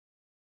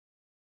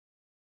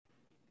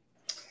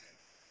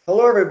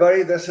Hello,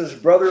 everybody. This is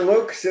Brother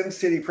Luke, Sin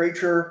City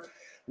Preacher.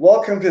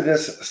 Welcome to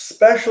this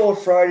special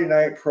Friday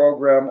night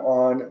program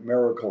on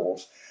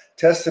miracles,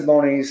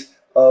 testimonies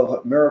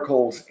of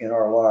miracles in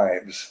our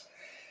lives.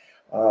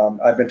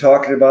 I've been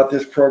talking about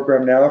this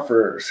program now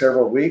for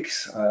several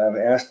weeks. I've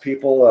asked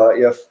people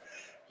if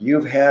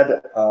you've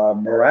had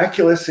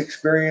miraculous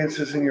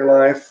experiences in your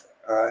life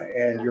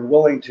and you're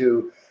willing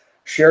to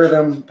share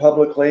them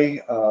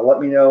publicly. Let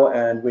me know,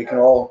 and we can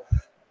all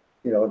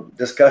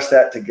discuss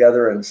that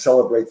together and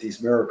celebrate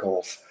these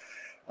miracles.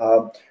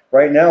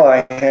 Right now,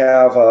 I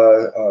have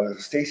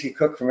Stacy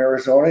Cook from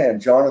Arizona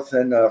and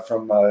Jonathan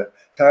from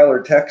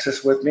Tyler,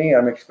 Texas with me.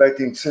 I'm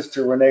expecting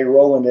Sister Renee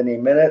Rowland any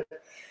minute.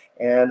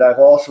 And I've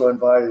also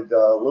invited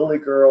Lily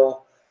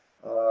Girl,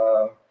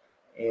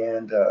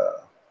 and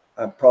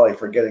I'm probably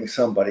forgetting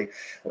somebody.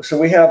 So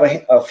we have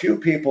a few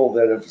people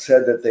that have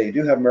said that they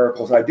do have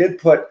miracles. I did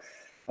put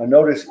a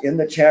notice in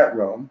the chat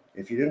room.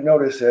 If you didn't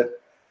notice it,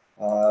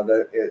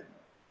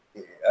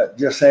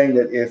 just saying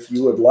that if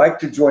you would like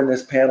to join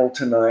this panel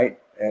tonight,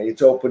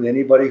 it's open to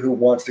anybody who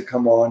wants to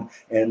come on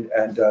and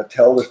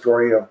tell the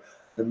story of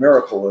the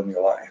miracle in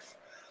your life.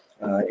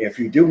 If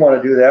you do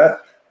want to do that,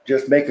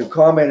 just make a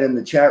comment in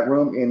the chat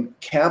room in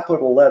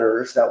capital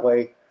letters. That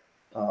way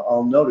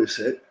I'll notice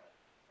it.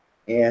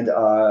 And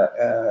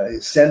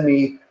send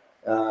me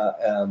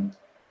an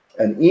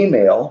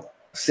email,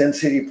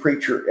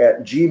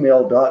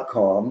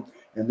 sincitypreacher@gmail.com.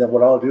 And then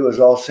what I'll do is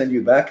I'll send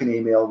you back an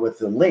email with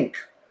the link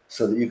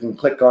so that you can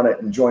click on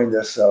it and join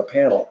this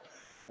panel.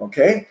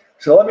 Okay?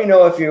 So let me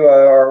know if you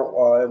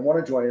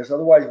want to join us.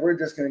 Otherwise, we're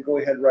just going to go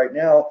ahead right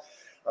now.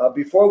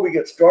 Before we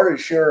get started,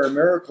 share our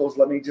miracles,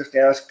 let me just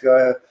ask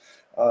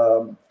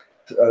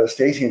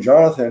Stacy and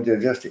Jonathan to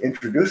just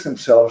introduce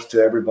themselves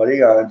to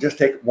everybody. Just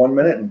take 1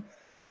 minute and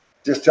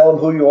just tell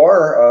them who you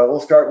are. We'll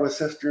start with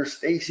Sister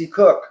Stacy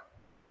Cook.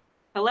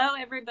 Hello,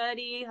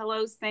 everybody.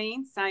 Hello,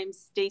 Saints. I'm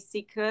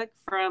Stacy Cook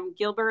from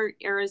Gilbert,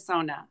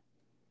 Arizona.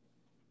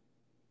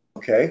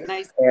 Okay.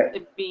 Nice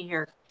to be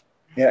here.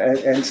 Yeah,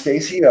 and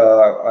Stacy,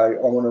 I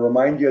want to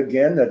remind you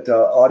again that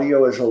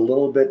audio is a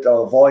little bit,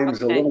 volume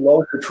is a little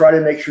low. So try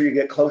to make sure you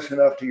get close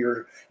enough to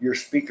your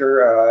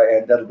speaker,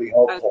 and that'll be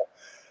helpful.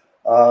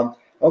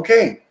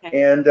 Okay.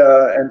 And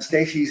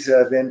Stacy's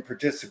been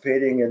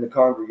participating in the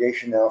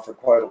congregation now for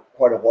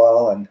quite a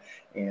while,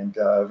 and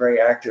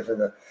very active in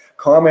the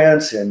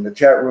comments and the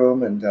chat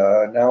room, and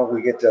now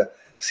we get to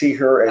see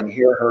her and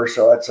hear her,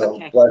 so that's a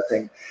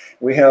blessing.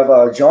 We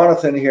have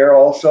Jonathan here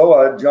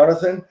also.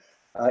 Jonathan,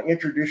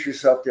 introduce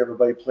yourself to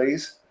everybody,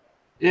 please.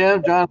 Yeah,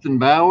 I'm Jonathan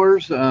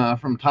Bowers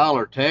from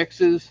Tyler,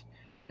 Texas,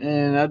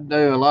 and I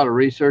do a lot of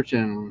research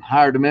in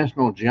higher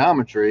dimensional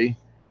geometry,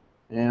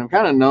 and I'm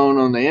kind of known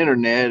on the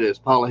internet as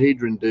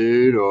Polyhedron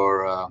Dude,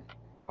 or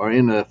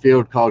in the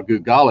field called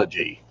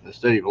Googology, the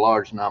study of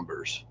large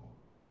numbers.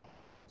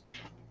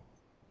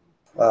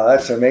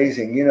 That's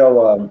amazing. You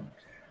know,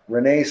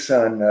 Renee's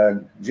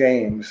son,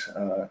 James,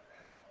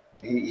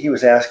 he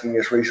was asking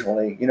us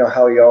recently, you know,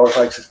 how he always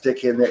likes to stick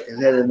his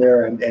head in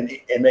there and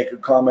make a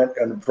comment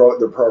on the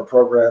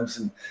programs.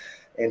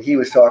 And he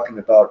was talking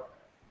about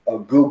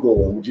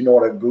Google, and would you know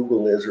what a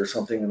Google is, or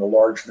something in a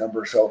large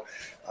number. So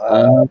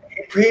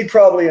he'd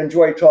probably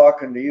enjoy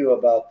talking to you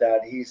about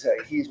that. He's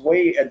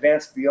way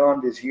advanced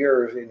beyond his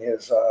years in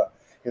his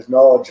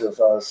knowledge of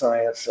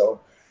science.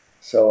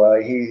 So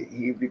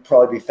he'd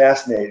probably be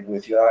fascinated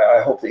with you.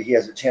 I hope that he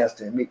has a chance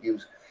to meet you,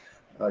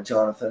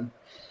 Jonathan.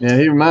 Yeah,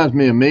 he reminds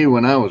me of me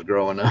when I was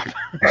growing up.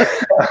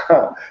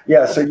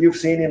 Yeah, so you've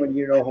seen him and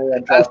you know who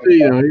I'm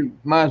talking about. He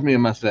reminds me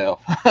of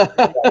myself.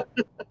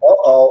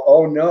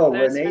 Oh no,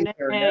 Renee's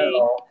here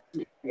now.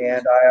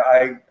 And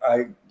I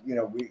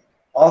we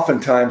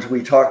oftentimes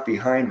we talk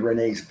behind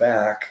Renee's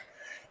back.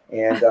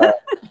 And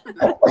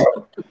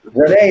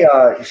Renee,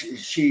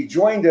 she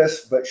joined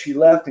us, but she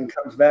left and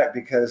comes back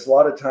because a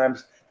lot of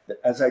times,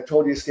 as I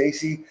told you,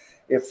 Stacy,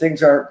 if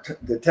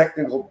the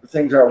technical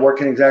things aren't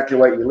working exactly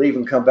right, you leave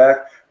and come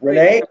back.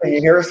 Renee, can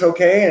you hear us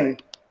okay?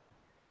 And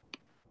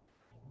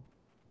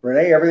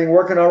Renee, everything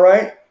working all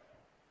right?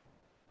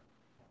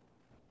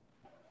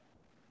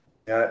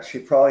 Yeah,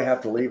 she'd probably have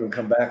to leave and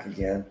come back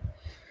again.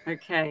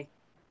 Okay.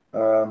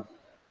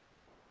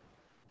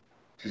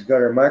 She's got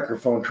her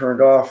microphone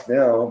turned off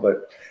now,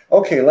 but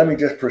okay, let me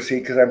just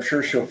proceed because I'm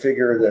sure she'll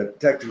figure the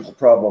technical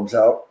problems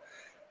out.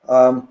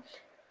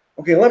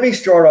 Okay, let me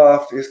start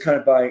off just kind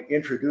of by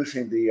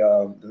introducing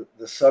the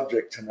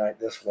subject tonight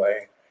this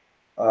way.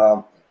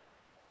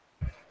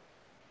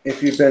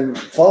 If you've been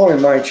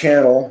following my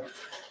channel,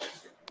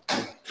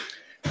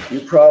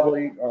 you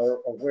probably are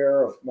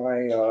aware of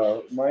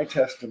my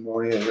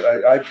testimony.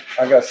 I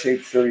got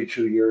saved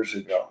 32 years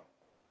ago,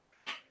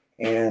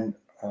 and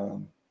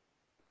oh,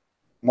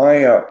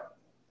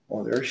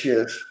 there she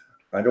is.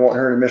 I don't want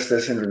her to miss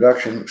this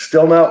introduction.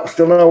 Still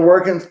not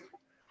working.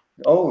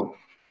 Oh,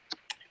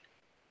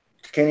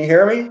 can you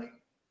hear me?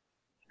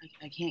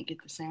 I can't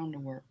get the sound to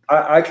work.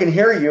 I can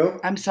hear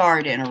you. I'm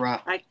sorry to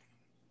interrupt.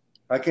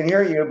 I can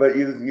hear you, but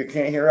you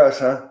can't hear us,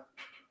 huh?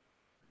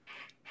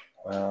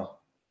 Wow.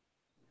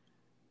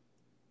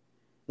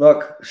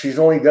 Look, she's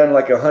only done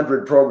like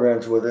 100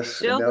 programs with us.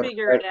 She'll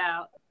figure it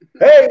out.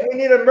 Hey, we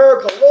need a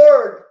miracle.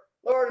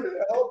 Lord,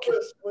 help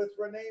us with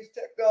Renee's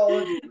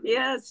technology.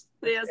 Yes,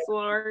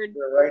 Lord.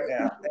 Right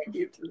now. Thank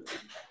you.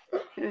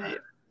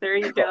 There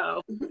you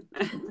go.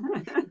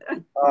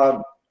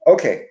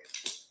 Okay.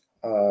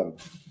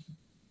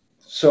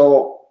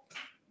 So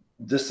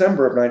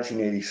December of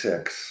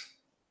 1986,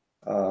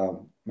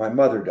 my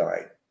mother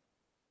died.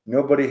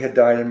 Nobody had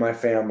died in my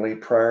family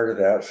prior to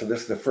that. So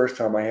this is the first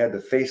time I had to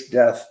face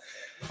death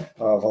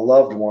of a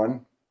loved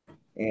one.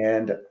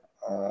 And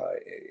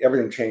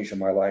everything changed in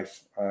my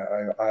life.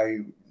 I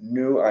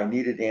knew I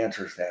needed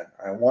answers then.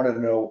 I wanted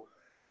to know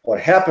what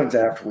happens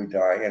after we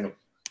die and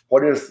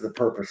what is the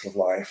purpose of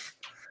life.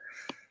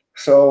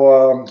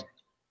 So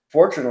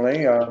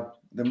fortunately,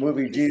 the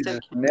movie Jesus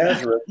of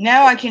Nazareth.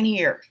 Now I can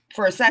hear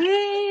for a second.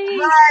 Yay.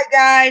 Hi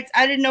guys.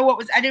 I didn't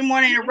want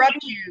to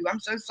interrupt you. I'm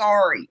so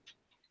sorry.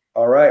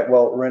 All right.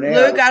 Well, Renee.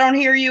 Luke, I don't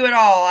hear you at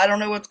all. I don't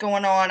know what's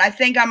going on. I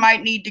think I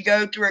might need to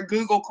go through a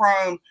Google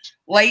Chrome.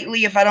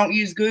 Lately, if I don't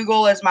use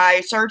Google as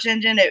my search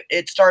engine,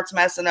 it starts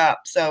messing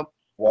up. So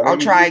I'll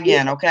try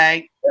again,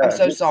 okay? Yeah, I'm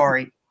so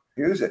sorry.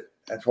 Use it.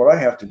 That's what I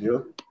have to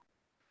do.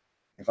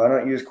 If I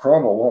don't use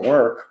Chrome, it won't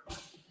work.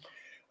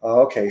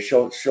 Okay,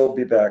 she'll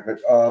be back.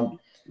 But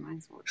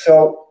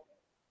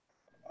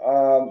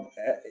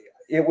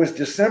it was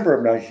December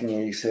of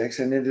 1986,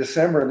 and in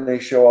December they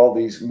show all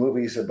these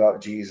movies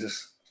about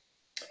Jesus.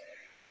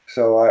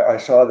 So I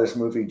saw this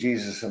movie,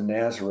 Jesus of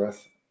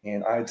Nazareth,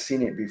 and I'd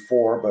seen it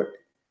before, but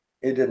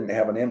it didn't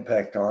have an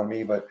impact on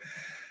me. But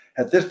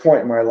at this point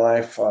in my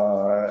life,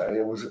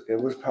 it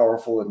was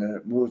powerful, and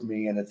it moved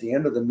me. And at the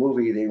end of the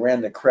movie, they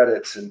ran the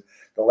credits, and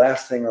the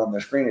last thing on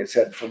the screen, it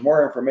said, "For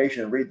more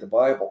information, read the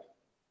Bible."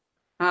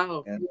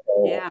 Oh, and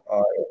so,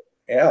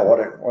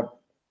 what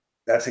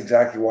that's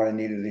exactly what I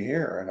needed to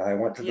hear. And I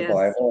went to the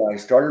Bible, and I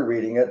started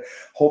reading it,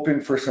 hoping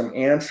for some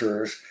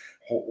answers.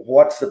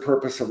 What's the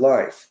purpose of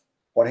life?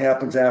 What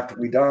happens after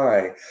we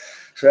die?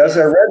 So as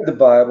I read the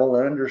Bible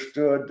and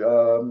understood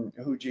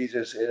who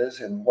Jesus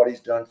is and what he's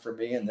done for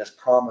me and this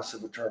promise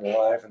of eternal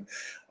life, and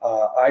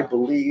I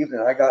believed,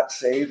 and I got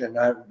saved, and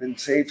I've been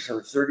saved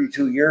for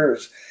 32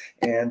 years,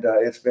 and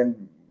it's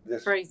been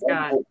this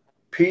wonderful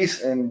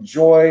peace and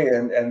joy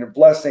and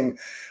blessing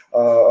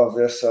of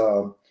this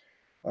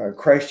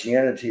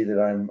Christianity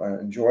that I'm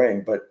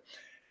enjoying. But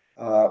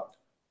I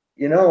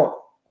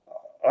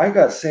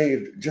got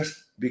saved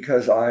just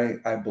because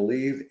I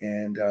believed,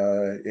 and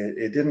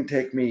it didn't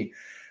take me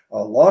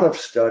a lot of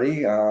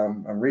study.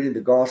 I'm reading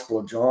the Gospel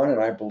of John, and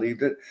I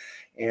believed it,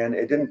 and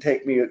it didn't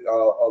take me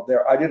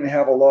there. I didn't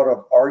have a lot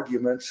of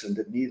arguments and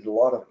that needed a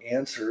lot of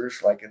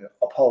answers like in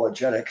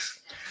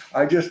apologetics.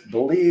 I just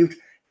believed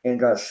and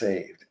got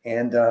saved,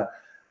 and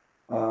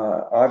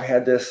I've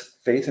had this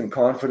faith and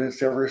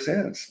confidence ever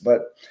since.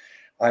 But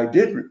I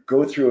did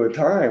go through a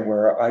time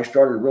where I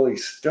started really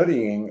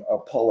studying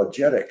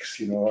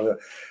apologetics.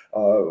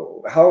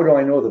 How do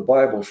I know the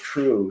Bible's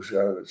true?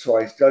 So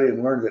I studied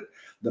and learned that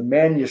the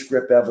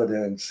manuscript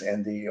evidence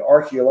and the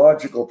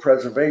archaeological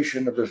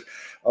preservation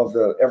of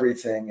the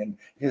everything, and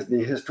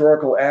the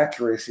historical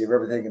accuracy of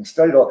everything, and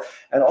studied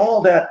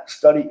all that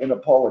study in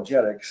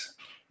apologetics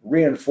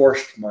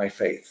reinforced my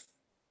faith.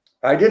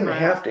 I didn't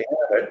have to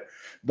have it,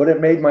 but it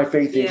made my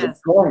faith even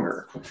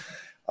stronger.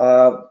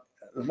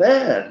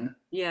 Then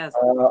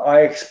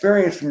I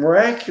experienced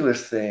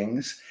miraculous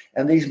things,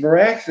 and these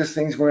miraculous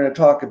things we're going to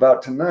talk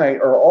about tonight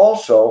are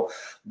also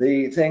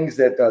the things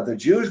that the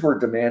Jews were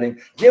demanding.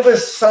 Give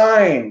us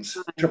signs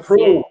to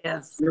prove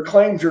your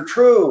claims are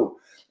true.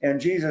 And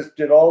Jesus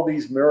did all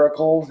these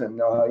miracles,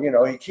 and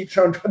he keeps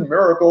on doing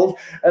miracles,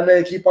 and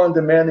they keep on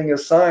demanding a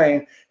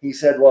sign. He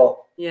said,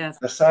 well,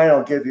 the sign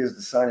I'll give you is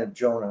the sign of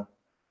Jonah.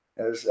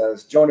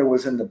 As Jonah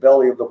was in the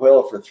belly of the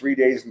whale for 3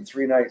 days and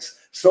 3 nights,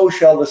 so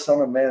shall the Son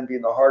of Man be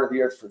in the heart of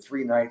the earth for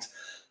 3 nights.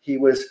 He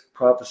was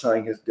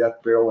prophesying his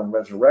death, burial, and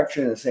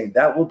resurrection, and saying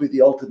that will be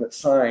the ultimate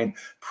sign,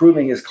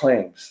 proving his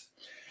claims.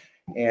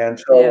 And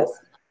so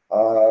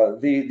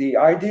the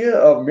idea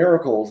of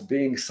miracles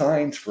being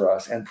signs for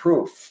us and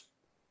proof,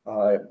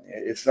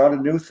 it's not a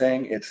new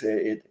thing.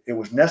 It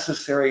was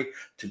necessary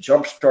to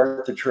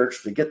jumpstart the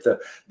church, to get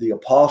the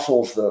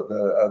apostles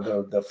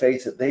the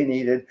faith that they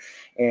needed.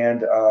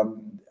 And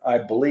I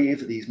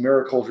believe these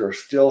miracles are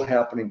still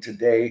happening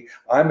today.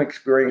 I'm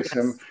experiencing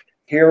them.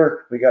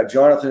 Here we got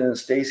Jonathan and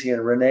Stacy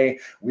and Renee.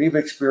 We've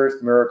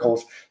experienced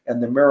miracles,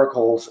 and the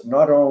miracles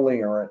not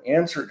only are an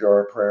answer to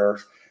our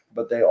prayers,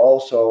 but they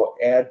also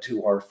add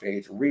to our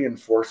faith,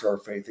 reinforce our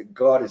faith that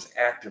God is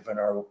active in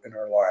our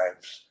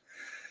lives.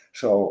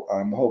 So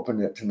I'm hoping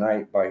that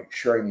tonight, by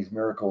sharing these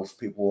miracles,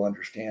 people will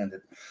understand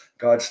that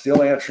God's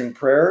still answering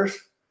prayers,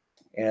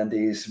 and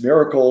these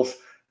miracles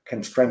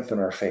can strengthen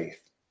our faith.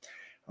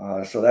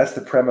 So that's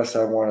the premise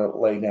I want to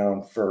lay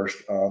down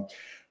first.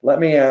 Let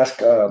me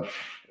ask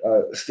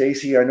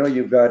Stacy, I know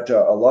you've got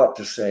a lot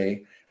to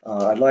say.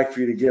 I'd like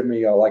for you to give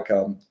me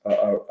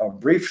a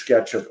brief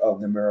sketch of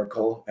the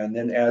miracle, and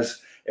then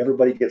as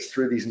everybody gets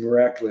through these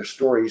miraculous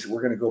stories,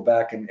 we're going to go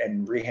back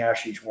and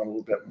rehash each one a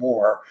little bit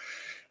more.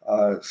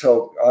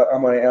 So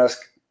I'm going to ask.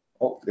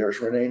 Oh, there's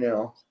Renee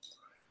now.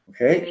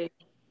 Okay.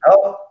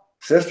 Oh,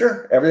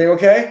 sister, everything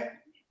okay?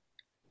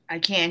 I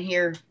can't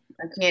hear.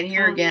 I can't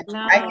hear again.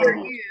 No. I hear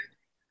you.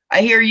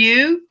 I hear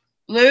you,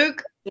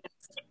 Luke.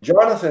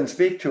 Jonathan,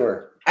 speak to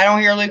her. I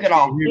don't hear Luke at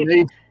all.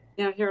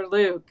 Yeah, hear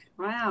Luke.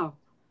 Wow.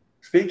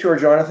 Speak to her,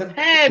 Jonathan.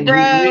 Hey,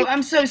 bro.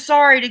 I'm so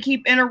sorry to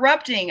keep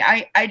interrupting.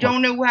 I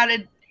don't know how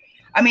to.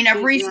 I mean,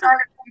 I've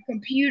restarted my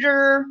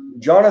computer.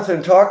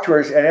 Jonathan, talk to her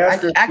and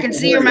ask her. I can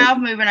see your mouth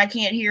moving. I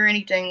can't hear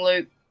anything,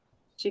 Luke.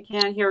 She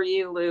can't hear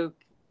you, Luke.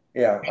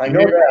 Yeah, I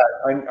know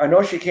that. I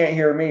know she can't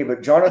hear me,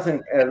 but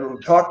Jonathan,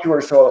 talk to her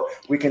so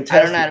we can test.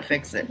 I don't know how to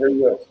fix it. There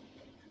you go.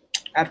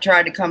 I've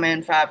tried to come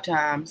in 5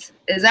 times.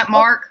 Is that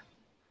Mark?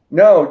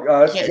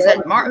 No. Is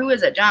that Mark? Who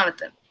is it?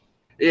 Jonathan.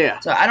 Yeah.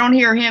 So I don't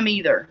hear him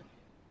either.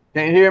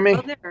 Can't hear me?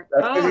 Oh,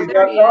 there.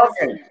 There he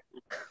is.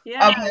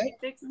 Yeah, okay. I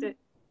fixed it.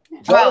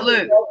 Well,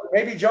 Luke.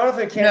 Maybe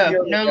Jonathan can't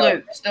hear me. No,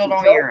 Luke. Still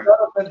don't hear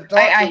him.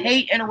 I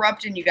hate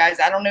interrupting you guys.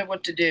 I don't know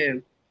what to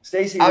do.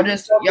 Stacy, I'll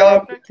just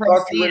y'all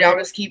proceed. I'll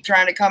just keep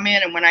trying to come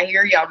in, and when I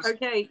hear you, I'll just.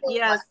 Okay.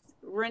 Yes,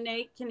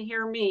 Renee can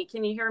hear me.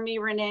 Can you hear me,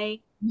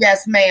 Renee?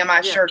 Yes, ma'am.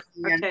 I sure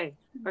can. Okay.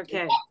 I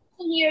can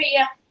hear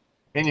you.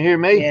 Can you hear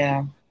me?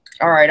 Yeah.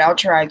 All right. I'll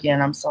try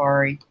again. I'm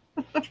sorry.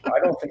 I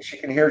don't think she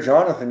can hear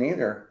Jonathan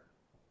either.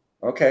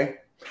 Okay.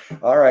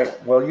 All right.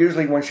 Well,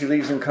 usually when she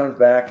leaves and comes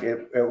back,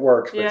 it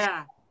works. But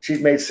yeah.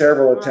 She's made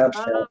several attempts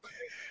now.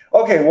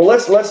 Okay. Well,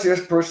 let's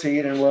just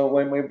proceed, and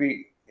we'll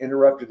be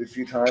interrupted a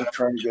few times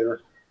trying to get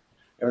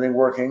everything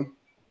working.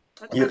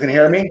 You can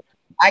hear me?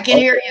 I can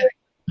hear you.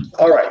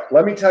 All right.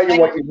 Let me tell you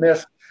what you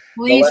missed.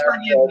 Please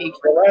forgive me.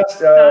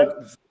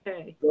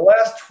 The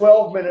last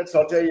 12 minutes,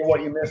 I'll tell you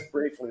what you missed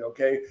briefly,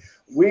 okay?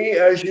 We,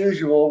 as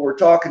usual, were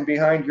talking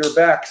behind your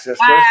back,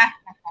 sister.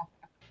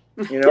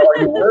 You know,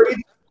 are you worried?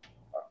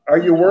 Are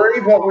you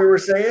worried what we were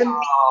saying?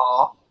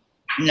 Oh,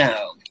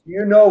 no.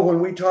 You know, when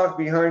we talk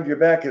behind your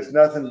back, it's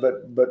nothing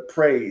but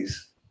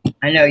praise.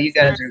 I know you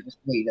guys are the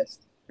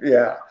sweetest.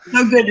 Yeah.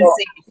 So good to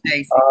see you,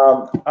 Stacy.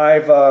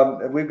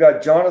 We've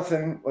got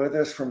Jonathan with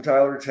us from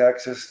Tyler,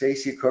 Texas,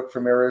 Stacy Cook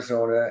from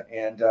Arizona,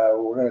 and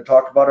we're going to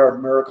talk about our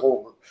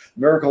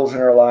miracles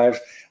in our lives.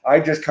 I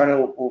just kind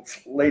of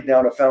laid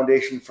down a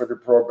foundation for the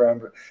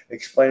program,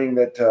 explaining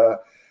that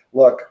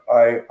look,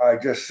 I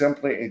just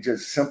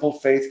simple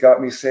faith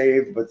got me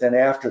saved, but then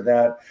after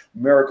that,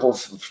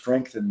 miracles have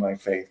strengthened my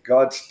faith.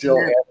 God's still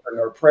answering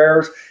our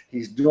prayers.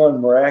 He's doing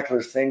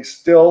miraculous things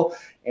still,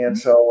 and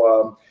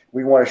so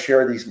we want to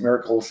share these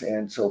miracles,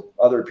 and so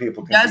other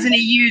people can. Doesn't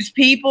he use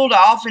people to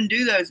often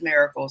do those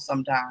miracles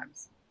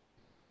sometimes?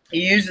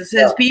 He uses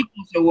his people,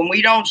 so when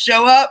we don't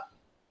show up.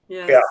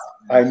 Yes. Yeah,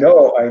 I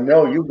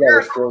know. You've got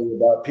a story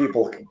about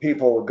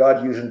people,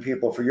 God using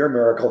people for your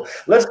miracle.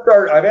 Let's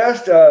start. I've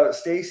asked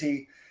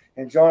Stacy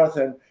and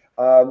Jonathan,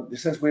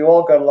 since we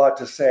all got a lot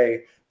to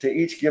say, to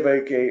each give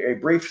a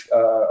brief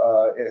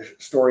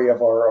story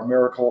of our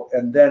miracle,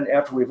 and then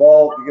after we've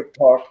all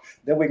talked,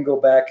 then we can go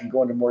back and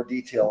go into more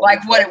detail.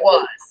 Like what it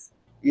was.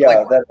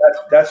 Yeah,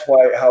 that's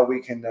how we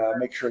can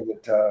make sure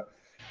that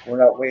we're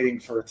not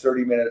waiting for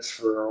 30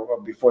 minutes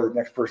before the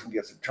next person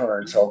gets a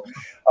turn. So,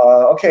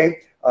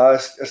 okay,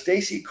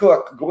 Stacy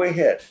Cook, go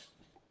ahead.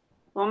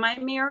 Well, my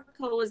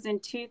miracle was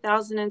in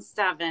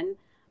 2007.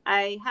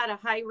 I had a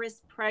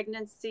high-risk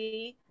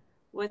pregnancy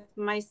with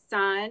my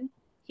son.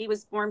 He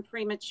was born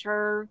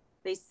premature.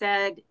 They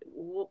said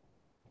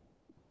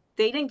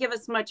they didn't give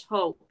us much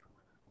hope.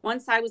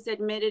 Once I was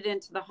admitted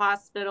into the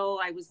hospital,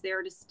 I was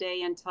there to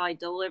stay until I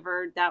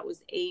delivered. That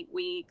was 8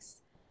 weeks.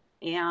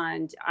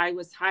 And I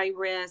was high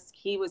risk.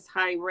 He was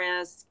high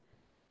risk.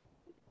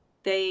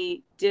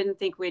 They didn't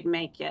think we'd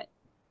make it.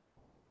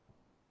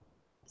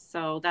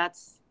 So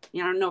that's, I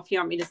don't know if you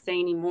want me to say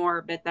any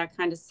more, but that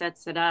kind of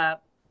sets it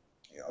up.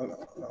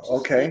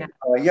 Okay.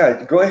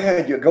 Yeah, go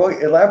ahead. You go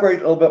elaborate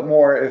a little bit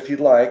more if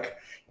you'd like.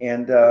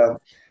 And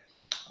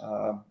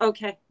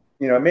okay.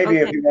 Maybe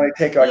if you want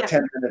to take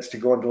 10 minutes to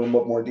go into a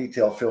little bit more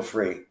detail, feel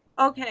free.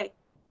 Okay.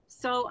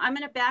 So I'm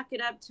going to back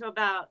it up to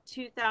about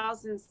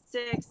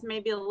 2006,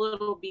 maybe a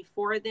little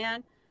before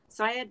then.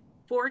 So I had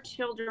 4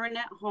 children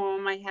at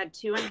home. I had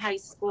 2 in high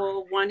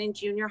school, 1 in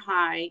junior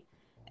high.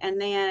 And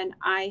then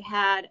I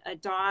had a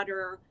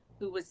daughter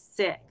who was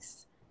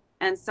 6.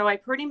 And so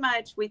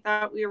we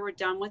thought we were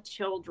done with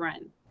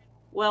children.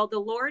 Well, the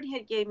Lord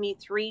had gave me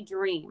 3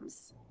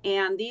 dreams,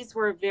 and these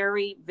were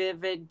very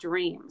vivid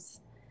dreams.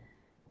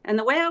 And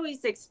the way I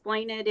always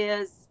explain it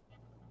is,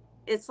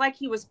 it's like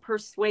he was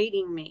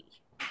persuading me.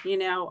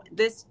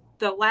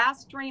 The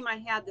last dream I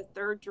had, the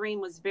 3rd dream,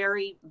 was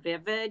very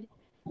vivid.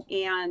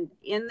 And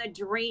in the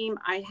dream,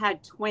 I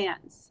had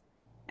twins.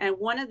 And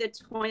one of the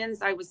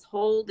twins I was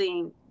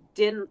holding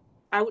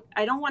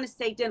I don't want to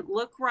say didn't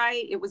look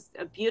right. It was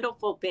a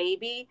beautiful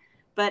baby,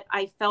 but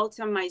I felt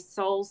in my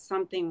soul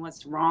something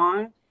was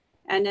wrong.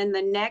 And in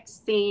the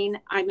next scene,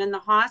 I'm in the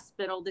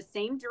hospital, the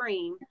same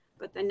dream,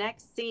 but the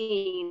next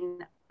scene,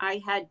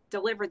 I had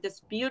delivered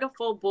this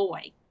beautiful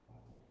boy.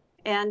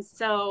 And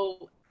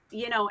so,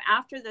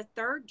 after the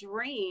 3rd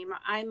dream,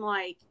 I'm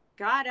like,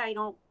 God, I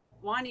don't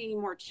want any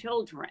more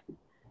children,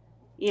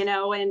 you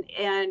know,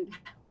 and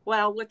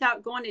well,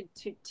 without going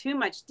into too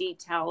much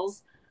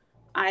details,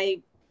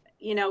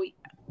 you know,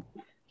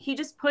 he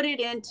put it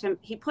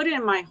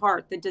in my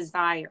heart, the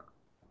desire.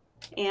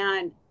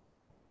 And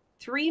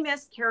 3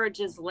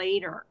 miscarriages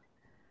later,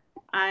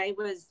 I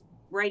was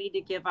ready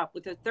to give up.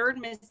 With the 3rd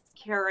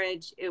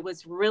miscarriage, it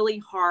was really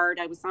hard.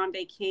 I was on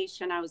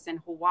vacation. I was in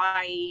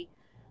Hawaii.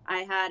 I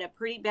had a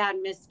pretty bad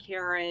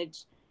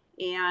miscarriage,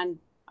 and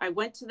I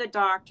went to the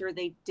doctor.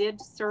 They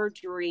did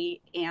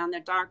surgery, and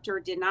the doctor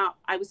did not.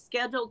 I was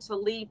scheduled to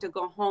leave to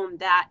go home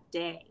that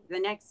day, the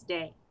next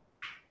day.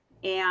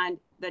 And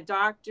the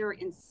doctor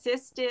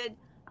insisted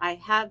I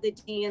have the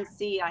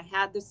D&C, I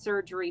had the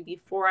surgery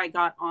before I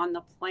got on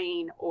the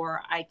plane,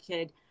 or I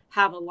could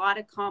have a lot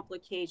of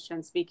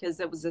complications because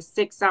it was a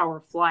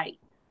 6-hour flight.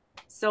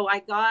 So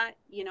I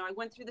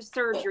went through the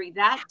surgery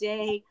that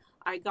day.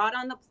 I got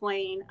on the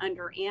plane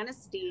under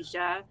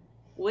anesthesia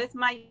with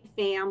my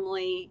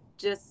family,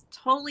 just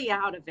totally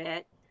out of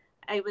it.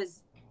 I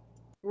was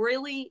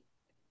really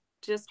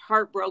just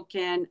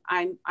heartbroken.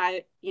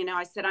 I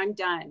said, I'm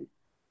done.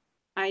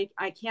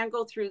 I can't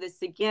go through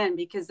this again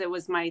because it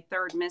was my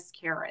 3rd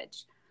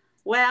miscarriage.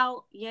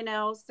 Well,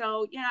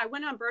 I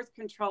went on birth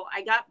control.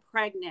 I got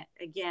pregnant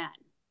again.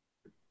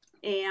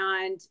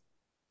 And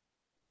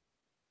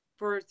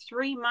for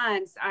 3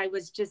 months, I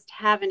was just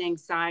having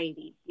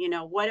anxiety.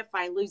 What if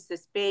I lose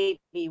this baby?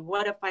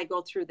 What if I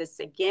go through this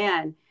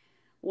again?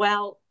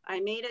 Well, I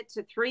made it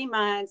to 3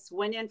 months,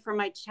 went in for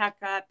my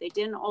checkup. They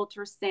did an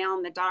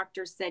ultrasound. The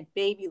doctor said,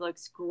 baby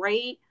looks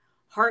great.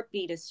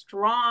 Heartbeat is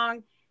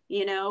strong,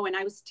 and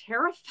I was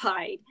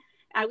terrified.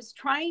 I was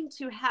trying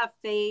to have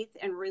faith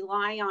and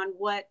rely on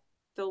what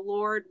the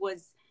Lord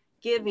was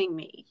giving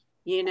me.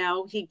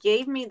 He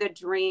gave me the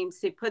dreams.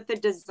 He put the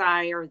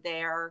desire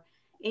there.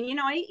 And,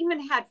 I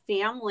even had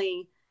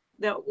family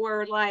that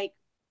were like,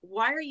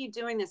 why are you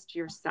doing this to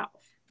yourself?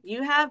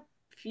 You have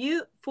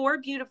 4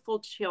 beautiful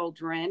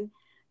children.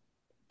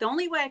 The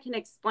only way I can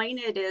explain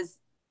it is,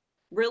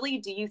 really,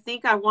 do you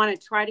think I want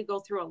to try to go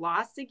through a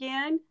loss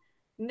again?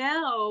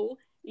 No,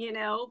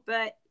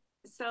 but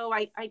so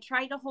I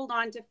tried to hold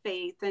on to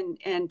faith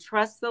and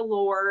trust the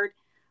Lord.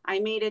 I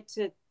made it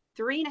to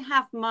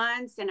 3.5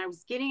 months and I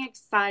was getting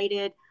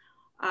excited.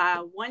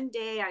 One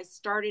day I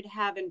started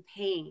having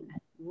pain,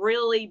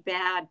 really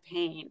bad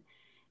pain.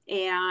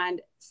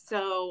 And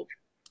so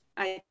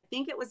I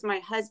think it was my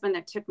husband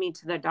that took me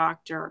to the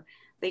doctor.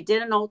 They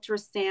did an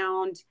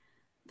ultrasound.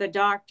 The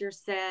doctor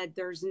said,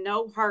 there's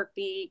no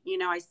heartbeat.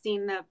 I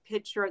seen the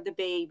picture of the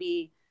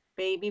baby.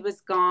 Baby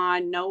was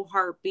gone, no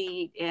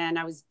heartbeat, and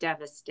I was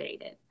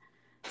devastated.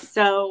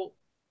 So,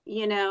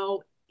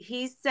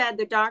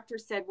 the doctor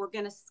said, we're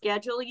going to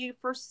schedule you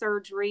for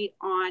surgery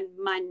on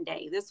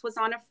Monday. This was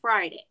on a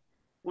Friday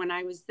when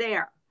I was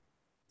there.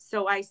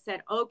 So I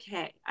said,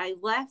 okay. I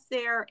left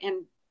there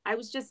and I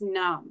was just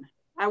numb.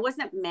 I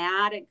wasn't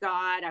mad at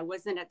God. I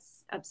wasn't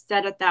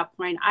upset at that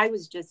point. I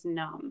was just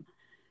numb.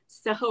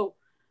 So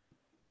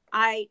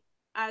I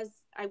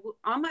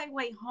on my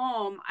way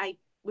home, I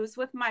was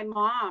with my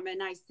mom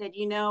and I said,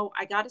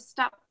 I got to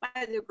stop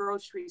by the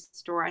grocery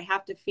store. I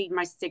have to feed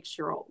my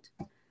 6-year-old.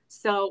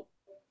 So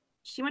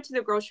she went to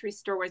the grocery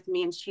store with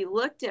me and she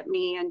looked at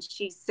me and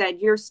she said,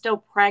 you're still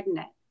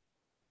pregnant.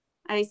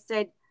 I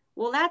said,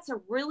 well, that's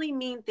a really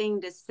mean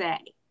thing to say,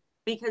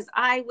 because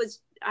I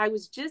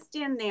was just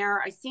in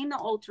there. I seen the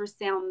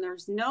ultrasound.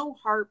 There's no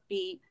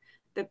heartbeat.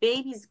 The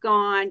baby's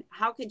gone.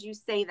 How could you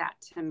say that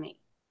to me?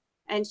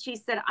 And she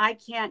said, I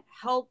can't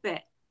help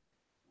it.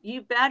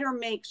 You better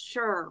make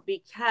sure,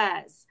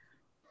 because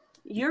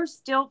you're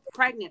still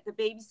pregnant. The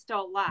baby's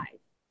still alive.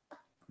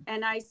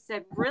 And I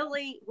said,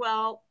 really?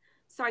 Well,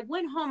 so I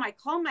went home. I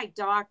called my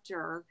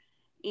doctor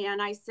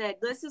and I said,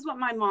 this is what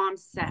my mom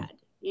said.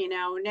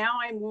 Now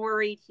I'm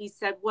worried. He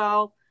said,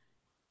 well,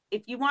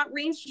 if you want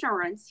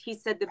reinsurance, he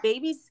said, the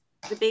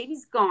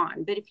baby's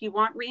gone. But if you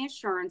want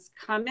reinsurance,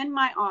 come in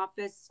my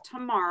office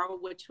tomorrow,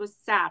 which was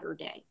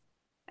Saturday,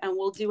 and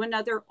we'll do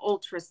another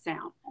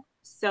ultrasound.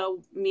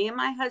 So me and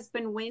my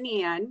husband went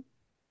in,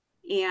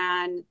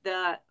 and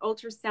the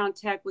ultrasound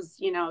tech was,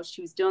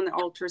 she was doing the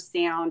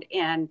ultrasound,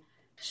 and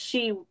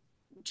she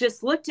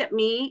just looked at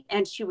me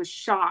and she was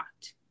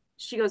shocked.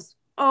 She goes,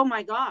 oh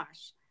my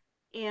gosh.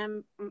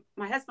 And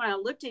my husband and I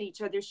looked at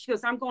each other. She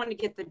goes, I'm going to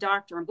get the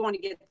doctor. I'm going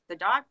to get the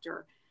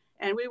doctor.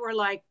 And we were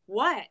like,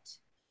 what?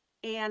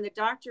 And the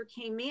doctor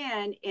came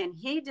in and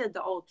he did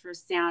the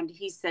ultrasound.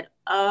 He said,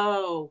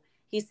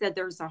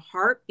 there's a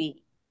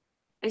heartbeat.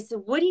 I said,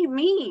 what do you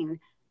mean?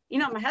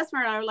 My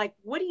husband and I were like,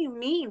 what do you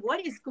mean?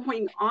 What is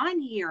going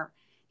on here?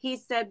 He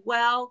said,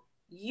 well,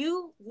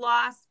 you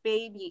lost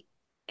baby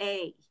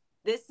A.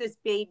 This is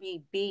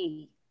baby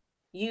B.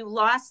 You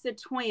lost the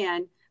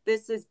twin.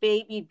 This is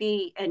baby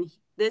B. And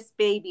this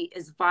baby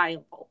is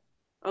viable.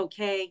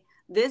 Okay.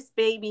 This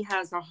baby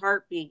has a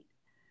heartbeat.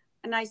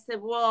 And I said,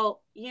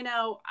 well,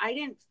 I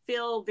didn't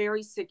feel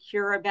very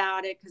secure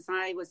about it, because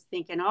I was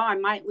thinking, I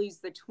might lose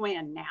the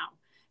twin now.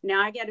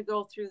 Now I got to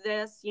go through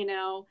this,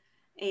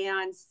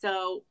 And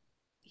so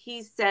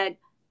he said,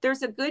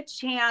 there's a good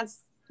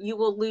chance you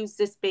will lose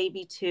this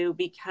baby too,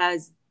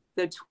 because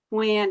the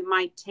twin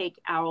might take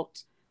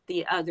out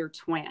the other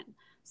twin.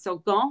 So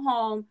go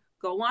home,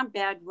 go on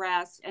bed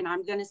rest, and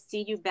I'm going to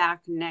see you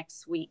back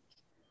next week.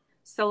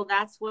 So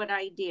that's what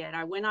I did.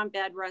 I went on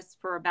bed rest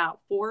for about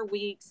 4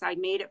 weeks. I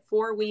made it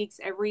 4 weeks.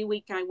 Every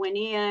week I went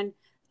in,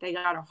 they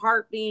got a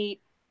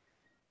heartbeat.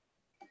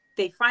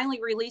 They finally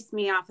released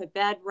me off of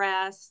bed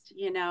rest,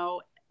 you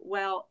know.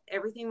 Well,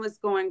 everything was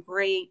going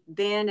great.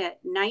 Then at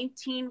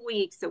 19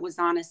 weeks, it was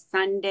on a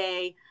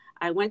Sunday,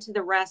 I went to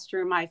the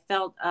restroom. I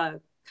felt a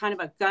kind of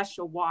a gush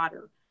of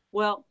water.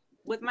 Well,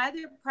 with my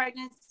other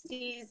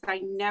pregnancies, I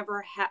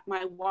never had,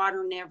 my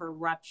water never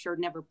ruptured,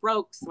 never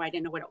broke, so I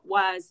didn't know what it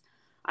was.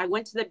 I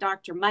went to the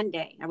doctor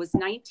Monday. I was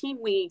 19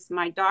 weeks.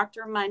 My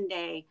doctor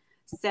Monday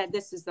said,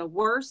 this is the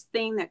worst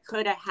thing that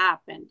could have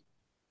happened.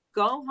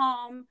 Go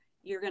home.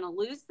 You're going to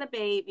lose the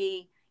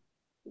baby.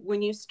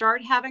 When you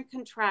start having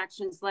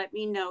contractions, let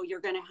me know. You're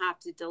going to have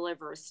to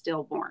deliver a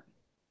stillborn.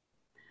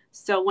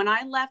 So when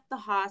I left the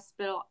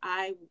hospital,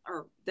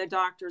 or the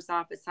doctor's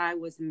office, I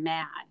was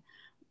mad.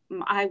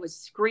 I was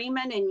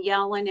screaming and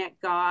yelling at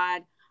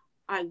God.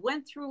 I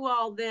went through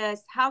all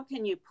this. How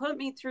can you put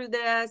me through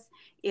this?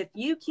 If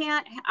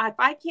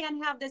I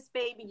can't have this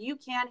baby, you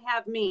can't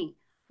have me.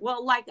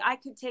 Well, like I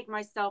could take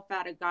myself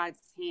out of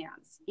God's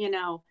hands, you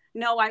know.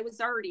 No, I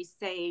was already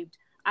saved.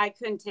 I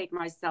couldn't take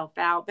myself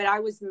out, but I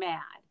was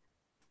mad.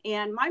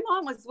 And my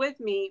mom was with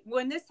me.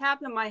 When this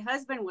happened, my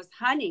husband was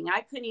hunting.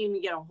 I couldn't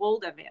even get a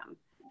hold of him.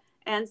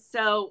 And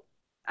so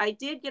I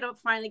did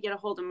finally get a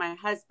hold of my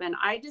husband.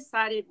 I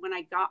decided when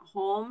I got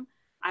home,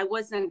 I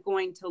wasn't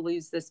going to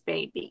lose this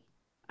baby.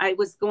 I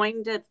was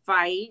going to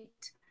fight.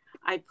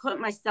 I put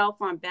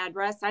myself on bed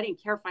rest. I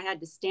didn't care if I had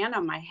to stand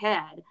on my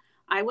head.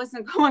 I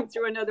wasn't going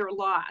through another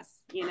loss,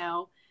 you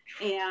know.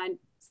 And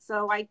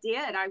so I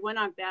did. I went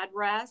on bed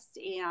rest,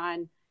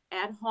 and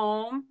at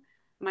home,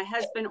 my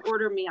husband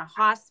ordered me a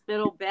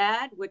hospital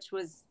bed, which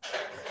was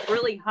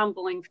really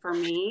humbling for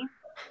me.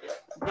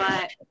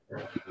 But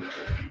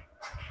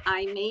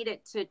I made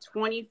it to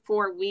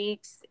 24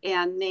 weeks,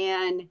 and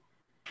then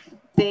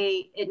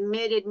they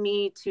admitted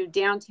me to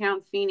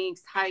downtown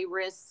Phoenix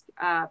high-risk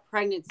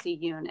pregnancy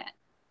unit.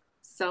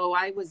 So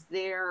I was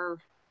there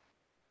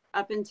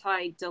up until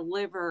I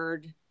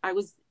delivered. I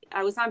was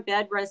on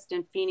bed rest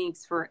in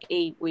Phoenix for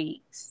 8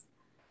 weeks.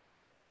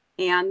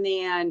 And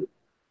then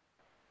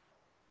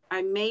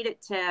I made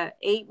it to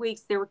 8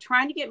 weeks. They were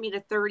trying to get me to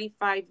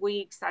 35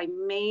 weeks. I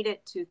made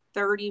it to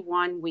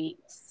 31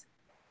 weeks.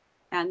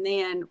 And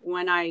then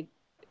when I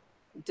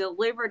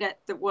delivered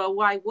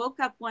I woke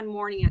up one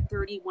morning at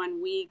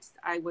 31 weeks.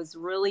 I was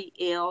really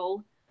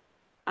ill.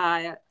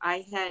 I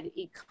had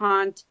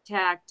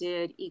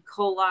contacted E.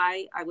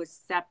 coli. I was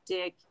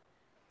septic.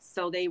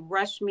 So they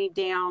rushed me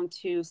down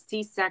to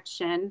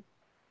C-section,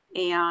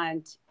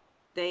 and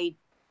I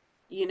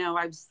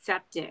was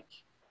septic.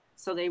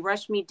 So they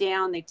rushed me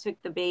down. They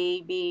took the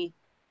baby.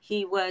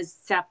 He was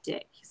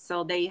septic.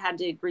 So they had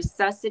to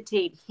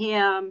resuscitate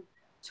him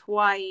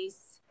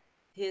twice.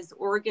 His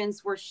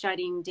organs were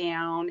shutting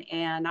down,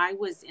 and I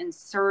was in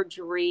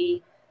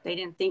surgery. They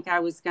didn't think I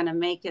was going to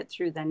make it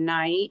through the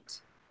night.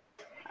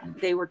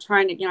 They were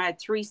trying to, I had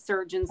 3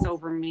 surgeons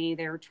over me.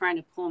 They were trying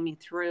to pull me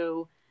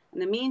through. In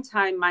the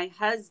meantime, my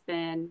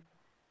husband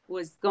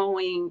was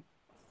going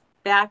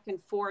back and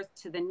forth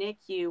to the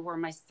NICU where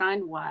my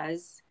son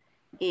was,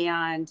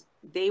 and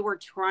they were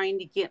trying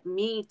to get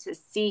me to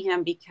see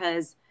him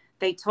because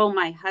they told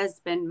my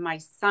husband my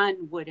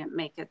son wouldn't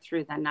make it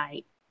through the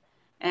night.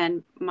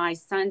 And my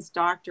son's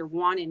doctor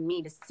wanted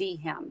me to see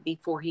him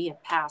before he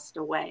had passed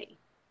away.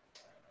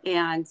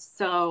 And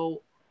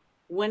so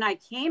when I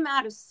came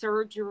out of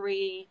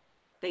surgery,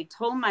 they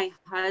told my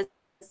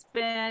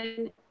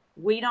husband,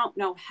 we don't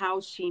know how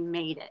she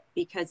made it,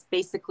 because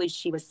basically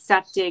she was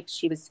septic,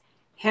 she was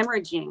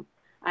hemorrhaging.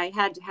 I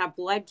had to have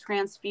blood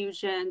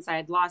transfusions. I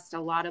had lost a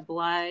lot of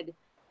blood,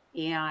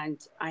 and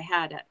I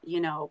had,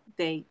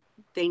 they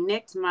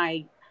nicked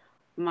my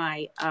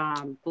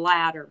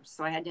bladder.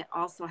 So I had to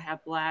also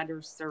have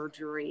bladder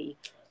surgery.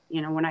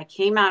 When I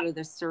came out of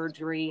the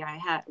surgery,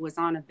 was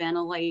on a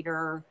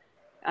ventilator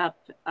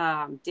up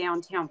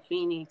downtown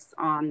Phoenix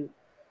on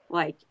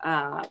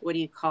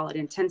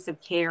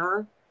intensive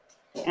care.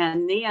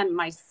 And then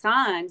my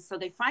son, so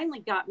they finally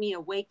got me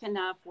awake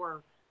enough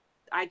where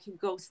I could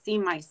go see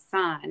my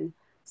son.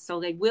 So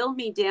they wheeled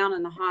me down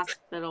in the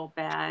hospital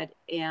bed,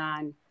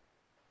 and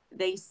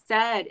they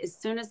said as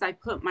soon as I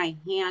put my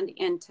hand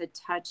in to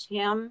touch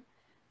him,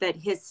 that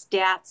his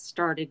stats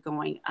started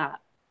going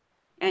up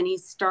and he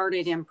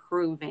started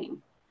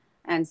improving.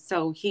 And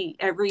so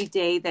every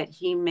day that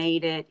he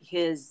made it,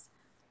 he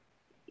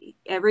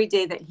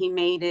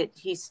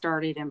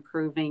started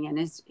improving, and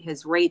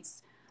his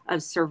rates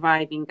of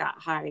surviving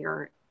got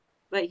higher.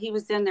 But he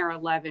was in there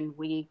 11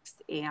 weeks,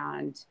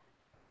 and,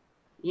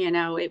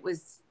 it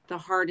was the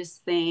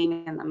hardest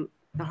thing, and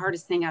the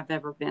hardest thing I've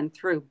ever been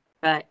through.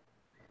 But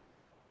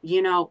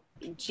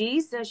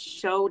Jesus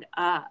showed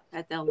up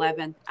at the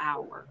 11th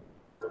hour.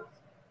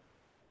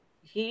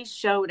 He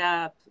showed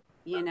up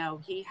you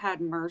know, he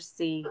had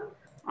mercy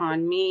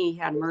on me, he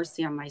had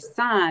mercy on my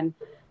son.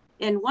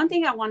 And one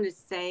thing I wanted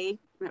to say,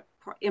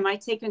 am I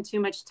taking too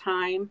much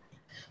time?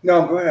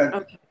 No, go ahead.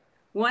 Okay.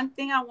 One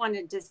thing I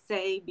wanted to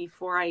say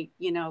before I,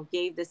 you know,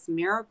 gave this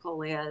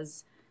miracle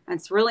is, and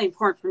it's really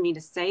important for me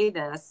to say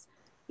this,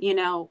 you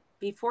know,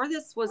 before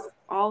this was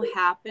all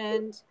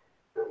happened,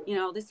 you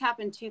know, this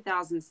happened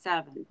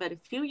 2007, but a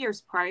few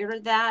years prior to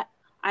that,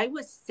 I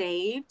was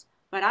saved,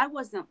 but I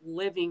wasn't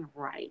living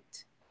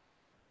right.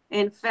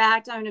 In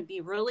fact, I'm going to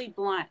be really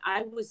blunt.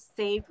 I was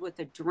saved with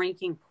a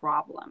drinking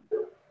problem.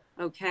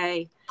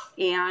 Okay.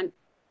 And,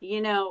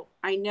 you know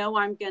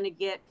I'm going to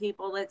get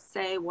people that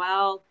say,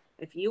 well,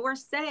 if you were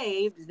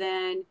saved,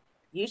 then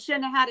you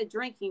shouldn't have had a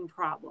drinking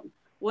problem.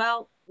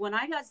 Well, when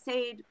I got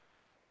saved,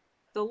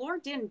 the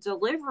Lord didn't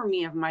deliver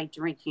me of my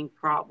drinking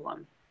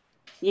problem.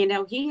 You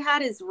know, he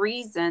had his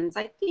reasons.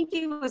 I think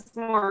he was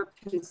more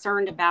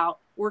concerned about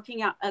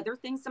working out other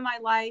things in my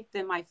life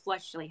than my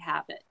fleshly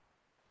habit.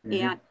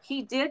 Mm-hmm. And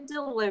he did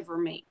deliver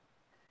me.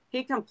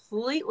 He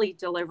completely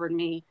delivered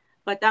me,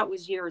 but that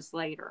was years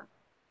later.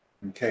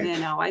 Okay. You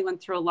know, I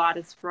went through a lot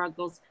of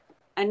struggles.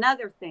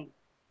 Another thing,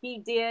 he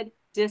did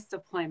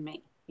discipline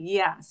me.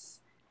 Yes,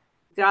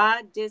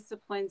 God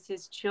disciplines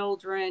his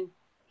children.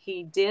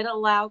 He did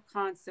allow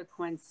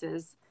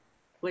consequences,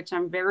 which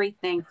I'm very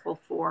thankful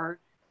for.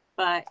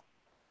 But,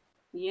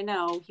 you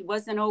know, he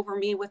wasn't over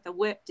me with a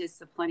whip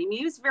disciplining me.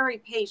 He was very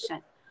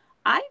patient.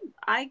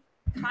 I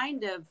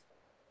kind of,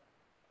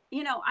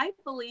 you know, I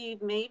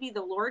believe maybe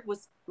the Lord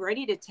was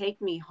ready to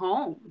take me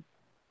home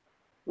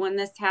when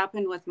this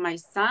happened with my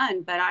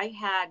son. But I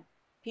had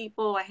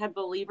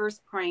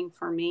believers praying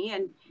for me,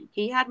 and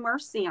he had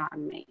mercy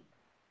on me,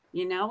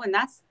 you know, and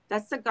that's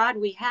the God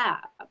we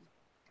have.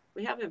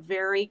 We have a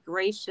very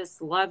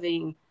gracious,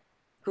 loving,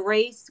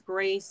 grace.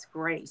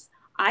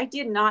 I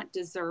did not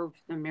deserve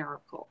the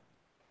miracle.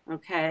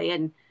 Okay.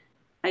 And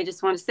I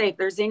just want to say, if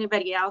there's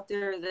anybody out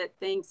there that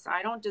thinks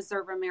I don't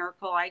deserve a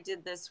miracle, I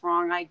did this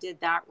wrong, I did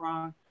that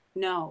wrong.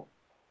 No,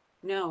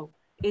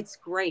 it's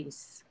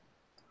grace.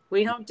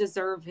 We don't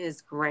deserve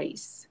his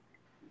grace.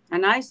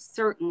 And I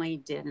certainly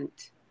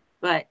didn't,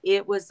 but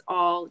it was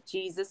all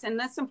Jesus. And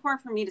that's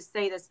important for me to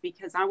say this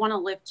because I want to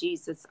lift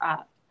Jesus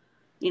up.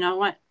 You know, I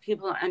want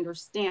people to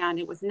understand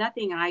it was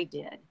nothing I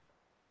did.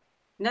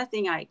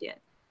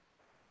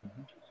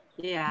 Mm-hmm.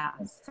 Yeah.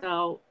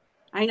 So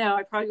I know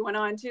I probably went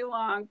on too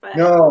long, but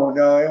no,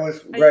 it was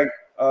great.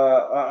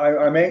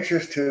 I'm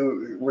anxious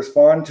to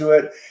respond to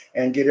it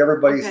and get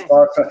everybody's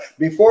thoughts on it.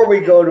 Before we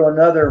go to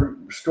another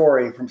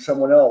story from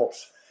someone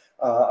else,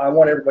 I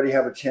want everybody to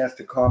have a chance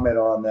to comment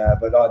on that.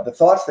 But the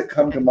thoughts that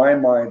come to my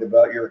mind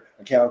about your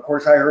account, of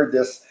course, I heard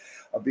this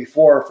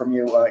before from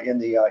you in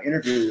the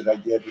interview that I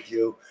did with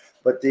you.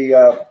 But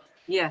the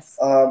yes.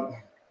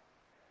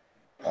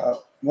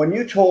 When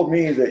you told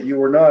me that you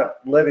were not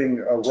living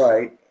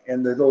right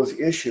and those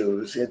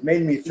issues, it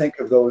made me think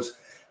of those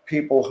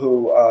people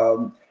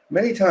who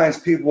many times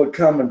people would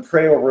come and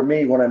pray over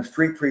me when I'm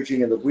street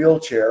preaching in the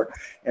wheelchair,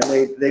 and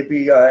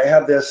they'd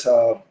have this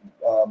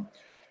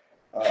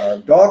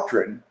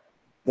doctrine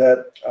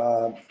that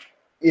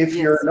if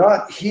you're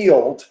not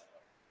healed,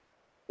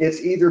 it's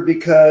either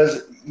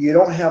because you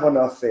don't have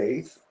enough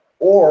faith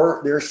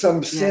or there's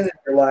some sin in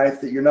your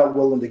life that you're not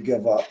willing to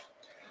give up.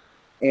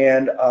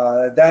 And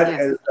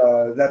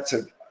that's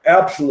an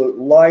absolute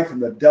lie from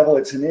the devil.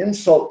 It's an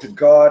insult to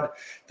God,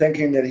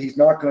 thinking that he's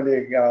not going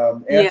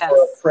to answer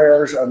our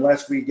prayers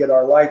unless we get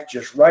our life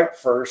just right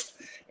first.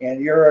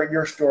 And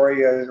your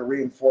story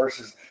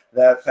reinforces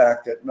that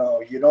fact that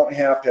no, you don't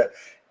have to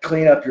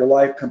clean up your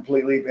life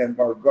completely,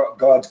 or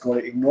God's going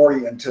to ignore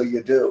you until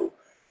you do.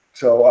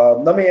 So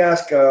let me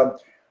ask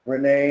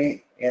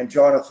Renee and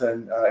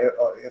Jonathan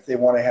if they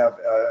want to have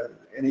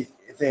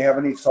if they have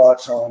any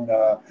thoughts on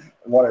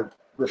want to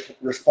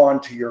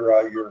respond to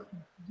your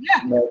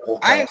medical.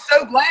 I am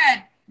so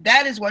glad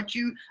that is what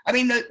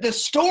the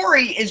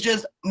story is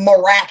just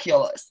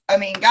miraculous. I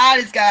mean, God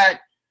has got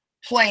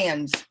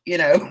plans, you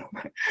know,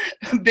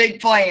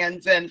 big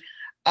plans. And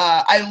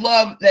I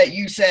love that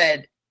you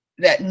said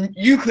that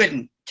you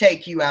couldn't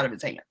take you out of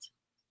his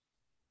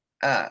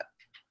hands.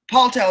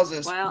 Paul tells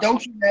us,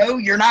 don't you know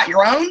you're not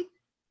your own?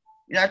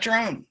 You're not your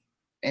own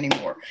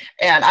anymore.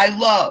 And I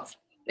love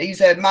that you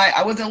said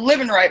I wasn't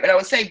living right, but I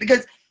was saved,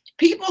 because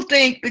people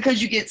think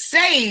because you get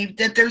saved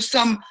that there's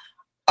some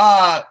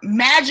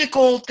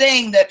magical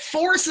thing that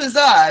forces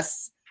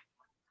us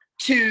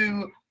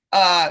to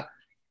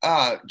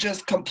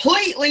just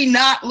completely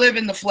not live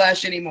in the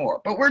flesh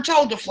anymore. But we're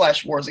told the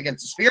flesh wars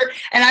against the spirit.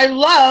 And I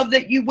love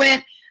that you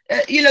went,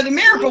 the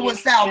miracle was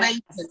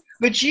salvation,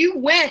 but you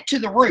went to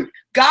the root.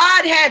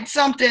 God had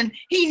something.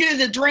 He knew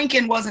that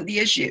drinking wasn't the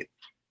issue.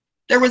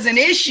 There was an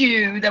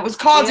issue that was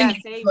causing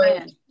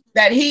you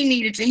that he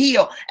needed to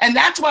heal. And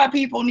that's why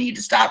people need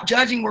to stop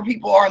judging where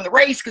people are in the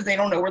race, because they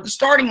don't know where the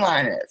starting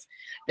line is.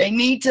 They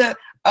need to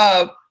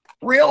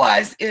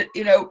realize it,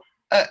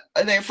 are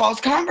they a false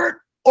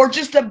convert or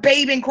just a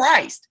babe in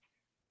Christ?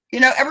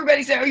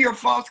 Everybody say, oh, you're a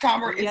false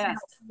convert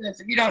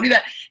if you don't do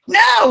that.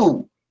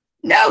 No,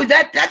 No,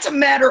 that's a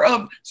matter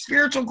of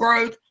spiritual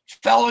growth,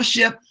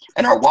 fellowship,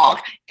 and our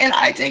walk. And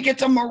I think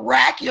it's a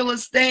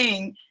miraculous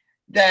thing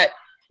that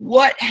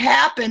what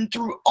happened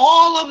through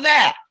all of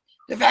that,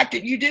 the fact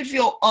that you did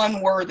feel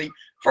unworthy.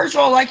 First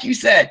of all, like you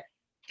said,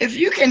 if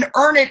you can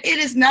earn it, it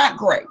is not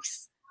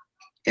grace.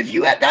 If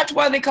you have, that's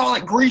why they call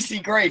it greasy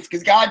grace,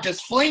 because God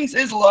just flings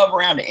his love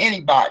around to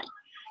anybody,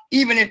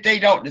 even if they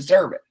don't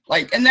deserve it.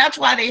 Like, and that's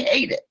why they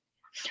hate it.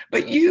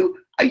 But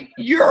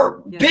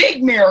your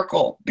big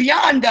miracle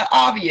beyond the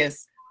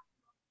obvious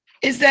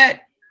is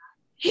that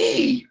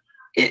it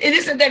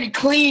isn't that he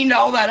cleaned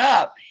all that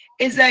up,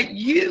 is that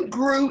you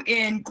grew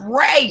in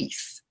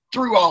grace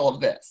through all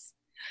of this.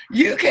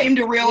 You came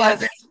to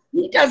realize that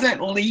he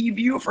doesn't leave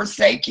you,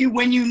 forsake you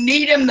when you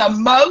need him the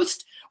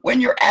most,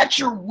 when you're at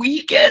your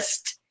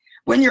weakest,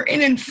 when you're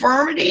in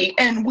infirmity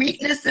and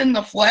weakness in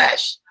the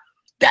flesh.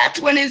 That's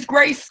when his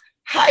grace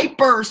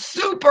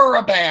super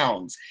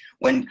abounds.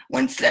 When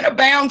sin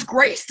abounds,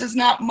 grace does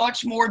not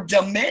much more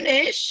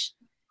diminish.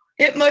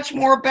 It much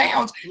more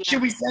abounds. Yeah.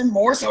 Should we sin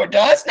more so it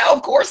does? No,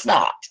 of course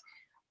not.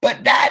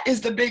 But that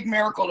is the big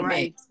miracle to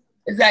me,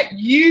 is that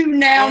you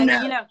now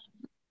know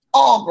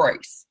all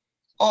grace.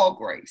 All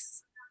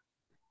grace.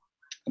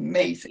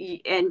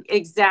 Amazing. And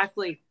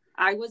exactly.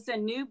 I was a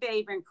new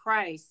babe in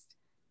Christ.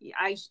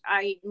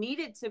 I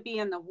needed to be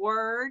in the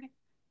Word.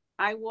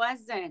 I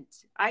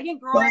didn't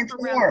grow up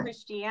around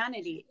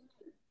Christianity.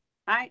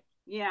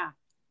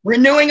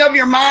 Renewing of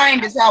your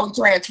mind is how we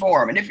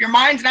transform. And if your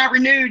mind's not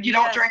renewed, you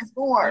don't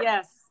transform.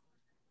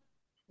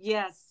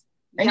 Yes.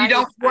 And you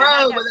don't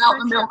grow without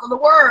the milk of the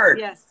Word.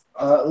 Yes.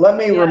 Let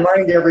me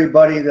remind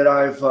everybody that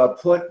I've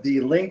put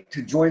the link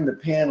to join the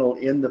panel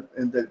in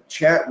the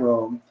chat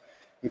room.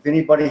 If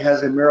anybody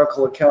has a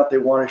miracle account they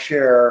want to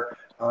share,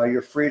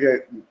 you're free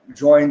to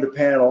join the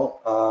panel.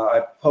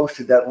 I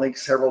posted that link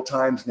several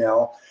times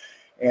now.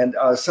 And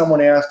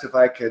someone asked if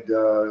I could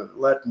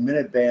let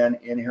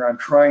Minuteman in here. I'm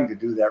trying to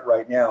do that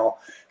right now.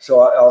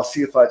 So I'll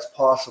see if it's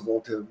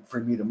possible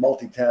for me to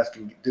multitask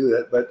and do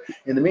that. But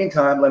in the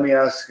meantime, let me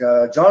ask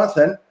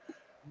Jonathan,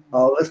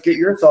 let's get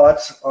your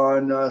thoughts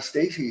on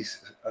Stacy's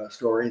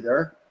story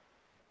there.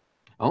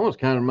 Almost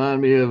kind of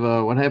reminded me of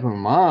what happened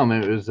with Mom.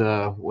 It was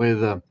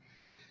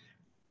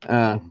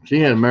she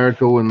had a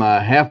miracle with my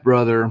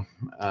half-brother,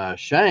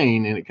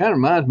 Shane. And it kind of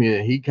reminds me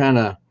that he kind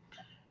of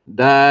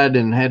died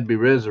and had to be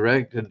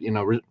resurrected,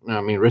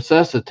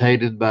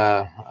 resuscitated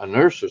by a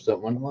nurse or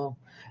something.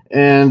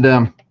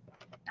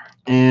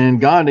 And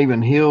God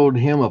even healed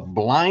him of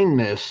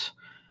blindness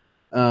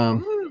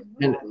and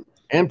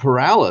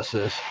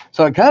paralysis.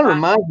 So it kind of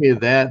reminds me of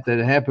that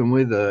it happened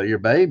with your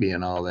baby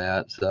and all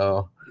that.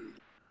 So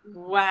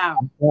wow.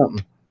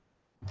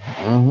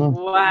 Uh-huh.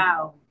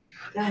 Wow.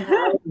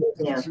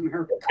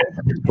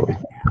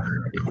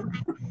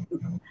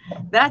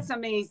 That's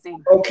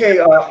amazing.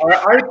 Okay,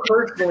 I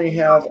personally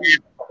have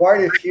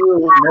quite a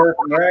few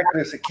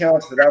miraculous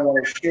accounts that I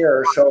want to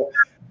share. So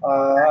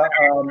I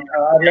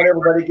let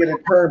everybody get a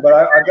turn, but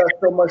I got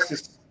so much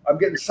I'm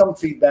getting some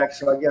feedback.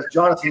 So I guess,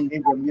 Jonathan, you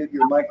need to mute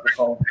your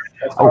microphone.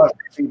 That's causing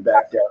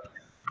feedback there.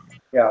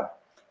 Yeah,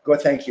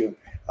 thank you.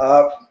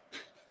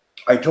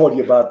 I told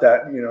you about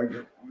that.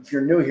 If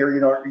you're new here,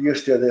 you're not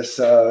used to this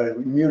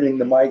muting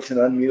the mics and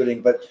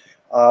unmuting. But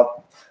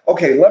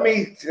okay, let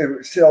me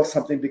tell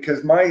something,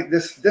 because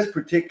this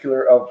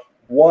particular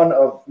one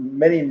of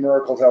many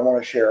miracles I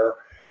want to share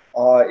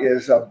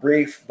is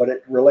brief, but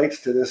it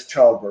relates to this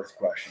childbirth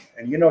question.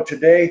 And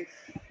today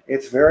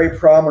it's very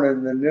prominent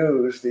in the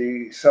news,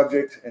 the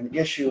subject and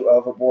issue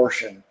of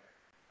abortion.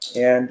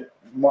 And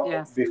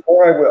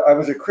before I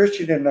was a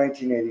Christian in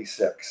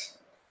 1986.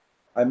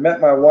 I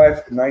met my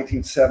wife in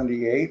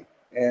 1978.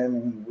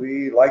 And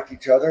we liked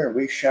each other, and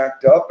we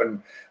shacked up,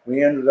 and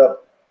we ended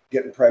up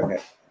getting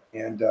pregnant.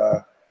 And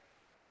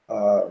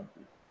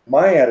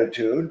my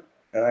attitude,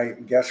 and I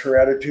guess her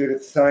attitude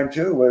at the time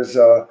too, was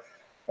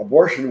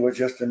abortion was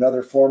just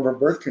another form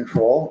of birth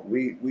control.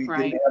 We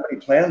didn't have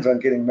any plans on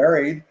getting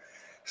married,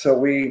 so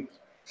we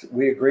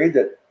agreed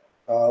that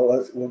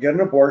we'll get an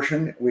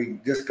abortion.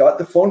 We just got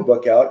the phone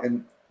book out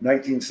in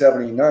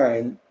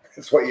 1979.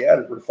 That's what you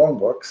added for the phone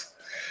books,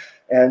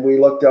 and we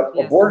looked up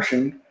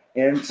abortion.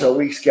 And so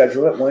we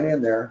scheduled it, went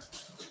in there.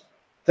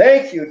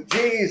 Thank you,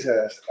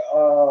 Jesus.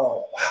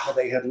 Oh, wow,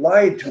 they had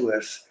lied to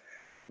us.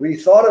 We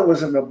thought it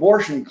was an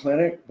abortion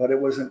clinic, but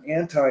it was an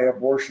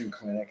anti-abortion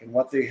clinic. And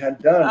what they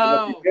had done,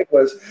 what they did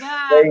was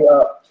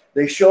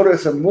they showed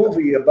us a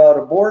movie about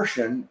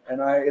abortion,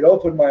 and it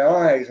opened my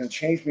eyes and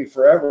changed me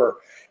forever.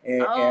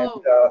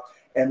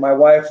 And my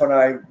wife and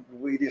I,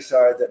 we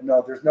decided that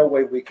no, there's no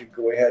way we could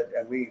go ahead,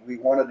 and we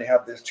wanted to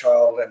have this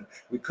child, and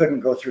we couldn't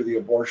go through the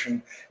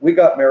abortion. We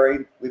got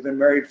married. We've been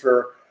married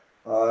for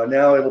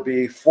now it'll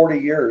be 40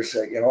 years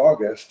in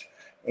August,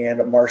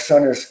 and our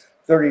son is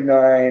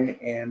 39,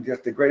 and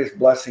just the greatest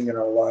blessing in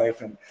our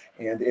life. And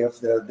if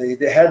they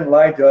hadn't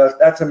lied to us,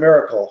 that's a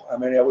miracle. I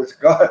mean, it was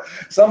God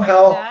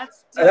somehow.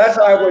 That's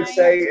how I would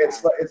say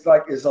it's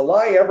like, is a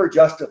lie ever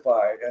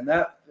justified? And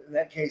in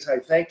that case, I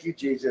thank you,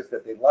 Jesus,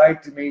 that they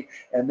lied to me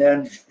and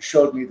then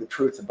showed me the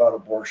truth about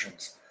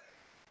abortions.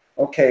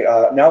 Okay,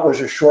 now it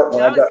was a short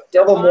one. I've got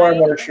several more I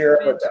want to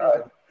share, but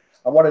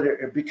I wanted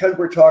to, because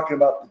we're talking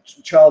about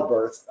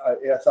childbirth,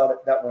 I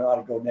thought that one ought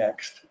to go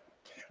next.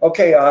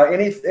 Okay,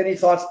 any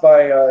thoughts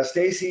by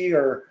Stacy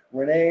or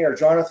Renee or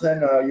Jonathan?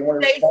 You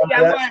want to respond to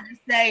that? I wanted to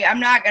say, I'm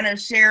not going to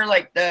share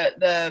like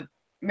the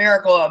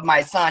miracle of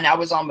my son. I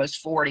was almost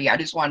 40. I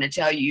just wanted to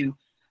tell you,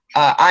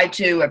 I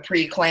too had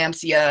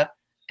preeclampsia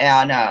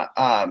and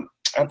a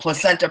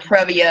placenta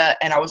previa,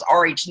 and I was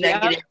Rh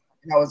negative,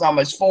 and I was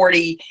almost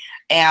 40,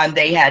 and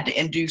they had to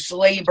induce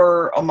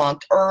labor a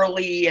month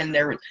early, and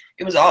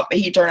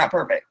he turned out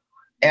perfect.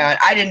 And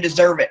I didn't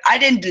deserve it. I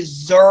didn't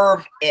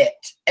deserve it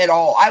at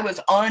all. I was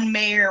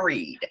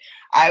unmarried.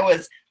 I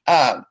was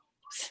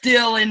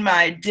still in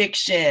my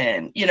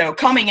addiction, you know,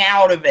 coming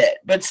out of it,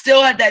 but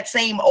still had that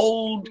same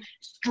old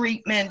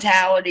street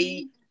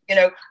mentality, you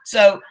know.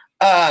 So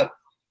I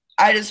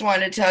just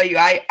want to tell you,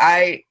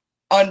 I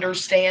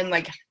understand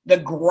like the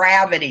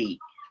gravity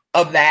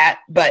of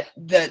that, but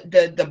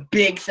the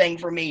big thing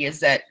for me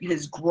is that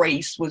his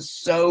grace was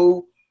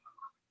so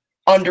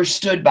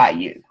understood by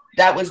you.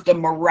 That was the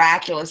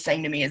miraculous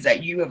thing to me, is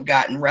that you have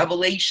gotten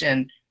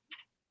revelation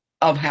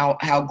of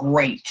how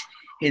great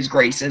his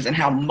grace is and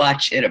how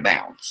much it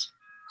abounds.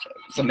 So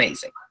it's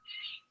amazing.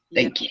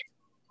 Thank you.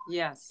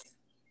 Yes.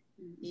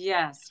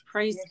 Yes.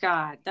 Praise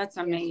God. That's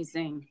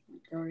amazing.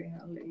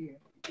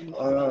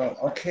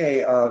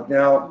 Okay.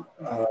 Now,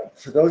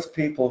 for those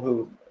people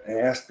who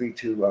asked me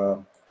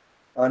to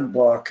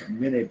unblock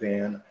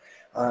Minivan,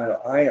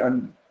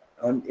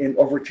 in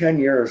over 10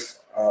 years,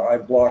 I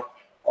blocked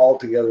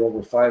altogether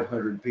over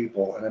 500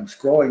 people, and I'm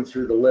scrolling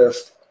through the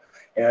list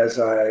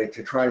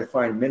to try to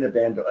find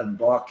Minivan to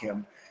unblock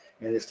him,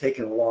 and it's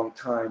taken a long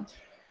time.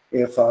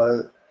 If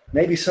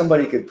maybe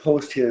somebody could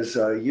post his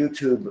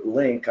YouTube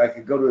link, I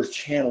could go to his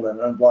channel and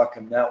unblock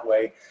him that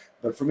way.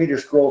 But for me to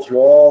scroll through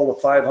all the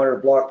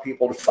 500 blocked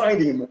people to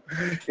find him,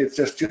 it's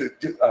just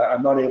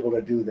I'm not able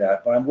to do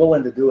that. But I'm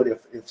willing to do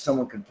it if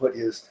someone can put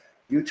his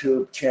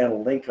YouTube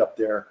channel link up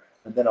there,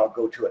 and then I'll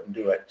go to it and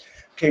do it.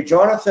 Okay,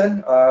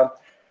 Jonathan.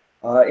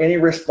 Any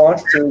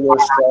response to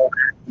this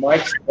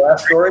Mike's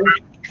last story?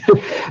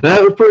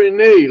 That was pretty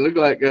neat. Looked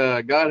like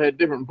God had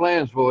different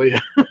plans for you.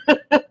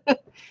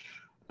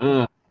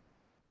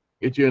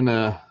 Get you in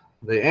the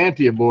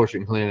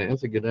anti-abortion clinic.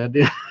 That's a good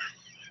idea.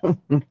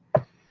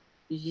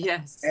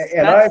 Yes.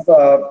 And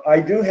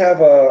I do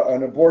have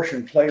an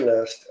abortion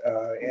playlist.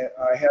 And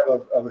I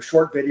have a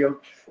short video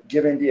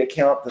giving the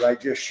account that I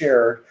just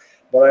shared,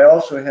 but I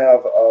also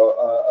have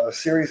a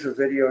series of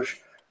videos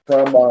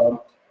from.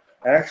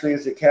 Actually,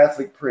 is a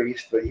Catholic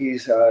priest, but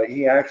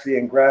he actually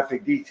in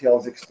graphic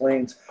details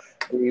explains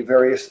the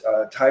various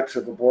types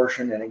of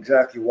abortion and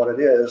exactly what it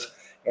is.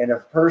 And if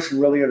a person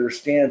really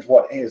understands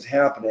what is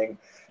happening,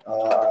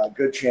 a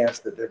good chance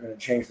that they're going to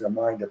change their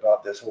mind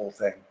about this whole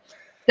thing.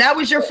 That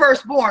was your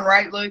firstborn,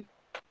 right, Luke?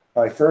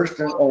 My first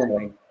and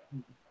only.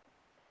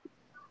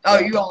 Oh,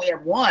 you only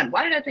have one.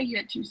 Why did I think you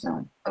had two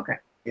sons? Okay.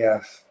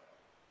 Yes.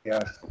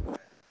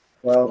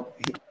 Well,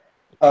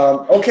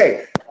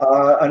 okay.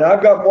 And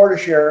I've got more to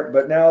share,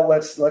 but now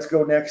let's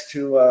go next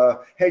to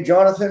hey,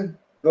 Jonathan,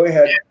 go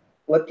ahead.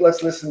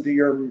 Let's listen to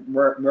your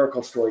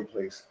miracle story,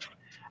 please.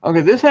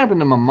 Okay, this happened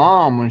to my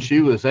mom when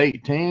she was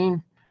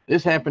 18.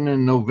 This happened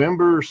in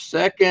November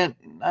 2nd,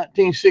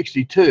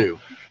 1962.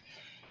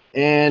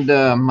 And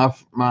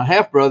my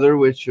half brother,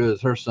 which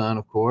was her son,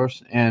 of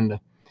course, and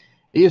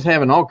he was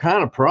having all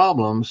kind of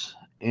problems,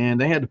 and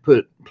they had to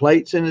put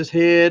plates in his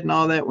head and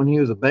all that when he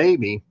was a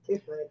baby.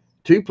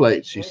 2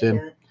 plates, she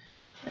said.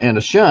 And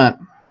a shunt,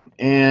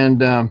 and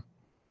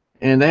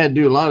they had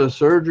to do a lot of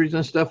surgeries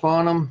and stuff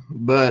on him,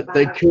 but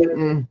they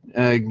couldn't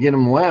get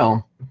him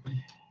well.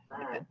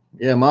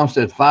 Yeah, Mom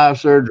said 5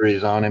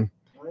 surgeries on him.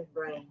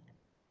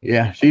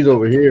 Yeah, she's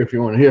over here if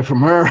you want to hear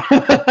from her.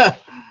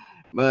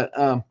 But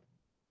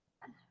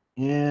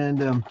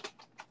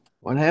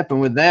what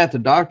happened with that? The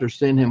doctor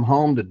sent him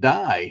home to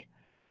die,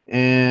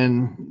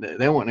 and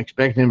they weren't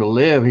expecting him to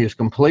live. He was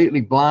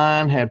completely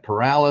blind, had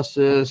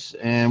paralysis,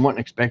 and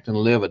wasn't expecting to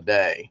live a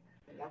day.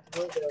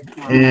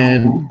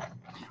 And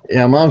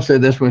yeah, Mom said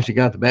this when she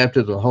got the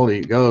baptism of the Holy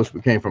Ghost. We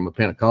came from a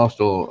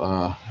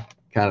Pentecostal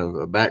kind of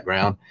a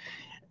background,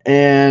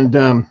 and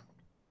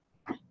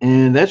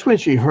that's when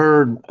she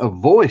heard a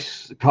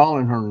voice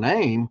calling her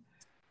name,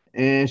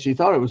 and she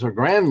thought it was her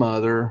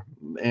grandmother,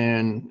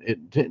 and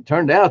it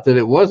turned out that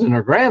it wasn't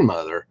her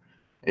grandmother.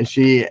 And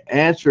she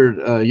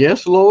answered,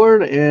 "Yes,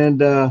 Lord,"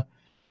 and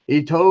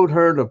he told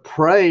her to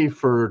pray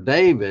for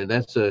David.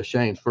 That's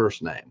Shane's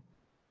first name.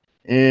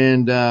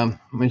 And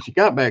when she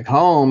got back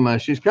home,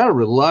 she's kind of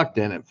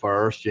reluctant at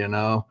first, you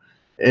know,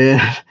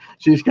 and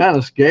she's kind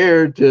of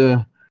scared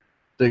to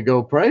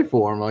go pray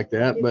for him like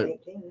that. But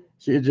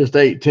she's just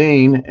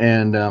 18,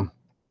 and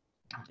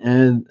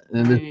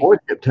this boy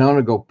kept telling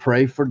her to go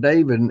pray for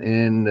David,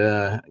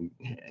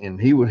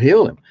 and he would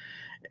heal him.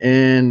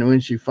 And when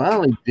she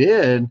finally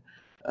did,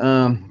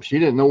 she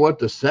didn't know what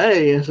to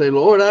say, and say,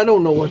 "Lord, I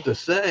don't know what to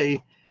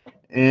say."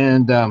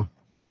 And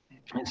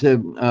it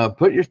said,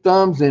 put your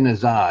thumbs in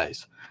his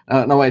eyes.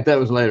 No, wait, that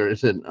was later. It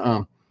said,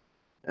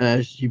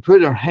 she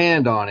put her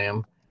hand on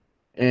him,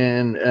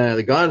 and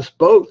the God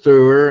spoke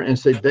through her and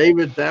said,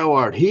 David, thou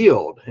art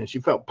healed. And she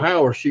felt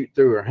power shoot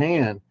through her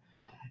hand.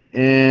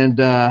 And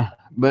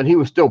but he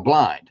was still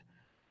blind.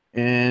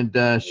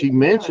 And she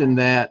mentioned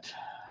that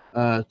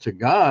to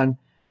God.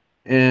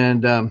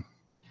 And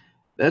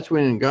that's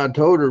when God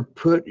told her,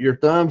 put your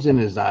thumbs in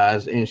his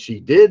eyes. And she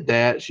did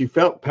that. She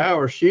felt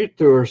power shoot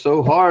through her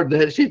so hard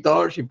that she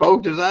thought she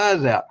poked his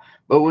eyes out.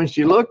 But when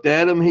she looked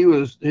at him,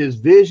 his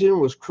vision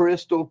was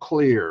crystal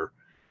clear.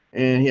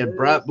 And he had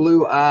bright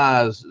blue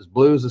eyes, as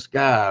blue as the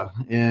sky.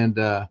 And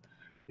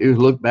he was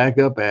looked back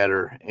up at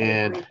her.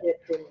 And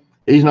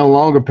he's no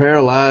longer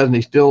paralyzed, and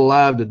he's still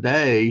alive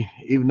today,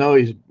 even though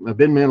he's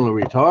been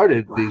mentally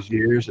retarded these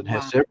years and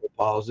has cerebral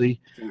palsy.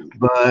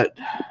 But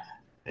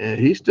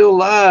he's still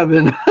alive.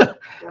 And I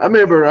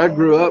remember I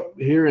grew up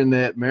hearing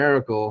that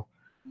miracle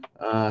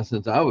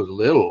since I was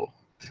little.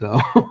 So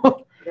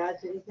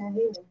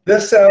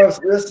this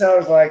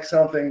sounds like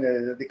something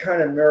that the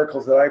kind of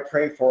miracles that I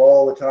pray for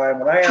all the time.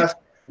 When I ask,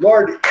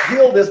 Lord,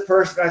 heal this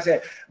person, I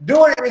say,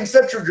 do it in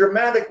such a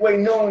dramatic way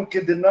no one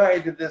can deny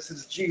that this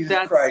is Jesus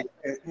Christ.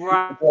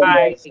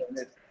 Right.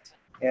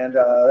 And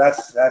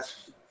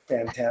that's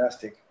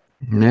fantastic.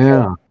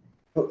 Yeah.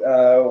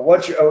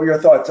 What's your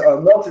thoughts?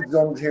 Melted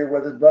Zone's here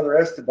with his brother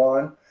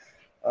Esteban.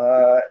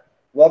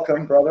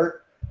 Welcome,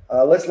 brother.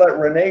 Let's let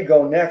Renee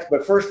go next,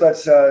 but first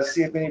let's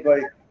see if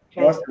anybody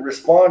wants to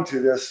respond to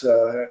this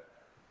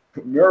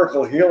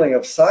miracle healing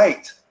of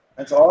sight.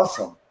 That's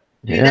awesome.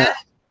 Yeah.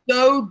 That's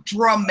so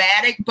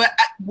dramatic, but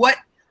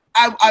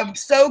I'm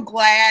so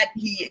glad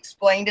he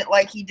explained it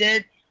like he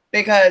did,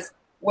 because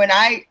when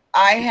I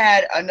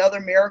had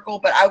another miracle,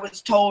 but I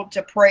was told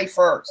to pray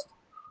first.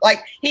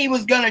 Like he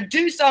was going to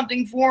do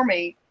something for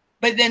me,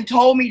 but then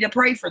told me to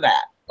pray for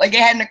that. Like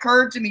it hadn't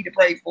occurred to me to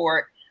pray for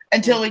it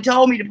until he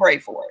told me to pray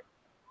for it.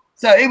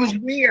 So it was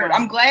weird.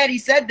 I'm glad he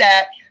said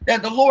that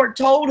the Lord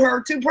told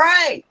her to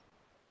pray.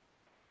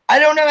 I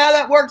don't know how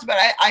that works, but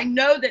I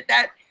know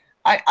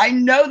I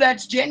know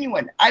that's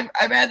genuine. I've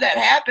had that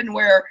happen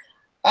where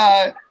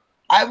I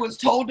was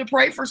told to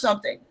pray for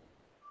something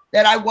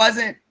that I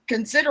wasn't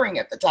considering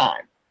at the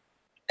time.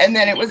 And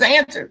then it was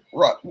answered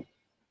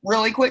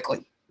really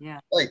quickly. Yeah.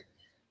 Like,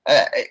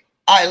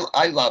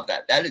 I love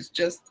that. That is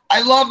just,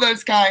 I love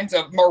those kinds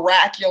of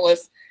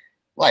miraculous,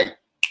 like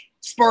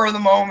spur of the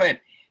moment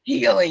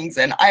healings.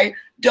 And I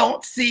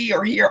don't see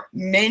or hear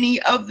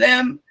many of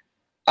them.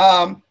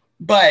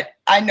 But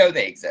I know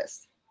they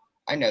exist.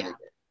 I know they do.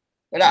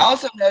 But I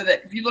also know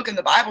that if you look in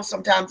the Bible,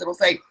 sometimes it'll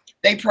say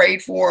they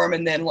prayed for him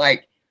and then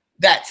like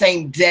that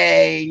same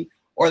day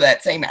or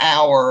that same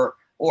hour,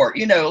 or,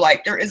 you know,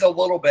 like there is a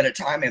little bit of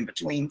time in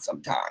between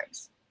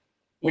sometimes.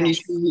 When you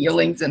see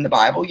healings in the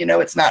Bible, you know,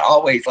 it's not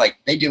always like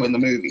they do in the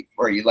movie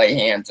where you lay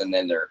hands and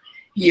then they're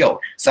healed.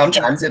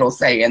 Sometimes it'll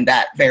say in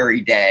that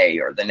very day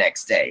or the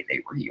next day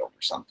they were healed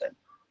or something.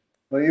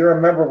 Well, you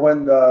remember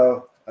when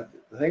I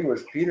think it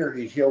was Peter,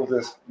 he healed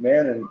this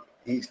man and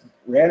he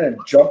ran and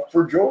jumped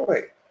for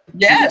joy.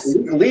 Yes.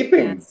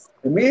 Leaping.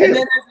 Immediately. And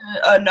then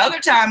there's another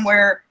time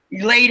where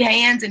you laid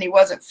hands and he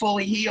wasn't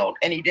fully healed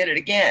and he did it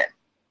again.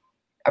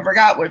 I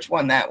forgot which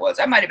one that was.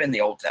 That might have been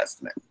the Old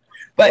Testament.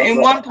 But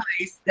in one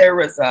place, there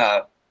was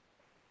a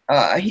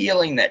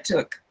healing that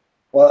took.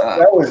 Well,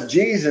 that was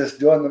Jesus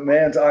doing the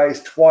man's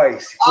eyes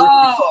twice.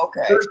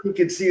 Okay. First he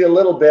could see a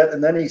little bit,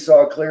 and then he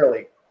saw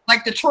clearly.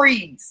 Like the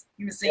trees.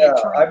 He was seeing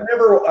trees.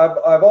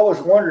 I've always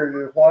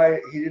wondered why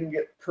he didn't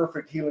get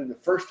perfect healing the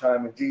first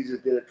time and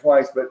Jesus did it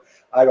twice, but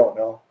I don't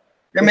know.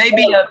 There may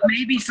be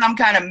maybe some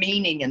kind of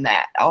meaning in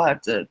that. I'll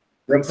have to.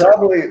 There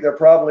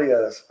probably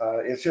is.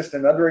 It's just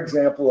another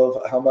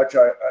example of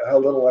how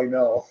little I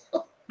know.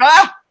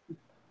 Ah!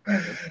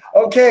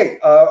 Okay,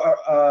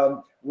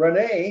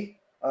 Renee,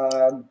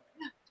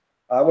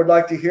 I would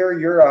like to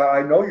hear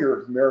I know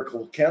your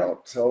miracle account,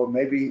 so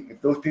maybe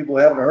if those people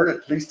haven't heard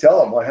it, please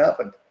tell them what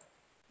happened.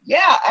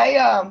 Yeah,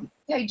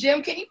 hey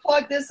Jim, can you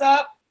plug this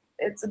up?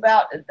 It's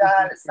about to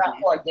die. It's not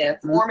plugged in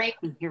for me.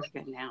 Here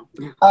we go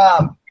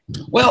now.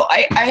 Well,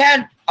 I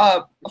had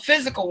a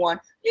physical one.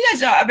 You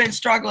guys know I've been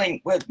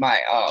struggling with my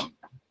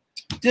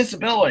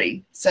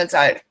disability since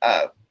I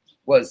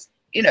was,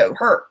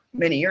 hurt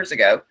many years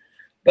ago.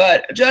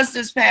 But just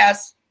this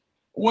past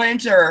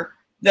winter,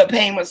 the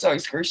pain was so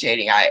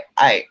excruciating.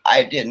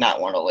 I did not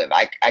want to live.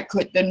 I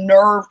could, the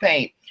nerve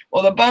pain.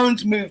 Well, the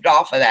bones moved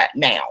off of that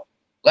now.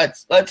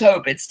 Let's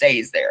hope it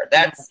stays there.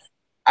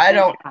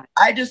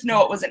 I just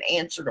know it was an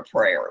answer to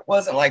prayer. It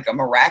wasn't like a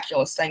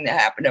miraculous thing that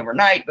happened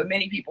overnight, but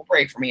many people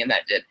prayed for me and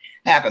that did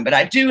happen. But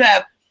I do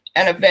have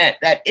an event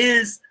that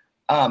is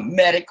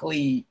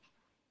medically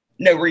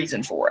no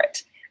reason for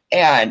it.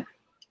 And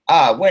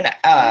when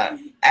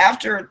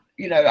after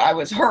I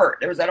was hurt.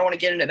 I don't want to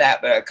get into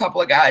that, but a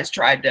couple of guys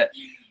tried to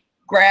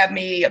grab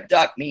me,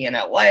 abduct me in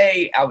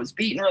LA. I was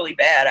beaten really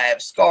bad. I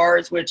have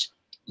scars, which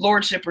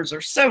Lord Shippers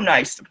are so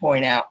nice to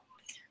point out.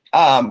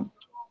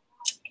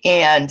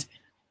 And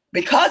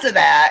because of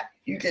that,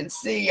 you can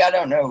see, I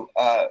don't know,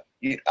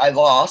 I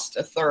lost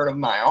a third of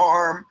my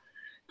arm,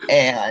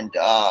 and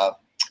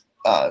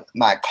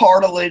my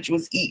cartilage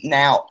was eaten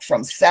out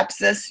from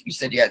sepsis. You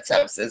said you had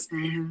sepsis.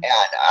 And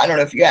I don't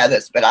know if you had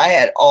this, but I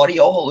had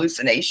audio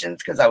hallucinations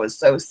because I was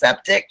so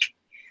septic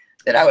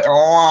that I would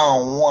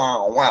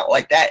wow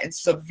like that, and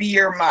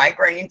severe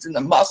migraines in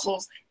the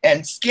muscles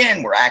and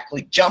skin were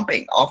actually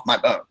jumping off my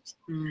bones.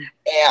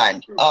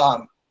 And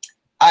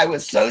I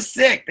was so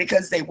sick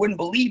because they wouldn't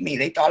believe me.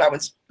 They thought I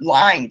was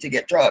lying to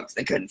get drugs.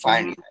 They couldn't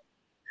find anything.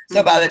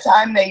 So by the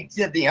time they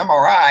did the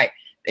MRI,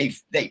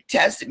 they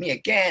tested me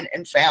again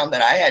and found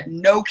that I had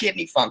no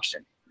kidney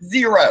function,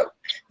 zero.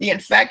 The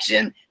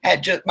infection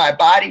had just, my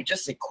body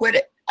just quit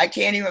it. I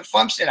can't even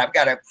function. I've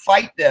got to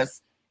fight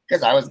this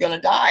because I was going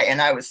to die.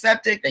 And I was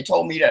septic. They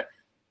told me to,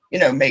 you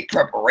know, make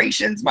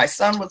preparations. My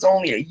son was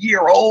only a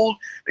year old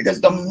because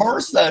the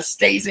MRSA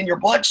stays in your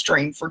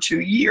bloodstream for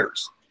 2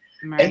 years.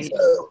 Right. And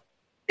so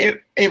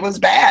it was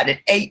bad. It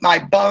ate my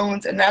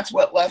bones, and that's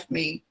what left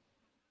me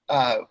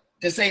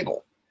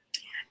disabled.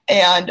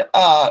 And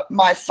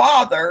my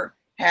father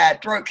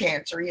had throat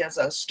cancer. He has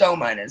a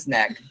stoma in his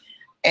neck.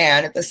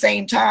 And at the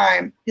same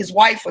time, his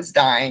wife was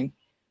dying.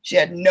 She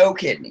had no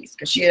kidneys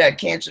because she had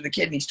cancer of the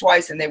kidneys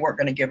twice, and they weren't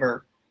going to give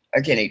her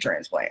a kidney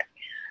transplant.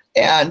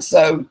 And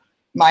so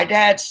my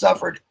dad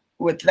suffered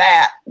with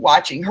that,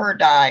 watching her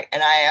die.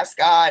 And I asked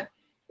God,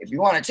 if you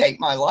want to take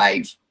my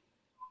life,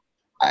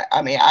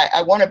 I mean,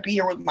 I want to be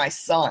here with my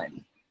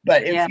son.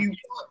 But if you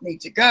want me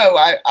to go,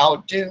 I'll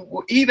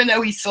do, even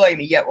though he slay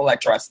me, yet will I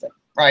trust him.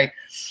 Right.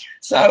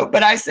 So,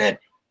 but I said,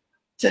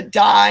 to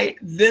die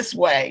this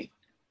way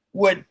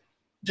would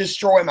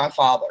destroy my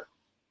father.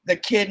 The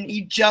kidney,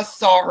 he just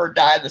saw her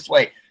die this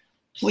way.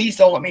 Please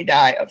don't let me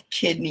die of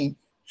kidney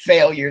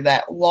failure,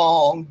 that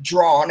long,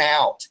 drawn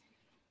out,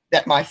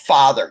 that my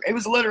father, it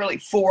was literally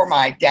for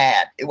my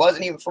dad. It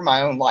wasn't even for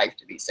my own life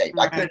to be saved.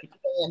 Right. I couldn't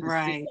stand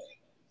to see it.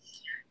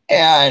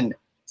 And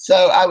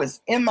so I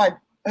was in my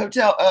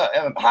hotel,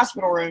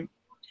 hospital room,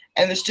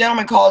 and this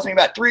gentleman calls me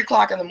about 3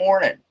 o'clock in the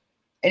morning,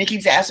 and he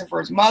keeps asking for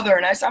his mother.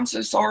 And I said, I'm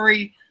so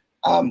sorry.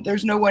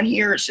 There's no one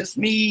here. It's just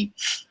me.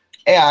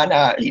 And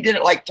he did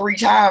it like 3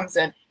 times.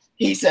 And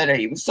he said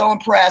he was so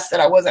impressed that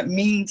I wasn't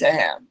mean to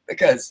him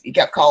because he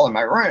kept calling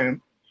my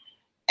room.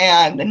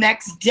 And the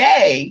next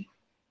day,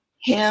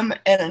 him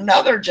and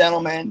another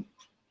gentleman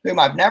whom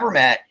I've never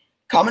met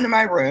come into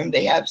my room.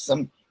 They have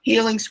some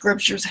healing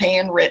scriptures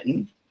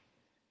handwritten.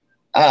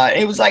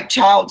 It was like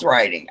child's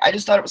writing. I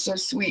just thought it was so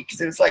sweet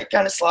because it was like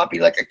kind of sloppy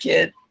like a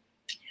kid.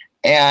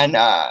 And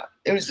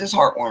it was just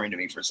heartwarming to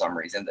me for some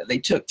reason that they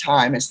took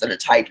time instead of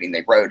typing,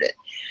 they wrote it.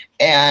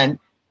 And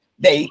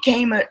they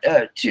came,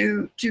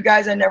 two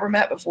guys I never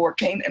met before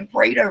came and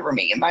prayed over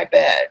me in my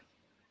bed.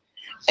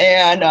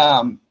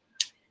 And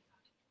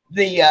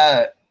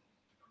the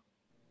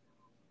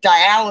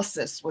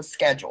dialysis was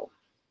scheduled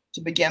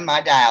to begin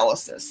my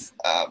dialysis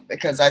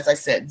because, as I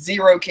said,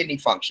 zero kidney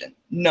function,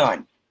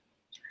 none.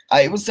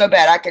 It was so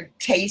bad I could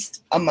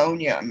taste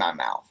ammonia in my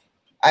mouth.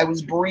 I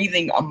was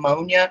breathing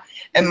ammonia,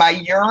 and my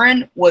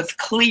urine was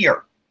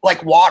clear,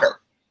 like water.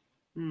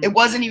 It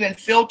wasn't even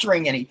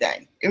filtering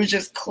anything. It was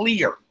just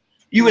clear.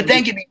 You would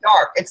think it'd be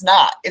dark. It's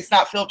not. It's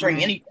not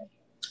filtering anything.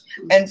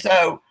 And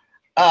so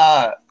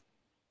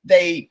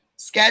they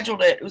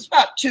scheduled it. It was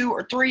about 2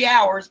 or 3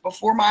 hours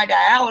before my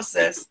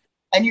dialysis.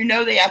 And you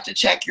know they have to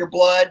check your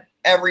blood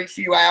every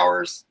few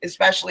hours,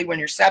 especially when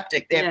you're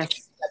septic. They have to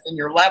check in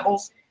your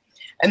levels.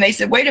 And they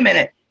said, wait a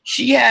minute,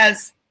 she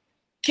has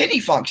kidney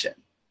function.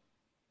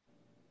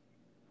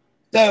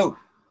 So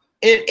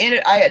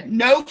I had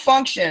no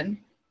function.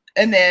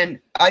 And then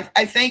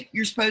I think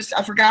you're supposed to,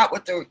 I forgot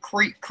what the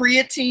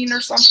creatine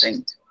or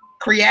something,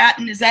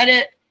 creatinine, is that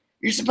it?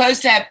 You're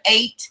supposed to have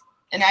 8,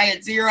 and I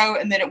had 0,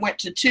 and then it went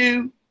to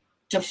 2,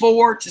 to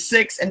 4, to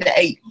 6, and to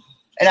 8.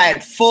 And I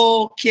had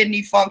full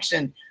kidney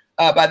function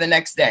by the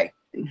next day.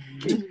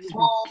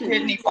 Full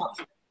kidney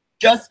function.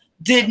 Just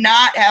did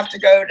not have to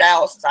go to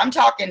dialysis. I'm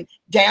talking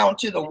down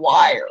to the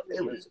wire.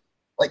 It was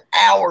like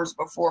hours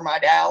before my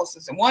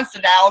dialysis. And once the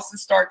dialysis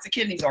starts, the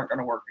kidneys aren't going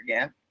to work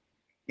again.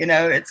 You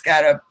know, it's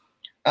got a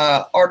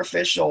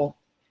artificial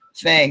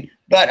thing.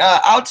 But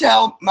I'll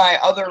tell my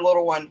other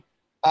little one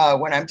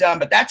when I'm done.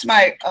 But that's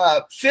my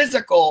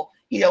physical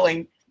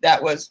healing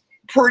that was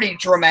pretty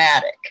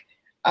dramatic.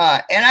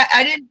 And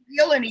I didn't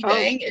feel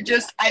anything. It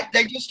just,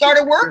 they just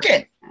started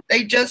working.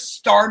 They just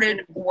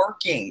started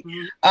working.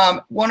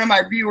 One of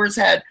my viewers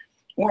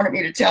wanted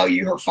me to tell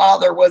you her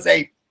father was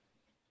a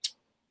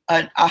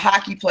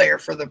hockey player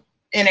for the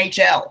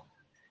NHL,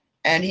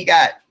 and he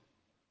got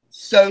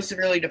so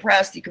severely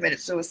depressed he committed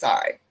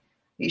suicide.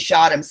 He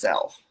shot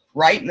himself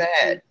right in the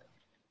head.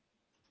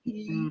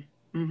 He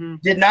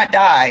did not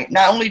die.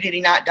 Not only did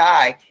he not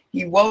die,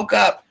 he woke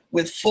up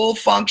with full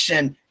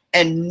function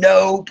and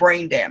no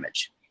brain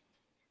damage.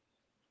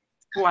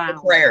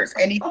 Wow. Prayers.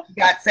 And he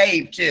got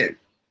saved too.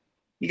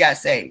 He got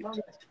saved.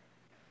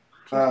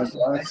 I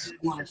just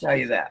want to tell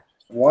you that.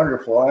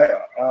 Wonderful.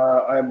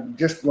 I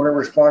just want to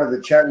respond to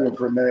the chat room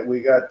for a minute. We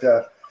got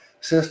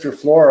Sister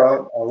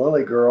Flora, a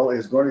Lily girl,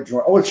 is going to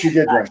join. Oh, she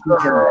did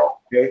join.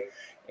 Okay.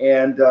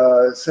 And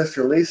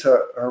Sister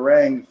Lisa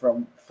Harang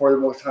from For the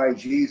Most High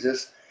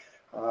Jesus,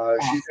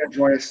 she's going to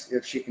join us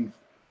if she can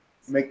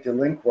make the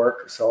link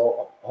work.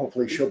 So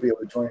hopefully she'll be able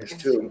to join us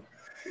too.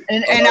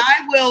 And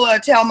I will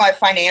tell my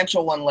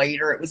financial one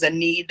later. It was a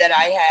need that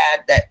I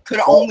had that could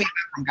only come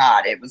from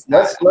God. It was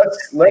not.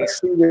 Let's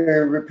see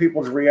the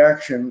people's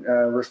reaction,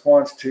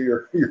 response to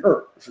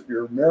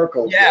your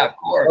miracles. Yeah, of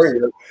course.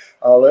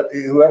 Let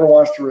whoever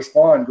wants to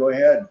respond, go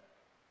ahead.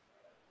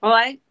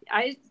 Well,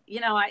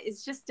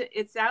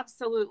 it's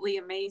absolutely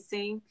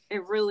amazing.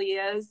 It really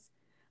is.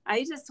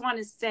 I just want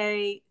to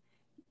say,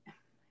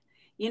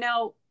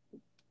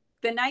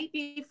 the night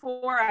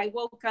before I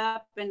woke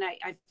up and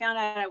I found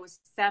out I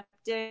was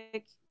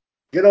septic.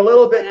 Get a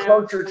little bit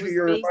closer to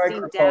your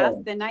microphone. Death.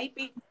 The night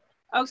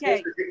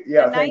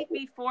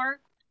before,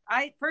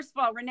 first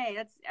of all,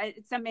 Renee,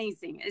 it's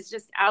amazing. It's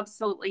just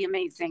absolutely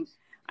amazing.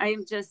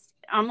 I'm just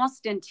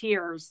almost in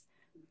tears.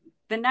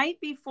 The night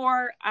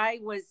before I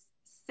was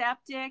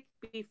septic,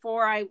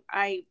 before I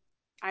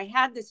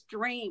had this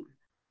dream,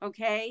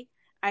 okay?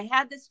 I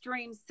had this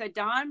dream.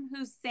 Saddam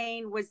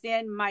Hussein was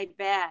in my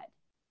bed.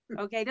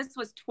 Okay, this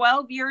was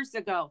 12 years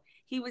ago.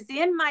 He was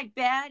in my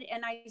bed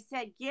and I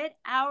said, get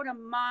out of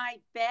my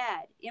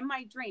bed. In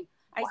my dream,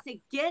 I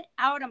said, get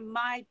out of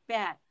my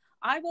bed.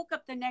 I woke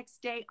up the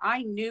next day.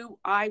 I knew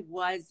I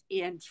was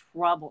in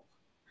trouble.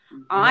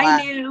 Wow.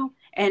 I knew,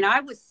 and I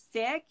was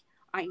sick.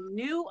 I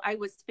knew I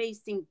was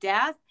facing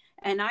death,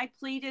 and I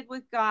pleaded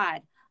with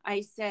God.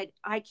 I said,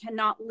 I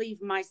cannot leave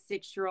my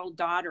 6-year-old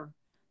daughter.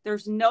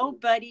 There's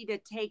nobody to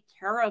take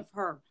care of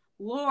her.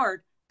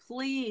 Lord,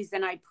 please.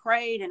 And I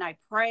prayed and I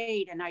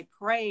prayed and I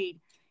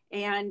prayed.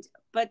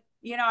 But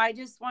I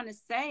just want to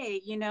say,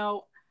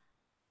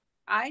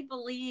 I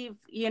believe,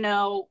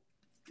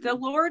 the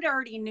Lord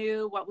already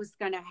knew what was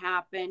going to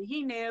happen.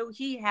 He knew.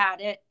 He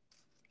had it.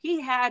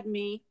 He had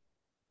me.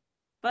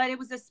 But it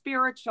was a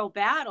spiritual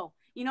battle.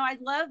 I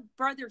love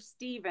Brother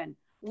Stephen.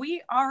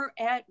 We are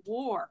at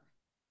war.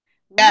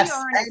 Yes, we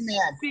are in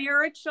a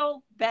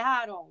spiritual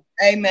battle.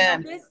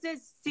 Amen. This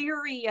is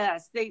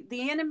serious.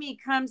 The enemy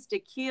comes to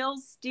kill,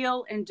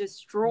 steal, and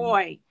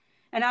destroy.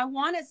 And I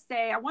want to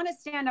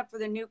stand up for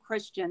the new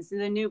Christians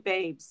and the new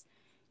babes.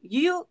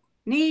 You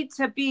need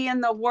to be in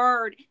the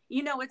Word.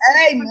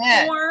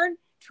 It's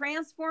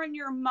transform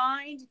your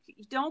mind.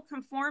 Don't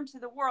conform to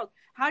the world.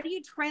 How do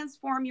you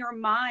transform your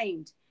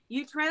mind?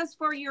 You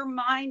transform your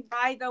mind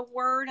by the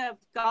Word of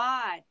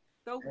God.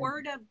 The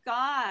Word of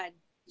God.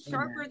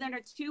 Sharper than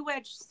a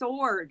two-edged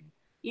sword.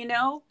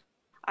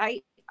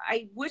 I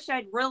wish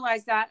I'd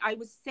realized that. I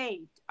was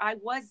saved.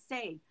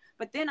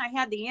 But then I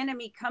had the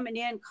enemy coming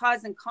in,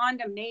 causing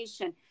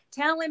condemnation,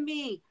 telling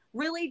me,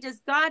 really,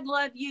 does God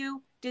love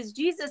you? Does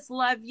Jesus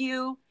love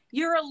you?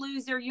 You're a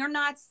loser. You're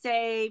not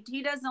saved.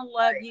 He doesn't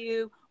love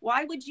you.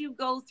 Why would you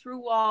go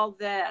through all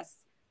this?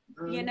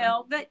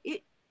 But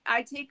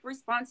I take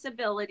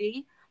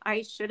responsibility.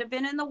 I should have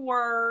been in the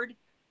Word.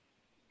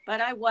 But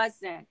I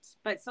wasn't.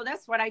 So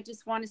that's what I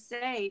just want to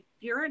say. If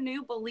you're a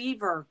new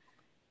believer,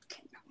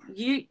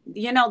 the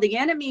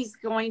enemy's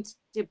going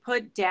to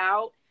put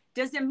doubt.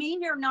 Does it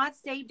mean you're not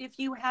saved if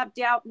you have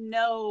doubt?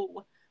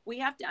 No. We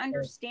have to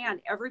understand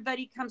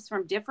everybody comes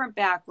from different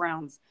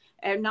backgrounds,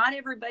 and not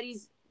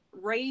everybody's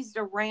raised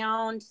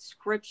around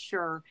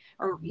Scripture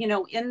or,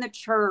 in the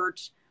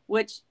church,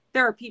 which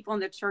there are people in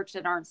the church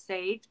that aren't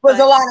saved. There's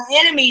a lot of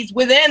enemies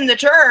within the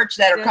church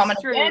that are coming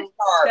against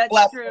our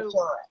blessed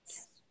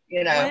assurance.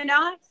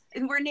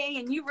 And Renee,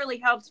 and you really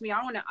helped me.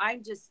 I'm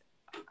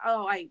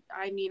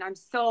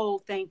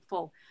so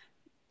thankful.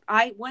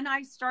 When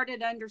I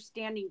started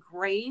understanding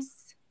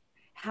grace,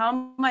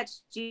 how much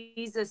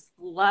Jesus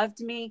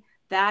loved me,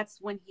 that's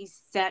when he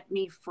set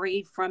me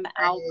free from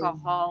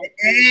alcohol.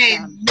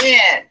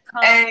 Amen.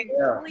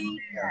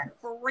 Complete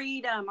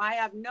freedom. I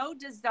have no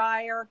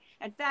desire.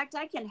 In fact,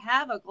 I can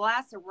have a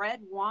glass of red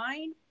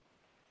wine.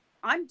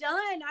 I'm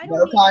done. I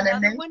don't need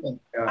another one.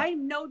 I have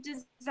no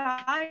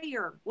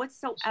desire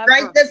whatsoever.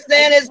 Strength to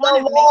sin is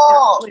the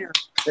law.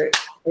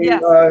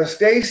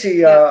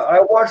 Stacy, I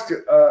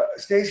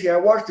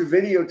watched a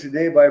video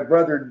today by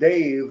Brother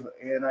Dave,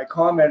 and I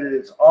commented,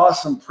 it's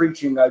awesome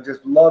preaching. I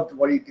just loved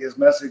his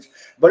message,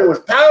 but it was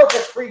powerful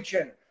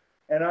preaching.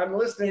 And I'm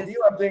listening to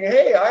you. I'm thinking,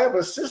 hey, I have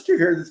a sister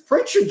here that's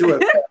preaching to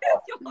it.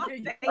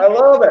 I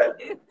love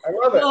it.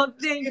 Well,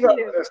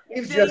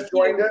 Steve's just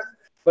joined us.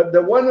 But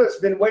the one that's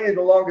been waiting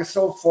the longest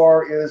so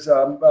far is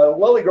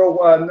Lily Girl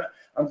One.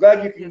 I'm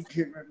glad you can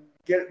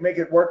make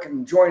it work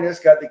and join us.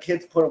 Got the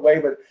kids put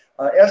away, but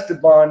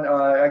Esteban,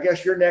 I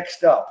guess you're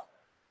next up.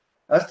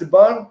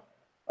 Esteban,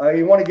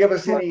 you want to give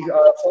us any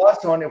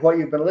thoughts on what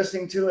you've been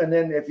listening to, and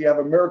then if you have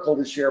a miracle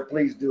to share,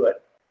 please do it.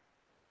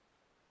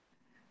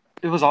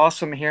 It was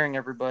awesome hearing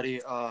everybody,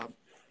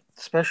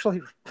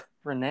 especially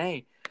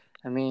Renee.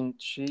 I mean,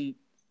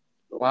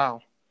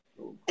 wow.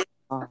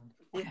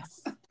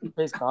 Yes.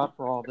 Praise God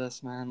for all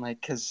this, man.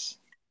 Because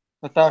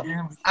without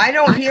him, I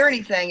don't hear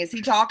anything. Is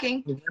he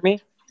talking? You hear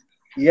me?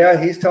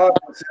 Yeah, he's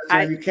talking,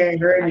 sister. You can't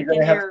hear him. You're going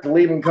to have to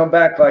leave and come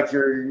back like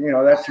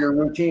that's your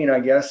routine, I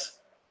guess.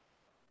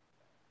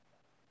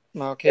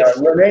 Okay. Yeah,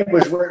 Renee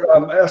was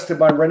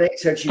Esteban. Renee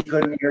said she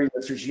couldn't hear you,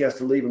 so she has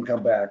to leave and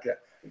come back.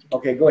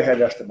 Okay, go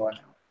ahead, Esteban.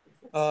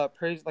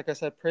 Like I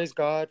said, praise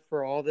God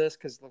for all this,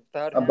 because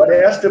without him. But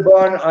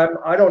Esteban,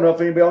 I don't know if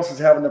anybody else is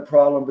having the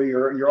problem, but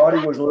your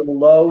audio was a little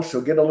low,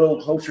 so get a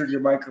little closer to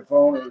your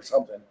microphone or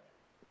something.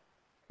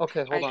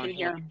 Okay, hold on. I can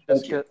hear him.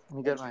 Let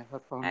me get my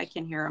headphones. I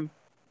can hear him.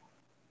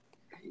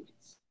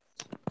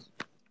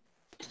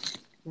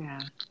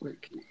 Yeah.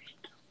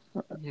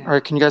 All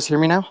right, can you guys hear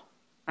me now?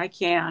 I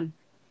can.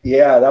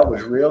 Yeah, that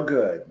was real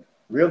good.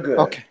 Real good.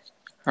 Okay.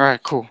 All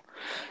right, cool.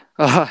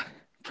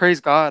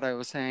 Praise God, I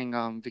was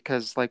saying,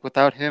 because like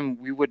without him,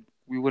 we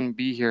wouldn't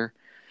be here.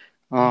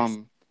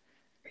 And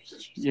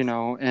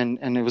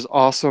it was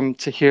awesome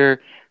to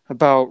hear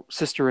about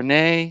Sister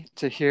Renee,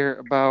 to hear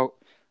about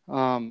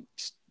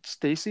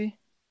Stacy,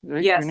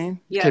 right? Yes. Your name?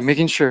 Yes. Okay,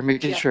 making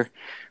sure.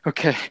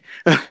 Okay.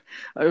 It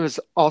was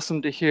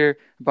awesome to hear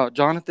about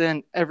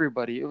Jonathan,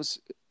 everybody.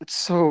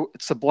 It's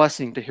a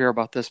blessing to hear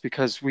about this,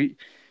 because we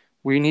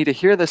need to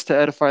hear this to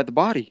edify the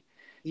body.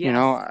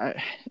 Yes.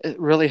 It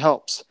really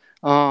helps.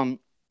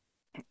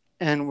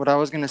 And what I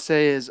was going to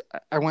say is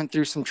I went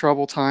through some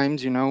troubled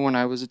times, when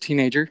I was a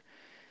teenager,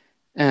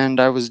 and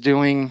I was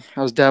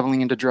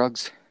dabbling into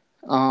drugs.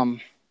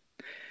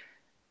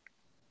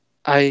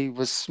 I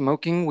was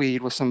smoking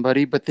weed with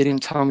somebody, but they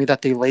didn't tell me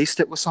that they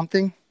laced it with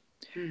something.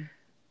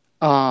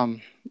 I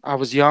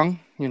was young,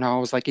 I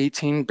was like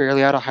 18,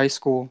 barely out of high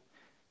school.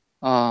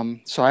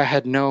 So I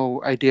had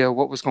no idea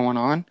what was going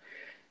on,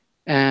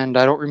 and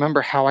I don't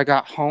remember how I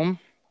got home.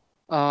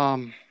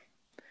 I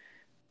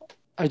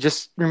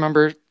just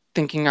remember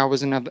thinking I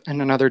was in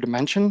another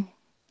dimension.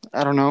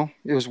 I don't know.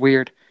 It was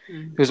weird.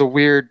 It was a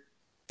weird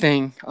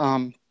thing.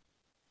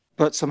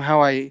 But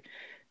somehow I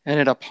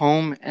ended up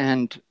home,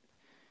 and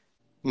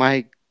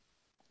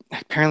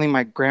apparently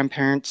my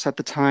grandparents at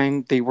the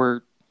time, they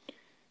were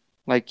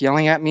like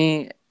yelling at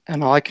me,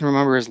 and all I can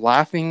remember is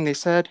laughing. They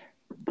said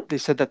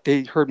that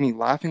they heard me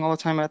laughing all the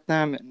time at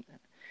them, and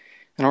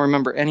I don't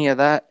remember any of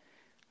that.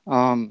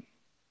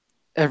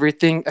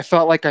 Everything, I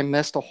felt like I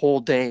missed a whole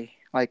day.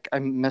 Like I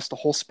missed a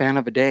whole span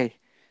of a day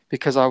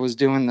because I was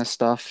doing this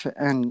stuff,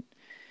 and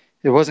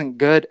it wasn't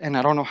good. And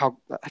I don't know how,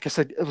 like I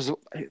said,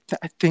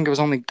 I think it was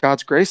only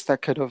God's grace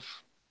that could have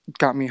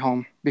got me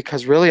home,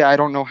 because really, I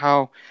don't know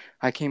how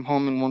I came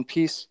home in one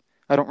piece.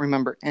 I don't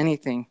remember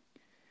anything.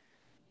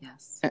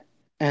 Yes.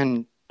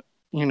 And,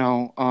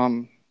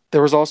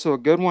 there was also a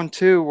good one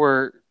too,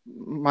 where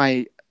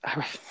I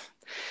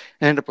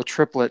ended up with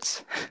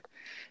triplets,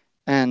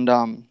 and,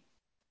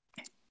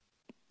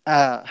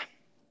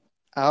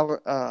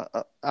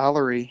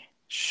 Allery,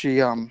 she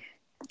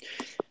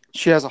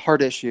has a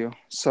heart issue,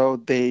 so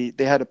they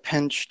had a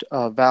pinched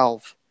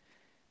valve,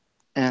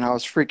 and I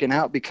was freaking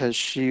out because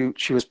she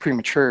was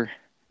premature,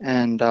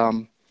 and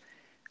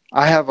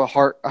I have a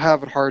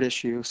heart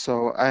issue,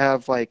 so I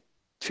have like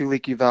 2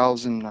 leaky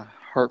valves and a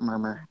heart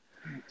murmur.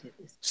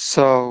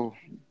 So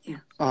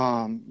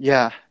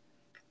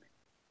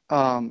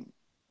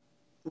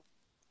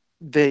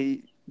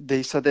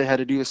they said they had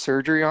to do a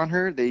surgery on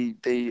her.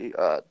 They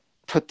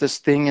put this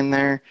thing in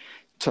there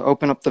to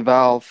open up the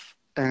valve,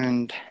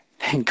 and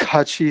thank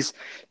God she's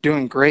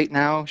doing great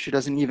now. She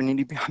doesn't even need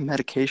to be on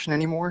medication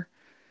anymore.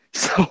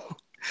 So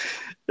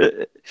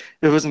it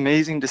was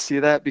amazing to see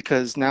that,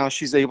 because now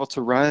she's able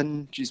to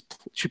run.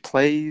 She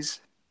plays.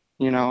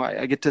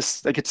 I get to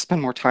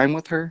spend more time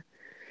with her,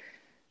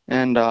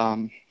 and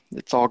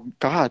it's all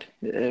God.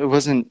 It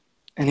wasn't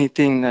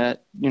anything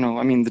that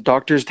the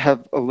doctors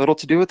have a little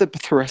to do with it,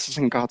 but the rest is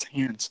in God's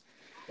hands.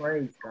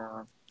 Praise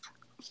God.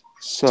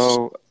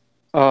 So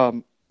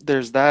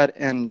there's that,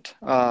 and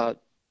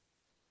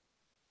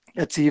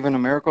it's even a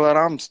miracle that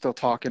I'm still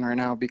talking right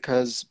now,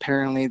 because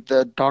apparently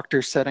the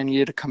doctor said I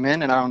needed to come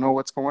in, and I don't know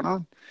what's going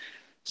on.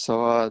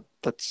 So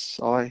that's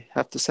all I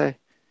have to say.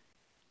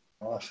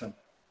 Awesome.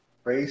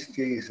 Praise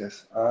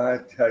Jesus. I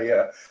tell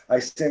you, I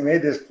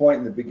made this point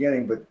in the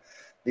beginning, but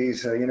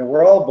these,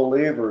 we're all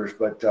believers,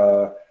 but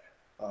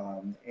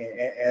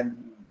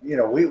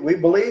we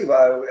believe.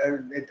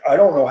 I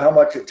don't know how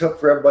much it took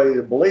for everybody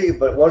to believe,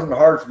 but it wasn't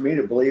hard for me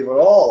to believe at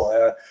all.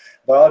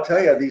 But I'll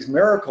tell you, these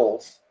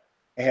miracles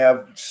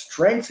have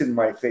strengthened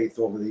my faith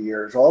over the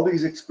years. All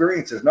these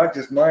experiences, not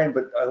just mine,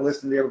 but I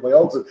listen to everybody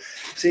else's.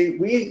 See,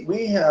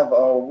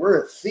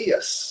 we're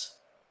theists.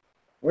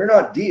 We're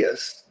not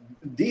deists.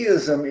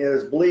 Deism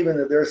is believing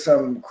that there's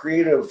some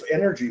creative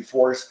energy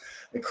force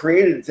that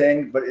created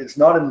things, but it's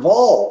not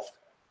involved.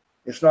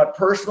 It's not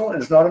personal,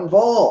 and it's not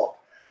involved.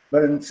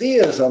 But in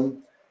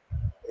theism,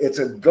 it's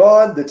a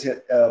God that's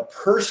a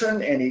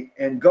person,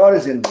 and God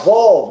is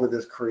involved with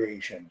his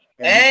creation.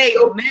 And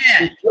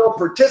he's still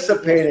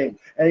participating,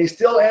 and he's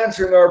still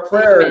answering our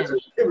prayers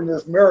and giving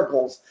us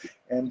miracles.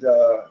 And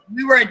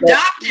we were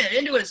adopted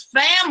into his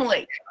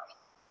family.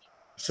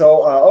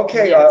 So,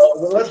 okay, Yes.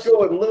 well, let's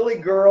go with Lily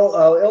Girl.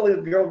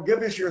 Lily Girl,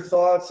 give us your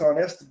thoughts on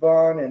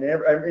Esteban and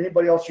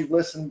anybody else you've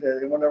listened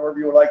to, whatever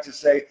you would like to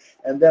say.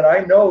 And then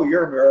I know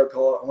you're a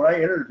miracle. When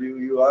I interview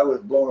you, I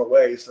was blown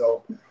away.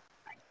 So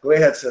go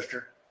ahead,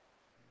 sister.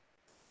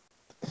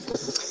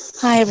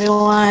 Hi,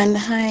 everyone.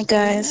 Hi,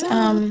 guys.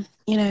 Hello.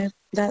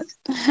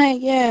 Hi,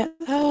 yeah.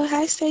 Oh,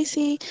 hi,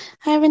 Stacy.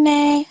 Hi,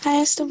 Renee.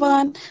 Hi,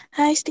 Esteban.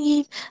 Hi,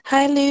 Steve.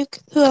 Hi, Luke.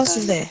 Who else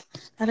is there?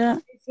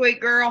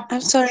 Sweet girl.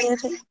 I'm sorry.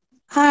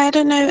 Hi, I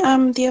don't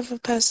know the other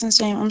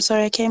person's name. I'm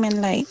sorry, I came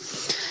in late.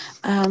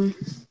 I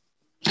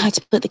had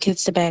to put the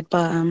kids to bed,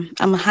 but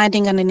I'm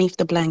hiding underneath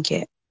the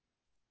blanket.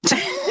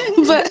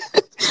 but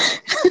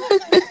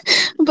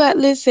but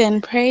listen,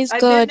 praise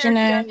God, Done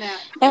that.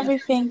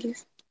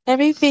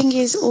 everything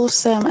is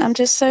awesome. I'm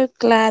just so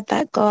glad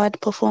that God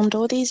performed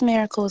all these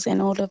miracles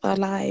in all of our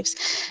lives.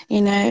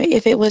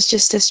 If it was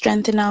just to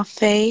strengthen our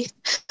faith,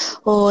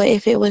 or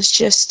if it was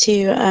just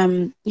to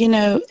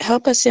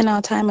help us in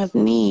our time of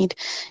need.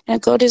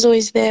 God is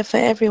always there for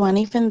everyone,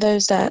 even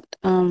those that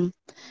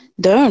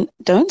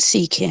don't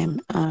seek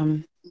him.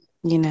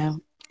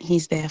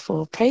 He's there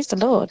for. Praise the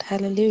Lord.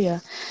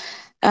 Hallelujah.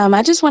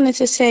 I just wanted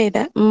to say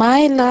that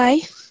my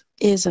life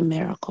is a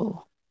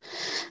miracle.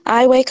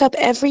 I wake up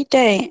every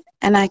day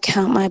and I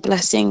count my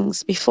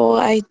blessings. Before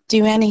I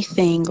do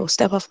anything or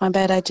step off my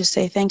bed, I just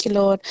say, thank you,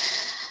 Lord.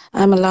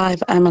 I'm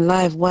alive. I'm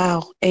alive.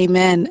 Wow.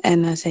 Amen.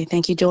 And I say,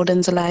 thank you,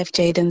 Jordan's alive.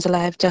 Jaden's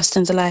alive.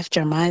 Justin's alive.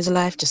 Jeremiah's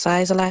alive.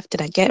 Josiah's alive.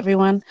 Did I get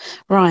everyone?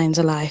 Ryan's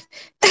alive.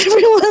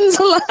 Everyone's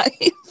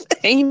alive.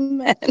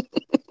 Amen.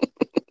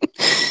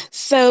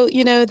 So,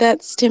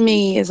 that's to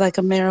me is like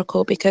a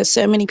miracle, because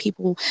so many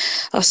people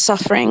are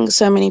suffering.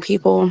 So many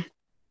people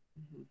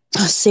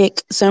are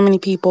sick. So many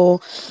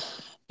people,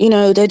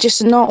 they're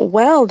just not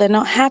well. They're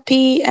not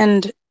happy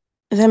and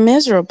they're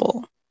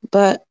miserable.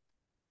 But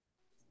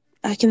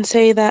I can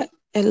say that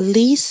at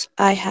least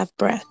I have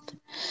breath.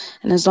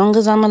 And as long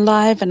as I'm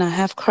alive and I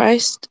have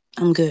Christ,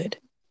 I'm good.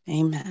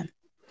 Amen.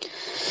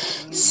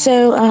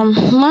 So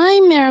my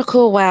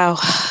miracle, wow,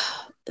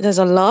 there's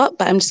a lot,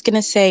 but I'm just going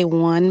to say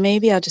one,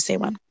 maybe. I'll just say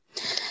one.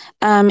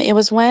 It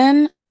was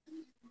when,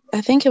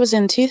 I think it was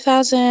in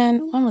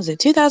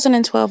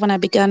 2012, when I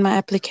began my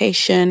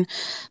application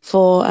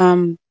for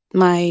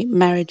my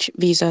marriage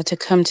visa to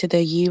come to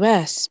the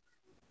US,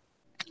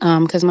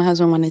 because my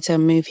husband wanted to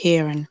move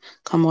here and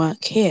come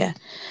work here.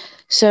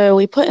 So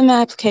we put in the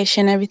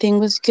application, everything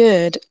was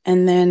good.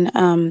 And then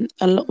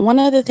one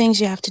of the things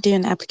you have to do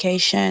in the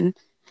application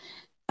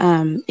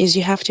is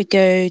you have to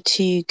go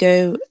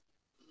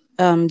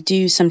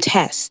do some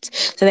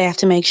tests. So they have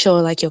to make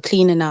sure like you're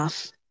clean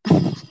enough.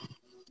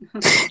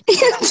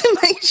 You have to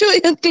make sure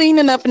you're clean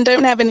enough and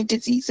don't have any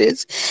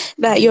diseases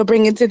that you're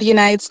bringing to the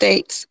United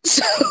States.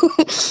 So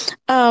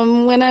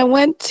when I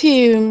went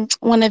to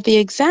one of the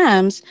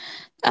exams,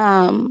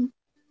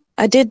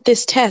 I did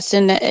this test,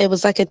 and it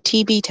was like a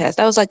TB test.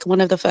 That was like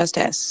one of the first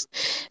tests.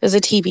 It was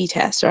a TB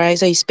test, right?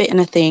 So you spit in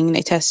a thing,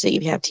 they test it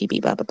if you have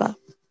TB, blah, blah, blah.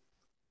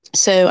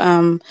 So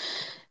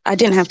I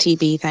didn't have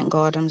TB, thank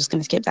God. I'm just going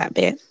to skip that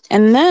bit.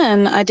 And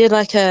then I did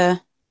like a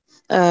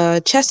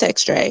chest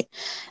x-ray,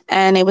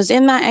 and it was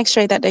in that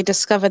x-ray that they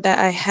discovered that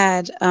I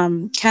had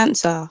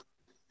cancer.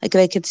 Like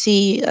they could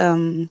see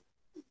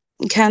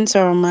cancer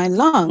on my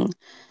lung.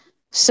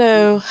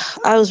 So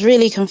I was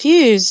really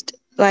confused.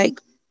 Like,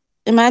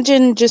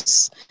 imagine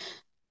just...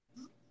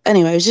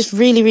 Anyway, I was just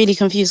really, really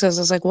confused, because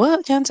I was like,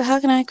 what? Cancer?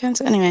 How can I have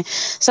cancer? Anyway,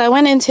 so I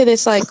went into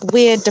this like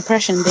weird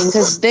depression thing,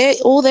 because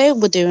all they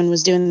were doing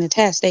was doing the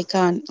test. They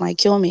can't like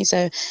cure me.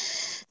 So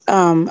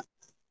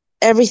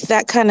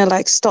that kind of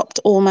like stopped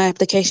all my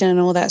application and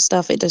all that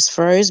stuff. It just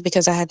froze,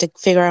 because I had to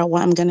figure out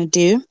what I'm going to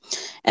do.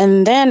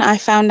 And then I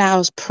found out I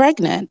was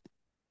pregnant.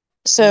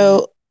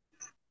 So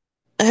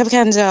I have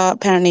cancer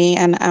apparently,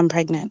 and I'm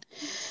pregnant.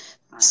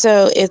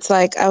 So it's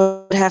like I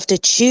would have to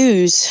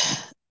choose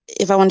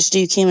if I wanted to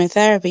do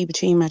chemotherapy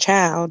between my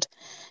child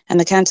and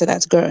the cancer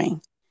that's growing.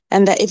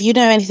 And that if you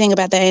know anything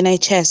about the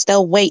NHS,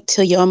 they'll wait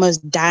till you're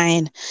almost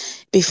dying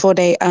before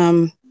they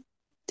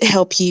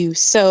help you.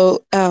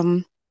 So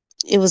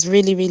it was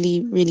really,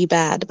 really, really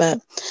bad. But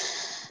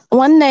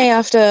one day,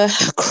 after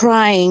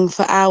crying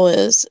for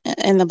hours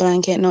in the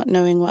blanket, not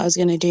knowing what I was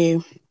going to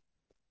do,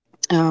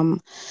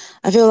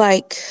 I feel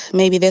like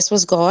maybe this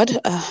was God.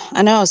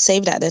 I know I was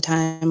saved at the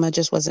time. I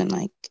just wasn't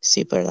like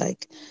super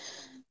like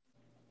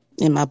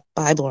in my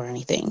Bible or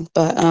anything.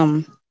 But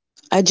I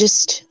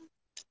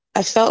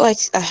felt like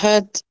I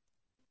heard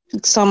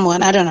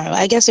someone, I don't know,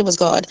 I guess it was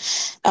God,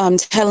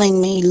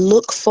 telling me,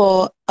 look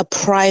for a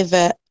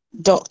private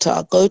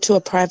doctor, go to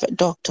a private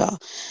doctor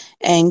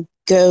and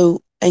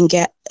go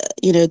get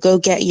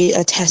you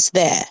a test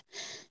there.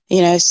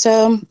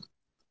 So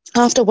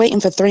after waiting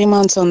for 3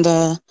 months on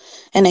the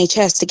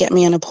NHS to get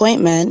me an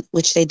appointment,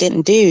 which they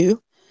didn't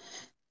do,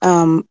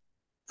 I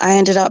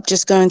ended up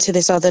just going to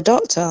this other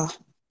doctor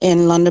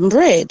in London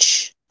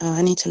Bridge.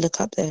 I need to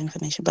look up the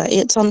information, but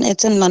it's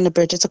in London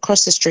Bridge. It's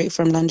across the street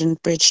from London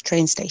Bridge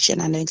train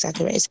station. I know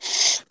exactly where it is.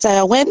 So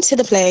I went to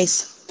the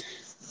place.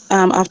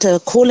 after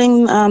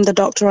calling the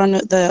doctor on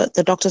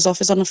the doctor's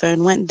office on the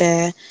phone, went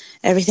there.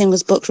 Everything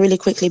was booked really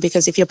quickly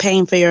because if you're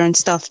paying for your own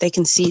stuff, they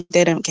can see.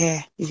 They don't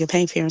care. If you're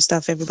paying for your own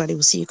stuff, everybody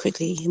will see you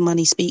quickly.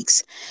 Money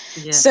speaks.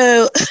 Yes.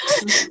 So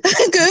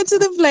I go to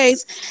the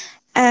place.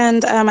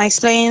 And I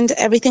explained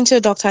everything to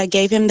the doctor. I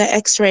gave him the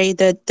x-ray,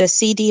 the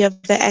CD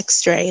of the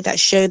x-ray that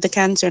showed the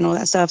cancer and all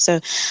that stuff. So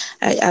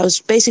I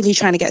was basically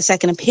trying to get a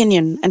second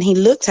opinion. And he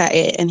looked at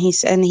it and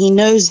he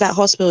knows that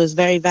hospital is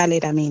very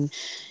valid. I mean,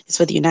 it's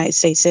for the United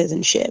States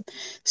citizenship.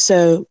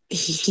 So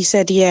he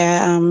said,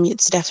 yeah,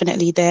 it's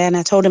definitely there. And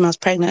I told him I was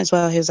pregnant as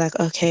well. He was like,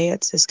 okay,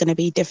 it's going to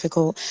be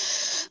difficult.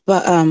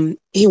 But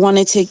he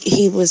wanted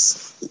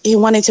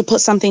to put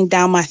something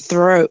down my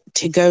throat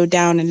to go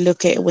down and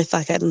look at it with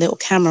like a little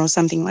camera or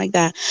something like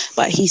that.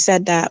 But he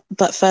said that,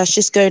 but first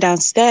just go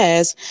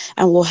downstairs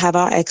and we'll have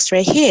our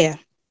x-ray here.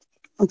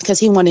 Because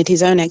he wanted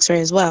his own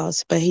x-ray as well.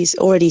 But he's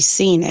already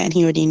seen it and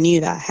he already knew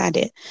that I had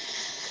it.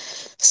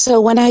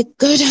 So when I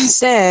go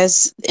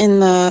downstairs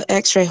in the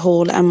x-ray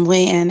hall, I'm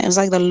waiting. It was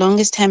like the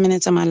longest 10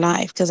 minutes of my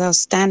life because I was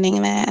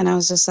standing there and I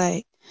was just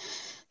like,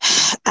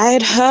 I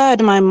had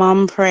heard my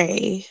mom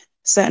pray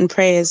certain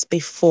prayers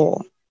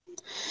before.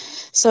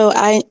 So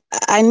I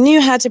knew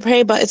how to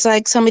pray, but it's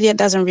like somebody that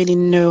doesn't really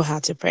know how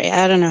to pray.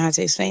 I don't know how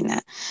to explain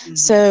that. Mm-hmm.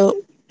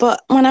 So,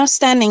 but when I was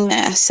standing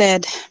there, I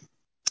said,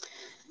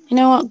 you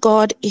know what,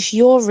 God, if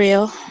you're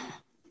real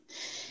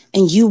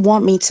and you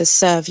want me to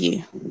serve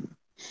you,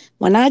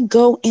 when I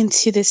go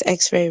into this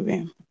x-ray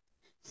room,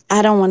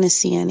 I don't want to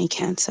see any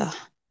cancer.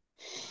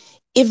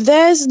 If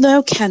there's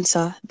no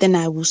cancer, then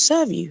I will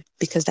serve you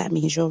because that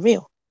means you're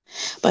real.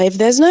 But if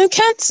there's no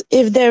cancer,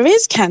 if there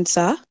is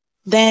cancer,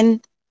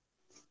 then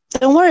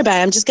don't worry about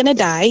it. I'm just going to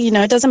die. You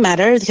know, it doesn't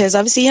matter because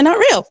obviously you're not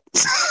real.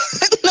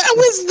 That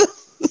was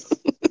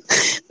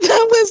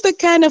the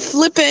kind of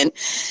flippant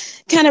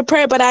kind of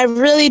prayer. But I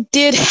really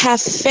did have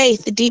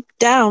faith deep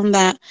down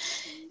that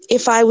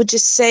if I would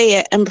just say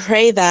it and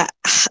pray that,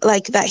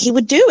 like that, he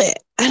would do it.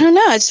 I don't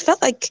know. I just felt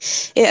like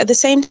it at the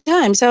same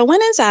time. So I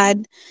went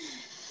inside,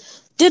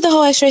 did the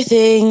whole x-ray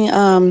thing,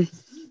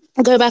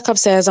 go back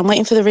upstairs. I'm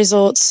waiting for the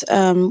results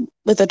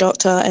with the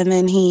doctor. And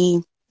then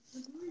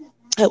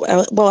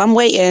I'm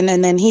waiting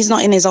and then he's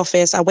not in his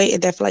office. I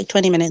waited there for like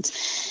 20 minutes.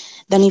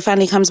 Then he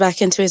finally comes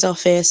back into his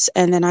office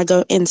and then I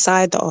go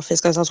inside the office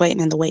because I was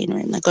waiting in the waiting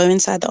room. I go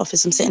inside the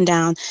office, I'm sitting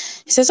down.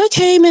 He says,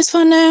 okay, Miss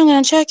Fonda, I'm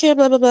going to check here,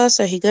 blah, blah, blah.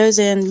 So he goes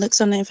in,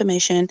 looks on the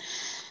information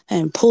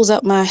and pulls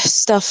up my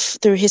stuff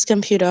through his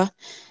computer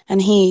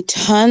and he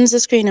turns the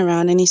screen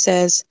around and he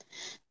says,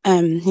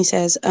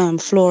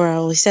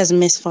 Flora, or he says,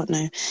 Miss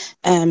Fonda,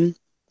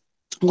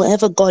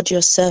 whatever God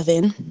you're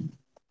serving,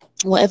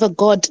 whatever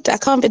God, I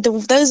can't be,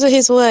 those are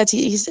his words.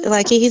 He's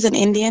like, he's an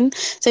Indian.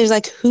 So he's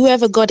like,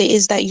 whoever God it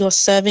is that you're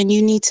serving,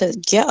 you need to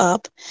get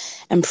up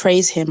and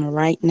praise him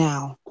right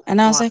now.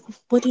 And I was like,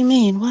 what do you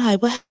mean? Why?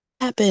 What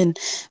happened?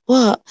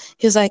 What?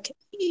 He was like,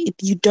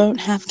 you don't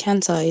have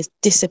cancer. It's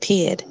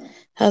disappeared.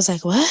 I was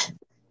like, what?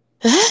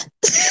 Huh?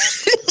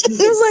 It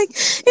was like,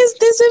 it's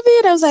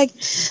disappeared. I was like,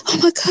 oh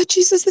my God,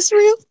 Jesus, this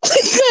real?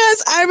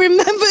 Because I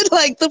remembered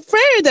like the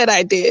prayer that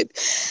I did.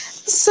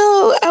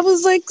 So I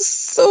was like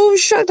so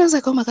shocked. I was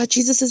like, oh my God,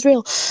 Jesus is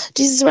real.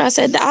 Jesus is real.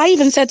 I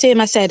even said to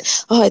him, I said,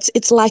 oh,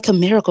 it's like a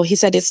miracle. He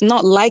said, it's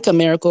not like a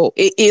miracle.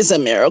 It is a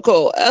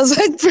miracle. I was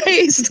like,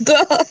 praise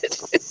God.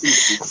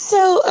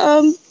 So,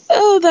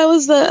 that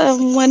was the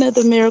one of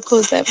the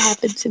miracles that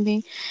happened to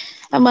me.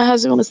 And my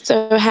husband was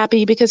so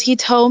happy because he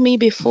told me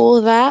before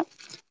that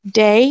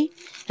day,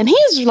 and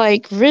he's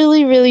like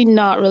really, really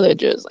not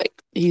religious. Like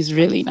he's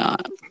really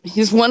not.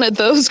 He's one of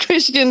those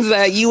Christians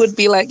that you would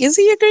be like, is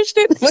he a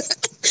Christian?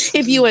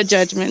 If you were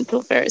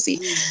judgmental Pharisee,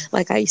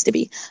 like I used to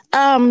be.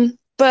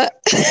 But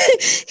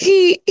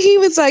he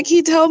was like,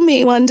 he told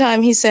me one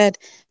time, he said,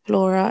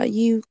 Laura,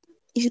 you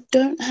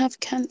don't have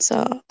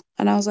cancer.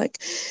 And I was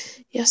like,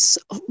 yes,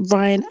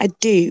 Ryan, I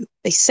do.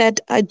 They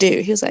said I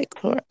do. He was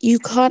like, Laura, you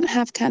can't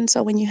have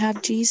cancer when you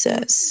have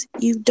Jesus.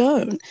 You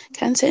don't.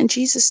 Cancer and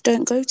Jesus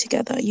don't go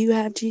together. You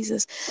have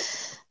Jesus.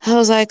 I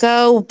was like,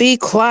 oh, be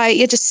quiet.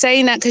 You're just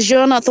saying that because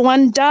you're not the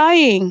one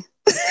dying.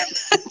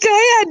 Like,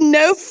 I had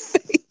no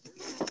faith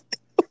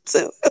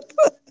whatsoever.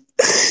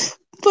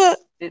 But,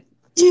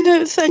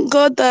 thank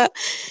God that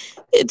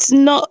it's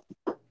not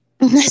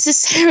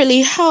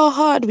necessarily how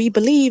hard we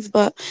believe,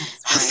 but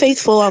how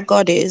faithful our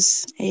God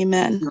is.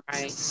 Amen.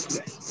 Right.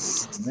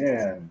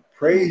 Amen.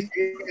 Praise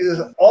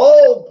Jesus.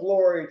 All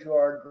glory to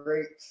our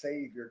great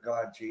Savior,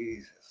 God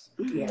Jesus.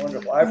 Yeah.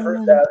 Wonderful. I've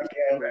heard that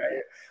again.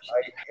 I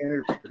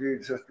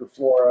interviewed Sister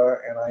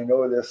Flora, and I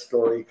know this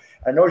story.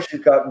 I know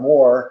she's got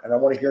more, and I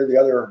want to hear the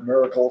other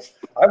miracles.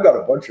 I've got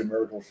a bunch of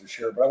miracles to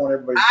share, but I want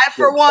everybody. I,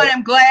 for one,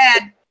 am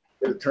glad.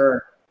 Get a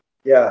turn.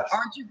 Yes.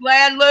 Aren't you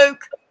glad,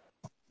 Luke,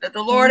 that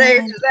the Lord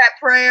answered that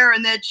prayer,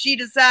 and that she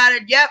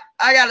decided, yep,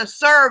 I got to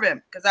serve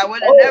him, because I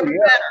would have never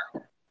met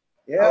her.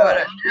 Yeah. I would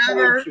have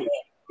never.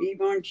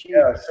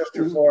 Yeah,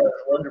 Sister Flora, a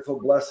wonderful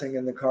blessing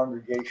in the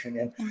congregation.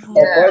 And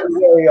by the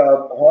way,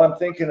 while I'm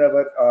thinking of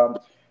it,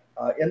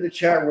 in the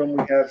chat room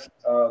we have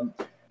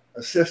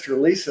Sister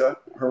Lisa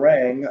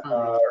Harang.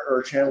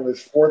 Her channel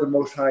is For the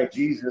Most High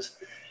Jesus.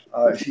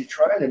 She's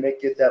trying to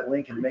get that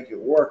link and make it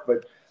work.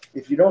 But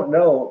if you don't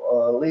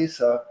know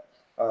Lisa,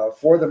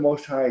 For the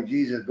Most High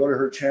Jesus, go to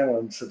her channel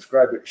and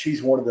subscribe.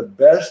 She's one of the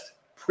best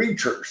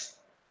preachers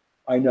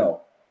I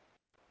know.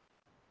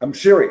 I'm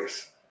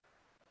serious.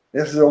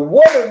 This is a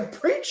woman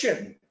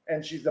preaching,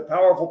 and she's a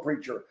powerful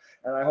preacher.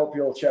 And I hope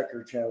you'll check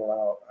her channel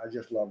out. I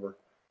just love her.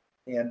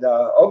 And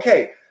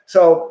okay,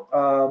 so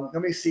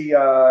let me see.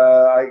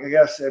 I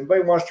guess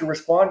anybody wants to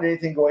respond to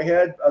anything, go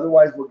ahead.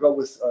 Otherwise, we'll go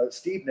with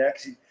Steve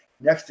next. He's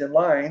next in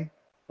line.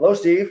 Hello,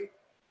 Steve.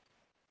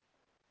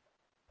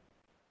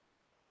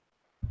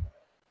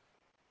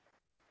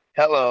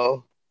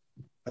 Hello.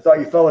 I thought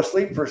you fell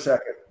asleep for a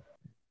second.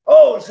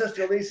 Oh,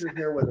 Sister Lisa's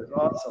here with us.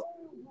 Awesome.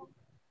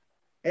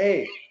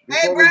 Hey,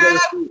 before we go to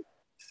Steve.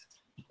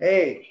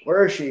 Hey,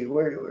 where is she?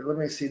 Let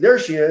me see. There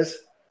she is.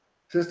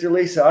 Sister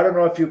Lisa, I don't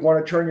know if you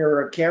want to turn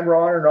your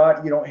camera on or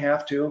not. You don't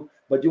have to.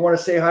 But do you want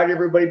to say hi to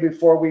everybody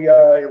before we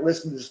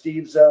listen to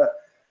Steve's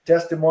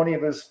testimony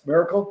of his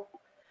miracle?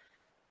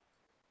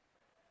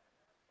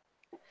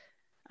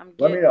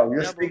 Let me know.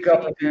 Just speak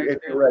up if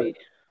you're ready.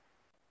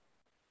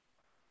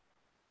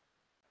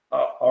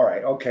 All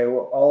right. Okay.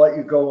 Well, I'll let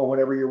you go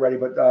whenever you're ready.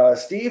 But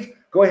Steve,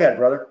 go ahead,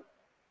 brother.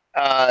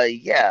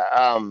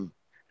 Yeah.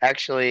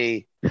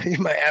 Actually, you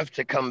might have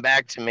to come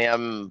back to me.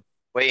 I'm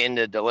waiting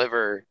to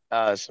deliver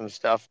some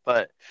stuff.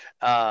 But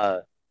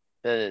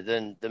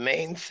the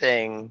main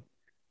thing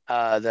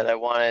that I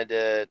wanted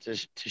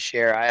to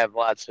share, I have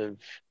lots of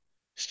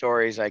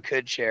stories I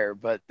could share,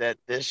 but that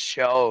this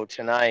show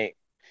tonight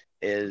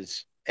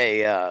is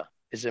a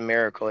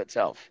miracle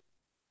itself.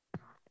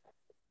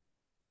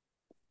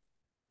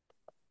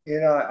 You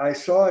know, I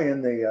saw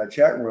in the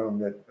chat room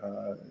that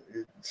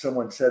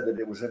someone said that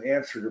it was an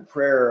answer to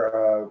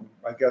prayer.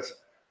 I guess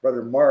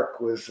Brother Mark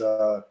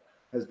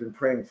has been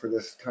praying for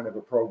this kind of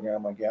a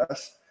program, I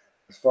guess.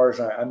 As far as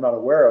I'm not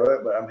aware of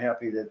it, but I'm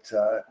happy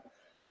that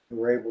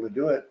we're able to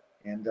do it.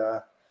 And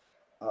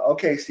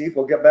okay, Steve,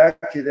 we'll get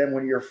back to you then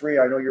when you're free.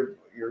 I know you're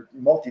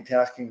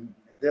multitasking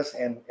this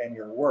and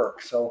your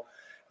work. So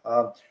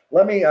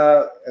let me,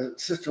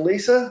 Sister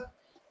Lisa,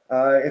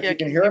 if you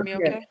can hear me.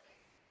 Okay?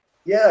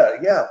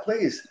 Yeah,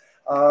 please.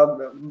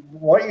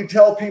 Why don't you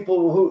tell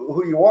people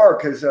who you are?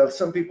 Because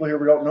some people here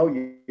don't know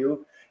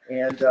you,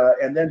 and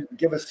then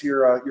give us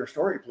your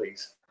story,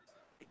 please.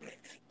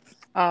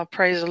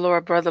 Praise the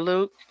Lord, Brother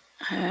Luke,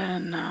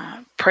 and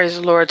praise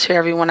the Lord to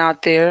everyone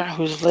out there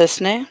who's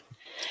listening.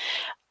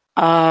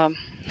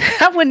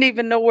 I wouldn't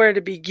even know where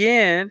to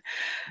begin.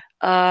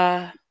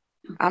 I'm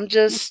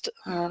just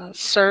a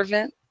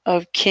servant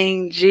of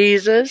King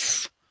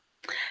Jesus.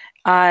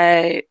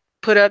 I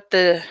put up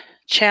the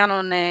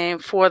channel name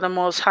For the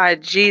Most High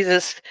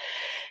Jesus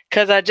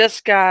because I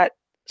just got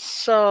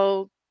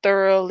so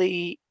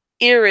thoroughly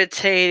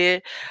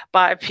irritated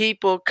by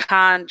people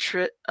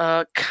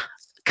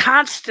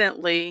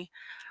constantly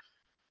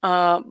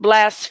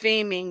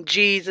blaspheming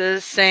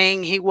Jesus,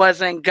 saying he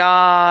wasn't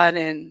God,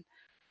 and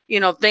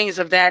things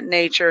of that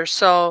nature.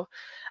 So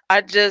I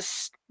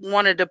just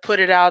wanted to put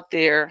it out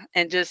there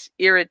and just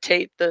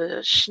irritate the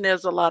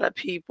schnizzle out of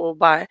people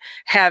by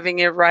having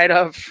it right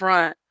up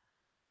front.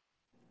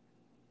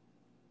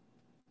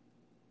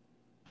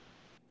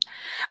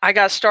 I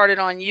got started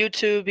on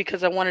YouTube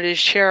because I wanted to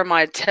share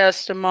my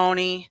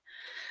testimony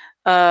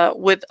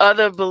with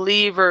other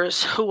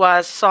believers who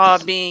I saw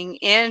being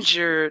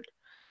injured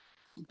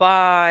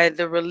by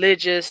the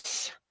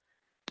religious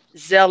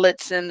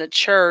zealots in the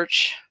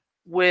church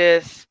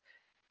with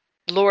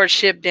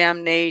lordship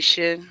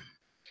damnation,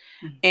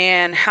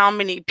 and how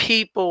many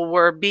people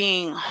were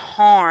being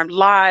harmed,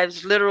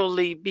 lives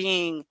literally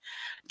being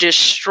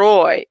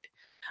destroyed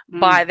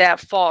by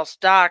that false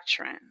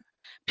doctrine.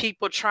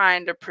 People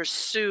trying to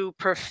pursue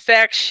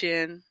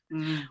perfection,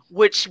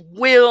 which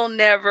will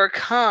never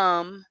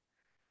come,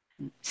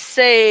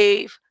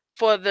 save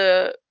for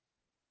the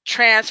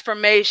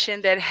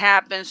transformation that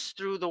happens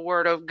through the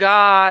Word of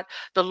God,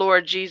 the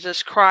Lord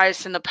Jesus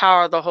Christ, and the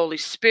power of the Holy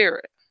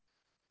Spirit.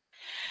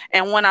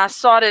 And when I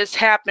saw this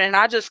happening,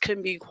 I just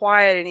couldn't be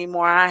quiet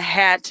anymore. I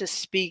had to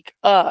speak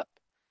up.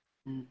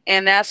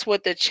 And that's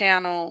what the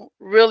channel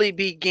really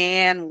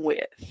began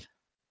with.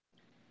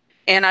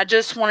 And I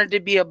just wanted to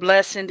be a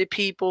blessing to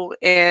people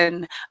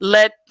and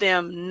let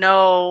them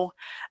know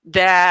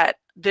that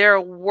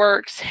their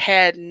works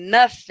had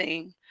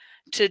nothing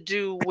to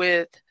do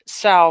with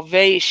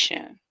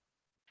salvation,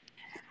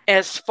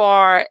 as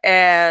far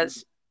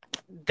as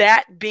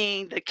that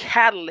being the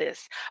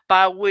catalyst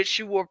by which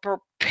you were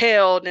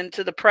propelled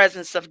into the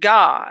presence of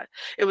God.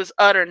 It was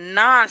utter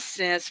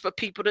nonsense for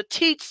people to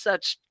teach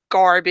such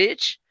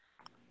garbage.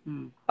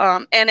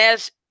 And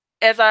as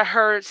I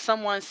heard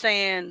someone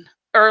saying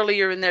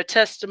earlier in their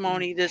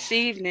testimony this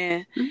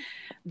evening,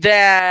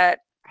 that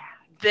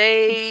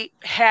they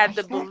had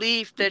the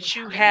belief that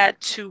you had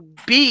to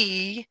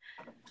be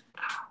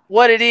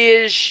what it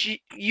is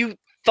you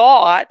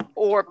thought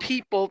or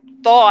people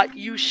thought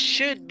you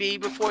should be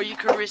before you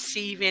could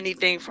receive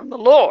anything from the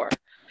Lord.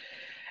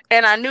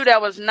 And I knew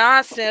that was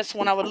nonsense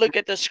when I would look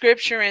at the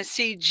scripture and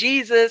see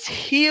Jesus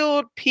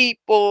healed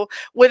people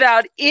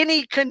without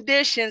any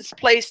conditions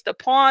placed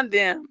upon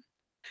them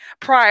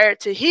prior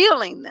to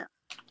healing them.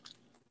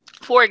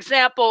 For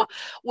example,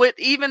 with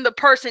even the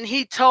person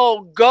he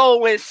told,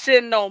 go and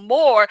sin no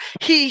more,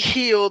 he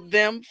healed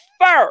them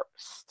first.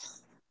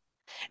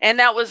 And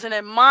that was an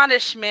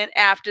admonishment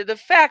after the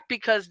fact,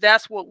 because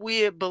that's what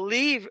we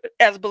believe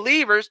as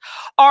believers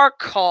are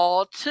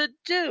called to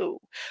do.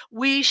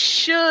 We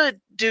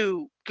should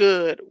do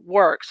good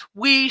works.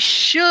 We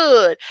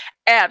should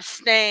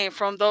abstain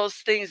from those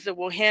things that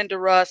will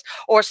hinder us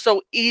or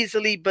so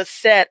easily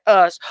beset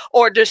us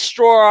or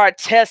destroy our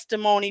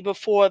testimony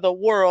before the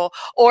world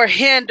or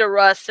hinder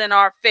us in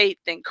our faith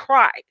in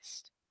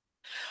Christ.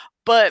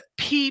 But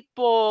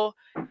people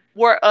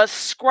were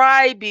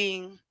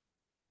ascribing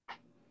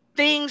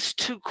things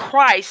to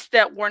Christ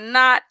that were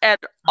not at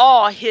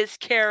all his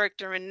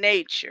character and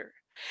nature.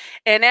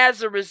 And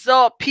as a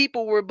result,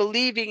 people were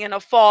believing in a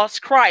false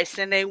Christ,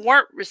 and they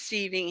weren't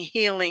receiving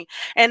healing,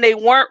 and they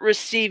weren't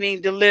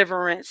receiving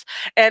deliverance,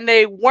 and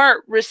they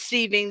weren't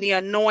receiving the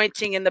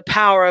anointing and the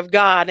power of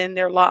God in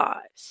their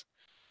lives,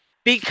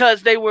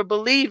 because they were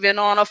believing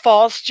on a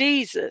false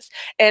Jesus.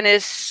 And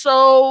it's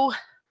so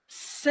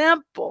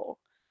simple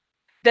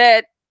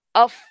that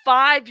a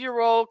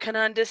 5-year-old can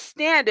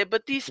understand it,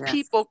 but these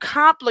people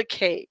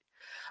complicate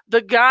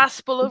the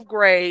gospel of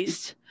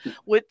grace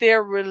with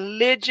their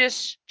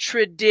religious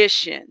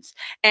traditions.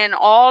 And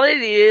all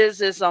it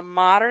is a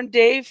modern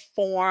day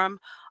form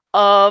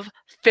of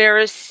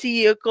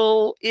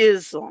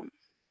Pharisaicalism.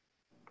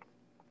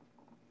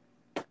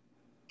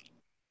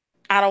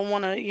 I don't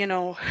want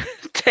to,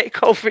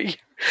 take over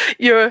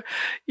your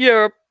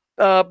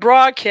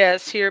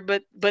broadcast here,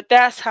 but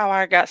that's how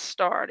I got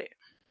started.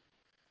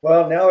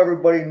 Well, now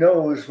everybody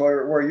knows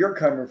where you're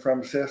coming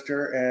from,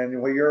 sister,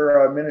 and what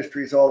your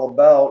ministry is all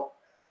about.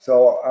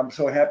 So I'm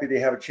so happy to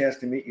have a chance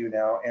to meet you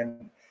now.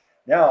 And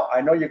now I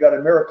know you got a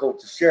miracle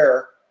to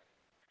share.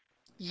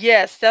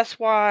 Yes, that's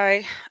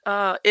why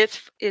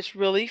it's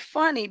really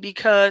funny,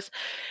 because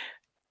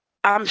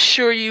I'm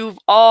sure you've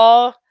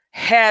all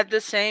had the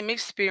same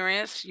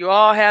experience. You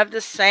all have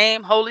the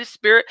same Holy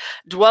Spirit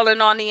dwelling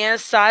on the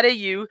inside of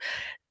you.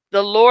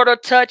 The Lord will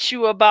touch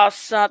you about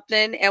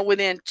something, and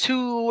within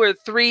 2 or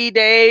 3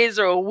 days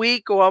or a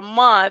week or a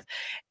month,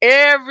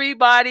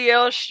 everybody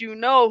else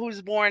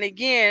who's born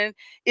again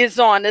is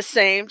on the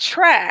same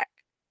track,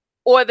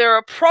 or they're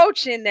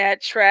approaching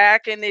that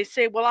track, and they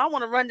say, well, I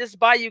want to run this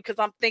by you because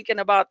I'm thinking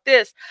about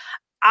this.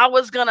 I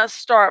was going to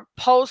start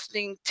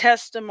posting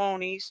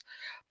testimonies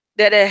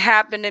that had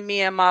happened to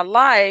me in my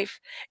life.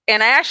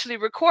 And I actually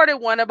recorded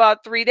one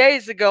about 3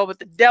 days ago, but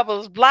the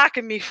devil's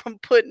blocking me from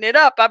putting it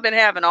up. I've been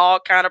having all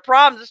kind of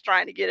problems just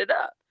trying to get it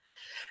up.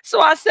 So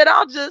I said,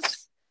 I'll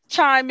just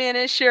chime in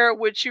and share it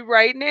with you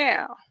right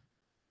now.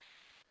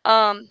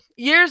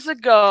 Years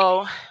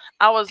ago,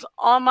 I was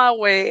on my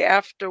way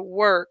after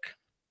work.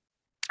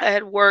 I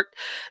had worked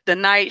the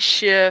night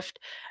shift.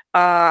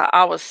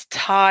 I was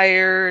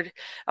tired.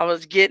 I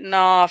was getting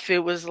off. It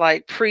was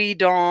like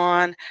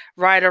pre-dawn,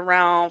 right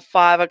around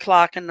 5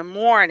 o'clock in the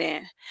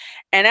morning.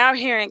 And out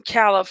here in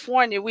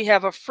California, we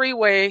have a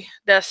freeway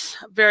that's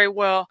very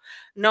well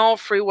known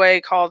freeway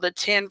called the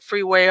 10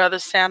 freeway or the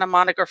Santa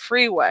Monica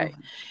Freeway.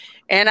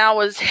 And I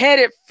was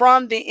headed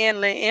from the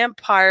Inland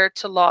Empire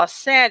to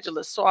Los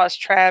Angeles. So I was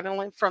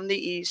traveling from the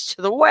east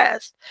to the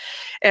west.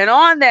 And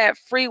on that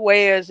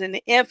freeway is an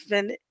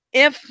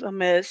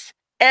infamous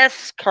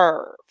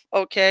S-curve.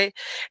 Okay.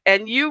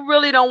 And you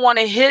really don't want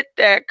to hit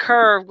that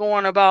curve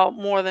going about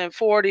more than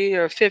 40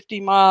 or 50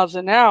 miles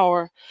an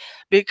hour,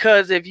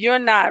 because if you're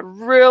not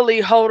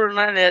really holding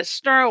on that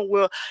steering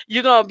wheel,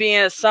 you're going to be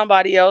in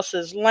somebody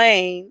else's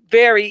lane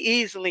very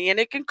easily, and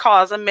it can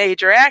cause a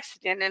major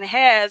accident, and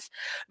has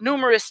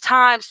numerous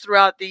times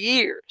throughout the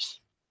years.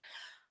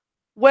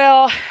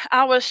 Well,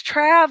 I was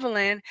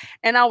traveling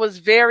and I was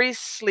very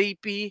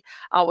sleepy.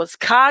 I was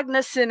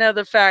cognizant of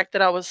the fact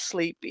that I was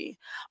sleepy,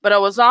 but I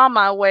was on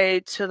my way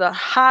to the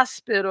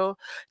hospital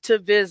to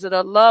visit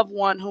a loved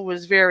one who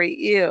was very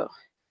ill.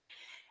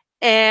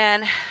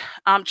 And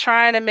I'm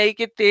trying to make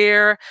it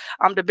there.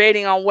 I'm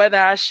debating on whether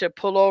I should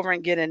pull over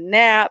and get a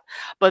nap.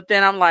 But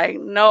then I'm like,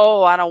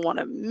 no, I don't want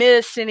to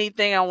miss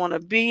anything. I want to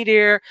be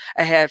there.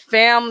 I had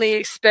family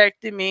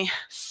expecting me.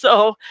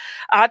 So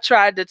I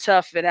tried to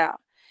tough it out.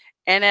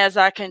 And as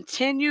I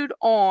continued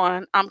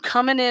on, I'm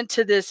coming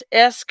into this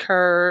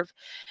S-curve,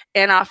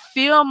 and I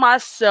feel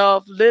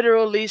myself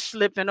literally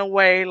slipping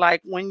away, like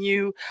when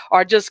you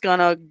are just going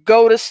to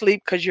go to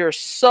sleep because you're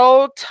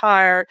so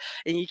tired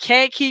and you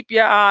can't keep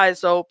your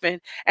eyes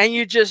open, and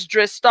you just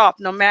drift off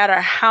no matter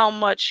how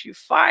much you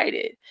fight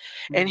it.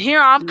 And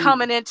here I'm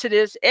coming into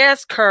this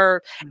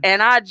S-curve,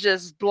 and I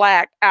just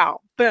black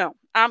out. Boom,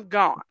 I'm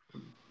gone.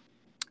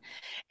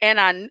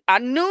 And I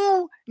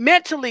knew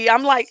mentally,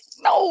 I'm like,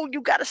 no,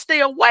 you got to stay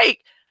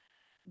awake.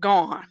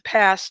 Gone,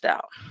 passed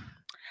out.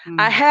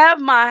 I have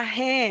my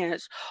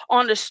hands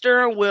on the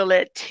steering wheel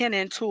at 10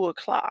 and 2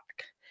 o'clock.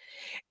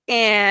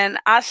 And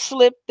I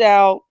slipped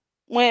out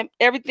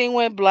everything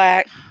went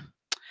black.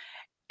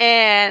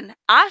 And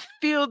I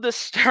feel the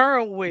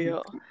steering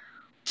wheel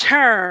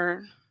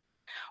turn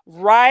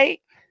right,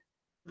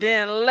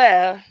 then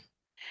left,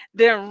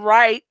 then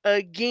right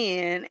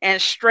again,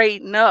 and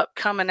straighten up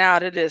coming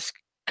out of this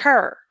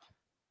curve.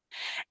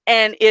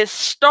 And it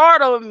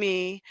startled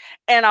me,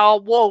 and I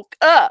woke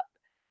up,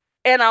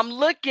 and I'm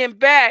looking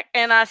back,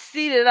 and I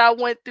see that I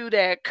went through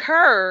that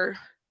curve,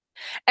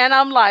 and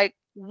I'm like,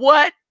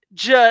 what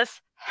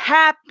just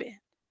happened?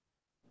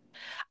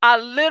 I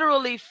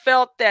literally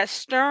felt that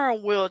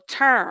steering wheel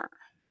turn.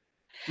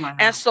 Wow.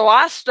 And so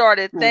I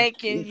started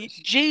thanking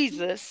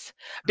Jesus,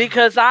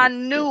 because I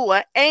knew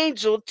an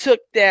angel took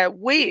that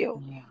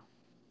wheel. Yeah.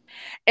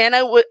 And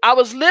I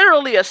was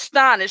literally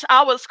astonished.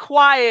 I was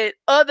quiet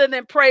other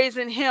than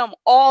praising him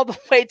all the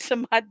way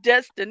to my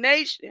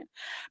destination,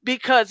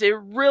 because it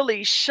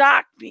really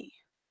shocked me.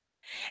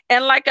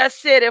 And like I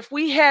said, if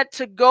we had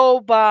to go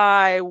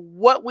by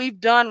what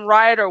we've done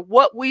right or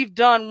what we've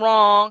done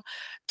wrong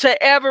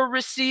to ever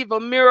receive a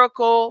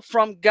miracle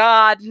from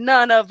God,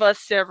 none of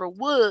us ever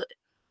would.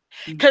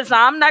 Because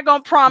I'm not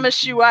going to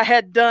promise you I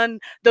had done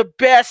the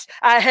best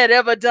I had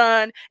ever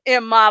done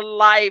in my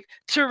life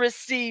to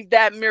receive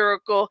that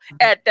miracle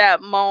at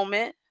that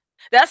moment.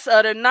 That's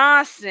utter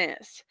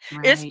nonsense.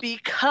 Right. It's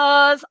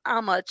because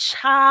I'm a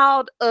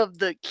child of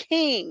the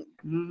King.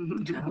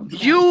 Okay.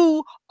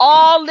 You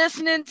all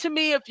listening to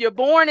me, if you're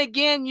born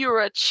again, you're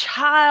a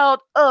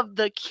child of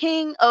the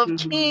King of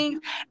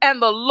Kings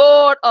and the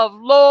Lord of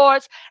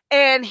Lords,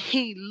 and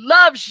he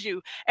loves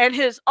you. And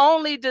his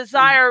only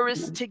desire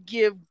is to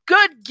give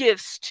good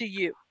gifts to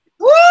you.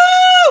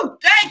 Woo!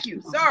 Thank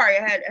you. Sorry,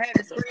 I had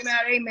to scream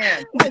out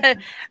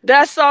amen.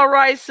 That's all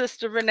right,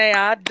 Sister Renee.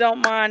 I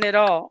don't mind at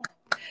all.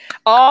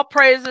 All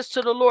praises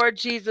to the Lord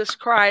Jesus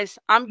Christ.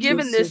 I'm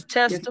giving this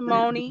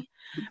testimony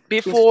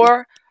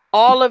before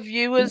all of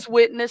you as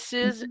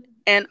witnesses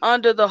and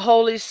under the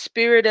Holy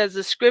Spirit, as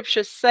the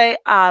scriptures say,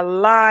 I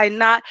lie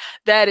not.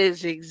 That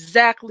is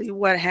exactly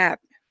what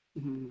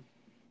happened.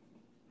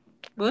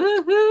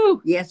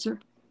 Woohoo! Yes, sir.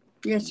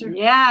 Yes, sir.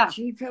 Yeah.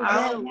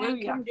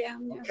 Hallelujah.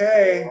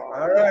 Okay.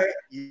 All right.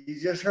 You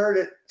just heard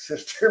it,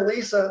 Sister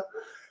Lisa.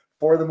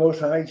 For the Most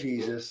High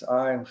Jesus,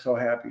 I'm so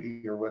happy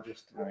you're with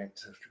us tonight,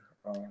 Sister.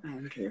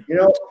 You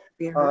know,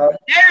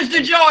 there's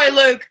the joy,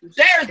 Luke.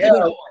 There's the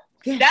joy.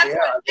 Yeah. That's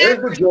what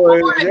there's the joy.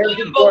 There's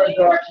the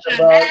joy should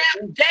have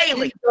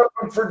daily. She's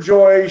looking for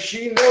joy.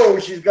 She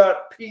knows she's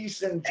got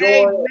peace and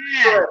joy.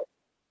 Amen.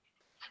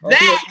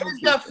 That is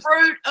the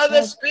fruit of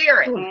the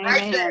Spirit,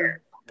 right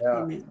there.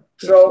 Yeah. Amen.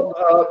 So,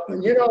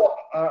 you know,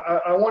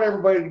 I want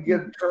everybody to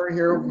get a turn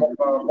here.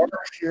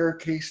 Mark's here,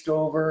 Kay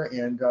Stover,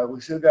 and we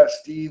still got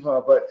Steve.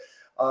 But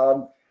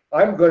I'm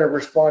going to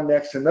respond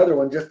next to another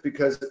one, just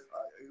because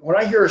when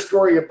I hear a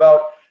story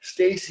about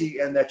Stacy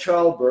and that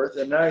childbirth,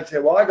 and I say,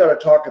 well, I got to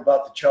talk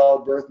about the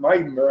childbirth, my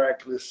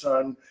miraculous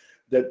son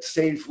that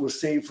was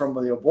saved from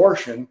the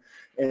abortion.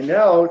 And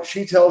now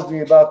she tells me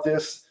about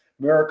this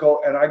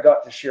miracle, and I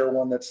got to share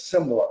one that's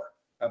similar,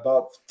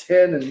 about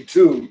 10 and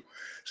 2.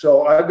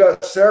 So I've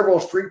got several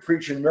street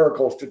preaching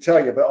miracles to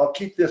tell you, but I'll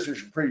keep this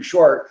pretty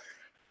short.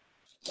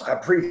 I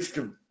preached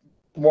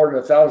more than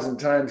 1,000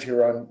 times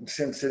here on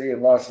Sin City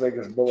and Las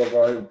Vegas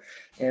Boulevard.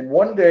 And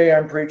one day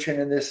I'm preaching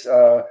in this,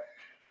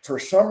 for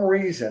some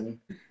reason,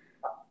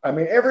 I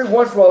mean, every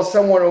once in a while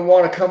someone will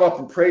want to come up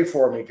and pray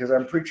for me because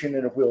I'm preaching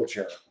in a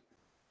wheelchair.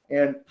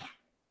 And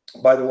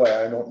by the way,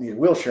 I don't need a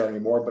wheelchair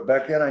anymore, but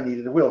back then I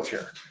needed a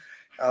wheelchair.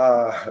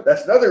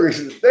 That's another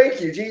reason. Thank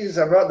you, Jesus,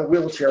 I'm not in the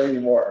wheelchair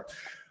anymore.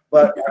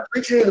 But I'm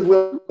preaching in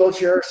the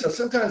wheelchair, so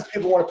sometimes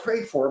people want to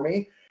pray for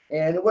me,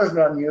 and it wasn't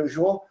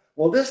unusual.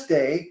 Well, this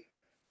day,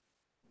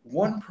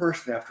 one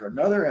person after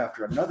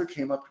another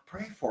came up to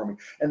pray for me.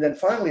 And then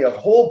finally, a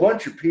whole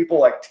bunch of people,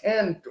 like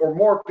 10 or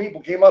more people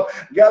came up,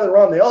 gathered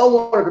around. They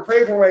all wanted to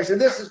pray for me. I said,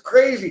 this is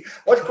crazy.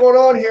 What's going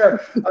on here?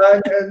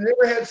 I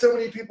never had so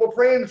many people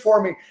praying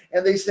for me.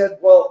 And they said,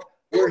 well,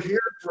 we're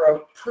here for a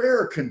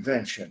prayer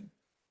convention.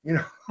 You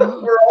know,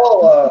 we're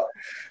all,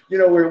 you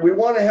know, we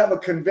want to have a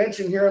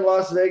convention here in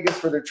Las Vegas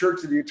for the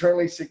Church of the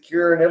Eternally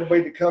Secure and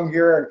everybody to come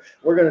here. And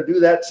we're going to do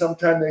that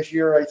sometime this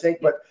year, I think.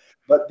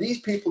 But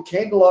these people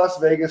came to Las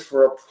Vegas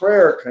for a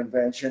prayer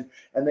convention,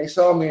 and they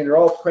saw me, and they're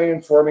all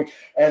praying for me.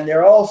 And they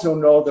also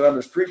know that I'm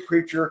a street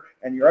preacher,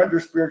 and you're under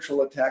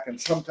spiritual attack and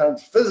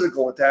sometimes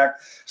physical attack.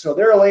 So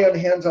they're laying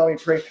hands on me,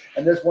 praying.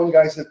 And this one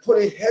guy said, put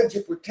a hedge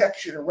of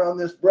protection around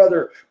this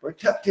brother,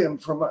 protect him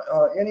from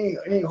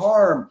any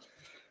harm.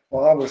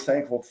 Well, I was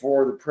thankful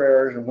for the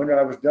prayers. And when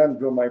I was done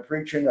doing my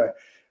preaching, my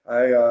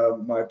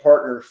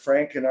partner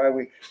Frank and I,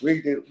 we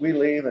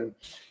leave, and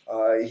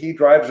he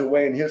drives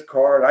away in his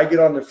car, and I get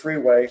on the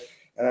freeway,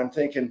 and I'm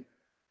thinking,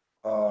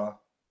 boy,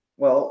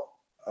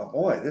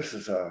 this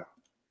is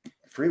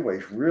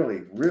freeway's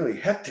really, really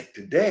hectic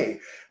today.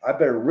 I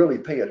better really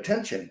pay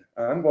attention.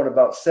 I'm going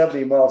about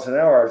 70 miles an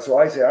hour. So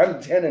I say,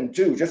 I'm 10 and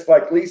 2, just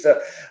like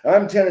Lisa.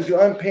 I'm 10 and 2.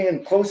 I'm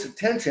paying close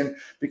attention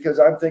because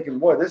I'm thinking,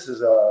 boy, this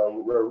is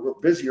we're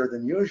busier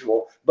than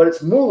usual, but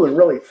it's moving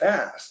really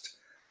fast.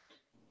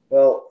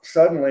 Well,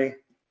 suddenly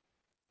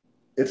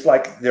it's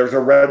like there's a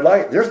red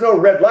light. There's no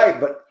red light,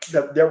 but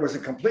there was a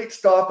complete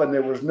stop and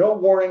there was no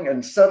warning.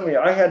 And suddenly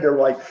I had to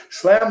like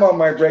slam on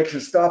my brakes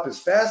and stop as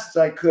fast as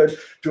I could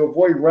to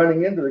avoid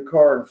running into the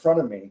car in front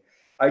of me.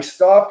 I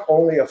stopped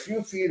only a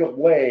few feet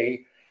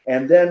away,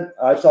 and then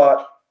I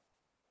thought,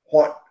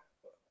 what?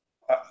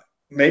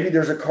 Maybe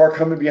there's a car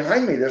coming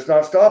behind me that's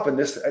not stopping.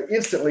 This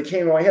instantly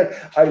came in my head.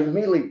 I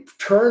immediately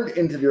turned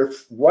into the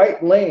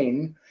right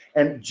lane,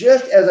 and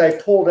just as I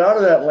pulled out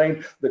of that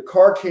lane, the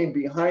car came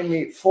behind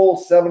me full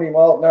 70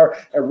 miles an hour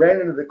and ran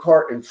into the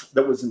car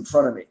that was in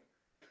front of me.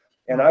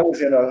 And I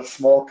was in a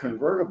small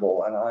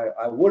convertible, and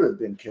I would have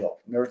been killed.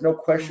 And there was no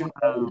question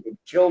I would have been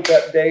killed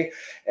that day.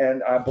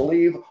 And I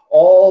believe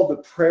all the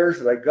prayers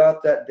that I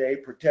got that day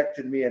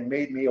protected me and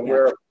made me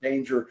aware of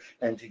danger,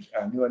 and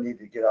I knew I needed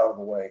to get out of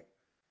the way.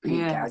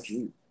 Yes.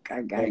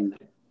 God guide me.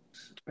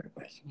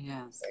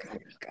 Yes.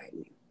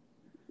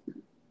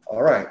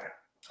 All right.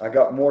 I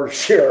got more to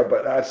share,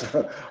 but that's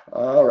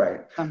all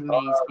right.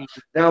 Amazing.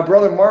 Now,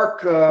 Brother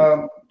Mark,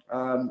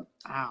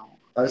 Wow.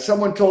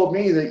 Someone told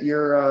me that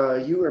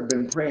you have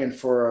been praying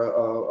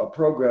for a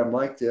program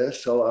like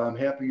this, so I'm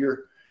happy you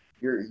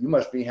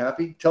must be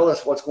happy. Tell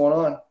us what's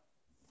going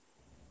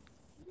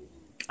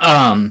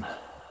on.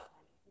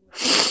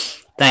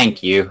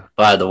 Thank you,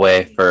 by the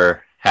way,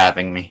 for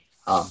having me.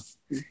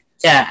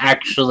 Yeah,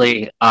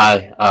 actually,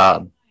 I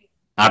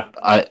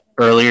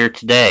earlier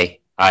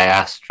today I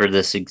asked for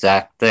this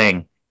exact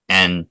thing,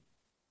 and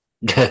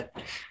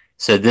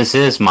so this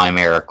is my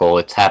miracle.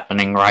 It's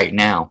happening right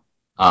now.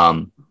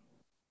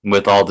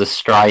 With all the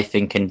strife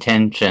and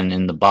contention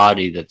in the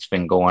body that's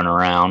been going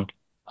around,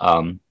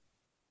 I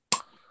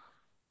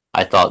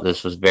thought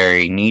this was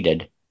very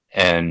needed.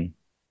 And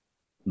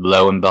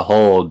lo and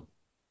behold,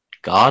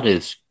 God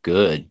is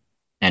good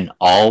and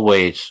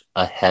always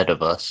ahead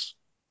of us.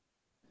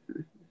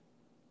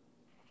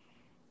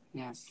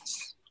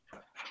 Yes.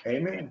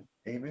 Amen.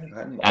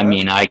 Amen. I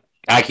mean, I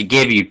could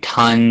give you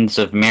tons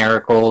of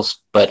miracles,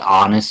 but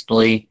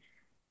honestly,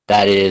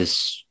 that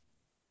is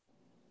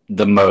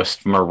the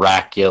most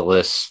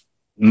miraculous,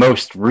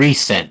 most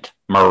recent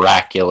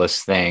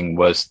miraculous thing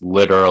was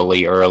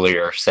literally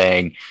earlier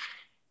saying,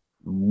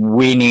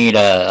 we need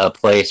a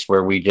place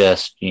where we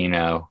just,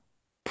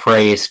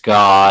 praise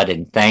God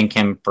and thank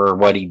Him for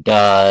what He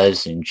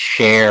does and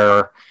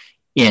share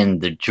in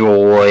the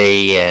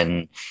joy.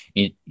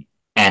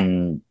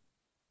 And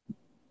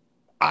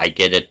I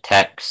get a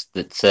text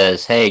that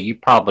says, hey, you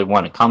probably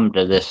want to come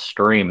to this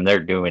stream. They're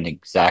doing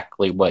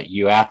exactly what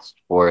you asked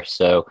for.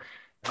 So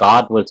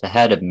God was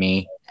ahead of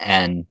me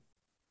and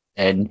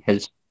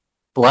has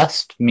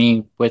blessed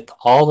me with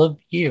all of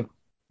you.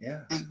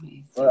 Yeah.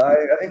 Well,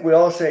 I think we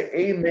all say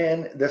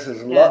amen. This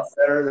is a lot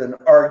better than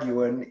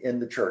arguing in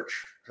the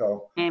church.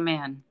 So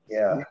amen.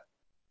 Yeah.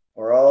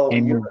 We're all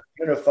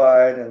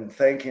unified and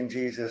thanking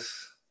Jesus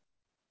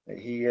that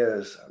He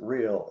is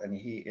real and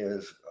He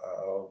is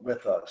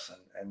with us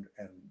and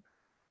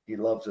He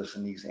loves us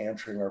and He's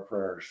answering our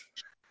prayers.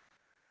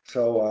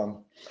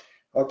 So,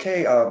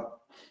 okay.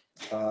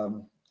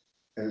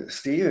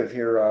 Steve, if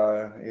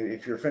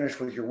you're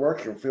finished with your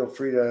work, you'll feel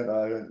free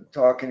to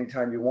talk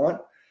anytime you want.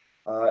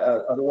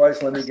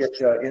 Otherwise, let me get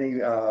any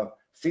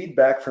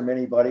feedback from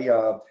anybody.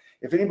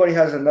 If anybody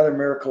has another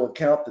miracle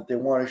account that they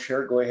want to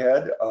share, go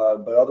ahead.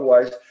 But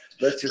otherwise,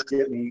 let's just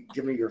give me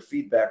your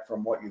feedback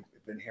from what you've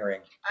been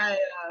hearing.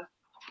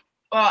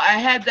 I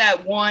had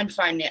that one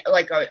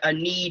a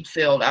need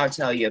filled I'll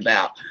tell you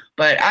about.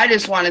 But I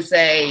just want to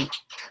say,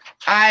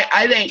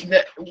 I think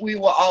that we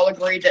will all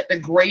agree that the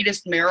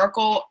greatest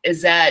miracle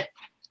is that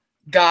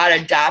God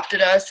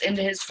adopted us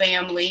into His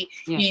family.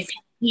 Yes.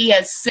 He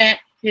has sent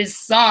His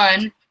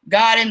Son,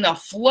 God in the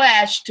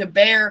flesh, to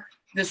bear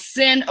the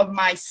sin of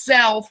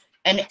myself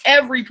and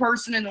every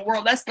person in the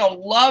world. That's the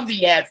love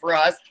He had for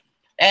us.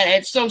 And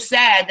it's so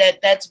sad that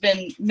that's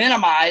been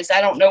minimized.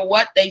 I don't know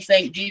what they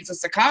think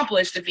Jesus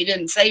accomplished if He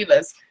didn't save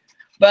us.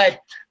 But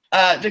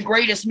the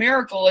greatest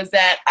miracle is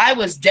that I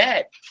was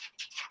dead.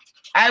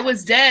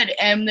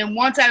 And then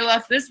once I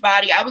left this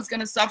body, I was going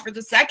to suffer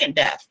the second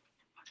death.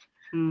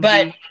 Mm-hmm.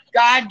 But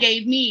God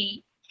gave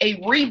me a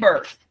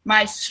rebirth.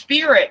 My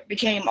spirit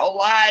became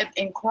alive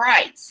in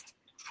Christ.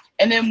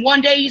 And then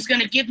one day He's going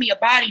to give me a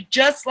body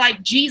just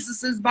like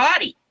Jesus's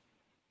body.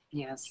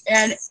 Yes.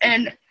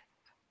 And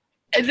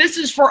this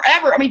is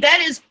forever. I mean,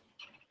 that is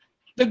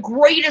the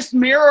greatest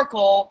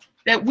miracle,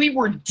 that we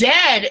were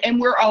dead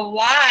and we're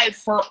alive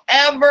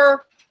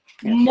forever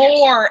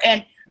more.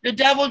 And the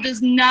devil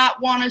does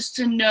not want us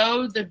to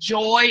know the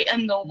joy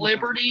and the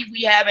liberty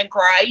we have in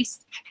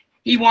Christ.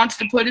 He wants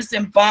to put us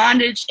in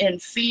bondage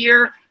and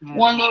fear.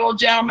 One little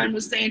gentleman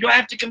was saying, do I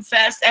have to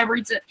confess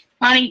everything?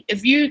 Honey,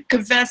 if you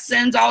confess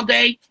sins all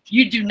day,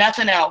 you do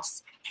nothing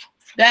else.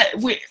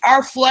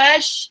 Our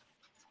flesh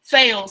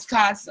fails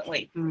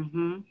constantly.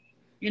 Mm-hmm.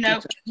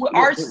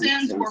 Our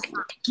sins were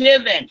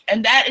forgiven.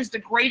 And that is the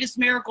greatest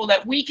miracle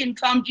that we can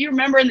come. Do you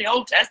remember in the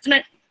Old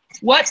Testament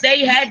what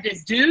they had to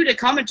do to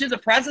come into the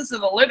presence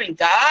of the living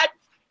God?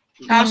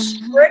 How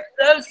strict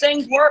those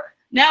things were.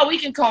 Now we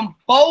can come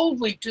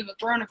boldly to the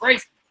throne of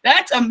grace.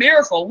 That's a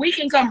miracle. We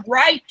can come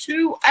right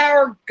to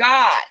our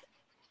God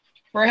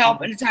for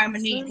help in a time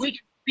of need. We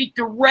can speak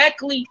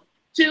directly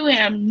to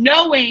him,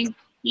 knowing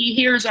he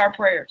hears our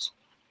prayers.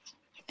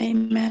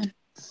 Amen.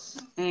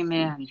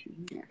 Amen.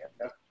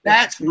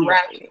 That's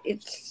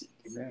miraculous.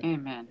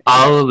 Amen.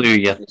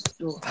 Hallelujah.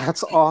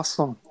 That's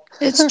awesome.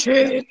 It's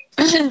true.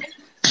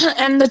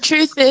 And the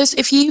truth is,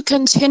 if you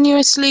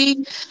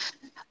continuously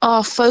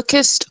are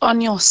focused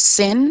on your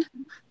sin,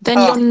 then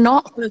you're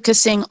not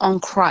focusing on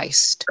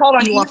Christ.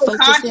 You are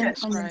focusing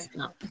on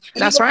yourself.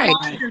 That's right.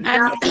 And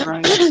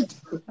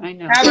I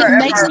know. it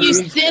makes you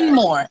sin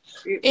more.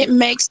 It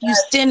makes you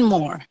sin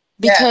more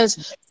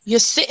because you're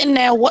sitting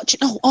there watching.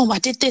 Oh, I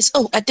did this.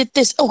 Oh, I did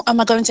this. Oh, am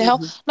I going to hell?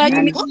 Like,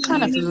 what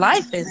kind of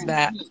life is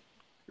that?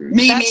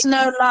 That's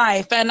no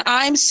life. And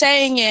I'm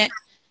saying it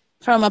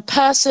from a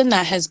person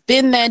that has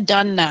been there,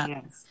 done that.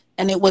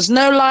 And it was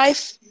no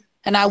life.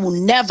 And I will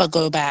never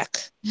go back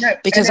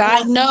because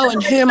I know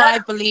in whom I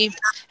believe,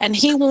 and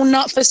he will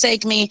not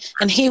forsake me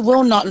and he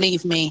will not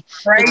leave me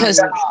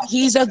because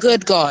he's a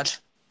good God.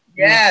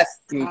 Yes.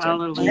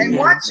 Hallelujah. And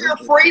once you're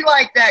free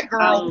like that,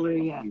 girl,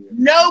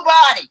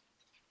 nobody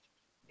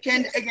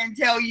can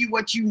tell you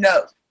what you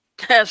know.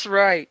 That's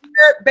right.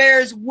 It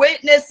bears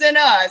witness in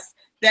us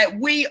that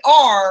we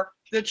are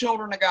the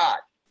children of God.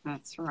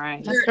 That's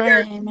right.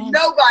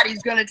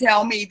 Nobody's going to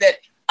tell me that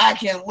I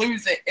can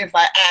lose it if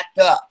I act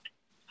up.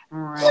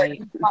 Right.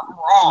 Something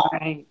wrong.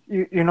 Right.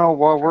 You know,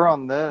 while we're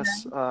on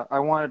this, I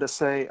wanted to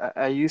say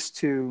I used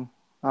to,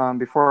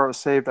 before I was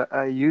saved,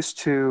 I used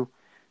to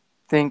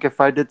think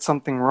if I did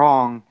something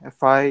wrong,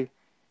 if I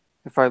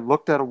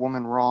looked at a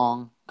woman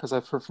wrong, because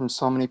I've heard from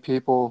so many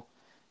people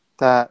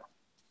that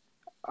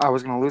I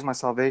was going to lose my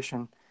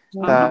salvation,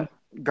 that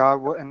God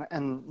would,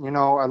 and you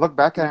know, I look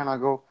back at it and I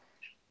go,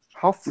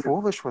 how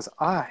foolish was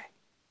I?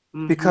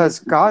 Because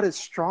God is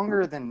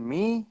stronger than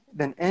me,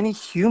 than any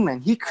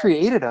human. He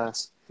created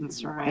us.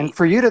 That's right. And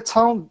for you to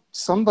tell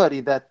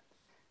somebody that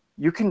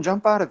you can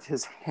jump out of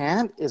his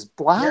hand is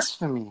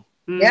blasphemy.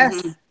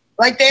 Yes.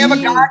 Like they have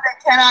a God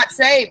that cannot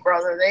save,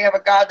 brother. They have a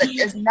God that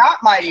is not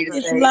mighty to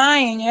save. It's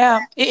lying,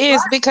 It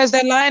is because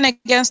they're lying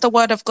against the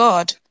word of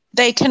God.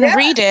 They can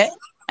read it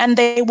and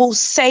they will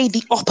say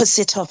the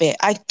opposite of it.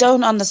 I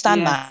don't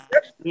understand that.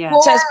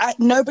 It says,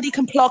 nobody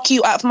can pluck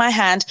you out of my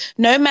hand.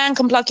 No man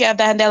can pluck you out of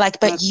the hand. They're like,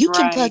 but you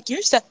can pluck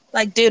yourself.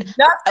 Like, dude,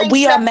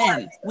 we are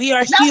men. We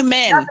are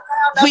human.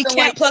 We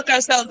can't pluck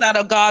ourselves out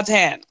of God's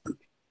hand.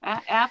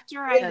 After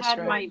I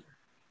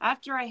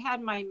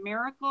had my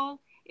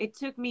miracle, it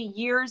took me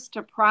years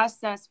to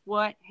process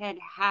what had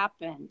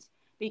happened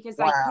because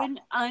I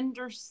couldn't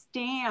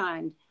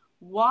understand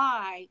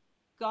why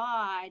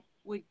God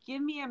would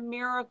give me a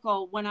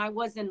miracle when I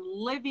wasn't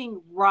living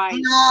right.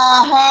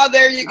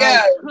 There you go.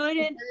 I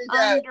couldn't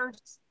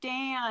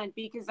understand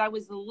because I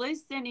was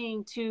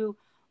listening to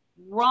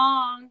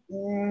wrong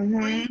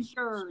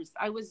preachers.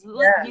 I was,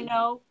 you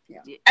know.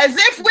 As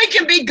if we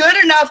can be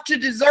good enough to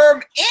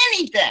deserve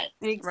anything.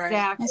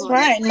 Exactly. That's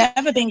right.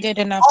 Never been good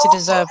enough to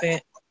deserve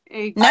it.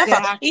 Exactly.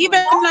 Never.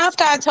 Even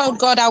after I told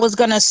God I was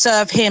going to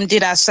serve him,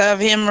 did I serve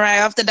him right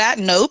after that?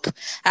 Nope.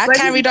 I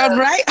carried on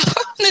right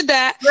after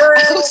that.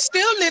 I was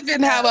still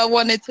living how I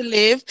wanted to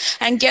live.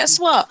 And guess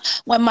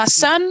what? When my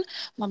son,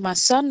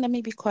 let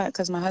me be quiet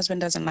because my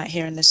husband doesn't like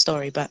hearing this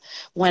story. But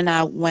when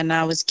I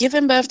was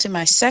giving birth to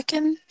my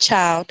second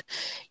child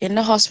in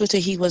the hospital,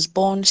 he was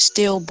born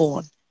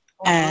stillborn.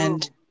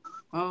 And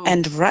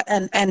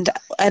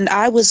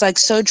I was like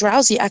so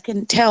drowsy, I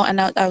couldn't tell.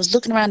 And I was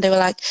looking around. They were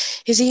like,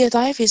 "Is he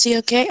alive? Is he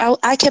okay?"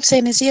 I kept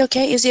saying, "Is he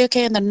okay? Is he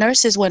okay?" And the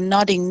nurses were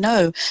nodding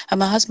no. And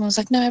my husband was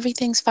like, "No,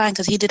 everything's fine,"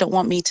 because he didn't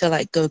want me to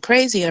like go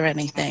crazy or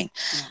anything.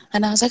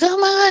 And I was like, "Oh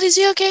my God, is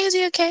he okay? Is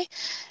he okay?"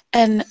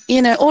 And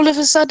you know, all of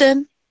a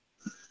sudden,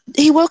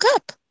 he woke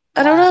up.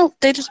 I don't know.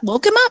 They just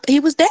woke him up. He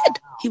was dead.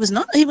 He was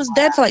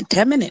dead for like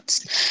 10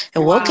 minutes.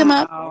 They woke him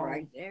up.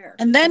 Right there.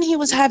 And then he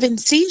was having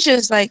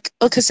seizures. Like,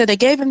 okay, so they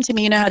gave him to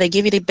me. You know how they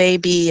give you the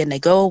baby and they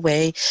go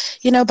away.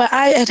 You know, but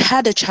I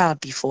had a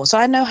child before. So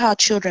I know how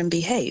children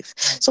behave.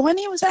 So when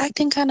he was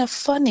acting kind of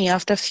funny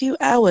after a few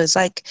hours,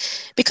 like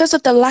because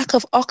of the lack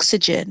of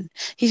oxygen,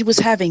 he was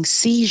having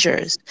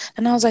seizures.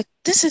 And I was like,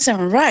 this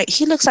isn't right.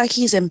 He looks like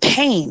he's in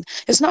pain.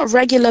 It's not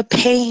regular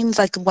pains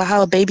like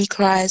how a baby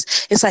cries.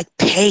 It's like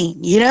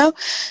pain, you know?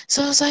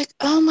 So I was like,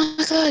 oh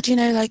my God, you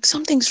know, like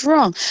something's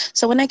wrong.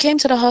 So when I came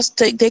to the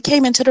hospital, they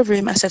came into the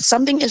room. I said,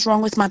 something is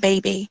wrong with my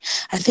baby.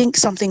 I think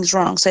something's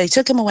wrong. So they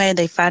took him away and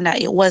they found out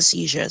it was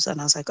seizures.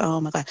 And I was like, oh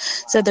my God.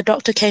 So the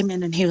doctor came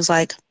in and he was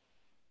like,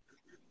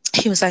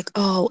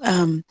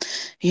 oh,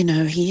 you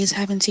know, he is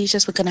having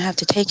seizures. We're going to have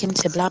to take him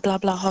to blah, blah,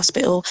 blah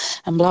hospital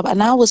and blah, blah.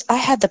 And I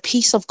had the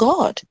peace of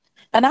God.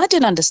 And I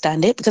didn't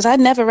understand it because I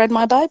never read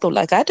my Bible.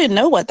 Like, I didn't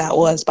know what that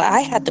was, but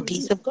I had the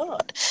peace of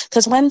God.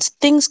 Because when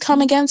things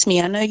come against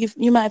me, I know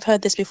you might have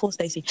heard this before,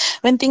 Stacey.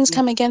 When things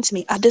come against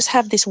me, I just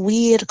have this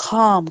weird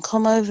calm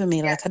come over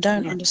me. Like, I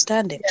don't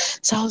understand it.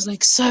 So I was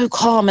like so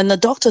calm. And the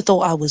doctor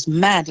thought I was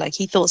mad. Like,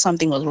 he thought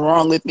something was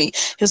wrong with me.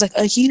 He was like,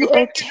 are you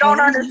okay? You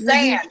don't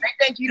understand.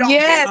 They think you don't.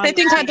 Yes, they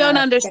think I don't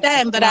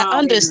understand, but I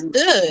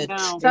understood.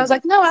 So I was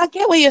like, no, I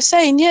get what you're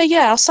saying.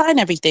 Yeah, I'll sign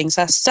everything.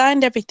 So I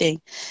signed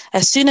everything.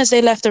 As soon as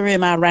they left the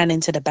room, I ran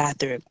into the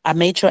bathroom. I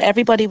made sure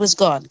everybody was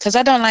gone because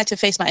I don't like to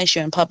face my issue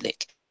in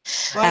public.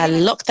 I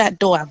locked that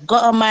door. I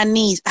got on my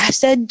knees. I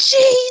said,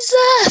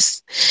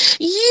 Jesus,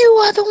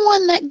 you are the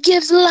one that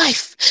gives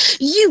life.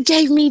 You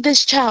gave me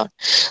this child.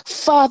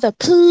 Father,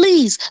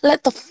 please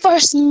let the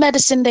first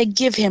medicine they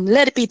give him,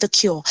 let it be the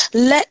cure.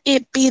 Let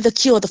it be the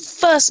cure, the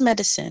first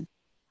medicine.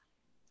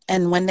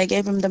 And when they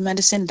gave him the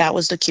medicine, that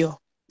was the cure.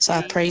 So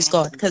I praise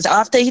God. Because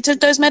after he took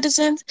those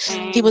medicines,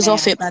 he was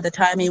off it by the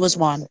time he was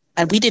 1.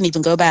 And we didn't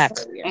even go back.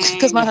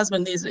 Because my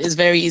husband is he's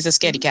a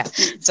scaredy cat.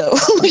 So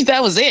that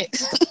was it.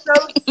 So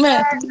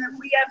sad that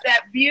we have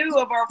that view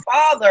of our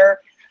father.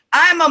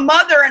 I'm a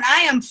mother and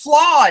I am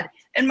flawed.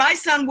 And my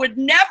son would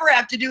never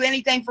have to do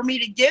anything for me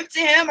to give to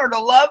him or to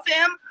love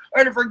him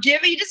or to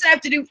forgive him. He doesn't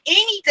have to do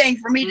anything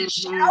for me to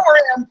shower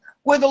him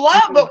with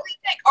love. But we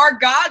think our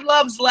God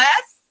loves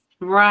less.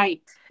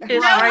 Right.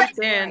 It's right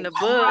there in the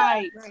book.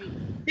 Right.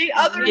 The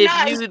other If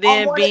night, you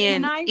then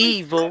being Can I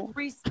evil.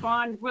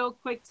 respond real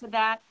quick to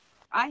that?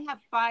 I have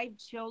 5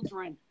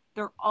 children.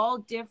 They're all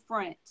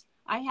different.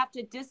 I have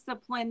to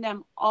discipline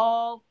them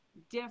all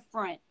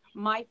different.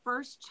 My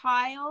first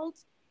child,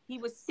 he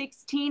was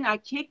 16. I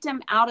kicked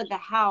him out of the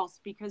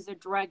house because of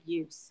drug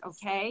use,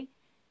 okay?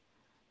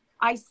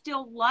 I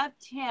still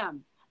loved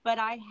him, but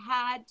I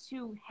had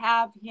to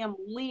have him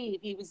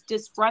leave. He was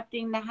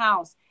disrupting the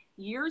house.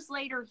 Years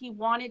later, he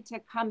wanted to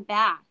come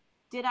back.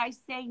 Did I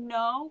say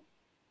no?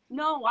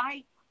 No,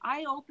 I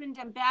opened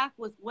him back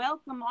with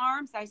welcome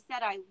arms. I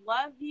said, I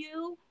love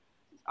you.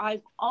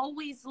 I've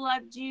always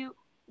loved you.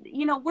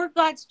 You know, we're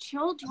God's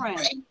children.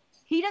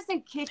 He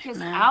doesn't kick us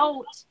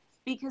out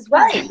because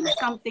we did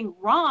something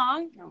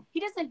wrong. He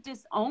doesn't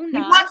disown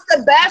us. He wants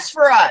the best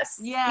for us.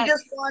 Yes. He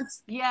just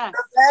wants the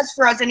best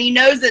for us. And he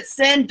knows that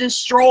sin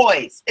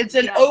destroys. It's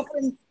an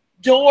open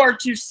door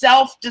to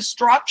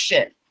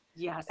self-destruction.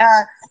 Yes. But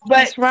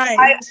that's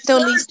right.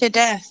 Still leads to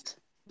death.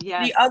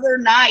 Yes. The other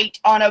night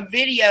on a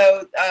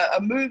video,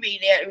 a movie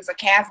that it was a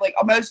Catholic,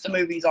 most of the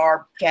movies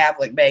are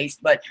Catholic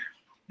based, but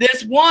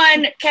this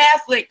one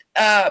Catholic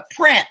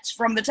prince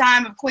from the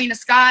time of Queen of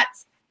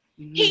Scots,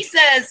 he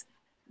says,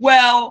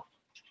 well,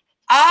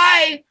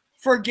 I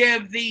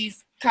forgive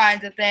these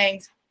kinds of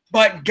things,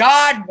 but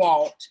God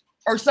won't,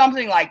 or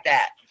something like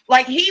that.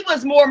 Like he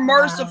was more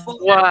merciful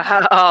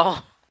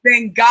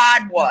than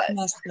God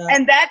was.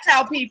 And that's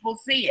how people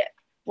see it.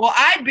 Well,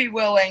 I'd be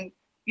willing,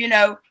 you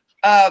know,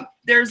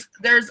 there's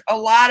a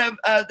lot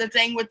of the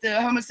thing with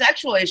the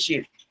homosexual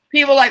issue.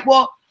 People are like,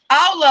 well,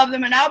 I'll love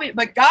them and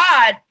but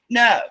God,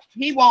 no,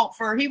 he won't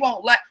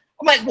let.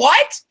 I'm like,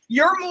 what?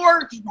 You're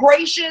more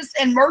gracious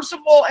and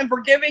merciful and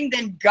forgiving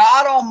than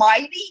God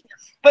Almighty?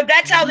 But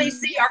that's how they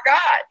see our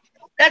God.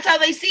 That's how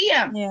they see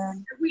him. Yeah.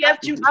 We have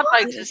to. I'd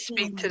like to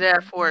speak to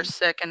that for a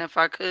second, if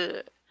I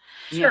could.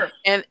 Sure.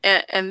 And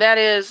that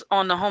is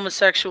on the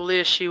homosexual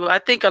issue. I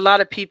think a lot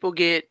of people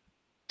get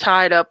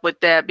tied up with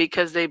that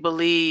because they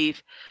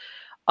believe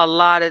a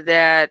lot of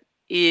that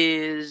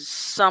is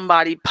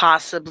somebody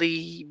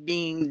possibly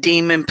being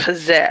demon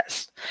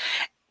possessed.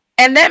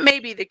 And that may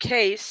be the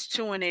case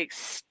to an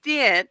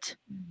extent.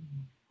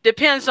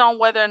 Depends on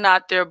whether or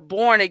not they're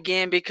born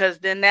again, because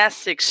then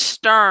that's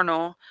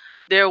external.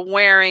 They're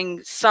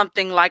wearing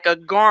something like a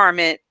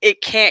garment.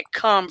 It can't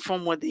come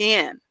from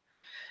within.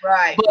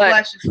 Right.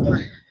 But,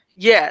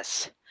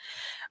 yes.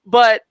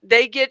 But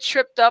they get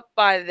tripped up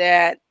by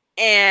that.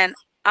 And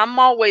I'm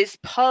always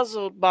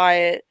puzzled by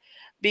it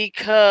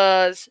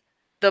because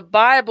the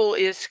Bible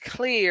is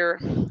clear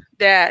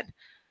that,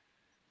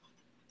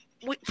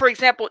 for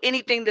example,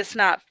 anything that's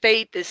not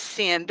faith is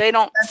sin. They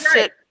don't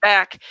sit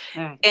back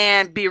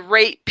and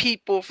berate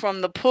people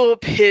from the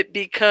pulpit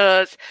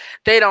because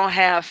they don't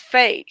have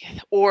faith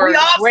or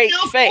great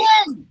faith.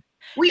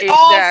 We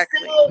all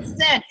still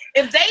sin.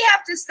 If they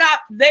have to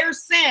stop their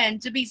sin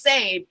to be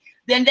saved,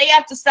 then they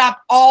have to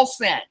stop all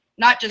sin.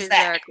 Not just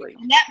that.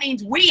 And that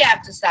means we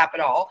have to stop it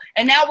all.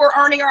 And now we're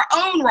earning our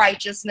own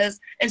righteousness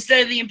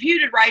instead of the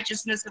imputed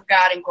righteousness of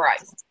God in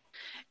Christ.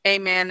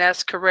 Amen.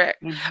 That's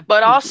correct.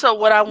 But also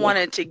what I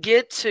wanted to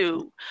get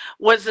to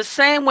was the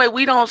same way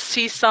we don't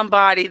see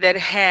somebody that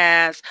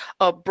has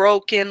a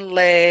broken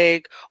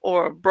leg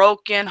or a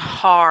broken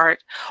heart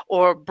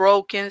or a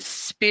broken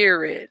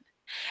spirit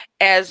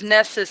as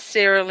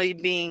necessarily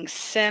being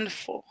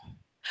sinful.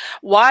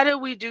 Why do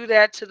we do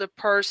that to the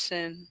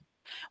person?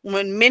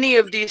 When many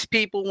of these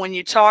people, when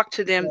you talk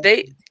to them,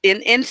 they,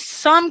 in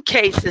some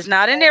cases,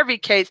 not in every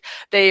case,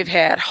 they've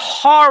had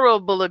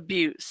horrible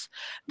abuse.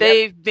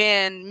 They've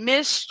been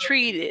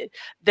mistreated.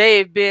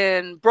 They've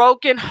been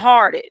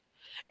brokenhearted.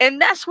 And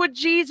that's what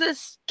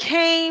Jesus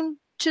came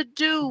to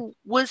do,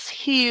 was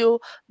heal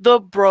the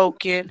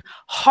broken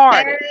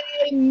hearted.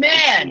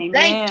 Amen.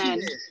 Thank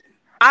you.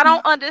 I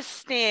don't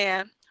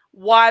understand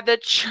why the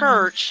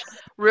church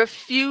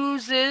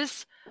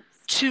refuses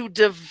to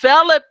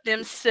develop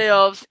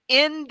themselves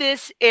in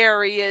this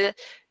area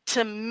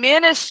to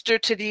minister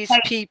to these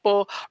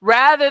people,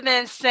 rather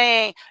than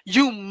saying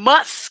you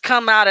must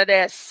come out of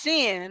that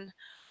sin,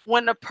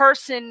 when the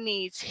person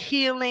needs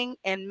healing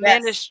and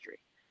ministry.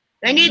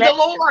 They need the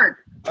Lord.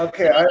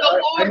 Okay,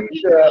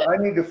 I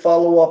need to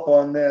follow up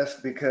on this,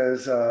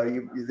 because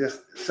this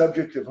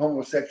subject of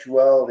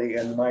homosexuality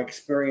and my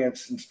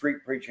experience in street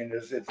preaching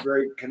it's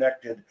very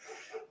connected.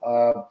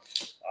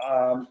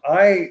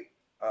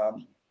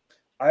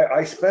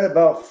 I spent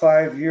about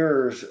 5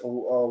 years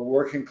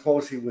working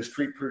closely with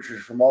street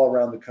preachers from all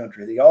around the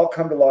country. They all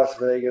come to Las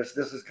Vegas.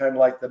 This is kind of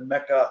like the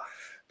Mecca.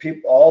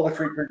 People, all the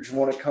street preachers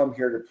want to come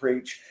here to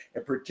preach,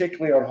 and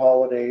particularly on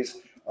holidays.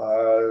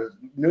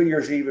 New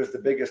Year's Eve is the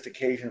biggest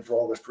occasion for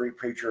all the street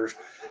preachers.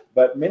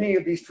 But many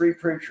of these street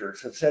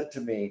preachers have said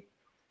to me,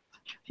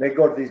 they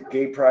go to these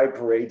gay pride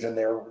parades and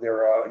they're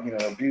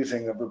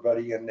abusing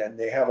everybody, and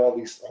they have all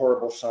these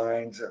horrible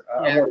signs.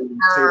 I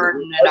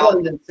won't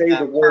even say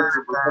the words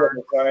of the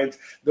horrible signs.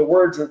 The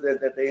words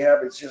that they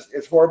have,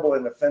 it's horrible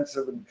and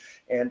offensive,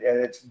 and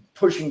it's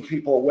pushing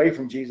people away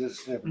from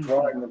Jesus and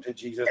drawing them to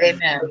Jesus.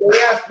 Amen.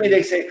 They ask me,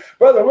 they say,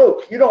 Brother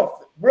Luke, you don't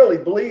really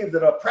believe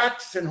that a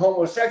practicing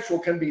homosexual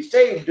can be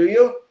saved, do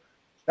you?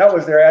 That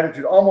was their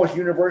attitude almost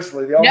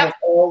universally. They almost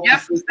all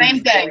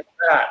same thing.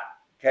 That,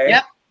 okay.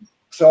 Yep.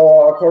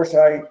 So of course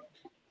I,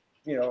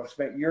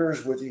 spent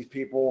years with these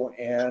people,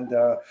 and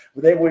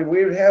we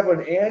would have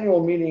an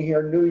annual meeting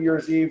here New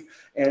Year's Eve,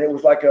 and it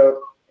was like a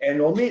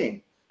annual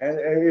meeting, and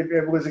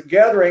it was a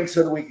gathering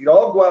so that we could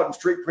all go out and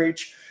street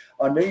preach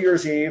on New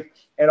Year's Eve,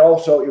 and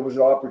also it was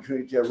an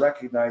opportunity to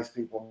recognize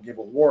people and give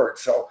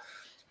awards. So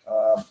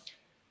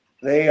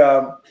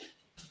the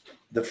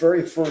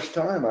very first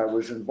time I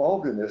was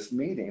involved in this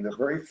meeting, the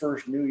very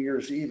first New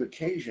Year's Eve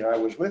occasion I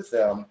was with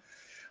them,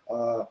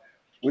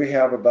 we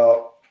have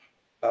about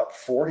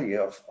 40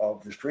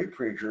 of the street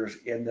preachers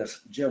in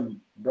this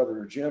gym,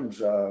 Brother Jim's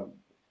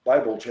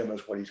Bible gym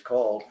is what he's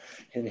called.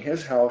 In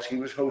his house, he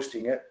was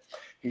hosting it.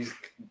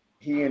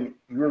 He and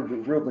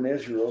Reuben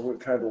Israel were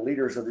kind of the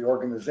leaders of the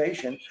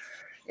organization,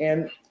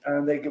 and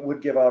they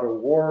would give out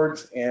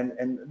awards.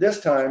 And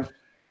this time,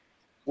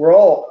 we're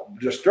all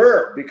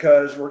disturbed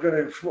because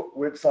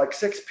it's like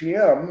 6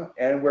 p.m.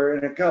 and we're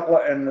in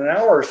an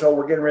hour or so,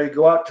 we're getting ready to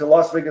go out to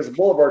Las Vegas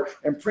Boulevard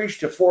and preach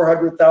to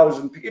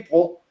 400,000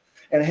 people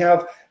and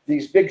have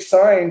these big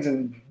signs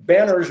and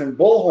banners and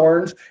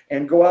bullhorns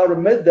and go out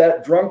amid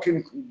that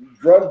drunken,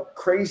 drug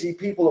crazy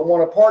people that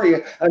want to party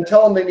and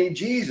tell them they need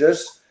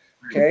Jesus.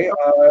 Okay.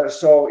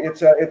 So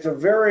it's a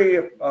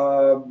very,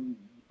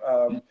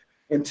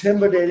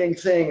 intimidating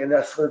thing, and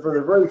that's for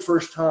the very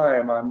first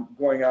time I'm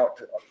going out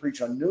to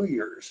preach on New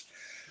Year's.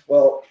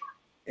 Well,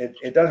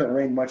 it doesn't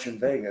rain much in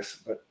Vegas,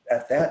 but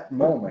at that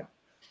moment,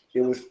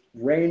 it was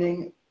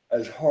raining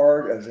as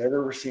hard as I've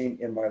ever seen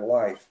in my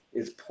life.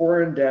 It's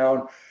pouring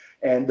down,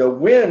 and the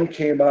wind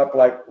came up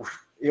like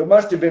it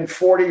must have been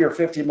 40 or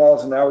 50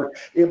 miles an hour.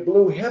 It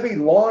blew heavy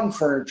lawn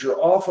furniture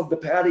off of the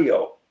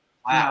patio.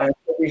 Wow. And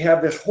we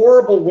have this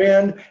horrible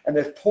wind and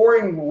this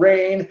pouring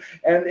rain,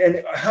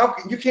 and how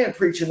you can't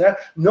preach in that.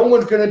 No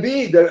one's going to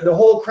be, the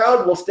whole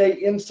crowd will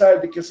stay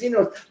inside the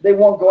casinos. They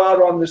won't go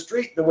out on the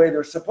street the way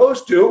they're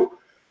supposed to.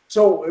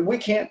 So we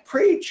can't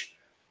preach.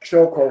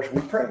 So of course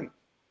we pray,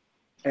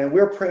 and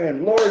we're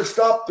praying, Lord,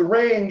 stop the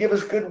rain, give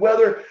us good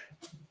weather.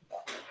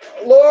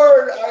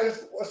 Lord, I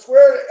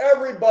swear to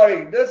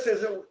everybody, this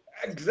is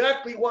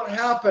exactly what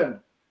happened.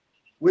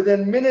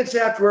 Within minutes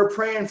after we're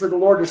praying for the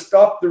Lord to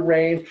stop the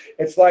rain,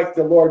 it's like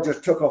the Lord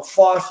just took a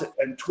faucet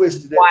and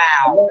twisted it.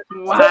 Wow.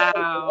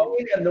 Wow.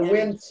 And the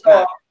wind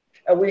stopped,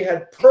 and we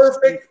had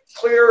perfect,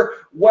 clear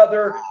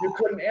weather. You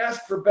couldn't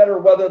ask for better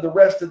weather the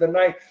rest of the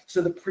night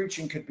so the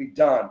preaching could be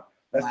done.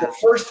 That's the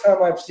first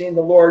time I've seen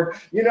the Lord.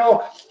 He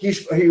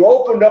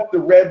opened up the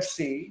Red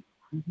Sea.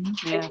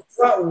 Yes.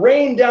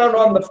 Rained down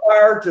on the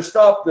fire to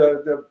stop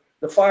the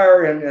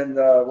fire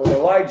with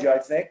Elijah, I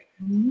think.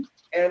 Mm-hmm.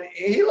 And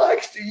he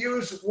likes to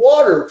use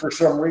water for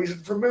some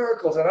reason for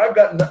miracles. And I've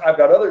got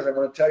others I'm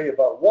going to tell you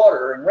about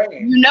water and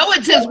rain. You know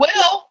it's his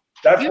will.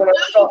 That's what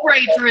I'm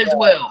prayed for his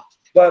will.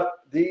 But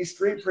these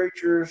street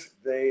preachers,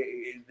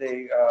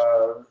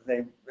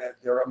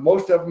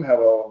 most of them have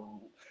a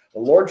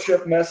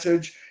lordship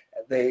message.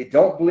 They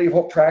don't believe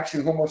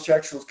practicing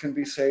homosexuals can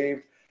be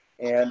saved,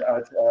 and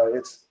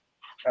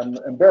I'm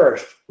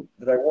embarrassed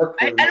that I work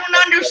with. I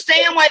don't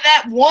understand why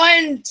that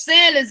one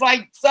sin is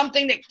like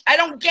something that I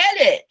don't get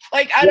it.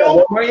 Like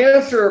Well, my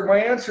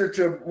answer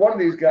to one of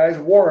these guys,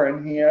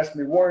 Warren, he asked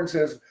me. Warren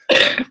says,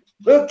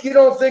 "Look, you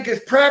don't think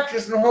it's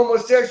practicing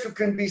homosexual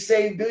can be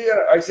saved, do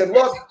you?" I said,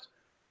 "Look,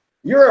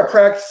 you're a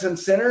practicing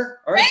sinner,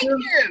 aren't you?"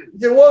 He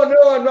said, "Well,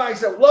 no, I'm not." I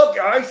said, "Look,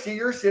 I see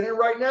you're sinning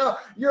right now.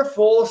 You're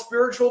full of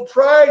spiritual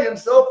pride and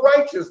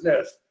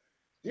self-righteousness.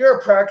 You're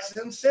a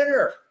practicing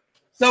sinner."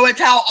 So it's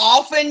how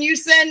often you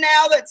sin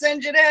now that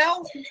sends you to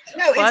hell?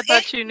 No, well, I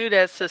thought you knew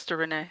that, Sister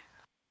Renee.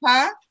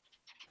 Huh?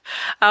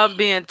 I'm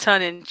being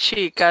tongue in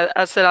cheek.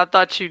 I said I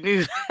thought you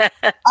knew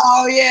that.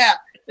 Oh yeah.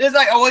 It's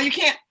like, oh well, you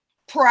can't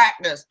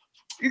practice.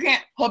 You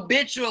can't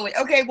habitually.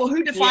 Okay, well,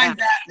 who defines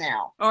that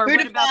now? Or who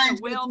what about defines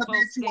the willful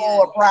habitual sin?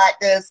 or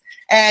practice?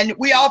 And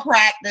we all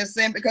practice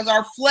them because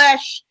our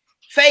flesh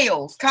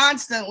fails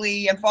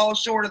constantly and falls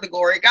short of the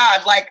glory of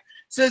God. Like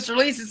Sister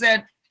Lisa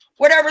said,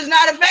 whatever's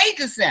not of faith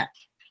is sin.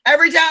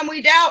 Every time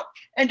we doubt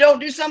and don't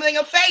do something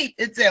of faith,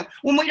 it's sin.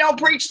 When we don't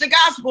preach the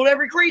gospel to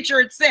every creature,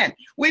 it's sin.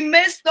 We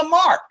miss the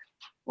mark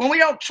when we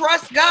don't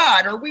trust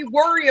God or we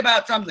worry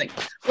about something.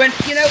 When,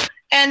 you know,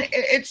 and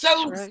it's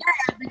so sad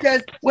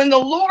because when the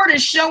Lord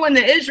is showing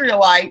the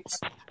Israelites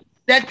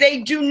that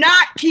they do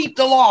not keep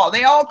the law,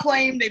 they all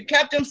claim they've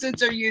kept them since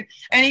their youth.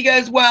 And he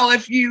goes, well,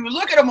 if you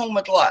look at a woman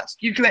with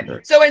lust, you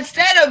commit. So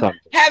instead of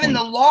having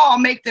the law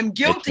make them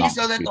guilty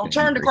so that they'll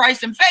turn to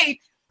Christ in faith,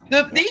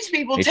 these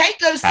people take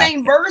those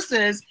same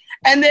verses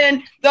and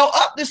then they'll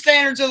up the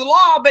standards of the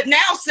law, but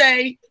now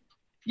say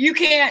you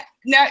can't.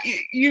 Now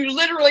you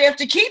literally have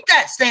to keep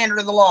that standard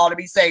of the law to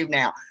be saved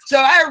now. So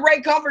I heard Ray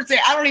Comfort say,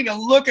 I don't even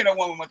look at a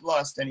woman with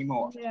lust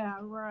anymore. Yeah,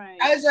 right.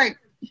 I was like,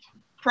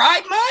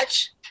 pride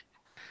much?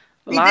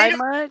 Lie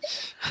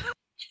much?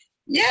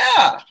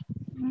 Yeah.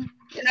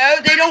 You know,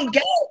 they don't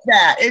get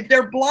that. If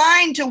they're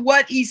blind to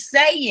what he's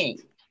saying,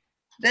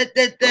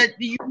 that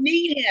you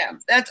need him.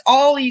 That's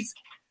all he's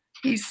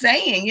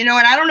saying, you know,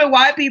 and I don't know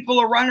why people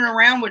are running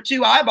around with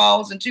two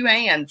eyeballs and two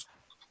hands.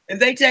 If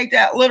they take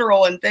that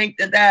literal and think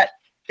that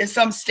is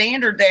some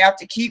standard they have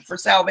to keep for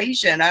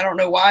salvation, I don't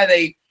know why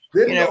they,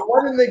 why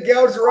didn't they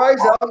gouge their eyes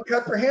out and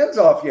cut their hands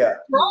off yet?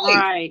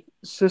 Right.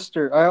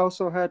 Sister, I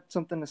also had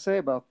something to say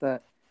about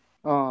that.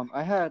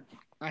 I had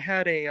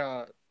a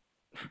I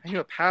knew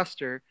a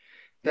pastor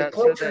that Get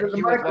closer said to that the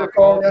he would lock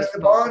microphone, all his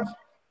Esteban.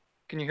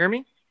 Can you hear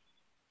me?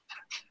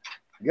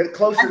 Get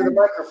closer to the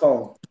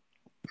microphone.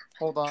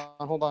 Hold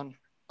on.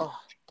 Oh,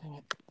 dang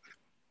it.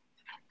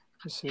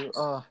 Let's see.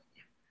 I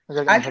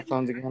gotta get my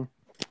headphones again.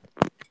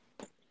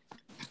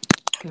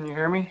 Can you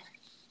hear me?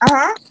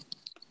 Uh-huh.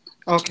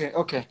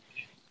 Okay.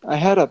 I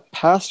had a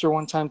pastor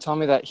one time tell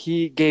me that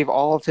he gave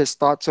all of his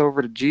thoughts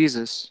over to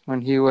Jesus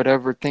when he would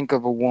ever think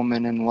of a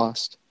woman in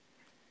lust.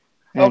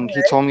 And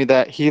he told me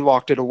that he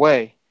locked it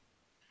away.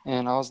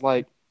 And I was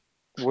like,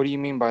 what do you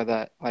mean by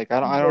that? Like, I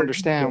don't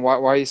understand. Why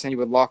are you saying you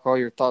would lock all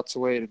your thoughts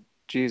away to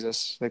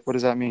Jesus? Like, what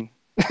does that mean?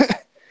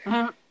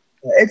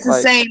 It's the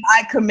same.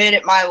 I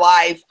committed my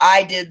life.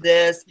 I did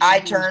this. I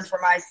turned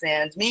from my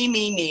sins.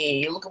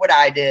 Me. Look at what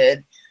I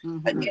did. You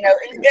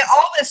know,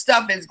 all this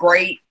stuff is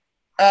great.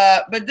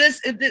 But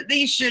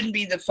these shouldn't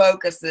be the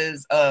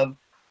focuses of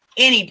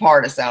any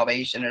part of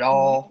salvation at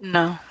all.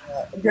 No.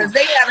 Because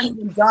they haven't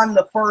even done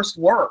the first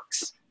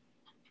works.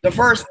 The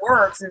first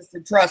works is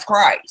to trust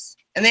Christ.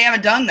 And they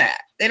haven't done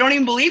that. They don't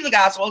even believe the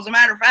gospel. As a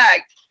matter of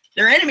fact,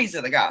 they're enemies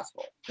of the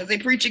gospel because they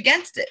preach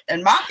against it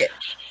and mock it.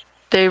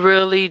 They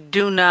really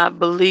do not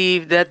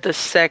believe that the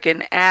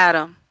second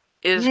Adam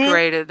is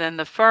greater than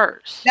the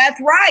first.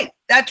 That's right.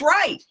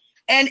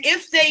 And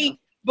if they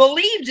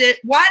believed it,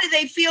 why do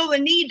they feel the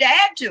need to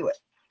add to it?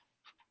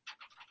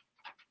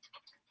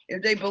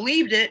 If they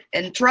believed it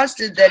and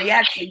trusted that he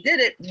actually did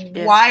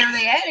it, why are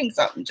they adding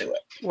something to it?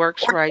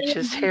 Works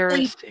righteous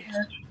heresy.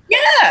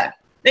 Yeah.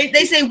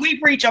 They say we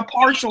preach a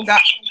partial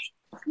gospel.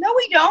 No,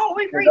 we don't.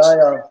 We preach.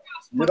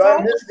 Did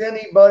I miss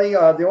anybody?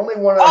 The only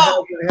one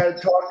I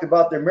haven't talked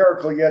about their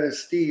miracle yet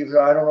is Steve.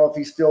 I don't know if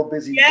he's still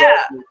busy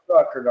driving his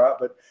truck or not,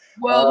 but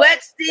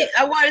let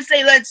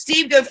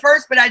Steve go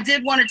first, but I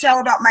did want to tell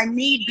about my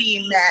need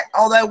being met.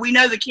 Although we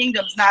know the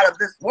kingdom's not of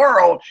this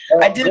world,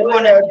 I did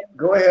want to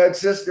go ahead,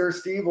 Sister.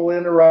 Steve will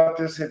interrupt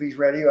us if he's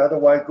ready.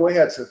 Otherwise, go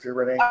ahead, Sister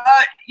Renee.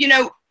 You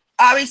know,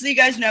 obviously, you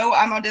guys know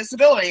I'm on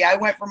disability. I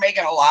went from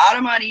making a lot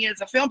of money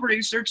as a film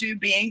producer to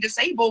being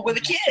disabled with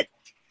a kid.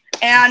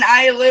 And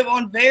I live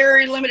on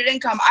very limited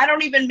income. I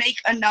don't even make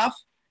enough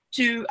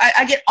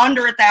I get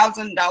under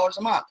 $1,000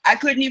 a month. I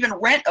couldn't even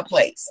rent a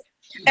place.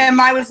 And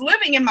I was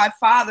living in my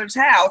father's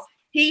house.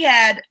 He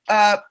had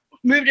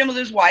moved in with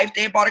his wife.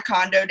 They had bought a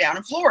condo down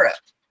in Florida.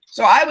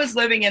 So I was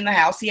living in the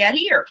house he had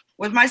here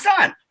with my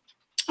son.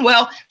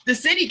 Well, the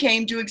city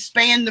came to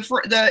expand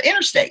the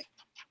interstate.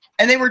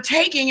 And they were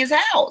taking his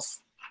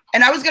house.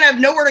 And I was going to have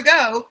nowhere to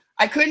go.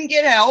 I couldn't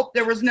get help.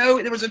 There was a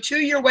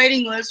 2-year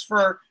waiting list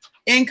for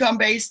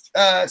income-based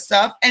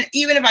stuff. And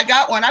even if I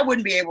got one, I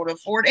wouldn't be able to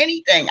afford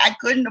anything. I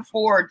couldn't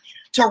afford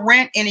to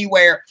rent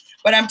anywhere.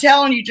 But I'm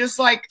telling you, just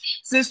like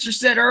Sister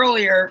said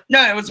earlier,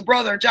 no, it was a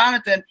brother,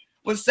 Jonathan,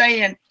 was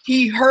saying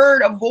he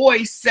heard a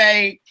voice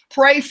say,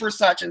 pray for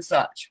such and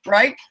such,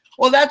 right?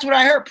 Well, that's what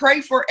I heard.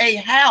 Pray for a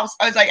house.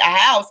 I was like, a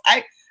house?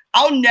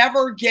 I'll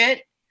never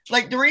get,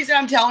 like, the reason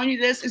I'm telling you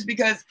this is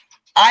because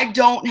I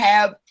don't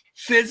have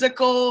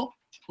physical,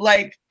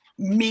 like,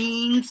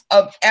 means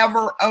of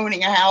ever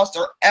owning a house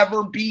or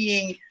ever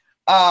being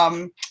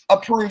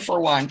approved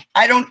for one.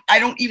 I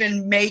don't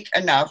even make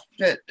enough.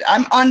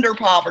 I'm under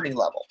poverty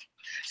level.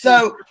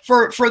 So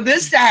for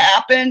this to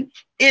happen,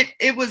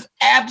 it was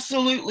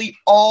absolutely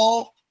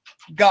all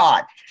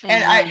God.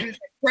 And I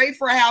prayed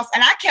for a house,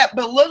 and I kept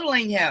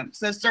belittling him,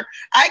 sister.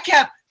 I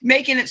kept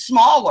making it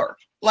smaller,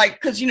 like,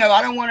 because, you know,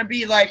 I don't want to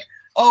be like,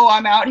 oh,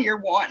 I'm out here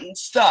wanting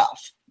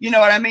stuff. You know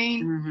what I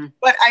mean?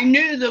 But I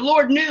knew the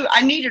Lord knew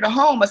I needed a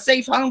home, a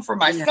safe home for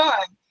my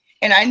son,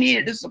 and I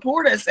needed to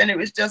support us, and it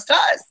was just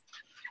us.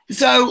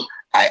 So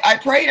I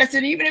prayed. I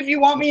said, even if you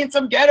want me in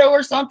some ghetto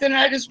or something, and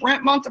I just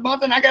rent month to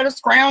month, and I got to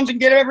scrounge and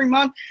get it every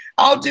month,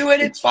 I'll do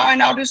it. It's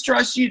fine. I'll just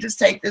trust you. Just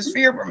take this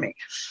fear from me.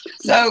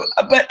 So,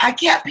 but I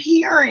kept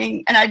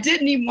hearing, and I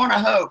didn't even want to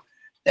hope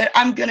that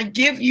I'm going to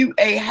give you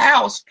a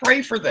house.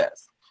 Pray for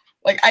this.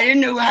 Like, I didn't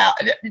know how.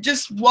 It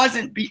just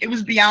wasn't. It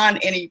was beyond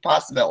any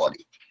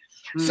possibility.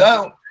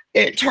 So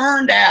it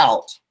turned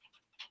out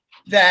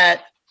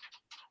that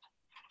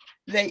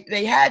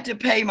they had to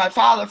pay my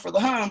father for the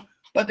home,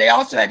 but they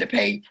also had to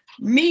pay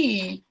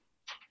me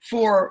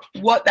for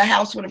what the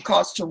house would have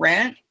cost to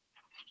rent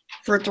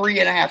for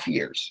 3.5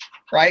 years,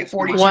 right?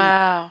 42.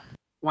 Wow.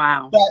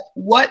 But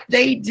what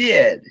they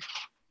did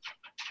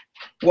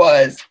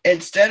was,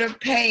 instead of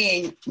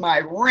paying my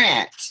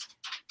rent,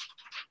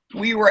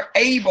 we were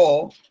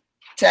able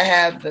to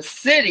have the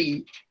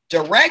city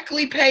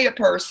directly pay a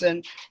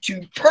person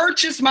to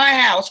purchase my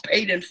house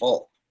paid in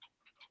full.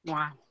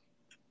 Wow.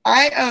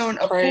 I own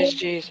a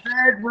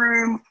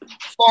four-bedroom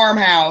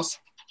farmhouse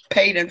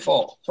paid in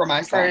full for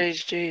my son.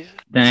 Praise Jesus.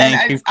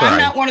 Thank you, I'm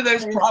not one of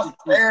those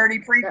prosperity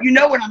preachers. You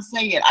know what I'm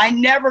saying. I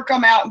never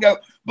come out and go,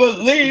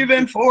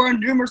 believing for a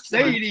new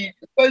Mercedes.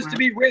 It's supposed to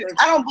be rich.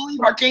 I don't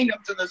believe our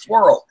kingdom's in this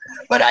world.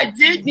 But I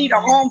did need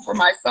a home for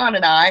my son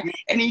and I,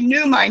 and he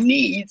knew my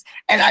needs.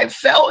 And I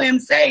felt him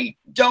say,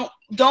 don't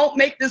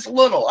make this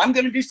little. I'm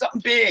going to do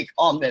something big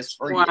on this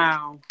for you.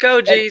 Wow. Go,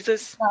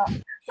 Jesus.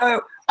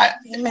 So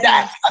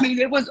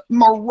it was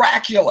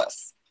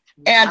miraculous.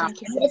 And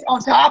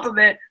on top of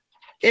it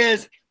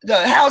is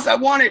the house I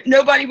wanted.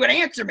 Nobody would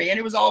answer me, and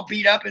it was all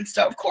beat up and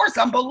stuff. Of course,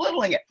 I'm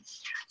belittling it.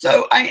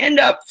 So I end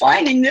up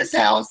finding this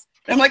house,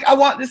 and I'm like, I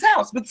want this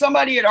house, but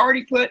somebody had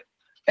already put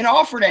an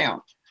offer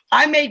down.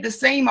 I made the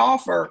same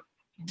offer,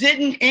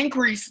 didn't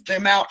increase the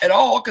amount at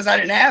all because I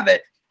didn't have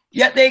it,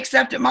 yet they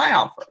accepted my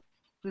offer.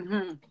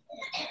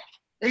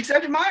 They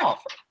accepted my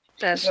offer.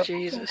 That's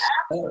Jesus.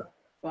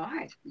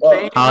 Why?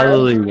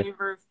 Hallelujah.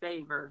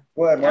 Favor.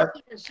 Go ahead, Mark.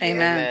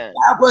 Amen.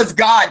 That was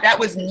God. That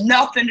was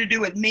nothing to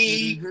do with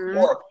me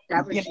or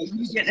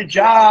you getting a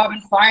job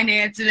and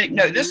financing it.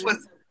 No, this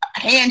was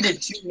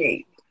handed to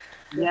me.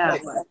 Yeah.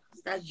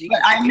 But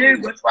I knew,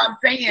 that's what I'm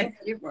saying.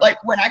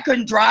 Like, when I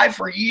couldn't drive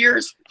for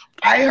years,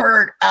 I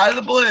heard out of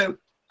the blue,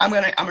 I'm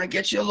gonna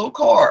get you a little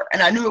car,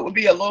 and I knew it would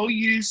be a little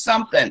used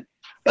something.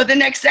 But the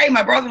next day,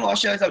 my brother-in-law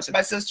shows up. So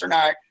my sister and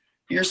I.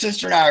 Your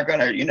sister and I are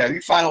gonna,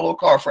 you find a little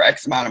car for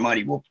X amount of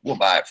money, we'll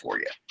buy it for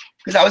you.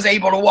 Because I was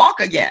able to walk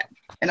again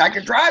and I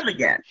could drive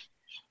again.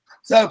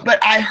 So,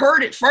 but I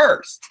heard it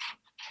first.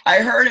 I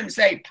heard him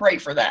say, pray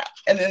for that.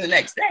 And then the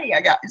next day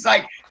it's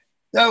like,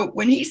 so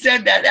when he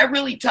said that, that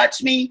really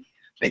touched me,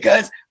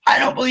 because I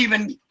don't believe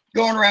in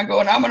going around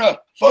going, I'm gonna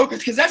focus,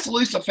 because that's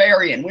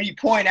Luciferian, when you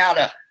point out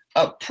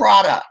a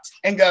product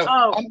and go,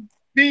 I'm gonna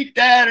speak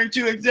that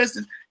into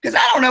existence. Because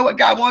I don't know what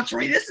God wants for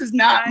me. This is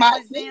not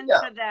my into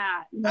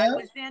that. I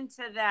was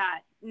into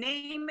that.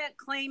 Name it,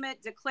 claim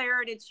it,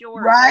 declare it. It's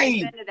yours.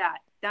 Right. Into that.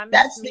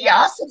 That's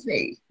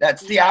theosophy.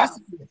 That's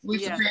theosophy. It's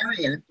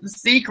Luciferian. It's the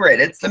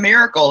secret. It's the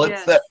miracle.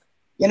 It's the,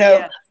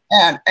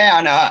 and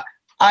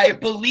I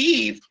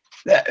believe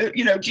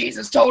that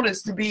Jesus told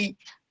us to be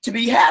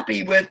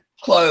happy with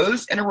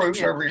clothes and a roof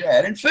over your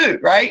head and food,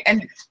 right?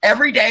 And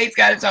every day it's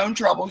got its own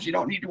troubles. You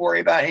don't need to worry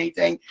about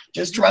anything.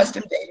 Just trust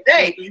him day to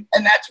day.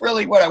 And that's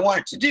really what I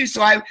wanted to do.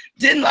 So I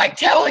didn't like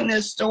telling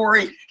this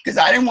story because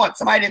I didn't want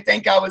somebody to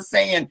think I was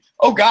saying,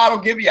 oh, God will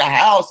give you a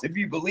house if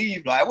you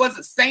believe. I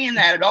wasn't saying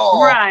that at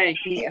all. Right.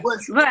 It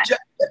was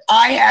just that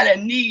I had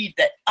a need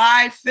that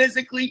I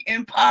physically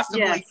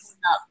impossibly could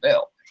not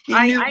fill.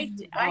 I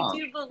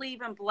do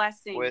believe in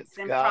blessings. With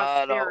and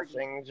God, prosperity. all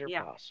things are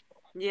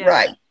possible. Yeah.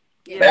 Right.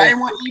 Yeah. But I didn't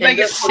want you to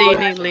get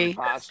exceedingly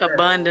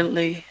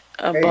abundantly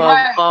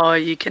above all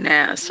you can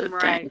ask or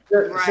think.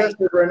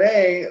 Sister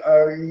Renee,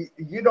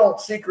 you don't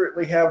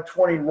secretly have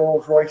 20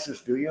 Rolls Royces,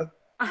 do you?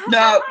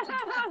 No.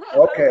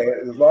 Okay.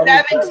 As long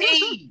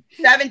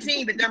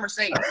 17, but they're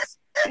Mercedes.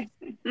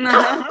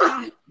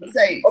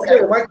 Okay,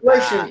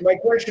 my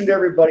question to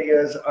everybody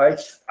is,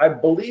 I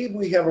believe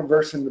we have a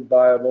verse in the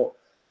Bible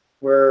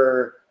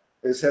where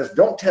it says,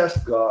 don't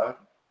test God.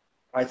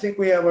 I think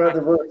we have another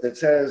verse that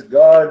says,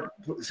 God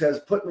says,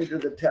 put me to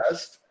the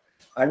test.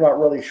 I'm not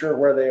really sure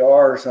where they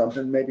are or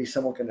something. Maybe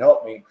someone can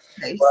help me.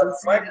 But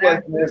my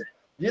question is,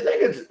 do you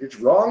think it's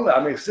wrong?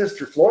 I mean,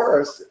 Sister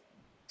Flores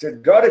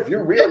said, God, if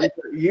you're real,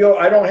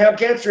 I don't have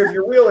cancer. If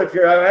you're real, I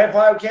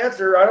have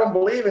cancer, I don't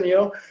believe in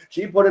you.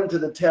 She put him to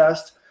the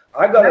test.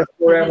 I got a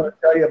story I'm going to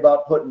tell you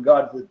about putting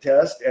God to the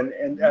test,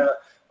 and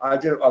I'll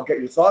get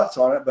your thoughts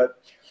on it.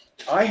 But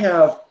I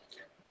have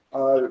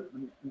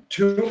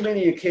too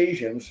many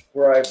occasions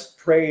where I've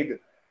prayed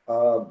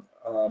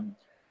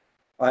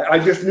I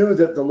just knew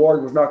that the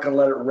Lord was not going to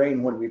let it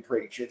rain when we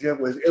preach. It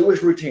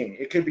was routine.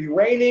 It could be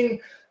raining,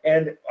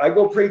 and I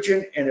go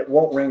preaching, and it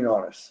won't rain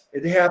on us.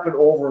 It happened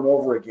over and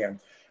over again.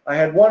 I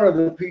had one of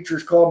the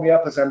preachers call me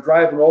up as I'm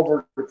driving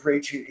over to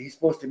preach. He's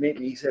supposed to meet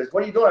me. He says,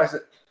 "What are you doing?" I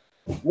said,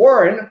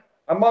 "Warren,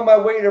 I'm on my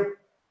way to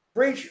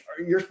preach.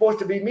 You're supposed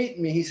to be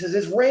meeting me." He says,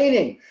 "It's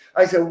raining."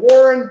 I said,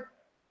 "Warren,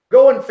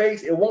 go in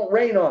faith. It won't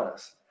rain on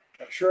us."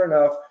 Sure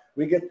enough,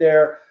 we get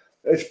there.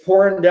 It's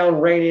pouring down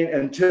raining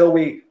until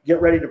we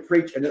get ready to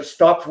preach, and it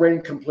stops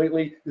raining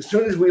completely. As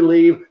soon as we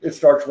leave, it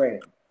starts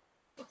raining.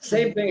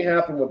 Same thing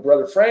happened with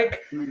Brother Frank.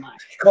 He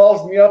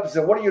calls me up and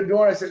said, "What are you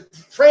doing?" I said,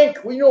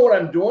 "Frank, we know what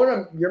I'm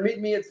doing. You're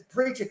meeting me at the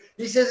preaching."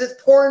 He says,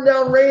 "It's pouring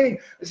down raining."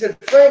 I said,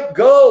 "Frank,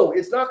 go.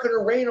 It's not going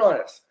to rain on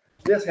us."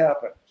 This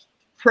happened.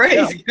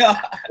 Praise God.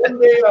 One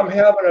day I'm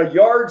having a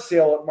yard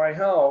sale at my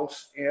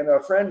house, and a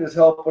friend is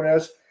helping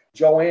us,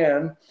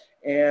 Joanne,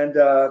 and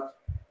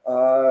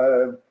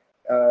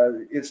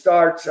it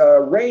starts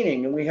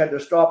raining, and we had to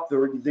stop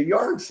the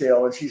yard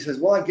sale. And she says,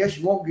 "Well, I guess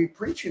you won't be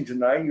preaching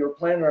tonight. You were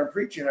planning on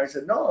preaching." I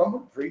said, "No, I'm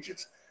going to preach."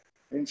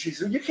 And she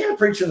said, "You can't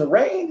preach in the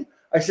rain."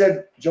 I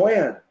said,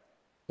 "Joanne,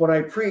 when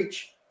I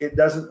preach, it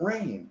doesn't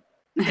rain."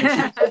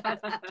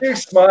 She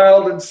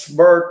smiled and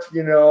smirked,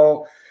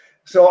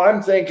 So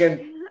I'm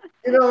thinking,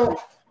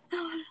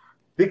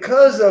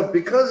 because of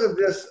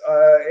this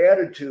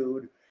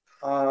attitude,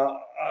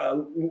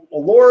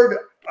 Lord,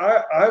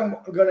 I'm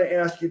going to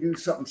ask you to do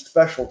something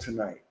special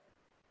tonight.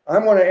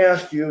 I'm going to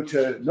ask you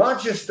to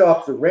not just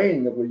stop the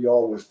rain that we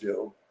always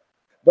do,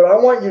 but I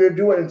want you to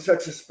do it in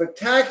such a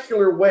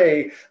spectacular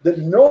way that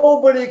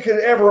nobody could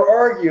ever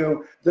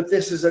argue that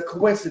this is a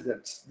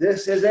coincidence.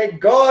 This is a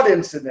God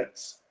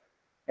incidence.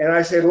 And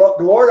I say, "Look,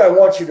 Lord, I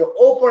want you to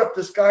open up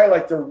the sky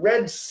like the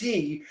Red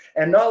Sea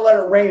and not let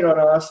it rain on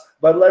us,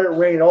 but let it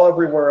rain all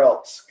everywhere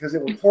else," because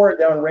it was pouring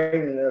down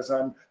raining as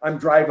I'm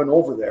driving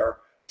over there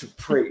to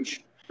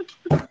preach.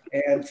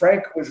 And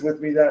Frank was with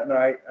me that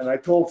night, and I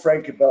told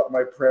Frank about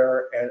my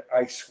prayer, and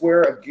I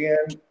swear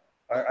again,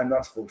 I'm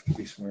not supposed to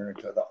be swearing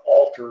to the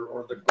altar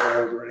or the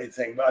gold or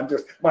anything, but I'm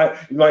just, my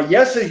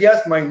yes is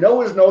yes, my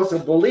no is no, so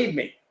believe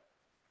me.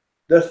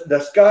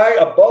 The sky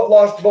above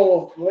Las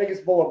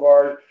Vegas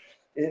Boulevard,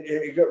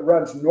 it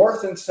runs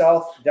north and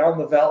south down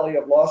the valley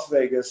of Las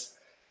Vegas,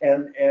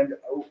 and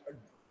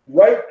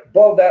right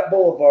above that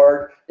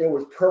boulevard, it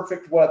was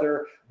perfect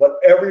weather, but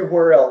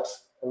everywhere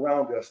else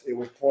around us, it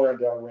was pouring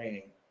down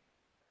raining.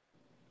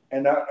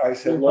 And I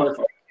said, "Lord,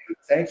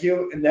 thank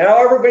you." And now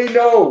everybody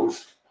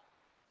knows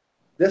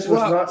this was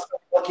not some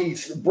lucky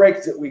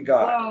break that we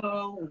got.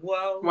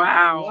 Whoa.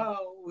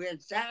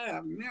 Is that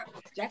a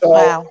miracle? So,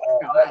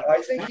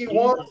 I think he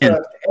wants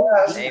us to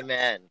ask.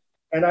 Amen.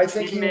 And I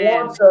think he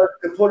wants us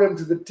to put him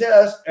to the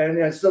test,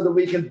 and so that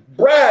we can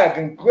brag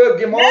and give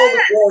him all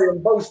the glory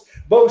and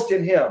boast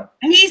in him.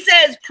 And he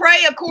says,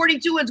 "Pray according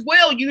to his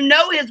will." You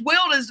know his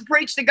will is to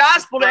preach the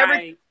gospel to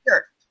every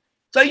creature.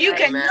 So you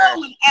can know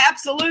with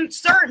absolute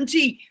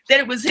certainty that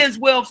it was his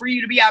will for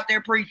you to be out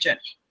there preaching.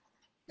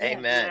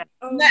 Amen.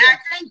 I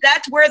think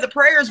that's where the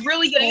prayers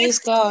really get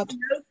answered. God. You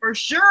know for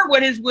sure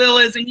what his will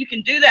is, and you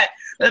can do that.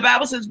 The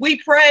Bible says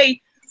we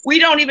pray. We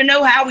don't even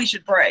know how we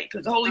should pray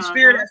because the Holy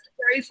Spirit has to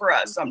pray for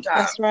us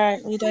sometimes. That's right.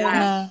 We don't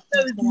know.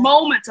 Those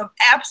moments of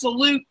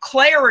absolute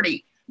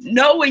clarity,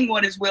 knowing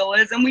what his will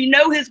is, and we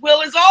know his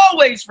will is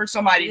always for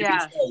somebody to be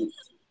saved.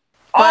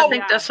 Well, I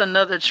think that's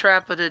another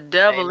trap of the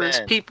devil is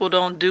people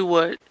don't do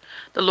what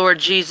the Lord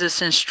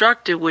Jesus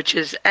instructed, which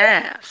is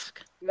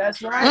ask.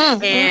 That's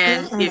right.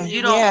 And if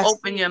you don't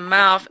open your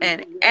mouth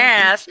and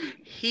ask,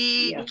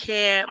 he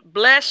can't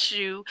bless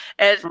you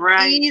as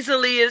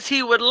easily as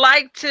he would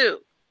like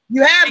to.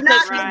 You have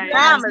because not he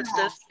promised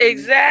us.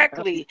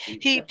 Exactly.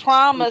 He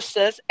promised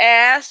us,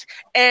 ask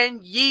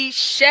and ye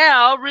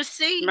shall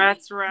receive.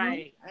 That's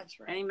right. That's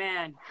right.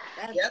 Amen.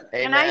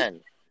 Amen.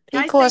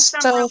 People are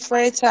so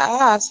afraid to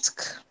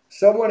ask.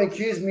 Someone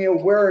accused me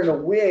of wearing a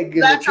wig in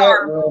the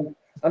chat room.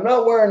 I'm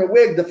not wearing a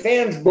wig. The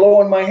fan's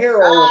blowing my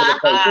hair all over the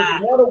place. This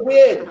is not a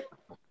wig.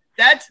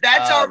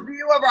 That's our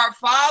view of our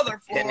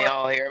Father. Can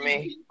y'all hear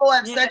me? People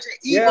have such an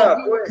evil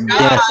view of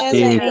God. There's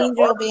an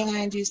angel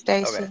behind you,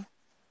 Stacy. Okay.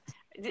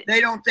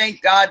 They don't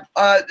think God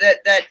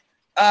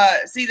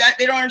see that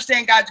they don't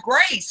understand God's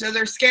grace, so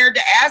they're scared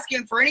to ask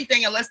him for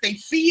anything unless they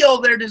feel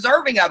they're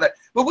deserving of it.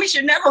 But we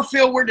should never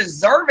feel we're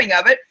deserving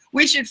of it.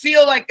 We should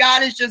feel like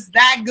God is just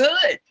that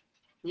good.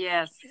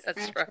 Yes,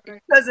 that's right.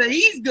 Because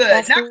he's good.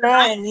 That's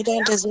right. We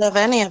don't deserve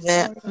any of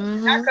it.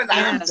 Not because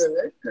I'm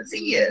good, because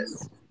he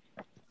is.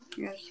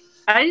 Yes.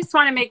 I just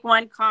want to make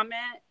one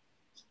comment.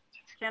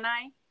 Can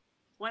I?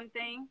 One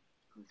thing?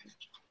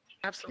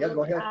 Absolutely. Yeah,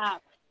 go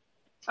ahead.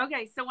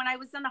 Okay, so when I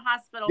was in the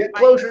hospital, get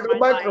closer to the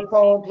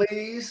microphone,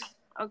 please.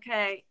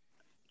 Okay,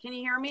 can you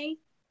hear me?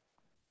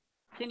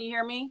 Can you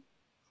hear me?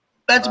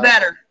 That's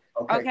better.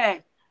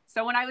 Okay,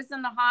 so when I was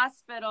in the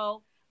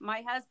hospital,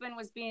 my husband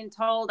was being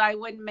told I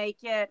wouldn't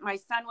make it. My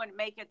son wouldn't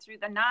make it through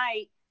the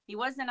night. He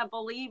wasn't a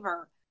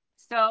believer,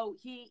 so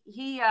he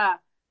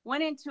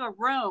went into a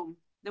room.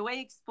 The way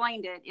he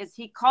explained it is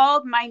he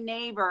called my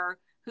neighbor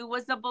who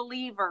was a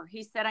believer.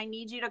 He said, I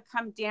need you to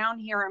come down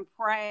here and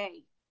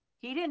pray.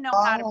 He didn't know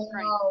how to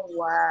pray.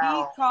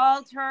 Wow. He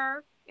called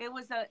her. It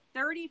was a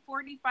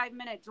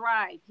 45-minute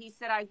drive. He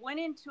said, I went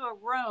into a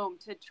room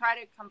to try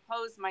to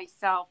compose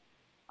myself.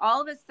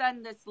 All of a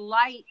sudden, this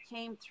light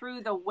came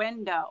through the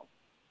window.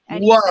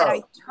 And he said,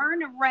 I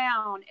turned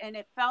around and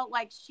it felt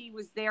like she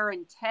was there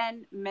in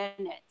 10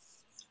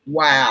 minutes.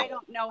 Wow. And I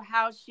don't know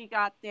how she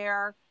got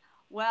there.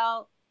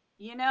 Well,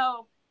 you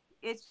know,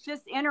 it's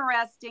just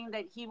interesting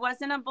that he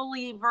wasn't a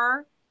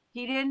believer.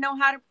 He didn't know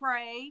how to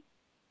pray.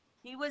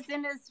 He was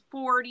in his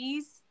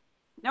 40s.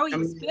 No, he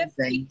was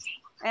 50.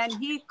 And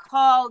he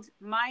called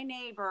my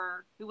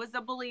neighbor, who was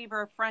a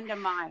believer, a friend of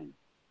mine.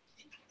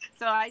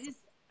 So I just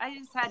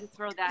had to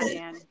throw that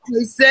in.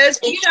 He says,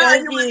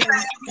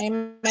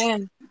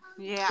 Amen.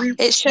 Yeah.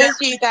 It shows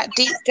you that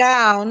deep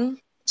down.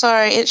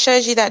 Sorry, it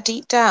shows you that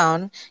deep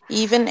down,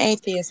 even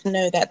atheists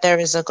know that there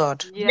is a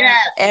God.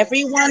 Yes.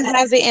 Everyone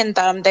has it in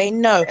them. They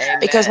know. Amen.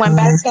 Because when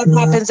bad stuff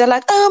happens, they're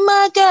like, oh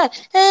my God,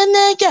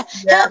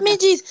 help me,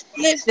 Jesus.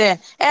 Listen,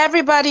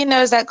 everybody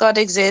knows that God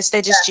exists.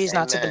 They just choose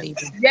not to believe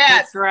him.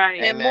 Yes. That's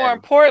right. And more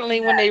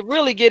importantly, when they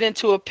really get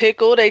into a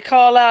pickle, they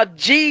call out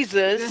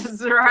Jesus.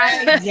 That's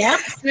right. Yep.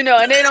 You know,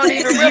 and they don't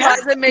even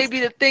realize it may be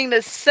the thing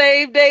that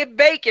saved their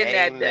bacon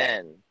that day.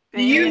 Amen.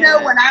 Do you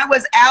know when I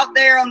was out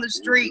there on the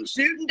street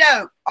shooting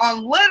dope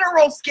on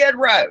literal Skid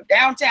Row,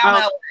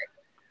 downtown LA,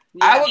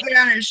 I would go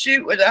down and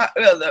shoot with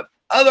the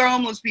other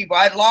homeless people.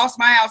 I'd lost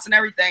my house and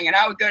everything, and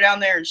I would go down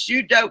there and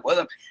shoot dope with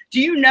them.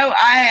 Do you know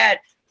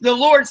the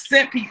Lord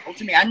sent people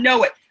to me? I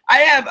know it.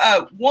 I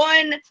have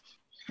one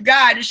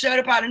guy that showed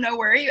up out of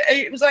nowhere.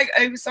 It was like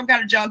he was some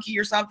kind of junkie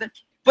or something.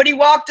 But he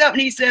walked up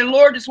and he said,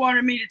 Lord just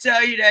wanted me to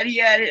tell you that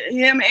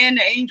him and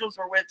the angels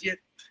were with you.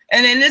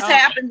 And then this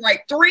happened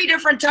like 3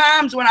 different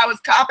times when I was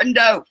copping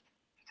dope.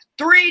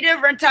 3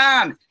 different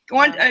times.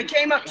 One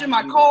came up to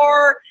my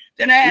car.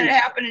 Then I had it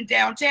happen in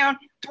downtown.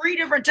 3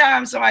 different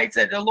times somebody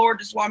said, the Lord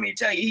just wanted me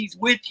to tell you he's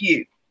with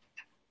you.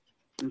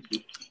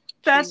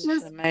 That's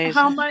just amazing.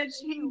 How much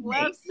he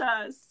loves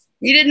us.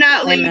 He did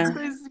not leave. His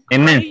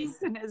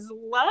grace and his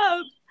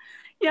love.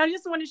 Yeah, I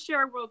just want to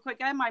share real quick.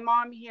 I have my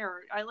mom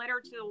here. I led her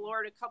to the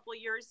Lord a couple of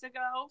years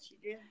ago.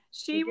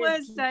 She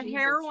was a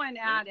heroin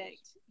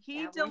addict.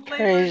 He delivered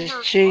Praise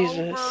her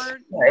Jesus.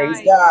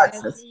 Praise God.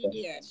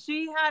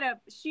 She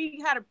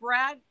had a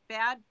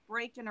bad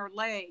break in her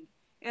leg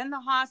in the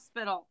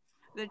hospital.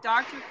 The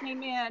doctor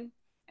came in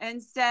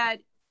and said,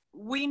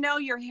 we know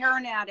you're a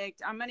heroin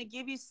addict. I'm going to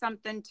give you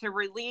something to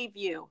relieve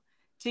you,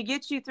 to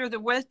get you through the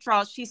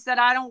withdrawal. She said,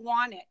 I don't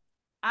want it.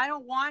 I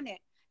don't want it.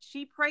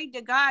 She prayed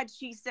to God.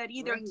 She said,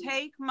 either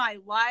take my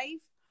life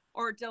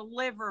or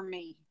deliver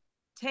me.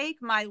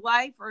 Take my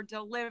life or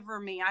deliver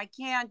me. I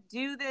can't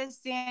do this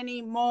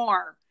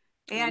anymore.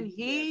 And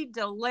he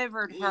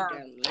delivered her.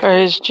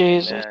 Praise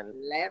Jesus.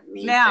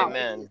 Now,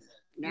 Amen.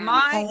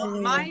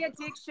 my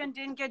addiction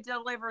didn't get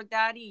delivered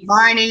that easy.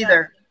 Mine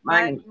either.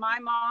 But my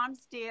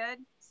mom's did.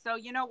 So,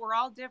 you know, we're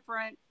all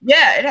different.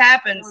 Yeah, it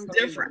happens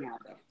different.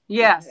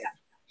 Yes.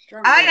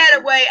 I had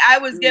a way I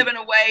was given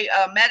away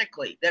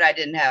medically that I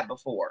didn't have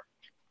before.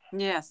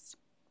 Yes.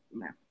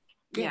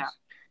 Yeah.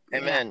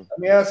 Amen. Let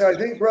me ask, I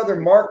think Brother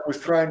Mark was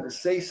trying to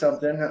say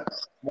something.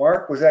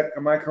 Mark,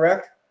 am I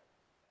correct?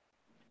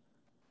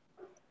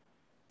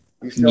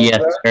 You still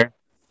Yes, sir.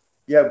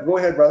 Yeah, go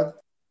ahead, brother.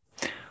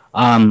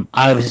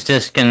 I was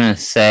just going to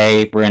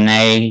say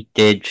Renee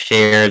did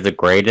share the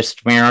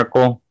greatest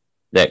miracle,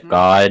 that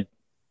God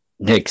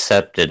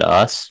accepted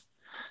us.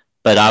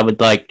 But I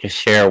would like to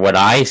share what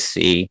I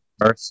see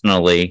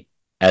personally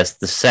as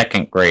the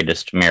second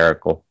greatest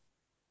miracle.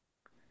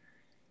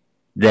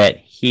 That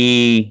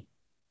he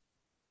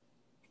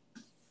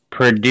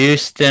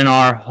produced in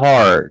our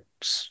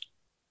hearts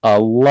a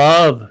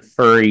love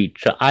for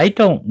each other. I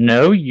don't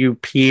know you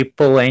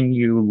people and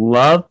you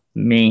love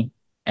me.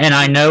 And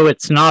I know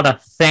it's not a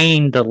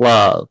feigned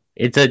love.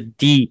 It's a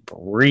deep,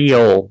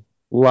 real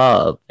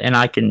love. And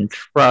I can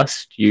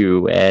trust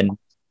you. And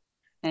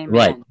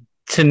like,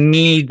 to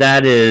me,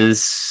 that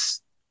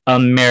is a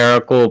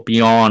miracle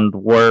beyond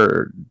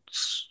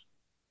words.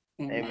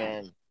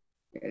 Amen.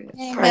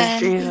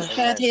 Amen. He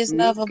shed his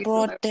love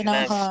abroad in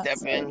our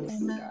hearts.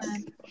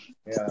 Amen.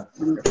 Yeah,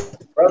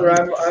 brother,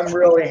 I'm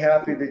really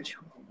happy that you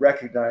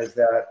recognize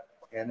that,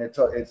 and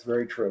it's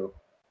very true.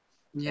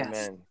 Yes.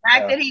 Amen. The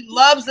fact that he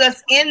loves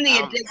us in the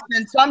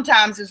addiction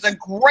sometimes is a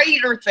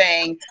greater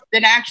thing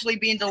than actually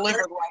being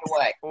delivered right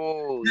away.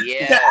 Oh,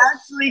 yeah. To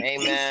actually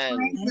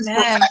experience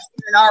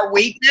in our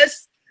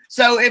weakness.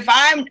 So if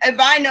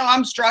I know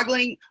I'm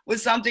struggling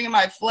with something in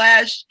my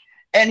flesh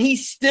and he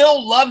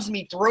still loves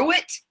me through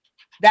it,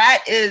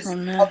 that is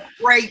a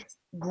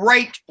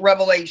great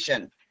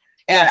revelation.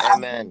 And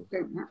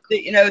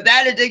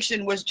that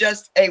addiction was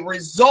just a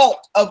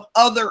result of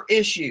other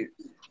issues.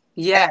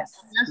 Yes.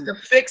 And just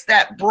to fix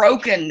that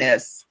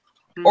brokenness,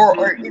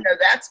 or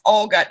that's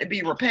all got to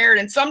be repaired.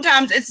 And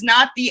sometimes it's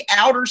not the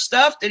outer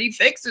stuff that he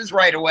fixes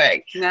right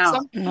away.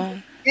 No.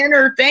 Some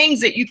inner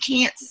things that you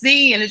can't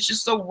see, and it's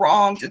just so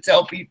wrong to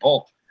tell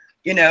people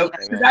You know,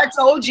 because I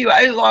told you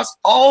I lost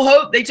all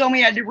hope. They told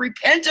me I had to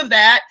repent of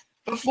that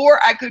before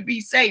I could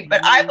be saved.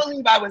 But I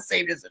believe I was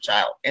saved as a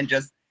child and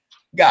just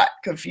got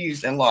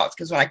confused and lost.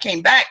 Because when I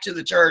came back to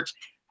the church,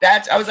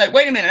 I was like,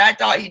 wait a minute, I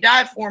thought he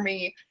died for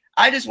me.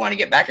 I just want to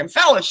get back in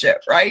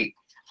fellowship, right?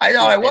 I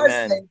thought I was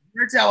saved.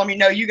 You're telling me,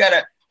 no, you got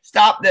to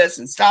stop this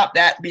and stop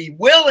that, be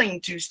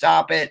willing to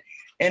stop it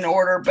in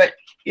order. But,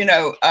 you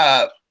know,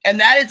 and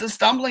that is a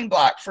stumbling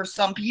block for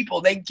some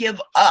people. They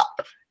give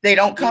up. They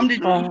don't come to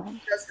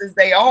Jesus just as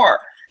they are.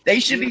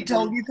 They should be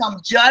told, you come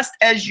just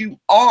as you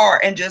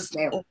are and just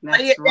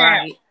lay it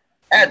down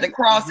at the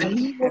cross. And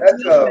he will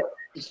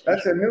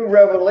that's a new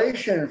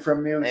revelation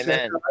from you.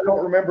 I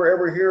don't remember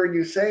ever hearing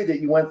you say that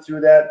you went through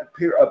that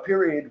a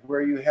period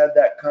where you had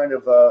that kind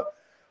of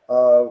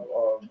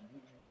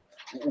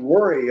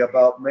worry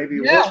about maybe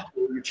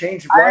you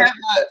changed life.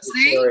 I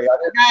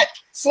got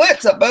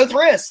slits up both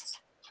wrists.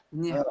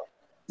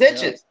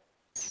 Stitches.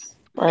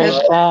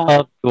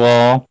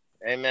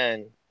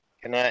 Amen.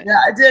 Can I?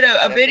 Yeah, I did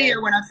a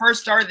video when I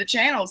first started the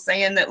channel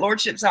saying that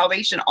Lordship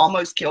Salvation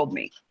almost killed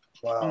me.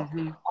 Wow.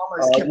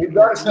 We've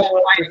got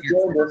someone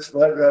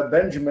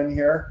Benjamin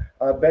here.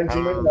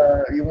 Benjamin,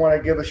 you want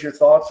to give us your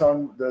thoughts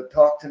on the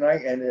talk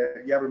tonight, and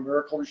you have a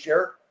miracle to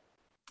share?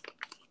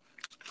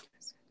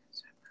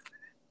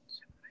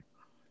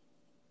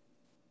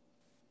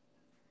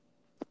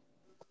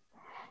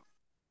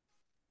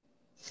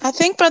 I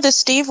think Brother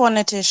Steve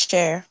wanted to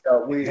share.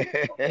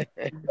 Okay,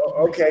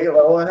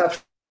 well, we'll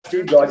have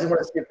Steve go. I just want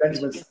to see if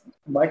Benjamin's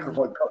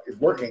microphone is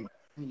working.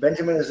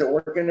 Benjamin, is it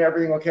working?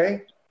 Everything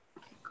okay?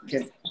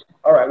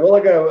 All right, well,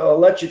 I'm going to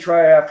let you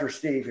try after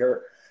Steve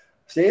here.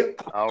 Steve?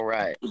 All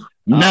right.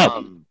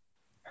 No.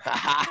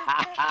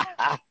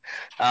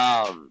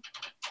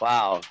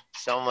 Wow,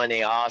 so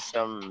many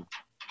awesome.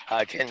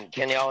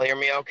 Can y'all hear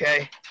me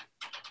okay?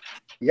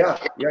 Yeah.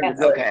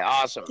 Okay,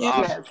 awesome.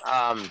 Yes.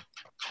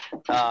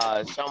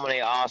 So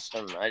many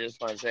awesome. I just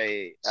want to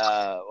say,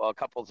 well, a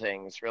couple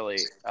things really.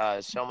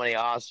 So many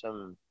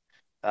awesome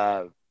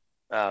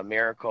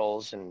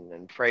miracles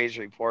and praise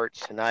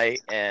reports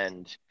tonight,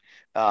 and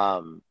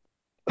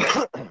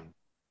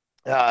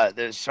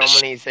there's so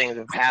many things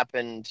have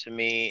happened to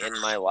me in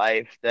my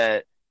life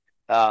that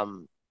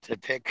to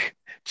pick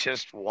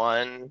just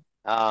one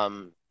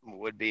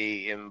would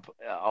be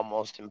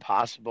almost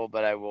impossible,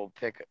 but I will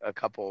pick a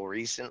couple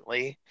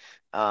recently.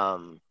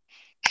 But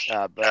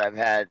I've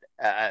had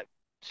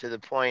to the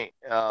point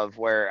of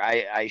where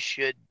I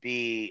should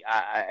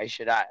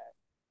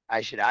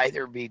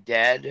either be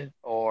dead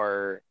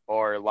or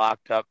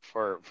locked up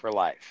for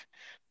life.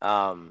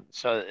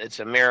 So it's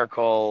a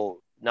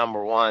miracle,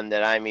 number one,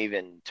 that I'm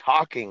even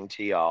talking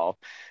to y'all,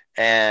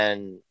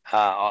 and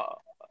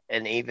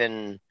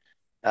even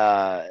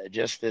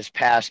just this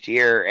past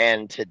year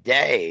and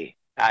today,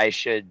 I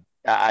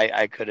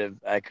could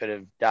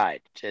have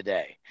died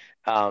today.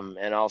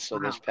 And also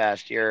this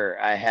past year,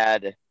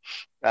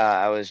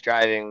 I was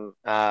driving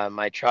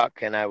my truck,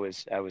 and I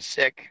was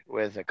sick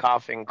with a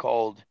coughing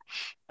cold,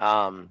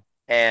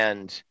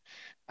 and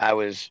I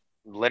was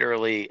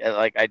literally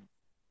like a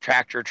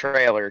tractor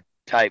trailer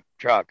type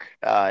truck,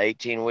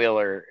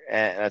 18-wheeler,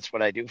 and that's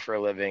what I do for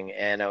a living.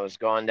 And I was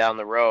going down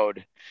the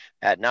road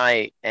at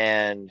night,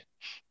 and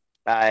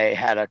I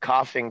had a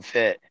coughing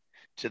fit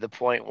to the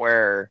point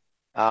where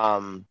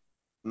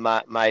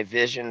my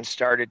vision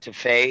started to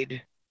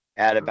fade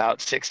at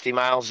about 60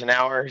 miles an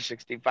hour,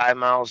 65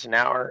 miles an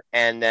hour,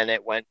 and then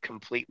it went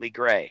completely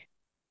gray.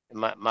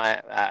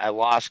 I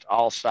lost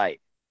all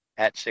sight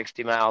at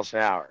 60 miles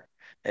an hour,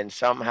 and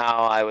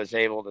somehow I was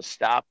able to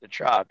stop the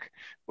truck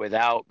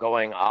without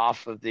going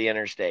off of the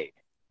interstate,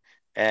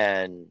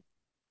 and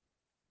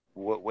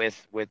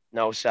with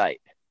no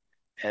sight,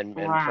 and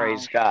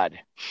praise God.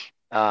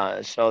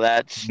 So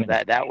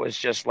that was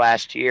just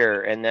last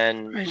year, and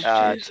then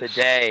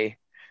today.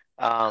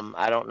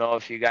 I don't know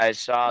if you guys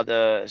saw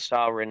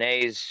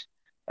Renee's.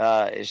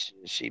 Is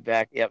she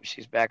back? Yep,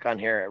 she's back on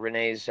here.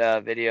 Renee's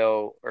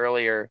video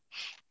earlier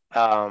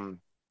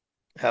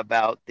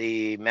about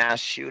the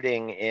mass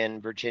shooting in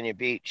Virginia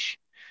Beach.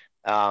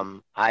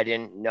 I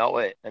didn't know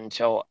it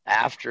until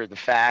after the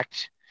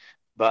fact,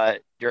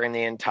 but during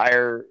the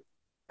entire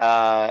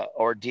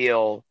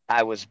ordeal,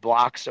 I was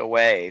blocks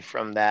away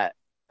from that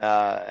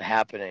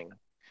happening.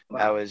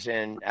 Wow.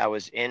 I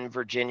was in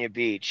Virginia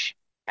Beach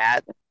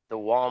at the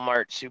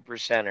Walmart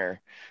Supercenter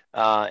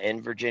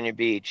in Virginia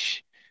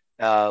Beach,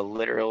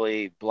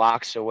 literally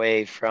blocks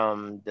away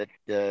from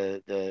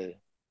the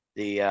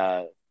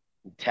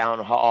town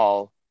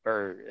hall,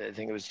 or I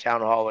think it was town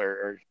hall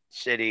or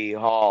city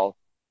hall,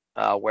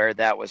 where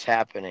that was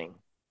happening.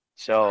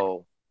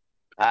 So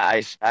I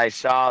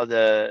saw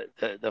the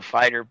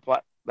fighter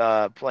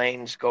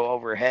planes go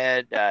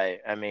overhead.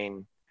 I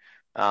mean,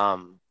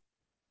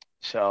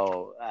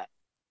 so.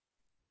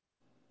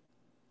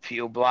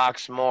 Few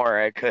blocks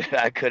more, I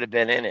could have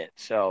been in it.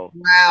 So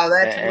wow,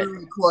 that's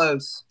really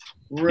close.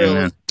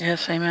 Really.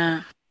 Yes,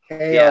 amen.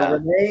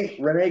 Hey,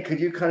 Renee,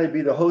 could you kind of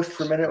be the host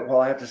for a minute while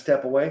I have to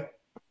step away?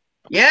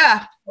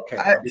 Yeah.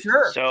 Okay.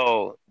 Sure.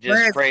 So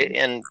just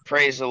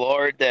praise the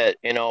Lord that,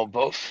 you know,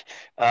 both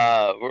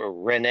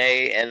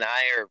Renee and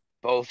I are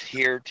both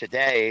here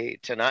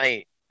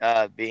tonight,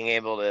 being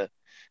able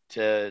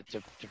to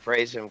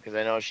praise him, because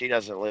I know she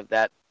doesn't live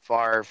that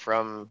far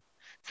from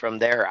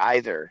there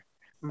either.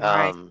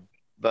 Right.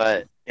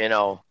 But you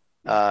know,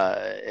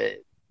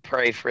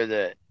 pray for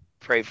the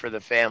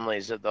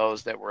families of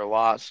those that were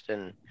lost,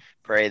 and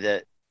pray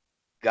that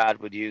God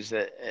would use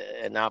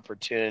an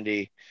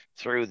opportunity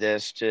through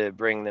this to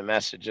bring the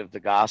message of the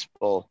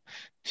gospel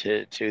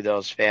to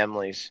those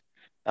families.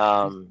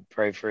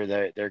 Pray for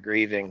their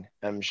grieving.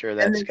 I'm sure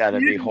that's got to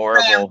be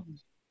horrible.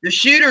 The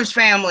shooter's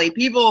family.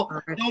 People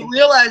don't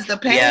realize the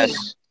pain.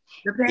 Yes.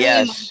 The pain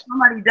Yes. when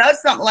somebody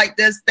does something like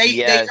this. They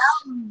not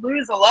only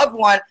lose a loved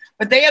one,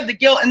 but they have the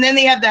guilt, and then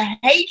they have the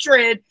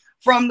hatred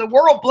from the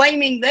world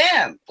blaming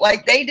them,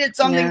 like they did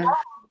something wrong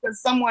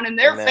because someone in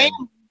their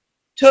family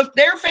took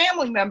their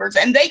family members,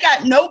 and they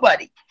got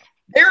nobody.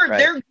 They're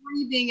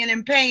grieving and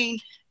in pain,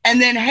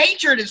 and then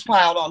hatred is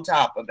piled on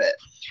top of it.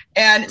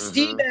 And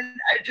Stephen,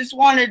 I just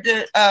wanted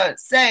to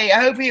say,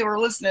 I hope you were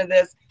listening to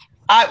this.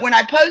 When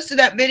I posted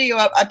that video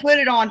up, I put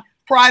it on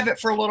private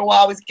for a little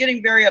while. I was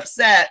getting very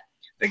upset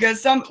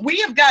because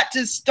we have got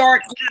to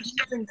start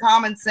using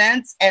common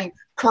sense and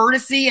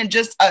courtesy and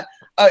just a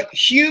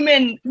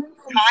human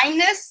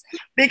kindness,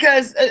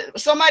 because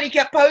somebody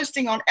kept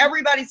posting on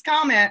everybody's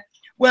comment,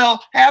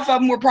 well, half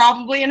of them were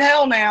probably in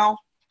hell now.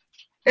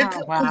 It's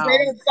because they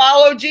don't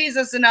follow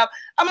Jesus enough.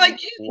 I'm like,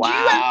 do you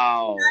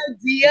have any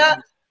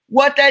idea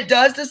what that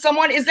does to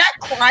someone? Is that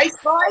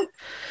Christ-like?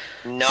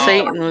 No.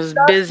 Satan was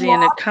busy in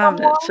the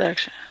comment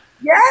section.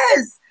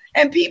 Yes.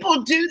 And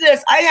people do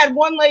this. I had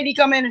one lady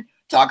come in and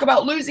talk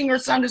about losing her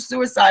son to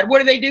suicide.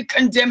 What do?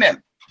 Condemn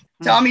him.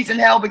 Tell him he's in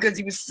hell because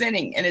he was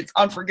sinning and it's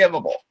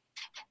unforgivable.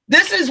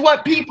 This is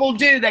what people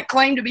do that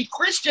claim to be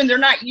Christian. They're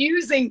not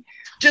using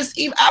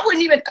I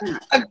wouldn't even,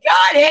 a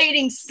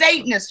God-hating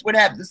Satanist would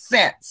have the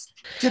sense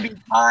to be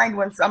kind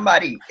when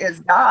somebody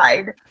has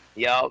died.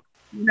 Yep.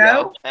 You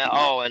know? Yep.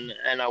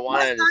 And I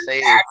wanted to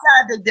say that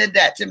guy that did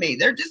that to me.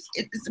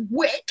 It's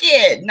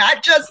wicked.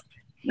 Not just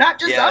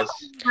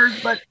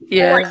unbelievers, but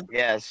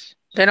yes.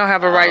 They don't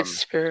have a right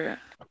spirit.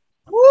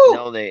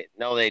 No, they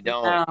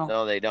don't.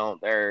 No, they don't.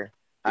 They're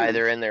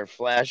either in their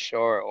flesh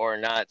or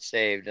not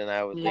saved, and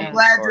I would lean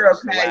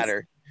towards the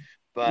latter.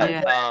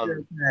 But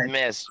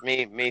miss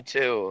me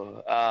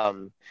too.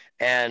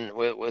 And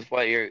with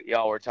what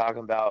y'all were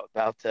talking about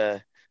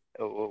the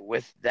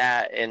with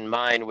that in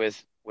mind,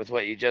 with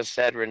what you just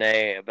said,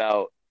 Renee,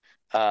 about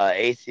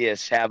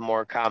atheists have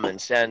more common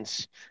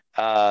sense,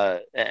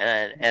 and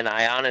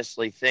I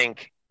honestly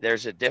think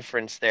there's a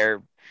difference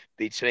there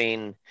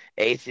between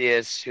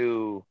atheists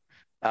who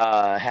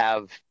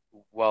have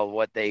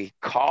what they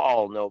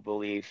call no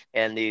belief,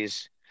 and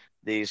these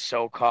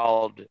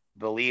so-called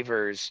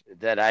believers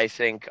that I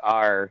think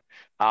are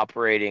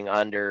operating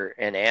under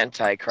an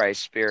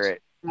antichrist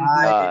spirit,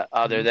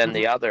 other than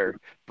the other,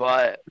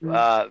 but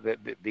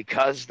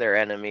because they're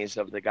enemies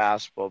of the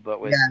gospel.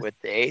 But with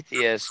the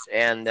atheists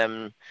and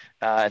them,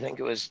 I think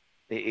it was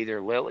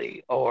either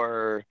Lily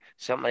or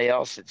somebody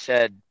else that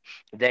said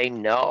they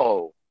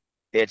know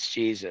it's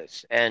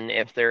Jesus, and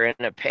if they're in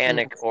a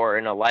panic or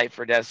in a life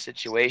or death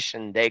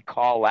situation, they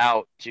call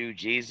out to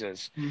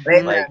Jesus.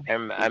 Like I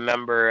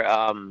remember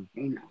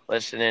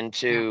listening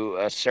to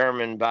a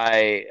sermon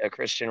by a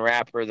Christian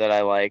rapper that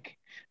I like,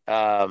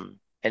 and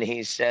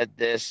he said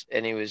this,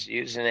 and he was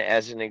using it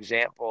as an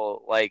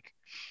example, like,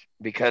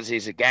 because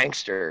he's a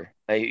gangster.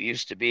 He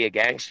used to be a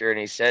gangster, and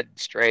he said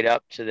straight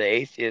up to the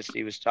atheist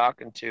he was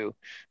talking to,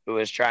 who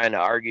was trying to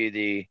argue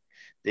the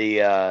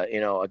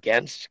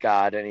against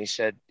God, and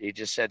he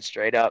just said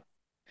straight up,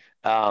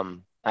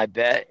 I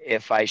bet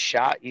if I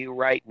shot you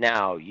right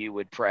now, you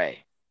would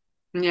pray.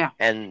 Yeah.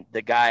 And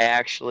the guy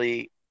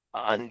actually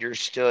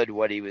understood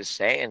what he was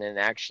saying, and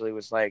actually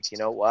was like, you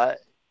know what?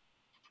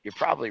 You're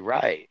probably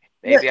right.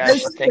 Maybe I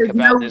should think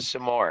about this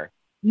some more.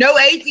 No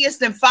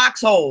atheists in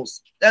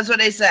foxholes. That's what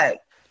they say.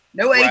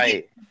 No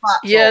atheists in foxholes.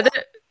 Yeah,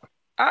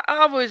 I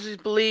always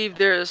believe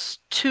there's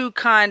two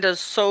kind of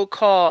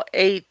so-called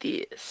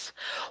atheists.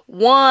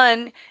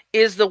 One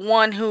is the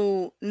one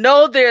who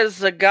know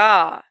there's a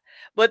God,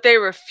 but they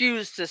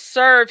refuse to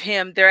serve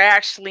him. They're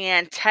actually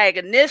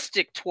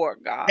antagonistic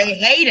toward God. They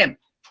hate him.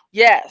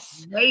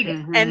 Yes. They hate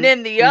him. And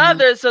then the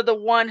others are the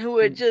one who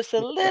are just a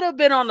little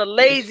bit on the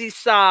lazy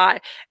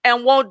side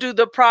and won't do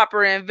the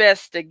proper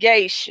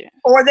investigation.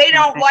 Or they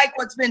don't like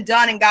what's been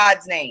done in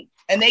God's name,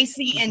 and they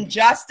see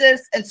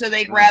injustice, and so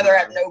they'd rather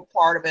have no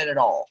part of it at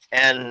all.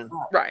 And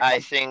I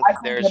think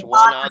there's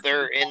one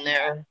other in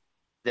there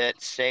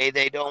that say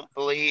they don't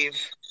believe,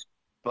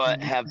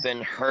 but have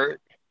been hurt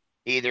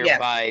either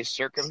by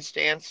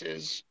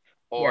circumstances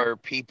or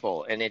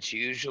people. And it's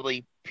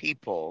usually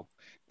people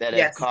that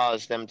have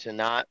caused them to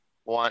not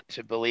want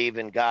to believe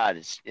in God.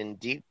 It's in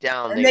deep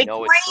down, they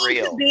know it's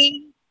real. To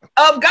be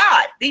of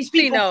God. These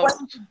people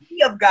claim to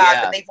be of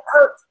God, but they've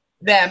hurt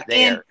them.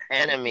 They're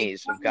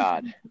enemies of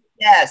God.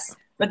 Yes.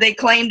 but they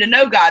claim to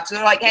know God. So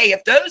they're like, hey,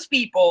 if those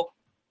people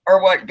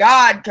are what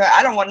God,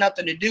 I don't want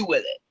nothing to do with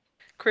it.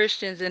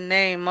 Christians in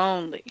name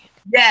only.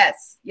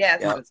 Yes,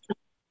 yes. Yep.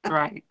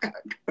 Right.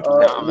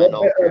 Benjamin,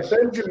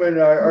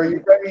 are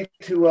you ready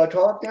to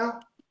talk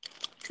now?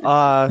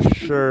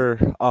 Sure.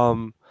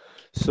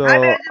 So Hi,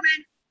 Benjamin.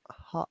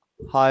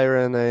 hi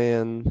Renee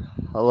and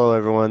hello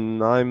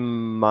everyone.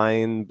 I'm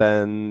Mine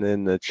Ben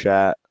in the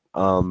chat.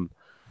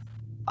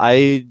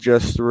 I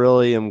just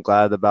really am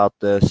glad about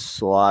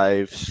this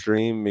live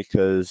stream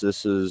because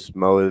this has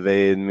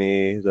motivated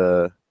me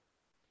to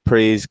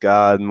praise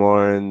God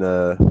more and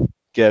to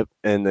get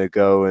and to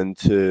go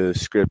into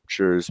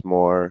scriptures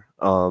more.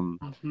 And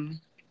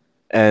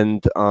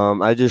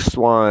I just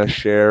want to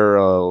share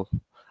a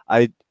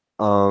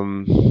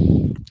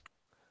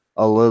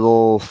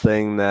little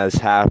thing that's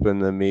happened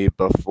to me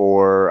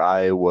before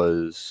I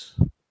was,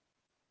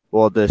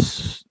 well,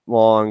 this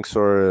long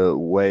sort of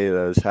way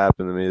that has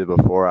happened to me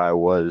before I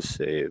was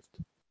saved.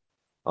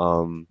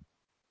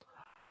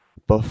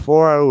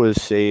 Before I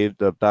was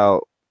saved, I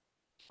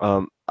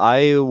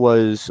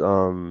was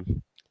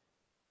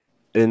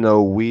in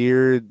a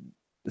weird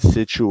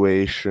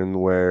situation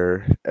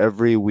where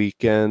every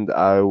weekend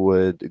I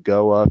would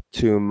go up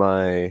to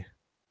my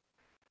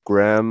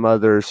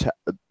grandmother's.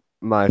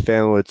 My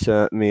family would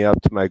send me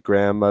up to my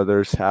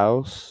grandmother's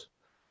house,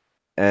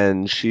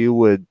 and she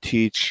would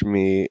teach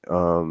me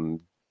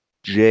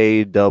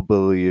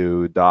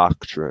JW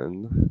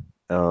doctrine.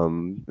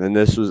 And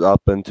this was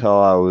up until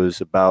I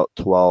was about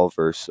 12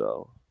 or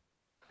so.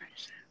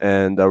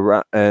 And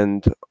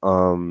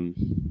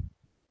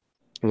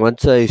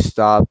once I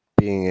stopped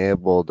being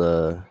able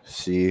to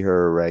see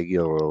her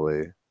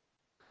regularly,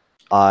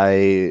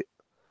 I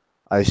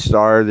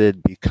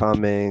started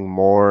becoming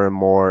more and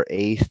more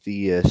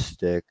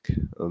atheistic,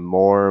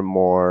 more and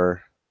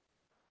more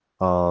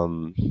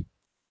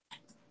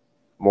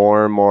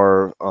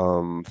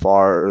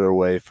farther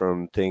away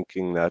from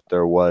thinking that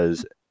there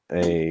was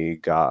a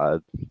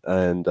God.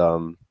 And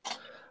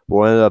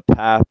what ended up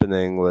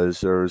happening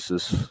was there's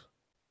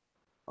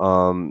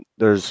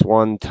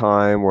one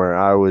time where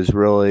I was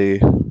really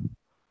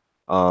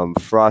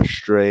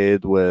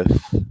frustrated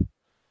with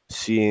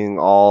seeing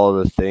all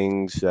the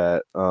things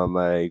that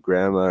my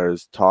grandmother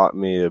has taught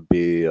me to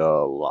be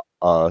a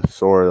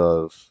sort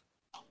of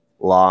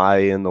lie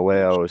in the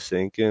way I was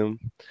thinking.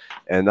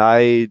 And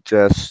I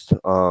just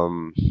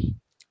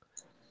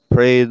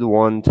prayed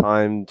one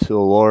time to the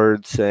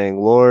Lord, saying,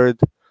 Lord,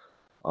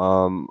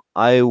 I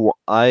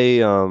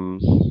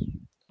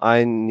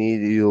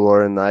need you,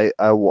 Lord, and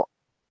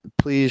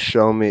please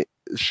show to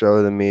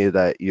me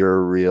that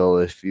you're real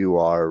if you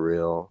are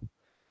real.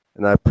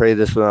 And I prayed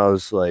this when I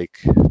was like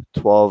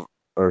 12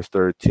 or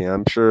 13.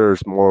 I'm sure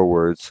there's more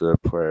words to the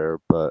prayer,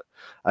 but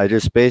I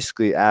just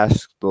basically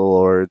asked the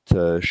Lord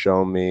to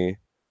show me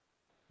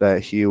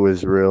that he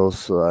was real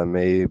so I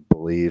may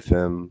believe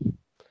him.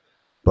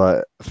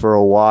 But for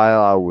a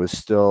while I was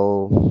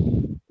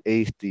still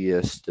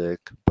atheistic,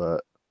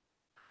 but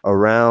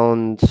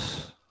around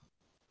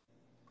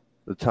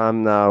the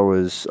time that I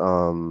was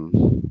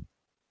around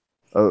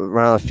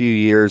a few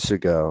years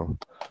ago,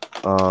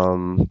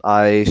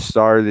 I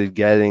started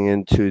getting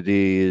into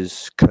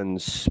these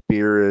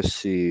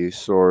conspiracy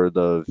sort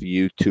of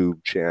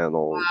YouTube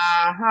channels.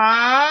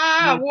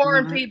 I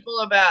warn people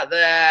about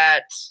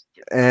that.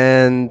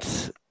 And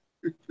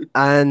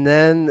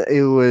then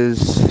it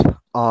was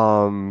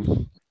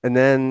and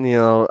then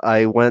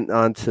I went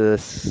onto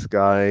this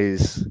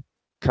guy's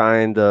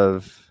kind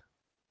of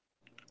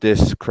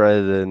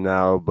discredited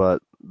now,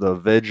 but the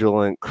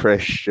Vigilant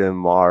Christian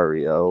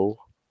Mario,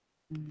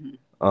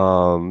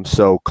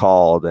 so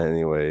called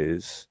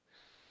anyways.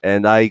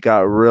 And I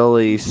got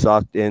really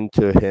sucked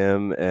into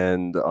him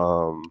and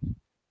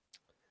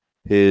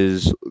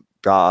his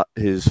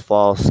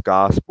false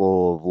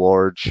gospel of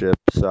lordship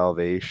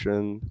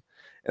salvation.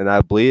 And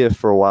I believed it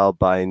for a while,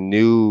 but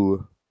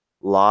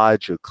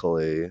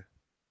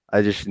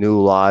I just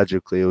knew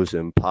logically it was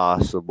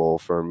impossible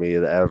for me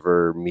to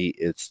ever meet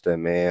its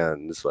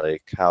demands,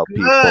 like how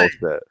people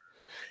said.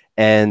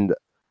 And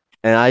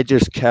I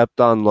just kept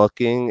on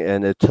looking,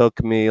 and it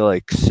took me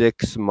like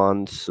 6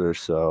 months or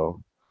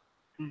so.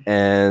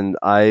 And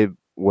there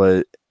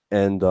was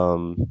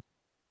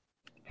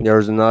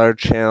another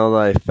channel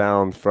that I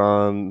found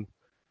from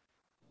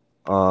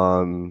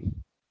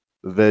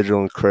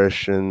Vigilant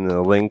Christian,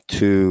 a link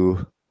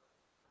to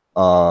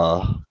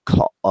a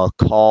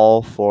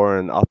call for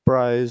an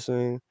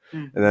uprising.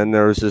 And then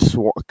there was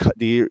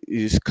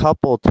these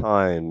couple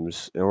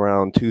times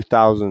around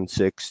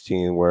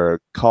 2016 where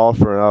Call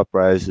for an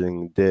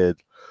Uprising did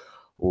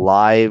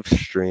live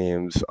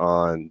streams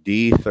on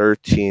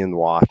D13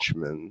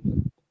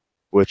 Watchmen,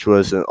 which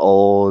was an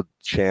old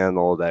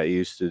channel that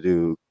used to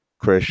do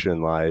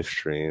Christian live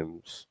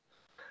streams.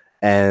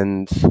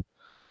 And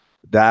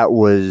I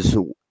was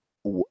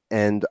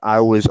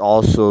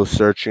also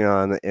searching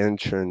on the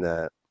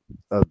internet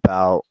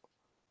about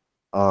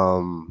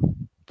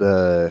the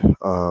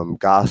the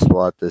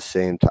gospel at the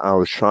same time. I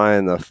was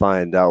trying to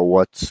find out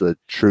what's the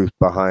truth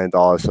behind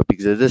all this stuff,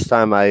 because at this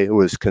time I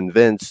was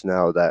convinced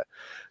now that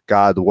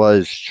God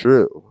was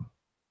true,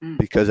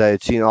 because I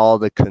had seen all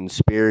the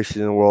conspiracies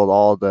in the world,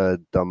 all the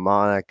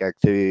demonic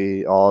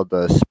activity, all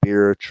the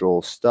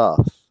spiritual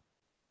stuff.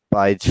 But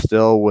I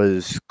still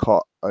was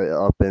caught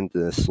up into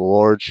this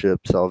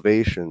lordship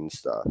salvation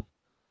stuff.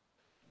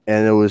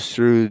 And it was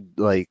through,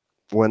 like,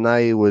 when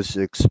I was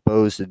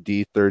exposed to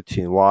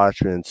D13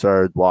 Watchman and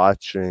started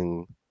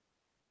watching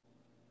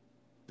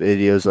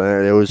videos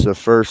on it, it was the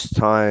first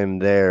time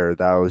there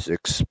that I was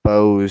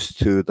exposed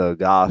to the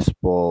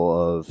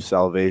gospel of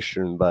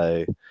salvation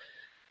by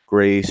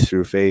grace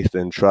through faith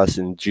and trust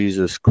in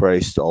Jesus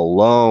Christ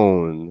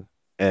alone,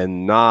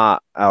 and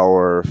not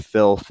our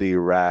filthy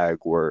rag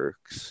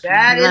works.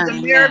 That is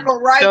a miracle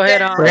right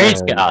there. Praise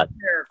God.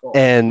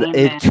 And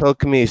it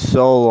took me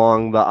so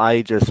long, but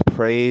I just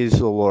praise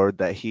the Lord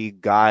that He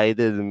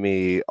guided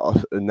me,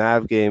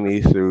 navigated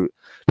me through,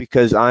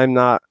 because I'm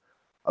not,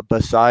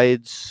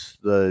 besides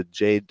the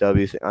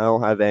JW thing, I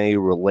don't have any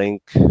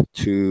link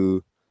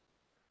to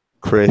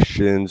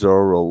Christians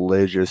or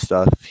religious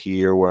stuff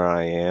here where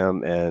I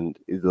am, and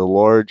the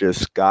Lord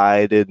just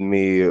guided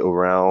me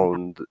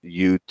around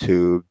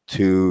YouTube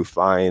to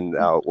find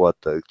out what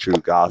the true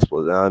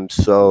gospel is.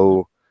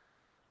 And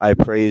I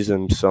praise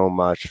Him so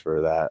much for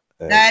that.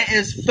 That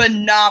is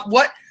phenomenal.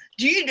 What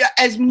do you do?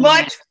 As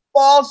much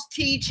false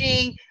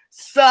teaching,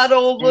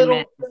 subtle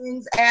little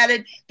things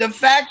added, the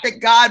fact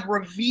that God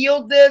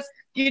revealed this.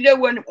 You know,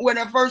 when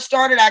I first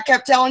started, I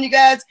kept telling you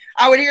guys,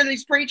 I would hear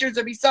these preachers,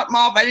 there'd be something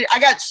off. I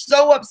got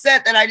so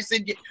upset that I just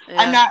said,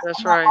 I'm not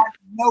watching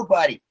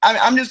nobody.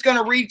 I'm just going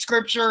to read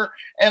scripture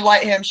and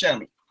let Him show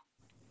me.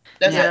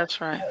 That's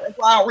right. That's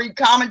why I don't read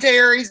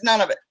commentaries, none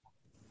of it.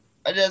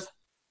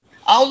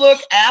 I'll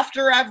look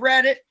after I've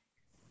read it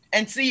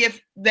and see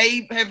if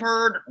they have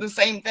heard the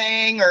same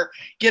thing or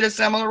get a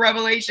similar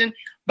revelation.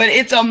 But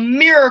it's a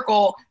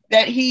miracle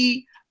that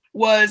he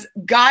was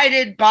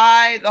guided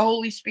by the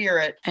Holy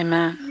Spirit.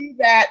 Amen. To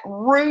that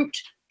root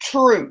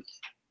truth,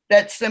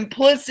 that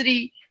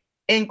simplicity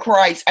in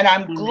Christ. And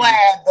I'm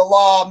glad the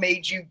law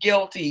made you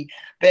guilty,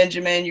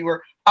 Benjamin. You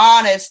were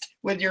honest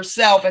with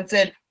yourself and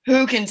said,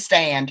 who can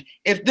stand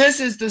if this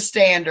is the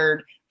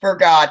standard for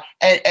God?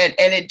 And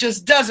it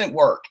just doesn't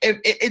work.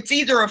 It's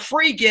either a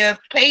free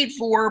gift paid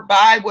for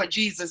by what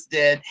Jesus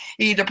did.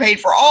 He either paid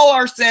for all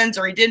our sins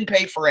or He didn't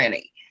pay for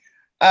any.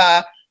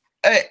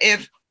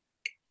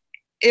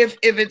 If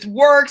it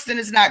works, then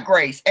it's not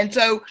grace. And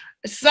so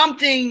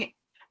something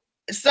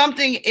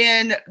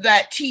in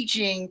that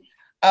teaching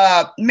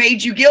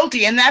made you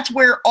guilty. And that's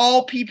where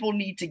all people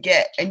need to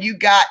get. And you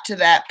got to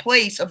that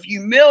place of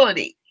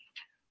humility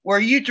where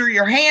you threw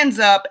your hands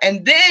up,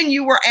 and then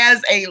you were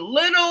as a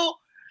little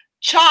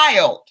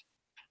child,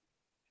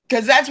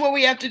 because that's what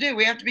we have to do.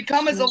 We have to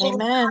become as a little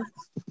child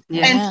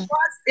and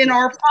trust in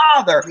our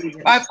Father.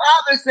 My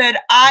Father said,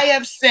 I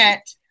have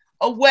sent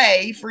a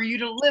way for you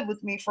to live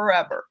with me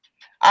forever.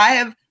 I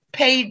have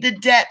paid the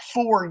debt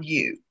for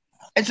you.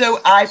 And so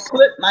I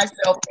put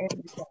myself in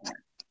the corner.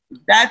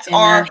 That's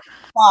our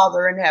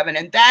Father in heaven.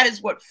 And that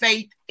is what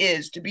faith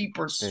is, to be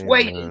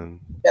persuaded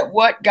that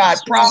what God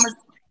promised is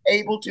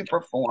able to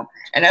perform.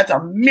 And that's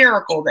a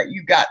miracle that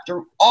you got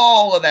through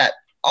all of that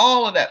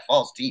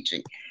false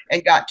teaching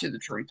and got to the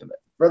truth of it.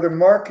 Brother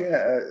Mark,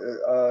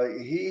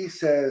 he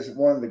says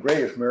one of the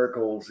greatest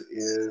miracles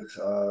is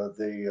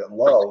the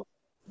love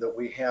that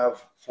we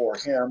have for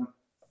Him,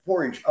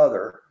 for each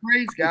other.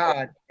 Praise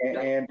God.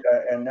 And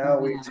now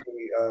we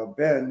see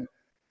Ben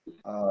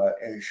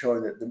is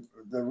showing that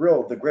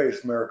the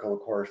greatest miracle,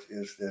 of course,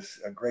 is this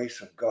grace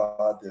of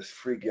God, this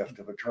free gift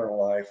of eternal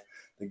life,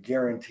 the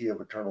guarantee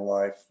of eternal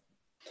life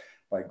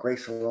by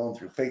grace alone,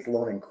 through faith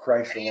alone, in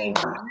Christ alone.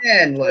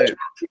 Amen, Luke.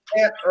 We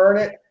can't earn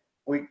it.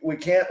 We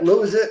can't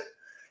lose it.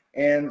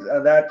 And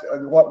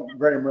what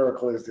greater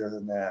miracle is there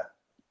than that?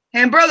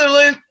 And Brother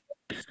Luke,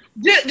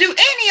 do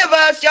any of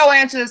us, y'all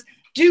answer this,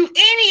 do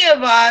any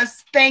of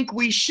us think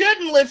we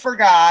shouldn't live for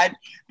God,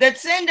 that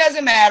sin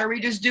doesn't matter, we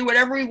just do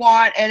whatever we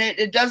want and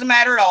it doesn't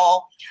matter at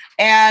all,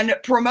 and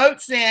promote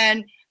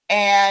sin?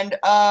 And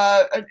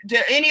do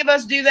any of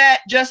us do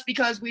that just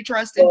because we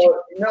trust in Jesus?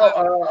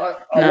 No.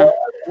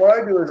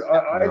 What I do is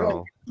I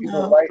don't give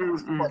people a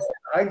license.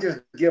 I just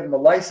give them a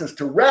license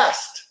to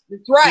rest.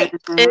 That's right.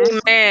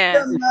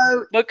 Amen.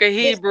 Book of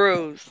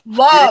Hebrews.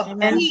 Love,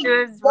 peace,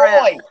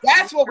 joy.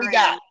 That's what we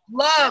got.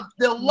 Love.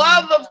 The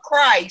love of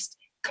Christ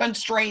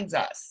constrains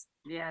us.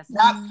 Yes.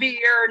 Not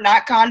fear,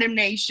 not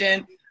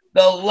condemnation.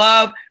 The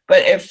love.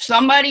 But if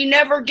somebody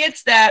never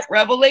gets that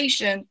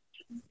revelation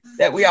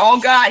that we all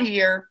got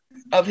here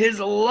of His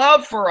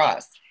love for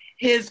us,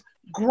 His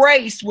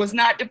grace was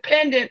not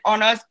dependent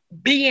on us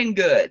being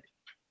good.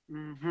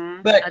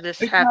 But I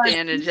just have to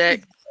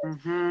interject.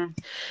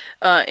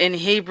 In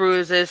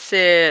Hebrews, it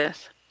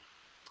says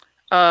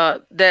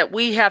that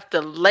we have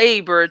to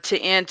labor to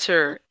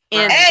enter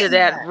into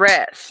that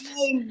rest.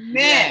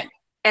 Amen.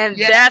 And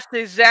that's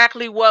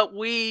exactly what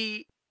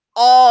we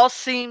all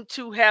seem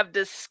to have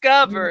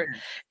discovered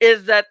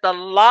is that the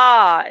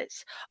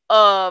lies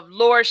of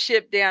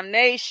lordship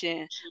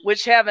damnation,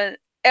 which haven't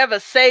ever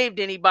saved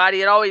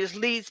anybody, it always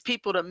leads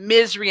people to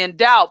misery and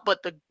doubt.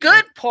 But the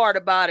good part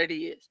about it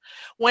is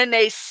when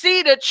they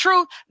see the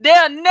truth,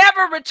 they'll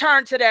never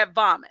return to that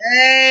vomit.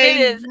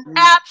 It is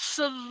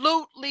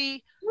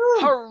absolutely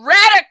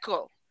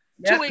heretical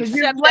to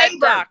accept that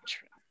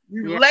doctrine.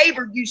 You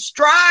labor, you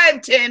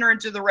strive to enter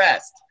into the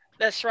rest.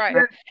 That's right.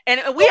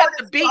 And we have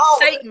to beat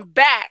Satan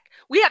back.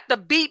 We have to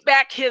beat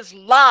back his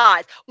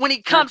lies when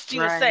he comes to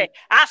you and say,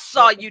 I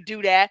saw you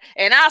do that,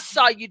 and I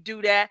saw you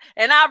do that,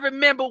 and I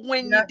remember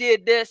when you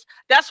did this.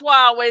 That's why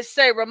I always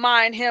say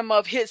remind him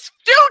of his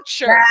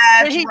future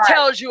when he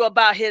tells you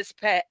about his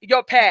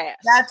your past.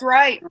 That's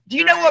right. Do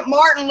you know what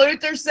Martin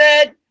Luther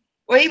said?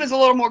 Well, he was a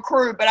little more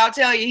crude, but I'll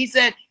tell you, he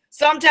said,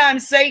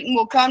 sometimes Satan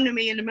will come to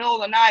me in the middle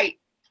of the night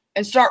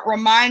and start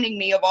reminding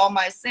me of all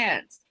my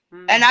sins.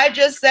 And I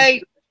just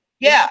say,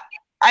 yeah,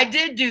 I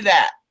did do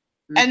that.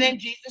 And then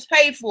Jesus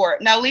paid for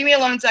it. Now leave me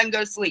alone so I can go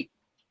to sleep.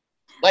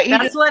 Like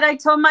that's what I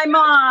told my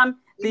mom.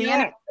 The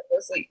enemy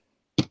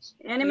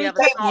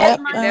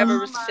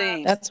never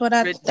seen. That's what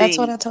I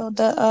told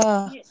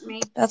the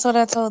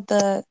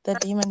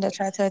demon that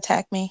tried to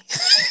attack me.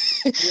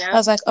 I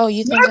was like, oh,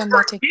 you think I'm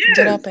about to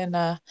get up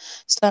and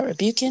start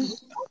rebuking?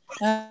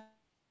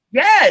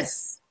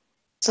 Yes.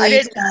 So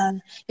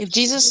if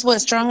Jesus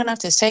was strong enough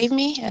to save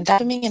me and die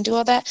for me and do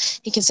all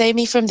that, he can save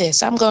me from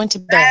this. I'm going to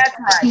bed.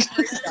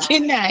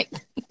 Good night.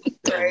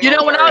 You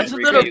know, when I was a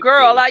little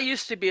girl, I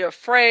used to be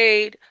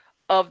afraid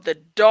of the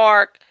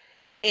dark,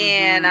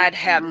 and I'd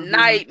have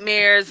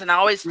nightmares, and I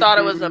always thought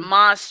it was a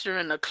monster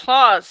in the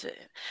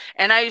closet.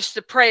 And I used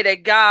to pray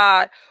that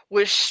God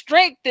would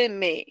strengthen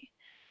me.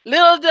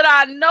 Little did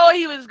I know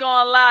he was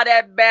going to allow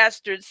that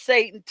bastard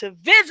Satan to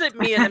visit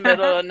me in the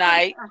middle of the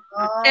night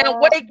and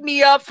wake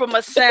me up from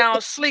a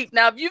sound sleep.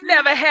 Now, if you've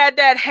never had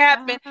that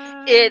happen,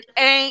 it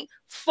ain't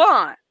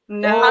fun.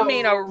 No. I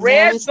mean, a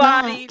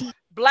red-bodied,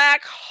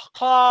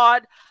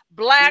 black-clawed,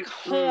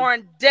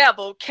 black-horned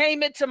devil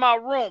came into my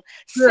room,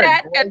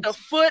 sat at the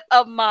foot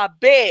of my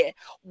bed,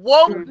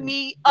 woke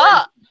me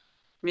up.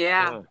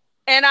 Yeah.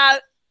 And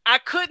I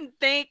couldn't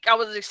think. I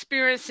was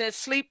experiencing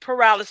sleep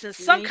paralysis.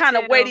 Some kind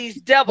of way these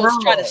devils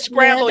try to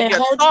scramble your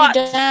thoughts.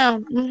 You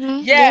down.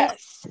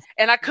 Yes.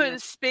 And I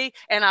couldn't speak.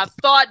 And I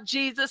thought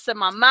Jesus, and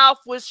my mouth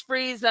was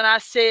freezing. And I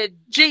said,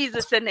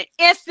 Jesus. And the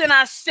instant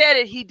I said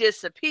it, he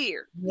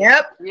disappeared.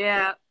 Yep.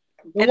 Yeah.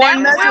 And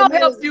that will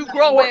help you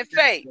grow in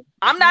faith.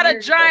 I'm not a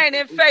giant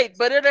in faith,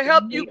 but it'll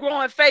help you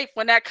grow in faith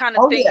when that kind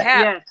of thing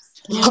happens.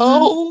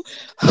 Oh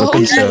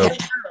yeah.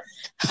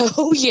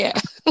 Oh yeah.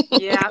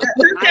 Yeah.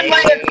 You can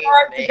lay a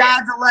charge to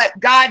God's elect.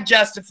 God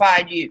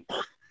justified you.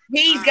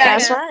 He's got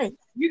That's right.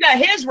 You got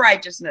his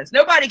righteousness.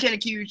 Nobody can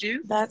accuse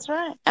you. That's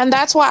right. And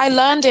that's why I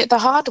learned it the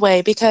hard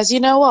way, because you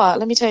know what?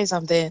 Let me tell you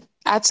something.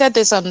 I'd said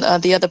this on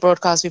the other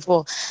broadcast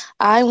before.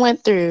 I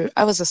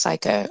was a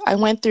psycho. I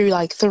went through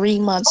like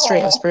 3 months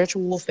straight of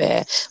spiritual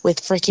warfare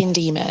with freaking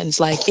demons.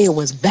 Like, it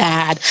was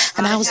bad.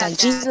 And I was like,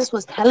 Jesus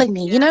was telling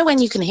me, you know,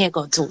 when you can hear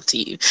God talk to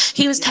you,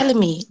 he was telling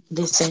me,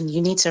 listen,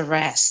 you need to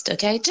rest.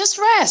 Okay, just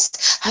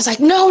rest. I was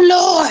like, no,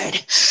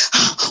 Lord,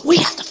 we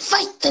have to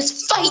fight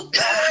this fight.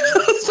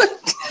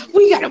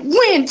 We got to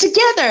win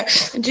together.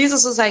 And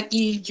Jesus was like,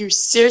 you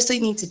seriously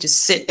need to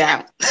just sit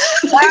down.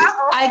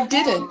 I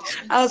didn't.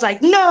 I was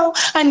like, no,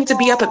 I need to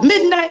be up at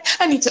midnight.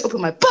 I need to open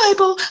my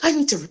Bible. I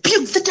need to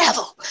rebuke the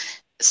devil.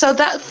 So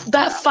that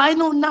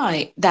final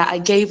night that I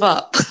gave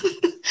up,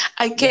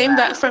 I came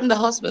back from the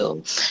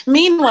hospital.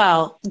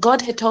 Meanwhile,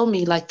 God had told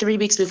me like 3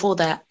 weeks before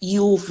that,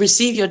 you'll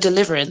receive your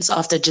deliverance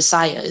after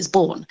Josiah is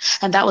born.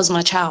 And that was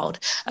my child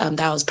that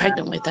I was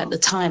pregnant with at the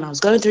time. I was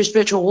going through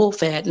spiritual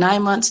warfare at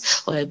 9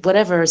 months or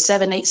whatever,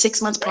 7, 8,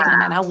 6 months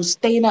pregnant. And I was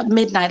staying up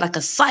midnight like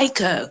a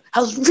psycho. I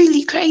was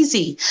really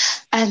crazy.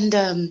 And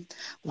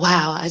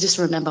wow, I just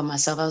remember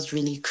myself. I was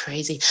really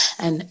crazy.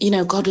 And, you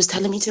know, God was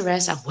telling me to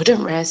rest. I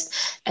wouldn't rest.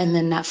 And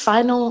then that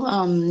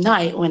final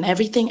night when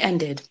everything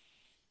ended,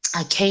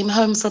 I came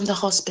home from the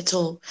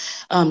hospital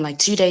like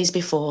 2 days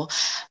before,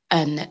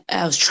 and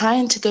I was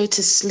trying to go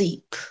to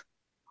sleep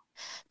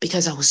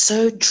because I was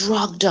so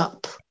drugged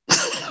up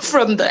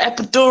from the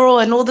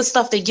epidural and all the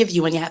stuff they give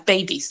you when you have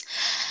babies.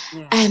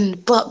 Yeah.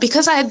 But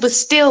because I was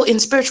still in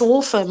spiritual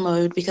warfare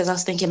mode, because I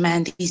was thinking,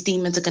 man, these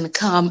demons are going to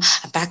come.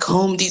 I'm back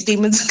home. These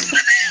demons are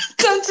going to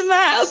come to my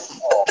house.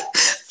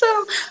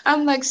 So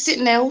I'm like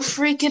sitting there all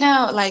freaking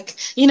out, like,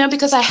 you know,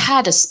 because I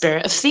had a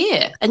spirit of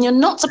fear, and you're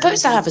not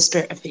supposed to have a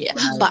spirit of fear,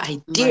 but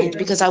I did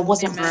because I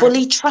wasn't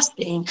fully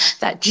trusting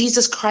that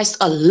Jesus Christ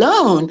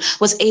alone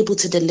was able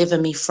to deliver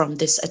me from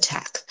this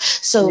attack.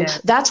 So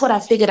that's what I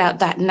figured out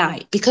that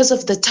night, because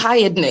of the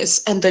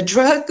tiredness and the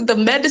drug, the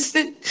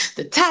medicine,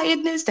 the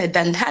tiredness that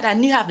then had, I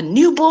knew I have a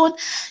newborn,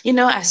 you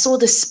know, I saw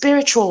the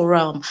spiritual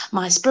realm.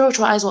 My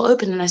spiritual eyes were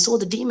open, and I saw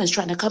the demons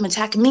trying to come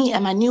attack me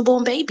and my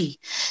newborn baby.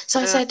 So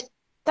I said,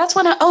 that's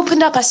when I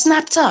opened up, I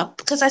snapped up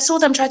because I saw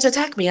them try to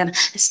attack me, and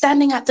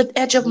standing at the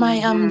edge of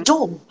my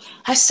door,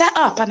 I sat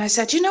up and I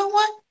said, you know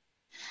what?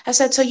 I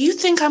said, so you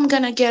think I'm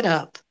going to get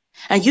up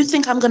and you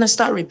think I'm going to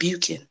start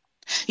rebuking?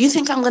 You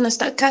think I'm going to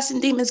start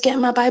casting demons,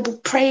 getting my Bible,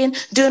 praying,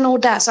 doing all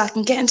that so I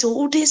can get into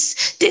all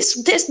this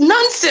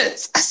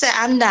nonsense? I said,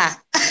 I'm not.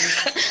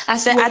 I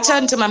said, I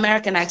turned to my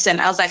American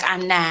accent. I was like,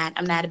 I'm not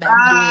about to do it.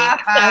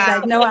 I was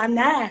like, no, I'm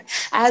not.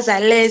 I was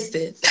like,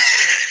 listen.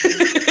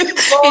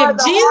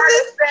 If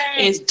Jesus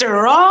is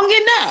strong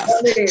enough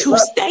to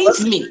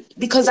save me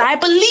because I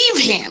believe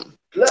him,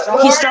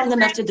 he's strong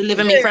enough to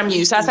deliver me from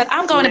you. So I said,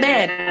 I'm going to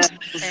bed.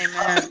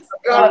 Amen.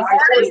 The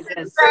hardest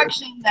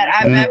instruction that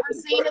I've ever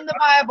seen in the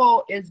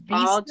Bible is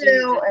be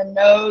still and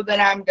know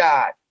that I'm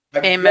God.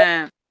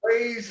 Amen.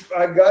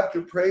 I got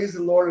to praise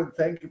the Lord and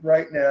thank Him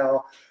right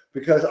now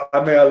because I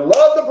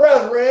love the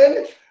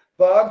brethren,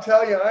 but I'm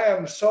telling you, I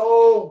am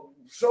so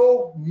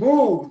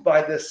moved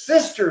by the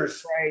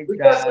sisters.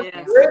 Because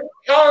great,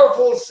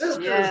 powerful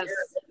sisters. Yes.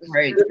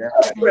 Praise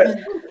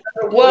God.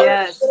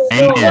 Well,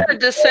 I wanted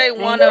to say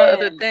one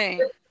other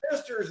thing,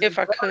 if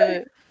I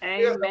could.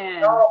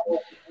 Amen.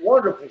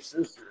 Wonderful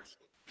sisters.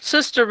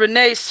 Sister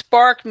Renee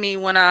sparked me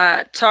when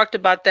I talked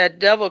about that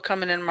devil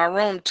coming in my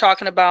room,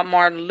 talking about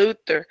Martin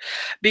Luther,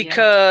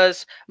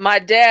 because my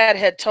dad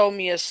had told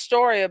me a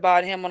story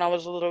about him when I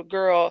was a little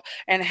girl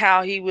and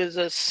how he was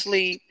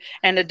asleep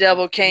and the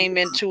devil came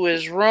into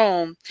his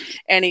room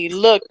and he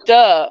looked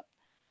up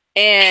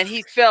and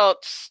he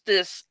felt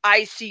this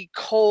icy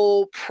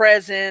cold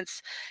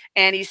presence.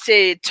 And he said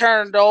he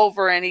turned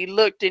over and he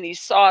looked and he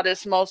saw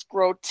this most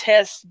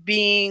grotesque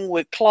being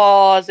with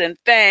claws and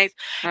fangs.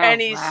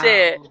 And he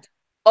said,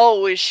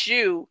 oh, it's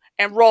you,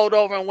 and rolled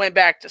over and went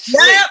back to sleep.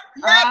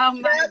 Oh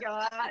my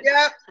God.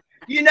 Yep.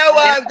 You know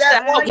what?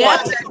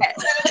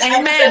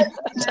 Amen.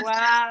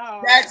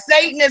 Wow. That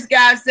Satanist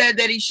guy said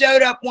that he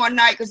showed up one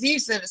night because he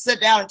used to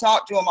sit down and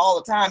talk to him all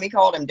the time. He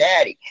called him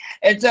Daddy.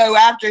 And so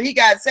after he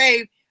got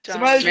saved,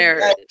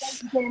 supposedly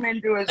Satan came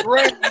into his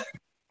room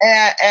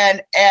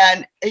and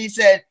he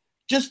said,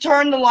 just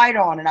turn the light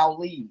on and I'll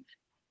leave.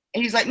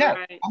 And he's like, no,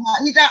 I'm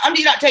not.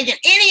 He's not taking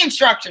any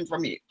instruction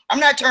from you. I'm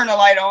not turning the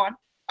light on.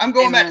 I'm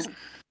going back. I'm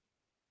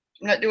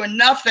not doing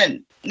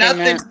nothing.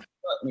 Nothing you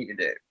want me to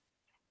do.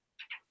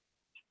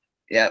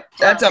 Yep,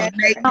 that's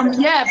amazing.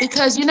 Yeah,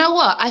 because you know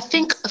what? I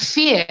think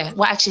fear,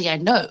 well, actually, I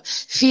know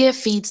fear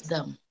feeds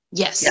them.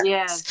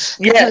 Yes.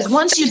 Because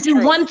once you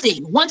do one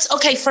thing,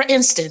 okay, for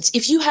instance,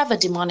 if you have a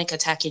demonic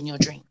attack in your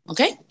dream,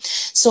 okay?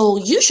 So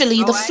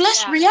usually the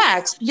flesh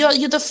reacts.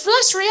 The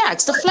flesh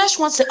reacts. The flesh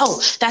wants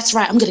to, that's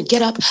right. I'm going to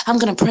get up. I'm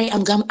going to pray.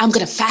 I'm going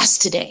to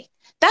fast today.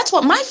 That's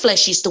what my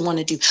flesh used to want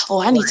to do. Oh,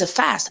 I need to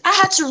fast. I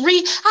had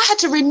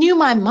to renew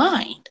my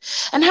mind.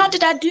 And how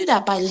did I do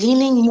that? By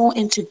leaning more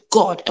into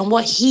God and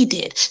what He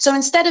did. So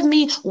instead of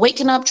me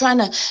waking up trying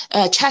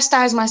to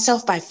chastise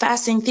myself by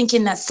fasting,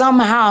 thinking that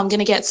somehow I'm going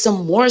to get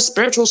some more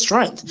spiritual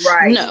strength.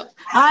 Right. No,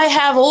 I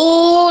have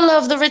all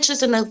of the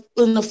riches and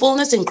the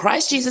fullness in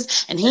Christ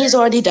Jesus, and He's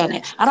already done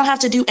it. I don't have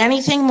to do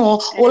anything more.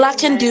 All I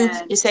can do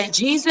is say,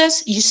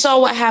 Jesus, you saw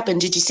what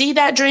happened. Did you see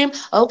that dream?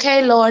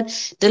 Okay, Lord,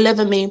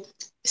 deliver me.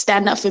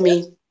 Stand up for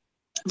me.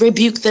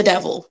 Rebuke the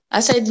devil. I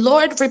said,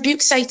 Lord,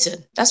 rebuke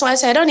Satan. That's why I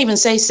say, I don't even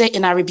say,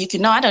 Satan, I rebuke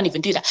you. No, I don't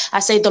even do that. I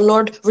say, the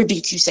Lord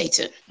rebuke you,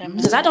 Satan.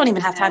 Because I don't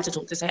even have time to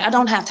talk to Satan. I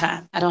don't have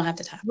time. I don't have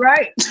the time.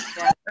 Right.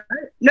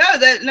 No,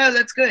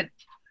 that's good.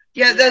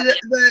 Yeah, the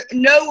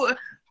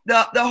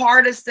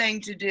hardest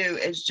thing to do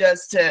is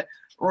just to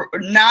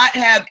not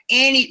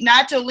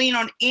to lean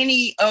on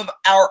any of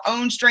our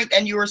own strength.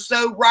 And you are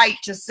so right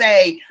to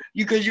say,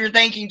 because you're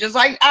thinking just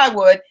like I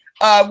would,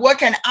 what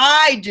can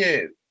I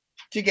do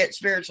to get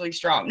spiritually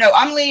strong? No,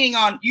 I'm leaning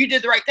on, you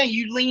did the right thing.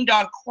 You leaned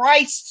on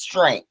Christ's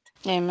strength.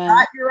 Amen.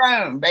 Not your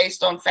own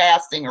based on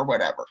fasting or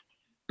whatever,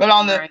 but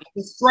on the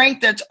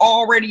strength that's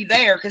already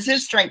there, because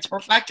His strength's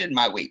perfected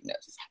my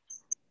weakness.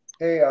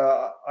 Hey,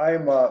 I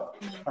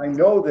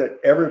know that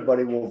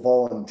everybody will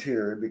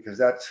volunteer because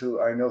that's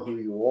who I know who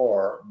you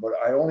are, but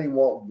I only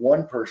want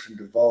one person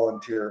to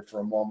volunteer for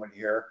a moment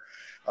here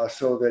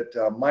so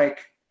that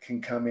Mike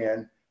can come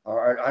in.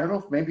 I don't know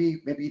if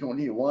maybe you don't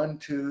need it. 1,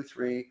 2,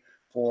 3,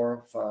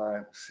 4,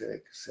 5,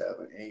 6,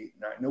 7, 8,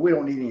 9. No, we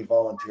don't need any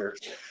volunteers.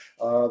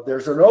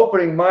 There's an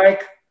opening,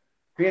 Mike,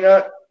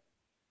 Peanut,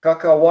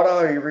 Kaka,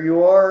 whatever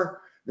you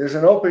are. There's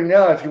an opening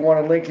now if you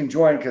want to link and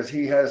join because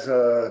he has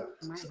a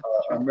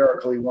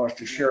miracle he wants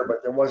to share,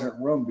 but there wasn't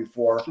room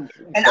before.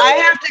 And I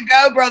have to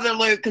go, Brother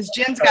Luke, because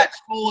Jen's got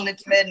school and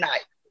it's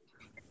midnight.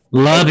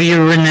 Love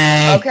you,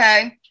 Renee.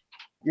 Okay.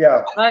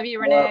 Yeah. Love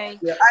you, Renee.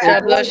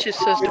 God bless you,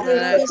 Sister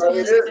Renee.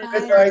 It is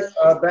midnight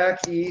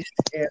back east,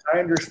 and I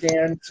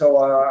understand. So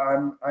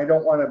I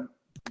don't want to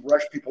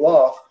rush people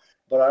off,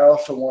 but I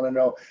also want to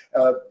know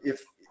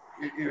if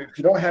you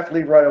don't have to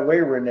leave right away,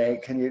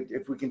 Renee.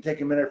 If we can take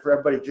a minute for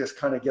everybody, just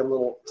kind of get a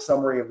little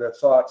summary of their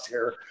thoughts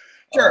here.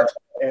 Sure.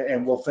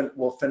 And we'll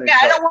finish. Yeah,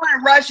 I don't want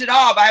to rush it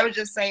off. I was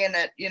just saying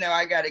that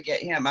I got to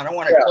get him. I don't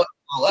want to close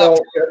all up.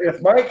 So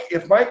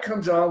if Mike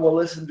comes on, we'll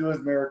listen to his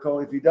miracle.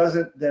 If he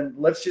doesn't, then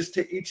let's just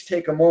each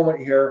take a moment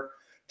here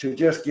to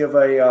just give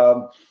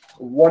a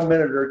 1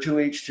 minute or two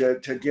each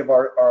to give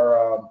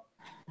our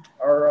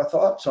our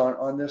thoughts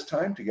on this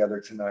time together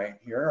tonight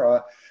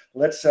here.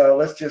 Let's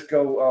just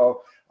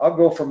go. I'll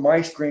go from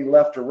my screen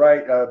left to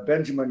right.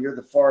 Benjamin, you're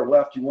the far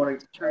left. You want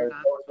to tell us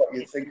what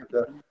you think of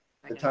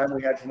the time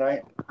we had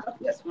tonight?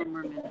 Just one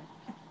more minute.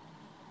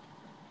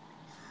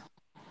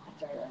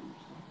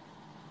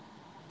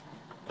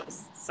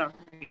 Sorry.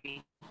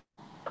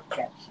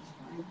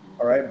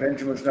 All right,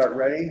 Benjamin's not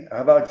ready.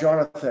 How about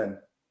Jonathan?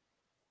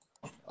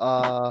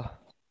 All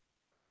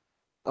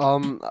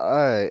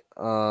right.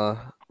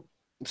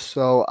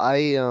 So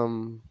I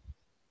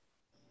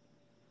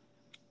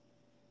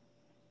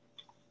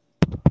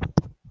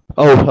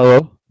Oh,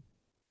 hello.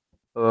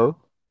 Hello.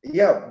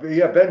 Yeah,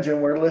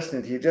 Benjamin, we're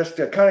listening to you. Just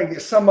to kind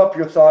of sum up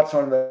your thoughts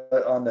on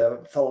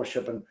the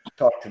fellowship and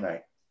talk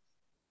tonight.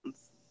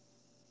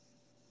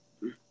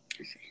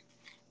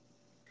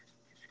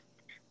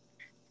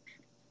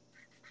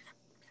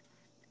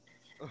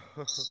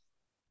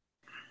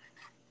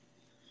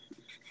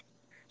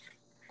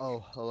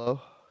 Oh,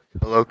 hello.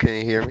 Hello, can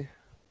you hear me?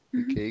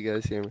 Can you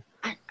guys hear me?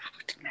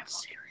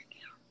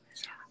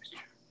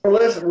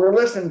 We're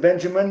listening,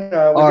 Benjamin.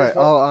 All right.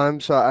 Oh,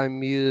 I'm sorry. I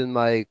muted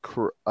my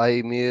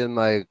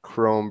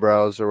Chrome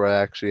browser where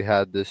I actually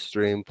had this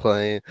stream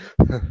playing.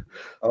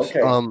 Okay.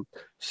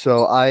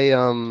 So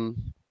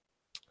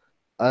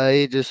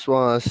I just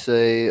want to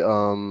say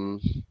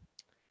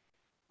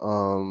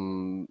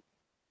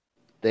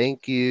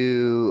thank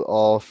you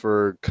all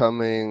for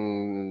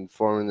coming,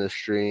 forming the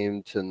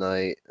stream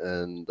tonight,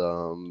 and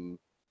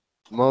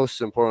most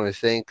importantly,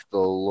 thank the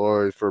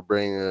Lord for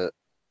bringing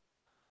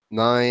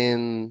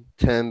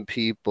 9-10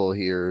 people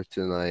here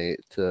tonight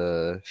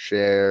to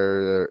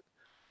share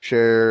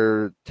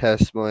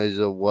testimonies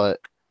of what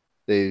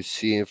they've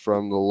seen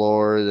from the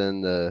Lord,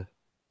 and to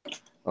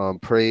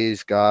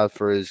praise God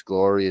for His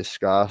glorious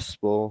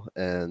gospel.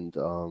 And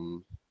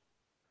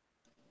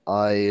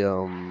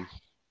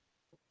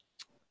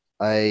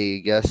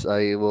I guess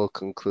I will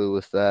conclude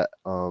with that.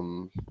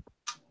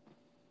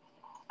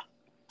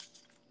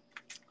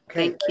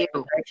 Okay, thank you.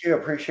 Thank you.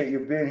 Appreciate you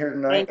being here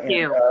tonight. Thank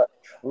you.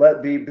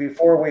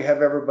 Before we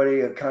have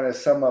everybody kind of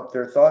sum up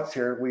their thoughts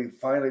here, we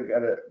finally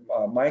got a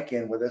Mike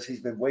in with us.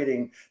 He's been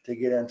waiting to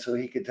get in so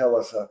he could tell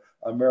us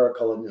a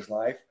miracle in his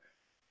life.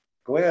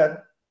 Go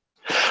ahead.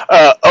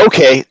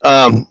 Okay.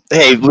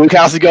 Hey, Luke,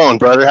 how's it going,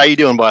 brother? How you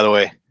doing, by the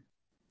way?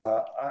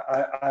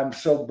 I'm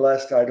so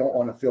blessed. I don't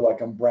want to feel like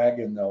I'm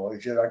bragging, though.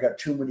 It's just, I got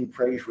too many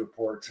praise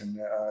reports, and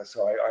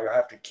so I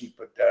have to keep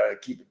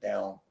it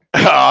down.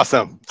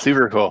 Awesome.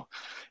 Super cool.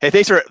 Hey,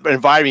 thanks for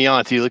inviting me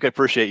on too, Luke. I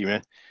appreciate you,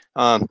 man.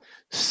 I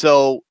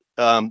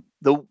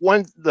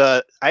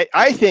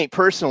think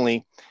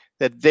personally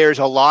that there's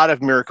a lot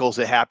of miracles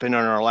that happen in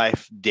our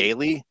life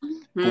daily,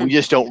 but we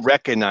just don't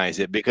recognize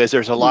it because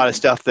there's a lot of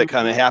stuff that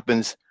kind of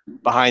happens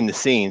behind the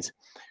scenes.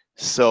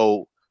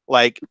 So,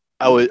 like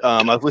I was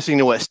listening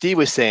to what Steve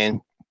was saying,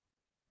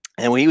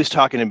 and what he was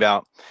talking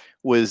about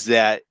was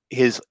that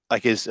he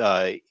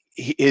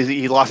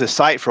lost his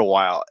sight for a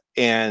while,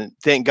 and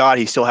thank God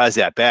he still has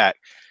that back.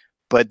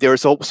 But there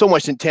was so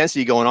much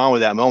intensity going on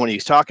with that moment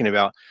he's talking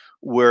about,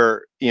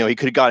 where he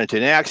could have gotten into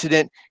an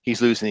accident.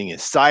 He's losing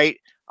his sight.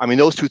 I mean,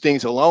 those two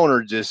things alone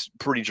are just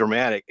pretty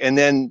dramatic. And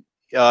then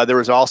there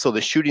was also the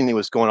shooting that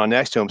was going on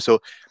next to him. So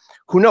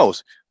who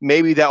knows?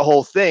 Maybe that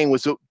whole thing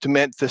was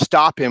meant to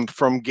stop him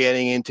from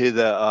getting into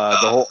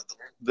the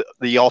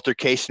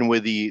altercation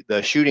with the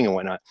shooting and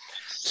whatnot.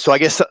 So I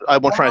guess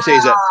what I'm trying to say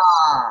is that.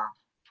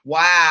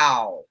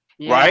 Wow.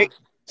 Right. Yeah.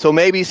 So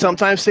maybe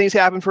sometimes things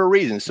happen for a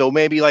reason. So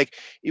maybe like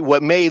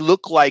what may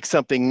look like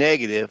something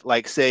negative,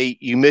 like say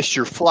you missed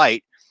your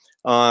flight,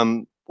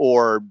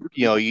 or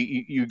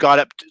you got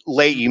up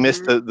late, you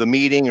missed the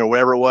meeting or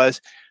whatever it was.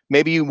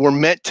 Maybe you were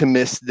meant to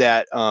miss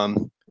that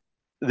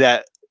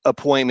that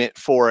appointment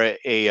for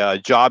a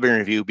job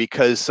interview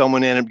because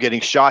someone ended up getting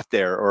shot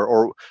there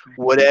or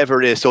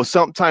whatever it is. So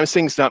sometimes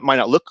things might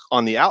not look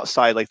on the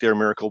outside like they're a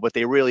miracle, but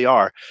they really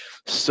are.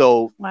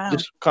 So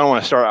just kind of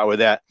want to start out with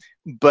that.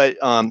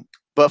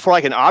 But for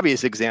like an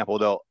obvious example,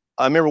 though,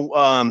 I remember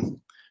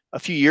a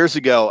few years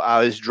ago,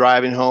 I was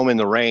driving home in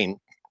the rain.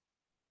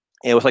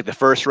 It was like the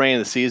first rain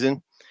of the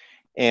season.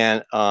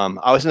 And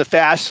I was in the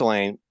fast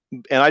lane.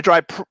 And I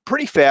drive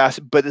pretty fast,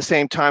 but at the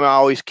same time, I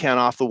always count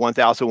off the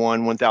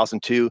 1001,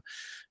 1002,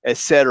 et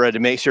cetera, to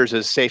make sure there's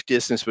a safe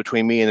distance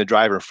between me and the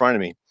driver in front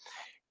of me.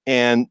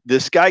 And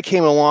this guy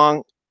came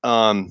along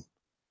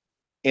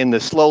in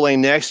the slow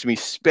lane next to me,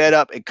 sped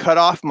up and cut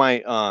off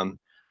my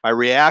my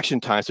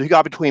reaction time. So he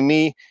got between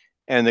me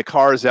and the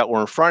cars that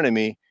were in front of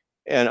me.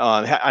 And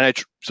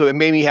so it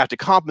made me have to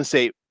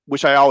compensate,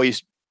 which I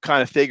always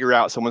kind of figure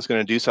out someone's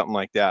going to do something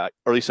like that,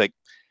 or at least like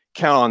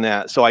count on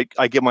that. So I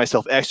give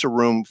myself extra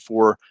room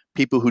for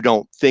people who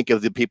don't think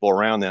of the people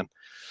around them.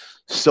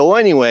 So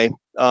anyway,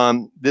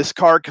 this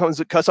car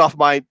cuts off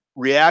my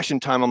reaction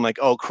time. I'm like,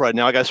 oh crud,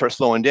 now I got to start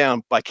slowing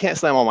down, but I can't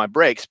slam on my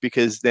brakes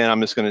because then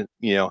I'm just going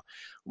to,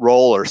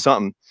 roll or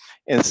something.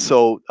 And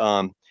so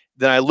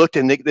then I looked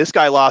and this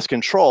guy lost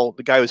control.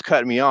 The guy was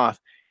cutting me off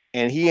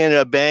and he ended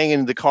up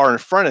banging the car in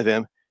front of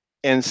him.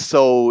 And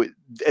so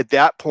at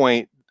that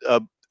point,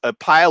 a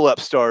pileup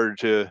started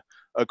to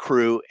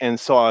accrue, and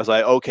so I was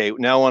like, okay,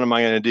 now what am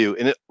I going to do?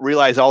 And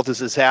realized all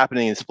this is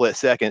happening in a split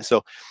second.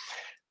 So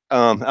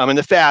I'm in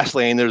the fast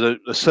lane. There's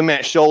a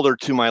cement shoulder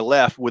to my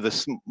left with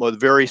a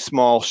very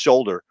small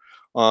shoulder,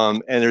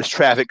 and there's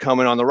traffic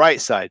coming on the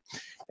right side.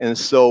 And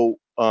so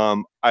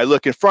I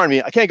look in front of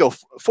me. I can't go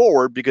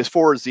forward because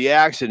forward is the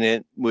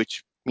accident,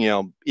 which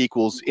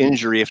equals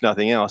injury if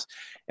nothing else.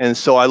 And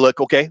so I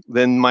look, okay,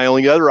 then my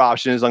only other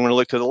option is I'm going to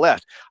look to the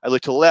left. I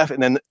look to the left,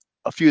 and then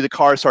a few of the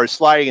cars started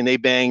sliding, and they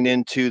banged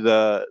into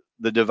the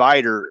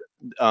divider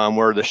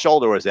where the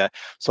shoulder was at.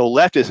 So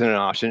left isn't an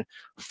option.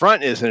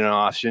 Front isn't an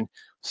option.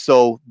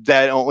 So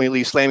that only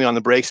leaves slamming on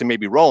the brakes and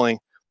maybe rolling,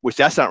 which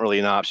that's not really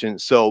an option.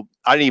 So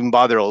I didn't even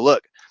bother to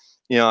look.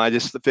 I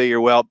just figure,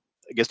 well,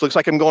 I guess it looks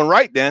like I'm going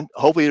right then.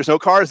 Hopefully there's no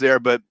cars there,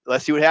 but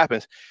let's see what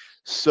happens.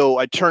 So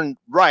I turned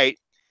right,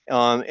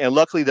 and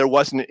luckily there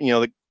wasn't,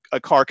 a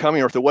car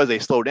coming, or if there was, they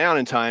slowed down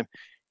in time.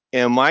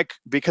 And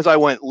because I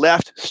went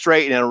left,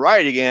 straight, and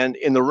right again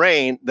in the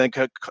rain,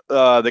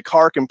 the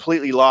car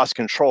completely lost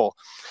control.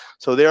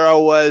 So there I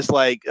was,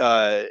 like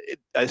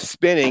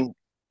spinning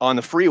on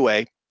the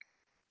freeway.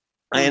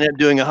 I ended up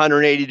doing a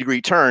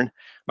 180-degree turn.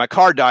 My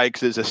car died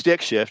because it's a stick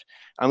shift.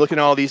 I'm looking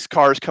at all these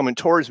cars coming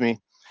towards me.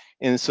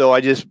 And so I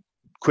just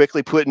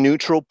quickly put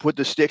neutral, put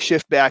the stick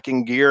shift back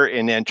in gear,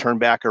 and then turn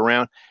back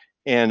around.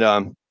 And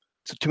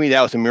so to me,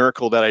 that was a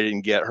miracle that I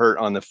didn't get hurt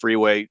on the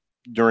freeway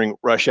during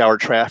rush hour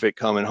traffic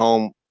coming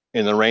home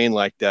in the rain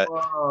like that.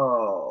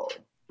 Whoa.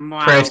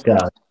 Wow. Praise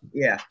God.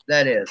 Yeah,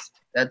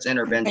 that's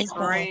intervention.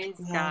 Praise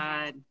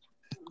God.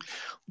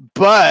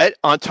 But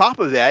on top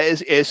of that,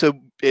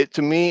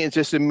 to me, it's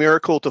just a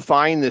miracle to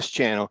find this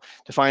channel,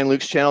 to find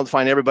Luke's channel, to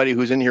find everybody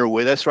who's in here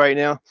with us right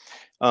now.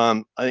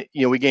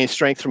 We gain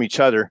strength from each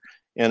other,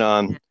 and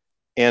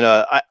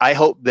I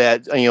hope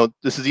that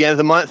this is the end of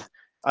the month.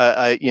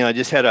 I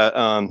just had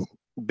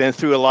been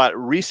through a lot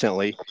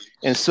recently,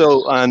 and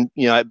so I've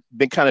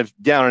been kind of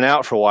down and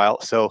out for a while.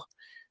 So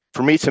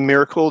for me, it's a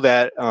miracle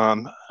that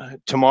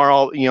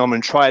tomorrow, I'm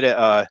going to try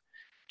to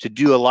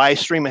do a live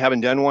stream. I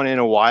haven't done one in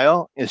a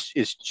while.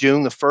 It's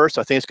June the 1st.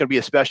 I think it's going to be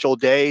a special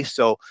day.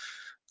 So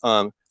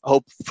I'm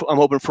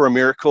hoping for a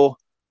miracle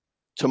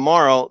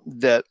tomorrow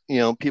that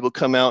people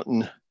come out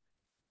and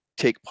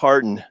take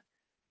part in,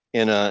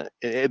 and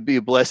it'd be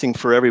a blessing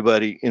for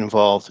everybody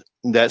involved.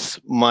 That's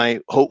my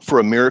hope for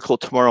a miracle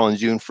tomorrow on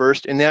June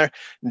 1st. And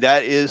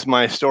that is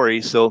my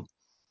story. So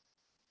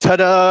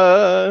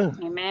ta-da!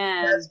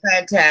 Amen. That's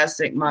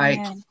fantastic, Mike.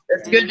 Amen.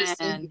 It's good to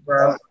see you,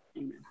 bro.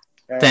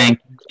 Thank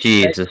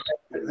Jesus.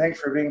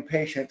 Thanks for being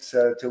patient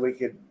till we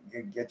could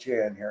get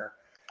you in here.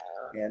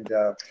 And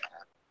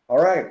all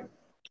right,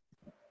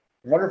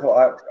 wonderful.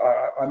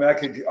 I mean, I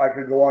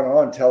could go on and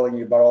on telling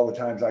you about all the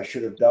times I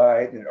should have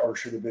died or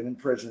should have been in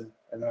prison,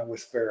 and I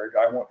was spared.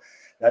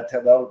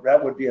 That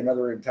would be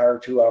another entire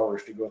 2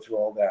 hours to go through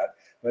all that.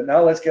 But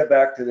now let's get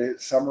back to the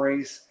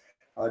summaries.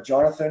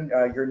 Jonathan,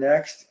 you're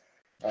next.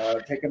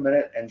 Take a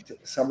minute and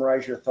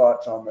summarize your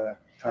thoughts on the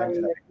time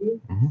tonight.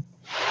 Mm-hmm.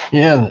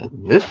 Yeah,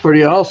 it's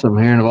pretty awesome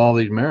hearing of all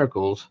these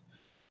miracles.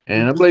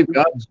 And I believe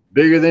God's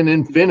bigger than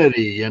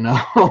infinity, like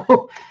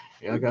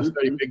I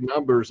study big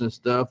numbers and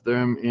stuff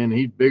there, and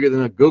he's bigger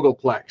than a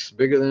Googleplex,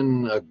 bigger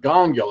than a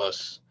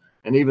Gongulus.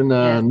 And even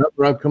the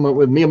number I've come up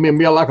with, me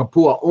like a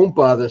Pua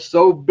Oompa, that's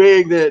so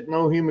big that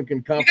no human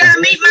can comprehend. You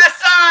gotta meet my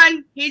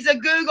son. He's a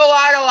Google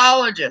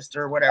idolologist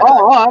or whatever.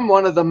 Oh, I'm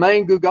one of the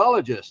main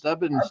Googologists. I've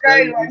been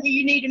okay. Well,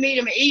 you need to meet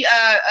him.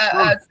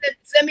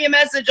 Send me a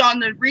message on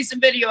the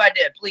recent video I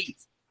did,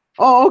 please.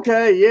 Oh,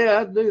 okay. Yeah,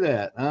 I'd do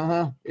that.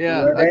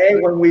 Yeah.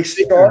 Renee, when we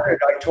started,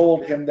 I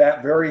told him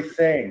that very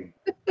thing.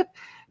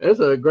 There's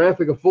a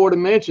graphic of 4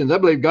 dimensions. I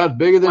believe God's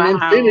bigger than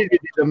infinity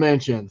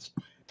dimensions.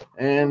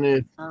 And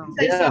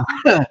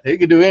he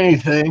could do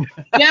anything.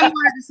 Jim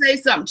wanted to say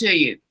something to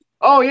you.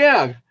 Oh,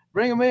 yeah.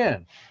 Bring him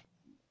in.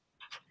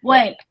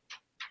 Wait.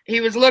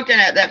 He was looking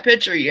at that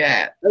picture you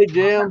had. Hey,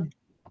 Jim.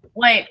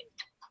 Wait.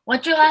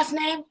 What's your last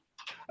name?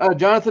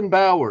 Jonathan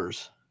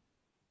Bowers.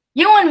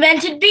 You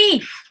invented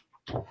beef.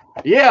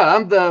 Yeah,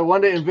 I'm the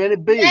one that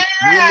invented beef.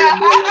 Yeah.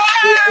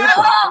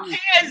 He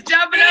is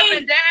jumping up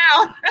and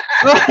down.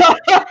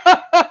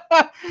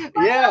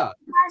 Yeah.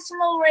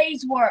 Personal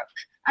raise work.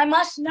 I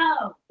must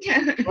know.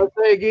 What's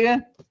that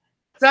again?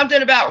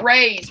 Something about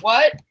raise.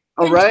 What?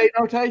 A ray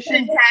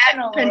notation?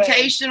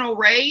 Pentational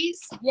raise?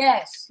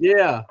 Yes.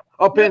 Yeah.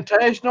 Oh,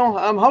 pentational?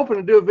 I'm hoping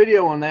to do a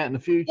video on that in the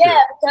future.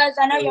 Yeah, because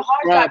I know your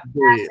hard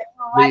drive.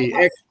 The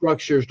X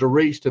structures to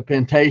reach to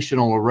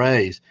pentational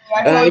arrays.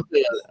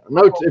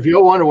 If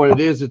you wonder what it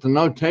is, it's a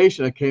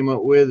notation I came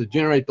up with to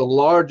generate the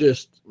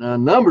largest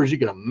numbers you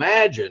can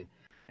imagine.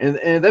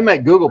 And they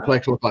make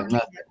Googleplex look like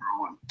nothing.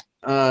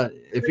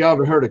 If y'all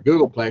ever heard of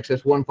Googleplex,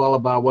 that's 1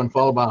 followed by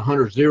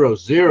 100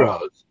 zeros.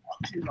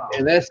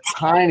 And that's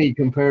tiny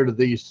compared to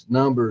these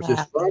numbers,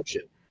 this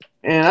function.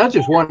 And I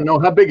just want to know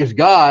how big is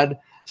God.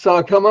 So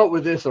I come up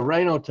with this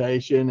array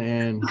notation,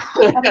 and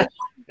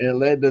it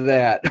led to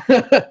that.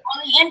 The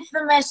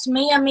infamous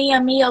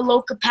Mia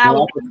Loca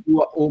Power.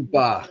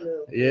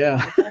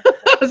 Yeah.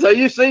 So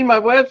you've seen my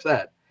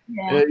website.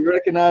 Yeah. You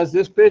recognize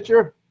this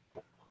picture?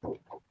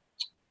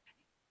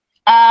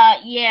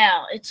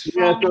 Yeah, it's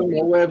Yeah, it's on my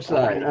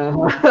website.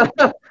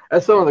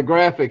 That's some of the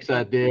graphics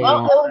I did.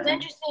 Well, it was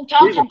interesting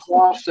talking These are to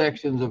cross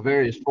sections of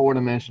various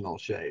four-dimensional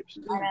shapes.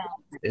 you. I know.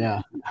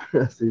 Yeah.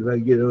 Let's see if I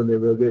can get on there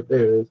real good.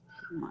 There it is.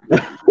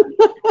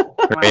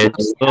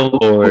 Praise the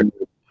Lord.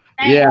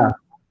 Yeah.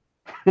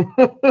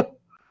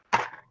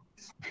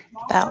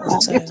 That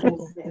was so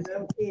cool.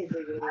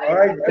 All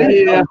right.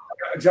 Yeah.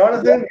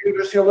 Jonathan, give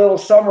us your little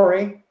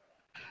summary.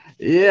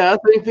 Yeah, I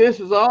think this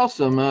is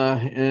awesome.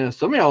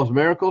 Some of y'all's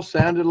miracles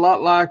sounded a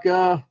lot like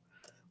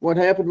what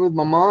happened with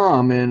my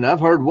mom, and I've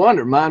heard one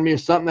that reminded me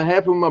of something that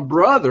happened with my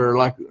brother,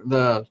 like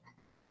the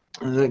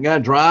guy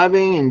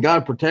driving and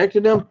God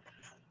protected him.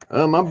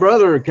 My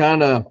brother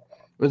kind of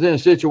was in a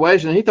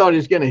situation. He thought he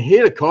was going to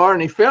hit a car,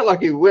 and he felt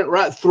like he went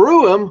right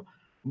through him,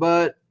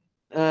 but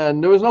there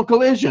was no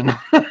collision.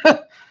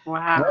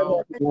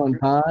 Wow. One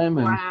time,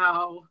 and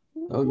Wow.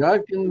 so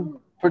God can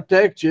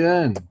protect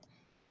you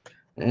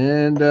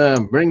and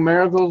bring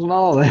miracles and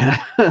all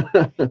that.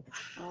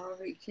 Oh,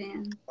 we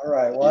can. All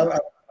right. Well,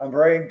 I'm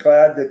very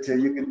glad that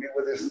you can be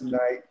with us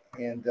tonight.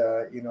 And,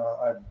 you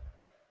know,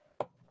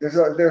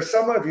 there's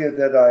some of you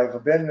that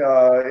I've been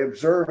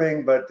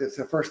observing, but it's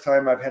the first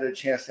time I've had a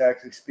chance to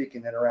actually speak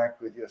and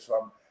interact with you.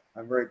 So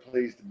I'm very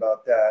pleased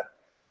about that.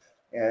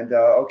 And,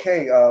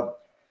 okay,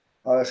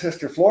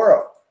 Sister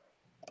Flora,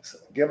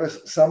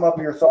 sum up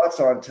your thoughts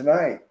on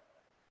tonight.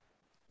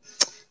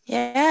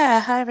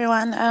 Yeah, hi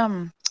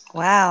everyone.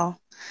 Wow.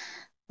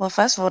 Well,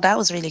 first of all, that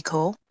was really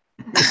cool.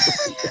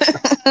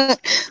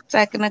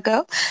 Second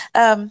ago.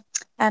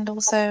 And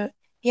also,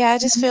 yeah, I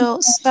just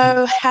feel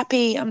so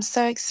happy. I'm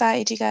so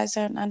excited. You guys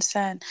don't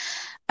understand.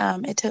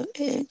 It took,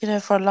 you know,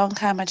 for a long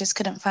time, I just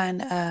couldn't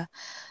find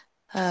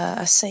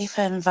a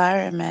safer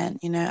environment,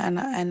 you know,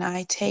 and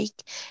I take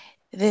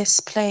this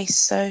place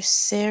so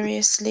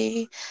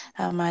seriously.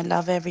 I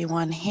love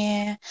everyone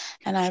here,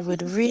 and I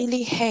would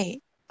really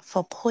hate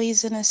for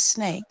poisonous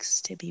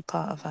snakes to be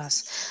part of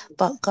us,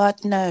 but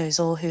God knows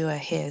all who are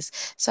his.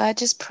 So I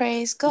just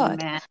praise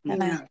God. Amen.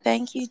 And I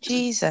thank you,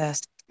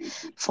 Jesus,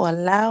 for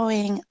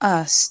allowing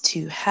us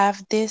to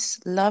have this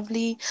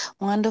lovely,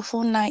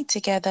 wonderful night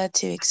together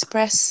to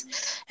express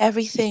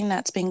everything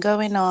that's been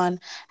going on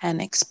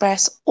and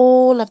express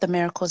all of the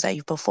miracles that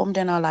you've performed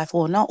in our life.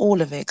 Well, not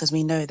all of it, because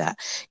we know that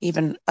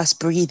even us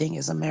breathing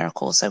is a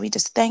miracle. So we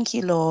just thank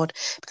you, Lord,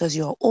 because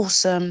you're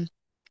awesome,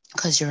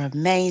 because you're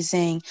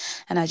amazing.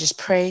 And I just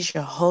praise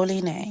your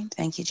holy name.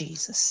 Thank you,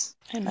 Jesus.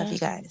 Amen. Love you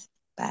guys.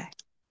 Bye.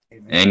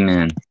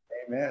 Amen.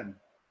 Amen.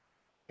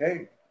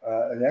 Okay.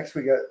 Next,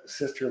 we got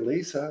Sister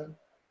Lisa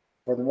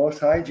for the Most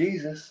High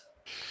Jesus.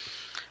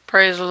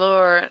 Praise the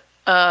Lord.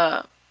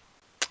 I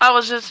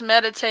was just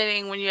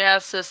meditating when you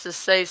asked us to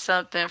say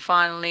something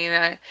finally,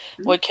 and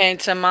what came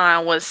to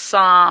mind was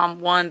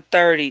Psalm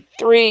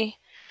 133.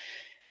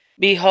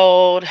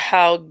 Behold,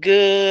 how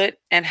good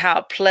and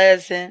how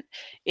pleasant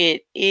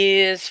it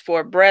is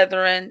for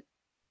brethren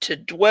to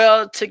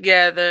dwell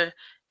together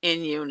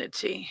in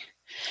unity.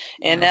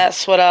 And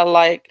that's what I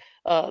like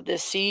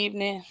this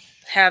evening,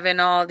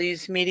 having all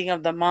these meeting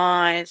of the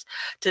minds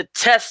to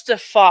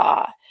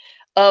testify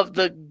of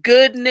the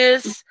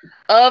goodness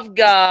of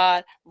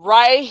God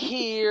right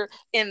here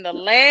in the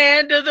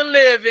land of the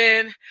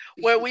living,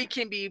 where we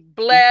can be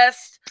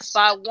blessed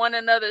by one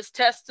another's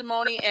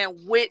testimony and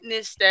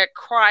witness that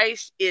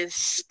Christ is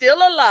still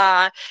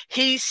alive.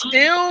 He's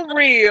still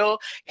real.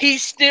 He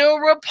still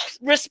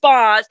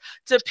responds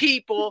to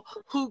people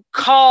who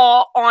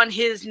call on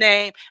his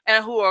name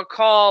and who are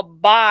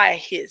called by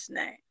his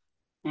name.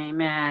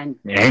 Amen.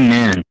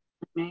 Amen.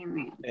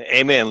 Amen.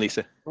 Amen,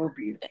 Lisa. So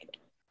beautiful.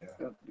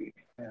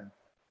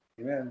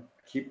 Amen.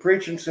 Keep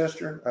preaching,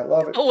 sister. I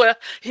love it. Well,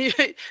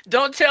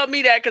 don't tell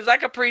me that, because I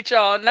could preach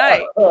all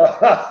night.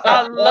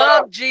 I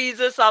love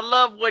Jesus. I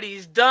love what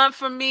he's done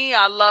for me.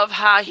 I love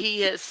how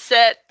he has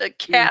set the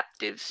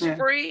captives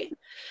free.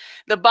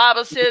 The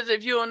Bible says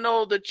if you don't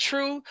know the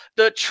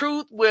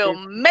truth will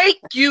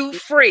make you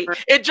free.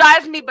 It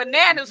drives me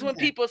bananas when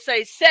people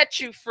say set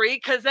you free,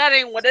 because that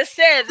ain't what it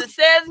says. It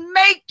says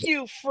make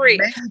you free,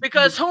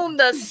 because whom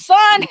the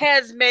Son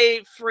has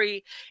made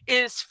free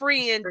is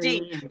free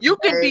indeed. You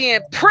can be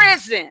in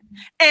prison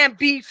and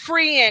be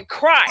free in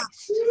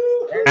Christ.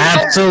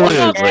 Absolutely.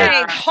 No one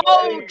can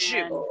hold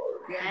you.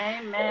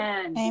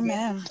 Amen.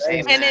 Amen.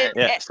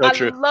 And so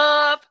true. I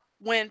love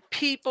when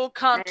people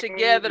come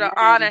together to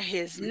honor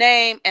his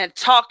name and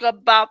talk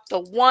about the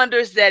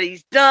wonders that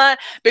he's done,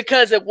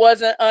 because it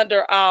wasn't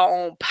under our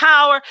own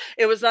power.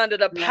 It was under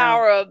the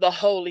power of the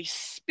Holy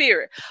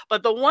Spirit.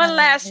 But the one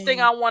last thing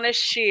I want to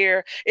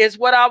share is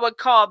what I would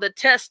call the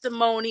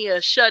testimony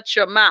of shut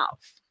your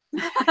mouth.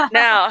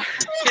 Now,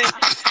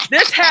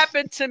 this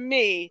happened to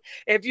me.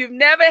 If you've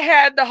never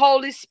had the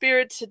Holy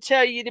Spirit to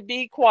tell you to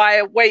be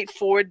quiet, wait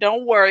for it.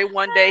 Don't worry.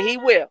 One day he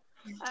will.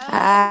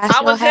 I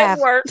was at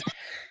work,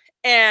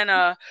 and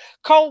a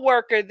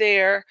co-worker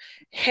there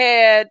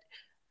had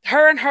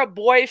her and her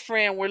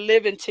boyfriend were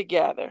living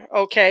together,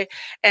 okay?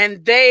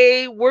 And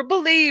they were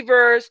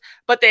believers,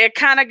 but they had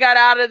kind of got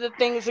out of the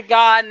things of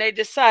God, and they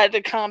decided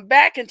to come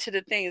back into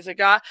the things of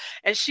God.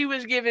 And she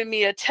was giving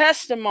me a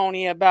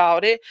testimony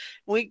about it.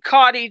 We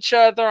caught each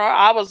other.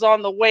 I was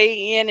on the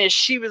way in and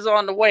she was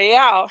on the way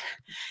out.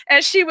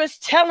 And she was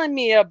telling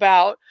me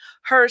about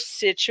her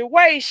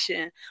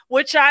situation,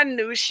 which I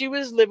knew she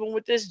was living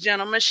with this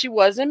gentleman she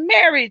wasn't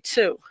married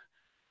to.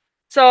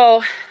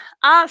 So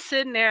I was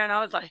sitting there and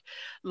I was like,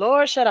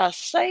 Lord, should I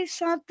say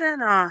something?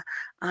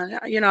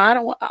 You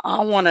know,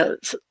 I want to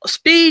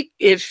speak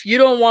if you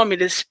don't want me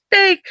to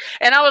speak.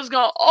 And I was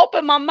going to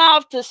open my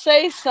mouth to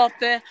say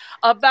something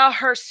about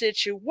her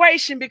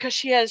situation because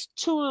she has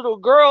 2 little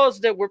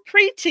girls that were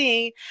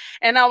preteen.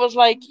 And I was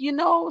like, you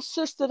know,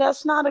 sister,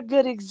 that's not a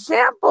good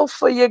example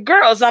for your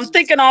girls. I'm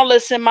thinking all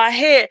this in my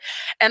head.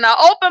 And I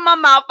opened my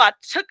mouth. I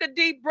took a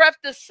deep breath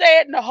to say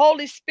it. And the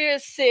Holy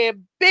Spirit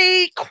said,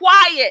 be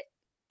quiet.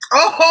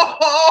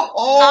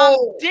 I'm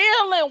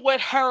dealing with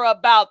her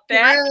about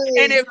that.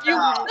 And if you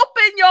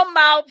open your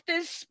mouth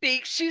and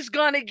speak, she's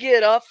going to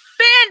get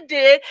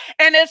offended.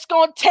 And it's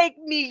going to take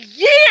me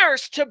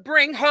years to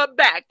bring her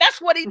back. That's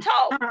what he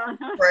told me.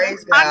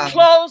 I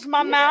closed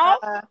my mouth.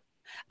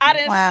 I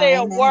didn't say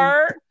a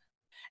word.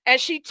 And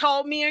she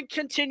told me and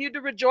continued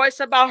to rejoice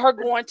about her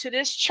going to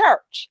this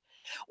church.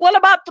 Well,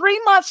 about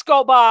 3 months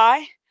go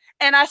by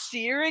and I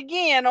see her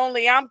again,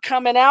 only I'm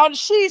coming out and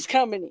she's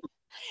coming in.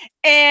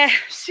 And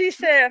she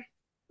said,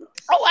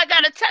 oh, I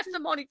got a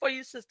testimony for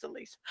you, Sister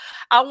Lisa.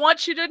 I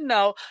want you to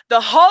know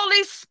the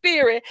Holy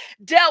Spirit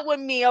dealt with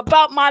me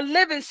about my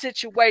living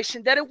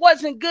situation, that it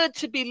wasn't good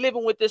to be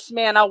living with this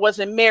man I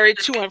wasn't married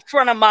to in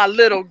front of my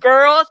little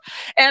girls.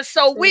 And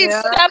so we've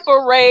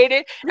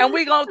separated and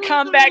we're going to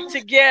come back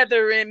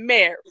together in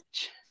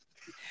marriage.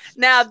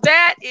 Now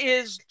that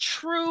is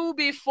true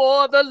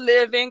before the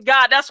living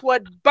God. That's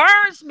what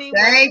burns me.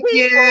 Thank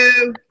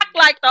you.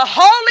 Like the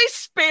Holy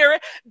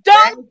Spirit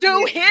don't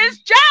do his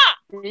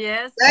job.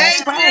 Yes,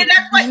 that's right.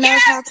 He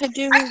knows how to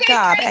do his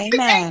job. Amen.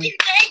 Thank you.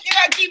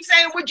 I keep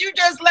saying, would you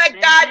just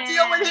let God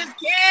deal with his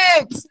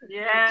kids?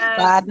 Yes.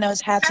 God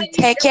knows how to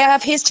take care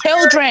of his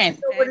children.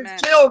 With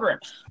his children.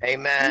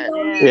 Amen.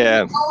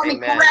 Yeah.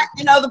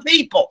 Correcting other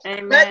people.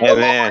 Amen.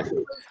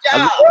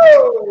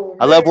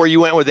 I love where you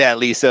went with that,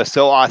 Lisa.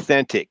 So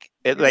authentic.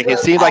 It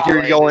seemed like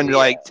you're going to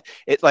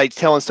like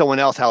telling someone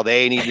else how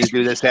they need to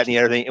do this, that, and the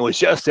other thing. It was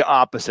just the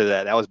opposite of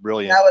that. That was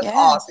brilliant. That was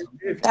awesome.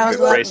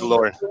 Praise the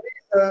Lord.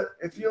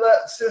 If you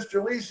let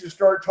Sister Lisa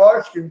start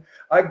talking,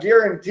 I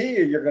guarantee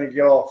you're going to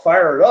get all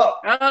fired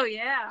up. Oh,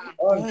 yeah.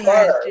 On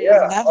fire.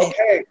 Yeah.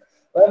 Okay.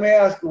 Let me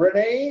ask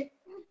Renee.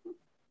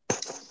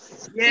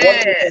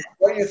 Yeah.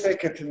 What do you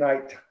think of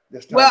tonight?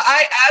 This time? Well,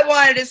 I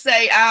wanted to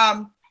say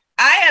I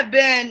have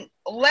been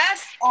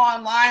less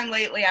online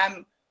lately.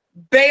 I'm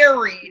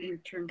buried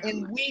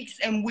in weeks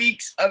and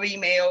weeks of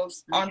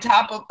emails on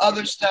top of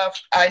other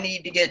stuff I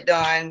need to get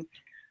done.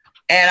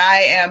 And I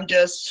am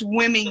just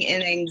swimming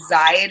in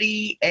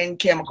anxiety and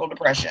chemical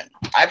depression.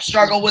 I've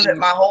struggled with it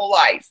my whole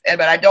life,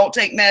 but I don't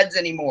take meds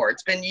anymore.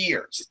 It's been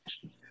years.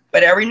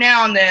 But every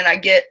now and then I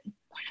get,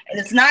 and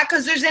it's not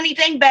because there's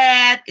anything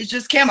bad. It's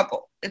just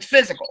chemical. It's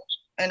physical.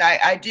 And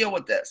I deal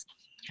with this.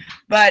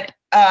 But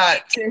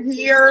to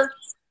hear,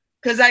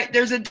 because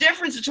there's a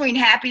difference between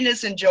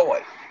happiness and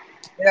joy.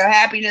 You know,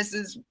 happiness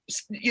is,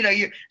 you know,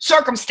 you're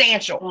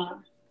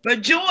circumstantial.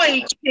 But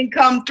joy can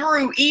come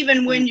through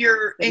even when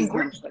you're in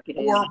grief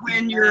or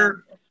when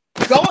you're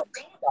going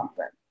through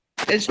something.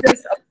 It's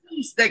just a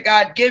peace that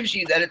God gives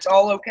you that it's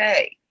all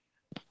okay.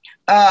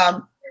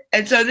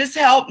 And so this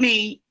helped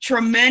me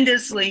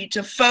tremendously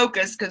to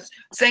focus, because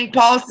St.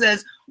 Paul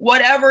says,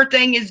 whatever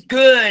thing is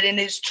good and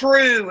is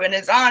true and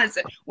is honest,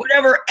 and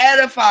whatever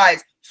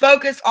edifies,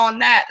 focus on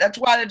that. That's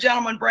why the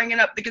gentleman bringing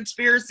up the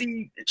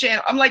conspiracy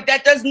channel, I'm like,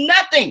 that does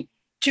nothing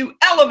to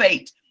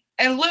elevate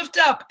and lift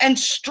up and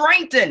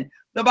strengthen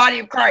the body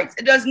of Christ.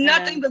 It does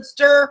nothing but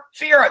stir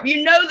fear up.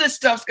 You know this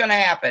stuff's going to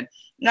happen.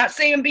 Not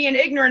saying being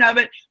ignorant of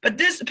it, but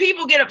this,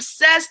 people get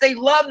obsessed. They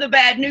love the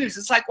bad news.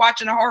 It's like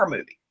watching a horror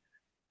movie.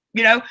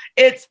 You know,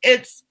 this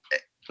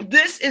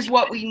is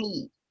what we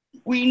need.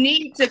 We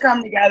need to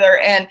come together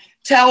and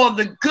tell of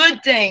the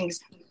good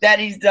things that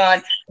he's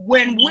done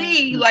when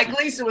we, like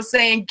Lisa was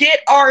saying,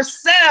 get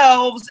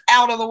ourselves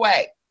out of the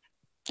way.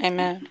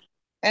 Amen.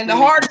 And the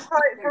hardest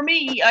part for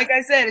me, like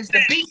I said, is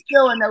to be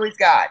still and know he's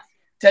God,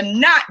 to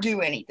not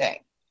do anything.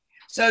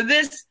 So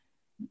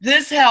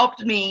this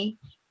helped me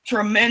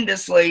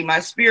tremendously. My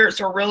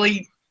spirits are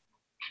really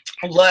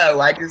low.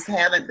 I just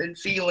haven't been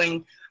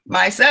feeling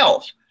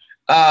myself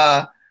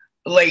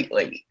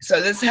lately. So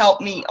this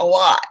helped me a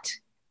lot.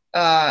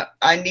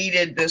 I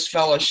needed this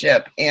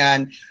fellowship,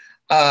 and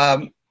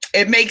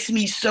it makes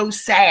me so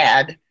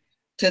sad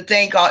to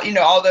think,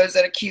 all those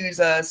that accuse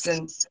us.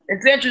 And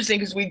it's interesting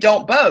because we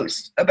don't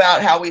boast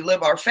about how we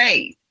live our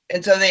faith.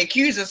 And so they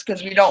accuse us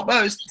because we don't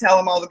boast, tell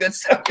them all the good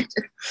stuff we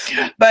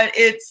do. But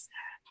it's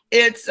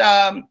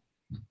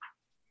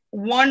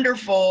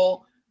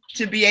wonderful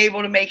to be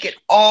able to make it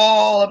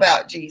all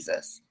about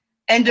Jesus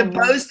and to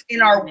boast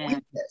in our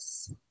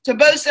weakness, to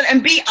boast in,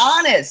 and be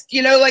honest.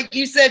 You know, like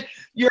you said,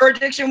 your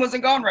addiction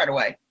wasn't gone right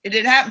away. It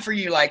didn't happen for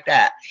you like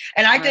that.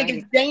 And I think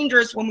it's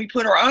dangerous when we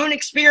put our own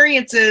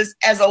experiences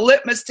as a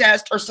litmus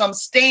test or some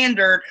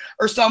standard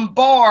or some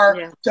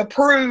bar to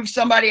prove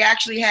somebody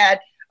actually had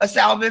a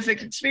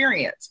salvific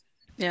experience.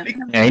 Yeah.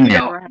 Because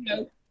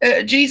Amen.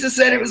 Jesus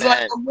said it was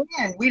like a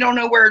wind. We don't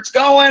know where it's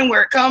going,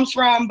 where it comes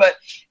from, but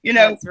you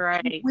know, That's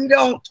right. we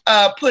don't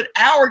put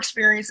our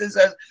experiences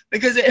as,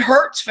 because it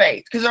hurts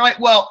faith. Because they're like,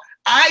 well,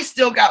 I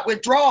still got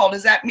withdrawal.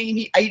 Does that mean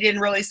he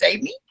didn't really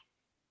save me?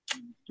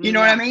 You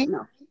know what I mean?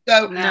 No.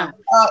 So No.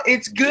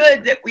 it's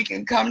good that we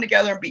can come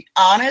together and be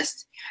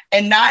honest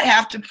and not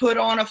have to put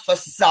on a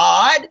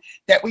facade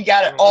that we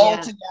got it all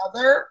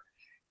together.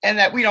 And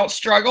that we don't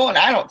struggle, and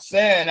I don't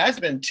sin. It's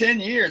been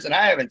 10 years and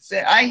I haven't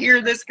sinned. I hear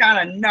this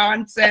kind of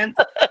nonsense.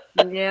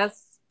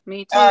 Yes,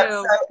 me too.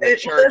 So it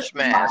church lifts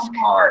my mask.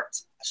 heart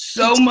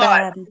so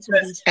much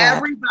because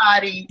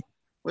everybody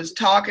was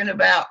talking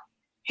about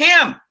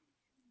him.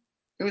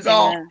 It was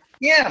all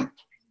him.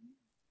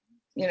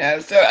 You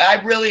know, so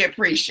I really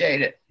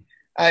appreciate it.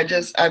 I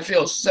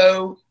feel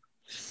so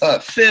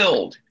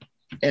filled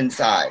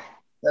inside.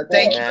 So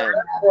thank you for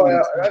having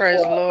me.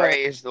 Praise the Lord.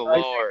 Praise the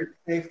Lord.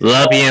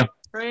 Love you.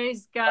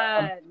 Praise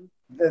God.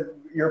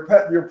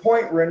 Your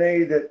point,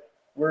 Renee, that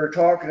we're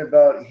talking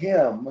about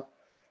him,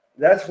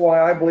 that's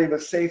why I believe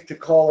it's safe to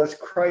call us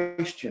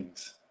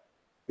Christians,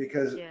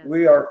 because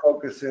we are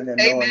focusing and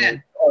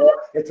knowing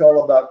it's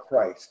all about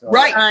Christ.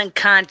 Right.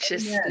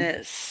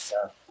 Unconsciousness.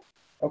 Yeah.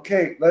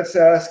 Okay, let's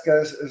ask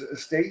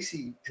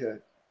Stacy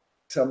to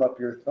sum up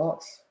your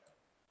thoughts.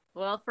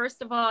 Well,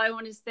 first of all, I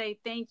want to say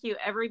thank you,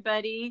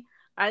 everybody.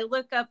 I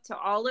look up to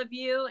all of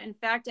you. In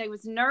fact, I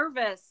was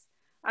nervous.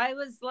 I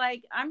was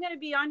like, I'm going to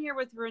be on here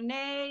with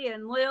Renee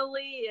and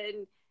Lily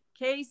and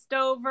Kay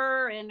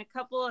Stover and a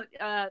couple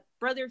of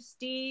Brother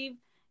Steve.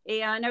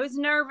 And I was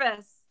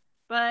nervous,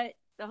 but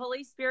the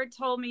Holy Spirit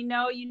told me,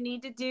 no, you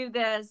need to do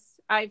this.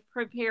 I've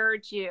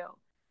prepared you.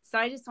 So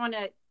I just want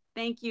to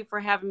thank you for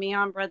having me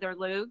on, Brother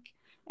Luke.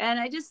 And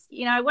I just,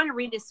 I want to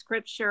read a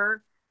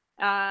scripture.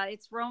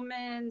 It's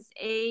Romans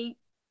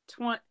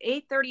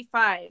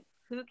 8:35.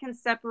 Who can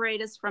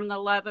separate us from the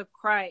love of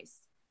Christ?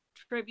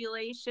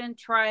 Tribulation,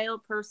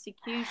 trial,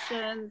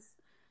 persecutions,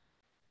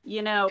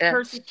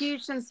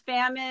 persecutions,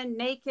 famine,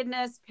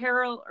 nakedness,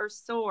 peril, or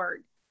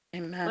sword.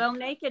 Amen. Well,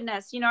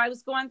 nakedness, I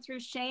was going through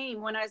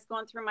shame when I was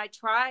going through my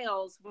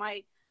trials,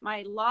 my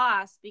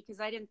loss, because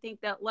I didn't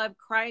think that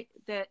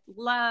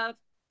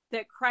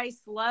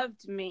Christ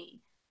loved me.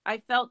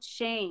 I felt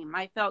shame.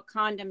 I felt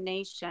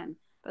condemnation,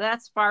 but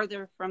that's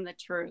farther from the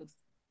truth.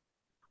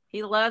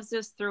 He loves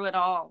us through it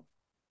all.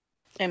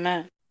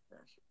 Amen.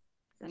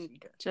 And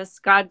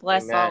just God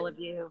bless all of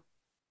you.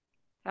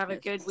 Have a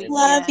good weekend.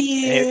 Love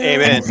you.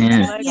 Amen.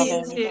 Love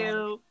you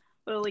too.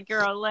 Lily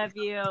girl, love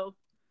you.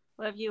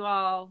 Love you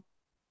all.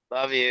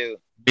 Love you.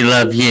 We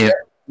love you.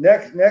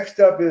 Next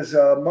up is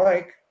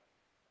Mike.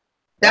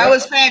 That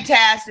was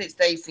fantastic,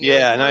 Stacy.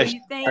 Yeah, nice.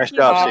 Thank Nice you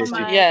job, so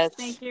Stacy. much. Yes.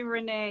 Thank you,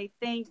 Renee.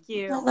 Thank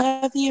you. I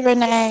love you,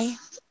 Renee.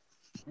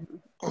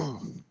 Love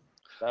you.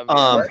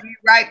 We'll be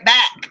right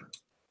back.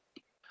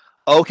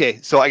 Okay,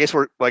 so I guess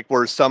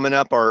we're summing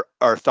up our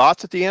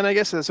thoughts at the end. I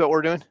guess that's what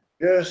we're doing.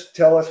 Just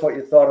tell us what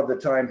you thought of the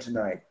time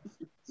tonight.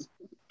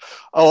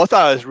 Oh, I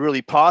thought it was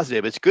really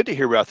positive. It's good to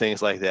hear about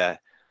things like that,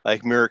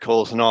 like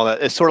miracles and all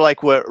that. It's sort of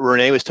like what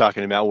Renee was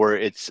talking about, where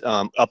it's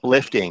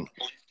uplifting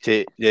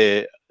to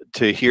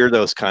hear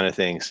those kind of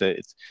things. I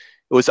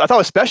thought it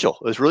was special.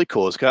 It was really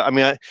cool.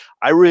 I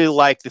really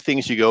like the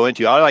things you go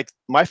into. I like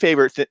my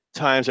favorite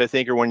times, I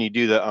think, are when you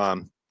do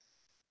the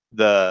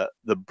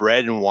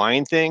bread and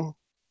wine thing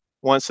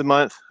once a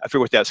month. I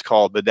forget what that's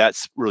called, but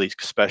that's really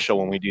special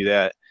when we do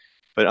that.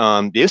 But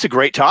it's a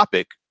great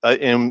topic,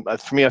 and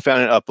for me, I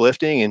found it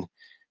uplifting,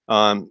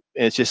 and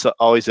it's just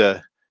always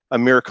a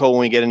miracle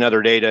when we get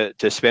another day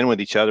to spend with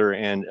each other.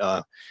 And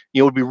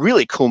it would be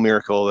really cool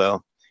miracle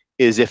though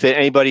is if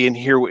anybody in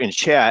here in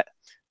chat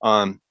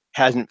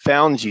hasn't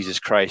found Jesus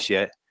Christ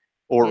yet,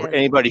 or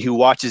anybody who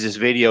watches this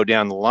video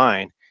down the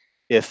line,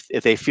 if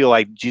they feel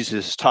like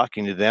Jesus is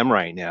talking to them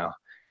right now,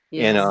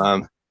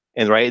 and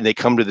they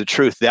come to the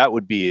truth, that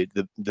would be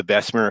the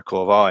best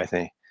miracle of all, I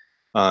think.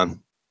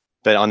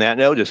 But on that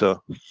note,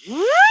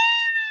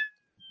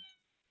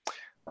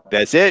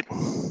 that's it.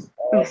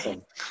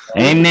 Awesome.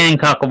 Amen,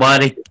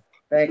 Cockabody.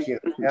 Thank you.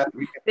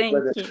 Thank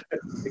you.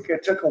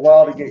 It took a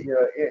while to get you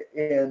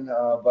in,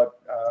 but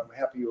I'm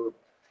happy you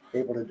were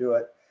able to do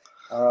it.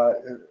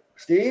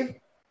 Steve?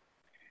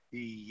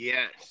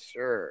 Yes,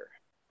 sir.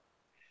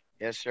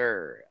 Yes,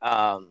 sir.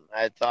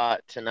 I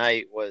thought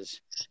tonight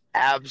was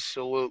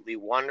absolutely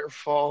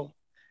wonderful,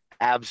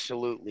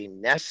 absolutely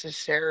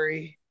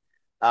necessary.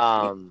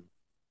 The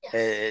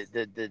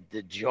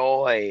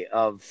joy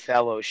of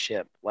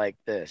fellowship like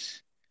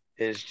this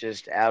is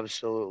just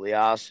absolutely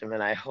awesome,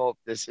 and I hope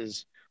this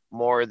is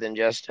more than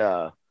just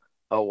a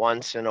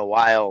once in a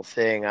while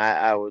thing.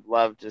 I would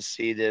love to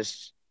see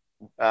this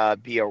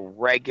be a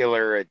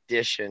regular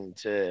addition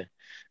to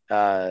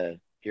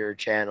your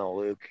channel,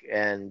 Luke,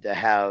 and to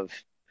have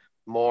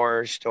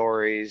more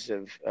stories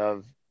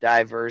of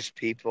diverse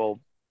people,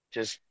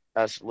 just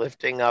us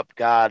lifting up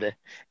God,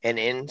 and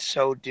in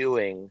so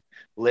doing,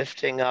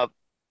 lifting up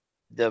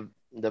the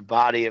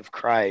body of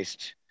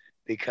Christ,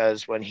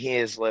 because when he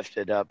is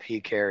lifted up,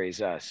 he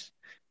carries us.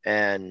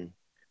 And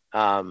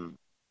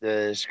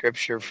the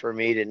scripture for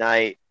me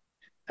tonight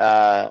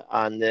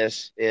on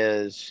this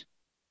is,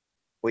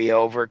 we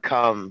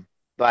overcome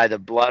by the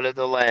blood of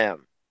the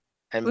Lamb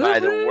and by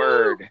the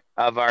word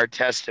of our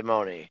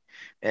testimony.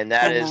 And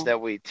that is that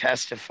we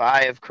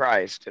testify of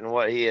Christ and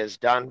what he has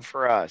done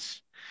for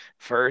us,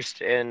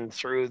 first and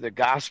through the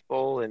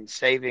gospel and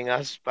saving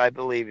us by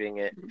believing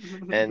it,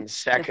 and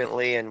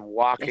secondly in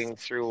walking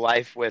through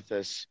life with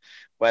us,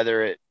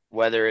 whether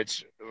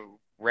it's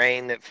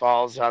rain that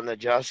falls on the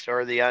just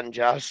or the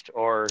unjust,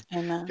 or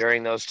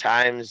during those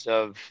times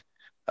of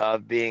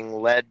being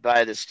led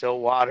by the still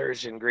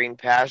waters and green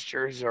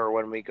pastures, or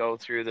when we go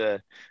through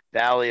the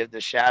valley of the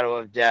shadow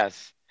of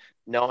death,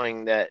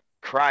 knowing that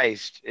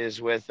Christ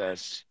is with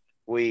us,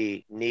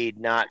 we need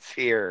not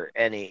fear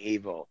any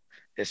evil,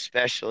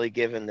 especially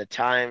given the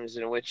times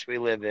in which we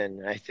live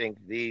in. I think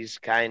these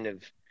kind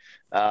of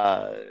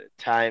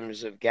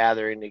times of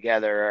gathering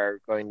together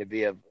are going to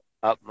be of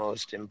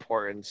utmost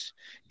importance,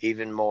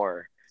 even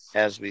more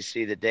as we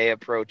see the day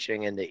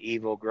approaching and the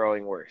evil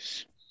growing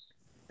worse.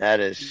 That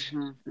is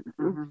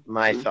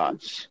my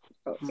thoughts.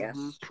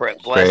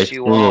 Bless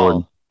you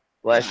all.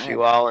 Bless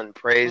you all, and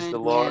praise the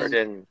Lord,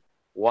 and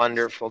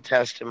wonderful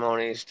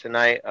testimonies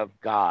tonight of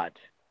God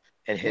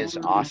and his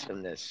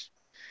awesomeness.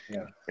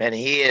 Yeah. And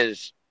he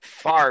is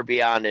far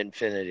beyond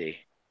infinity.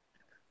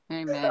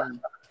 Amen.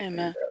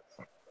 Amen.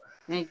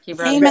 Thank you,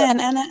 brother. Amen.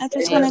 And I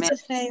just wanted to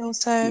say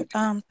also,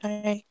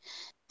 sorry,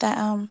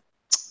 that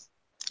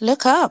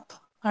look up,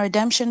 our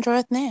redemption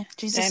draweth near.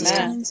 Jesus is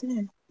coming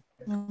soon.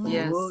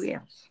 Yes. Oh,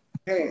 yes.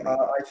 Okay,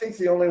 I think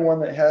the only one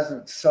that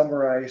hasn't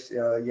summarized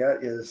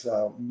yet is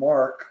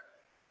Mark.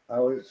 I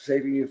was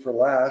saving you for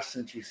last,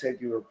 since you said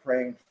you were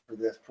praying for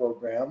this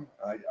program,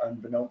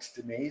 unbeknownst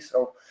to me.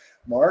 So,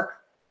 Mark?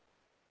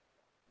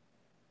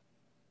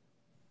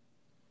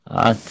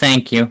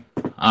 Thank you.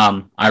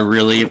 I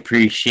really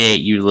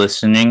appreciate you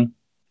listening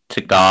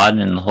to God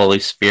and the Holy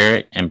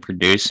Spirit and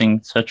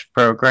producing such a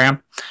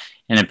program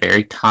in a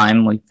very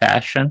timely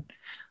fashion.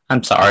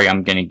 I'm sorry,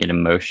 I'm going to get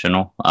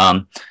emotional.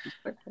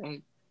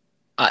 Okay.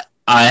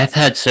 I've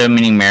had so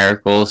many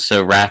miracles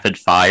so rapid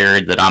fire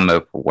that I'm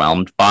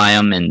overwhelmed by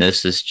them, and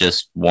this is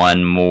just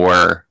one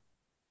more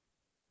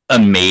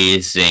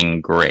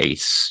amazing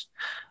grace.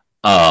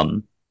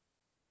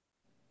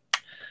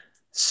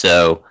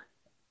 So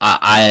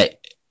I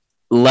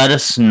let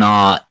us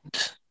not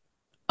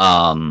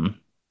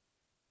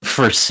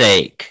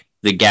forsake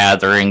the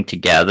gathering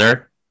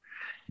together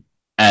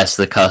as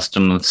the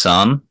custom of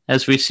some,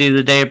 as we see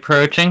the day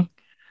approaching.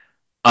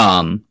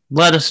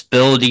 Let us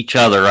build each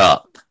other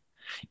up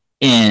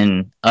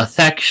in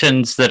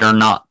affections that are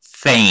not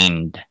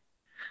feigned.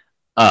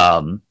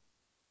 Let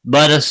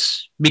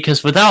us,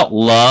 because without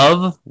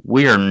love,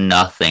 we are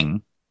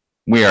nothing.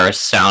 We are a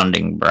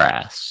sounding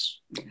brass.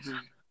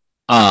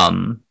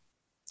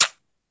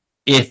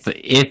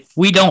 If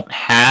we don't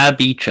have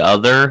each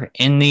other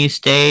in these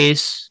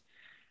days,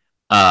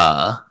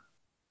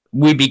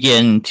 we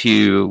begin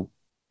to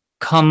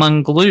come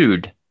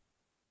unglued.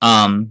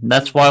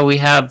 That's why we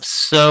have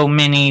so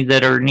many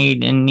that are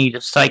in need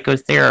of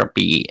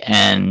psychotherapy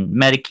and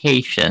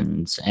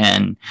medications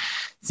and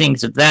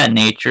things of that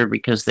nature,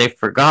 because they've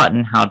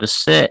forgotten how to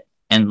sit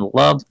and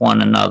love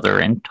one another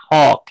and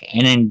talk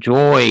and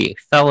enjoy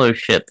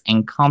fellowship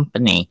and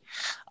company.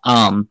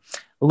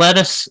 Let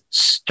us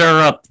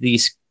stir up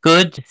these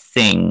good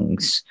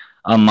things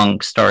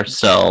amongst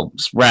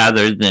ourselves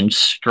rather than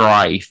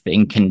strife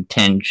and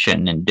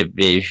contention and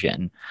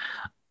division.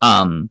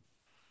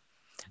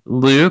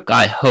 Luke,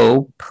 I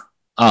hope,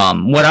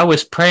 what I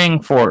was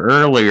praying for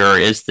earlier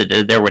is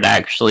that there would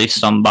actually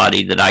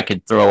somebody that I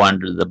could throw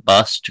under the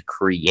bus to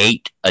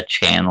create a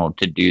channel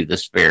to do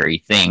this very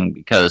thing,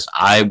 because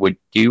I would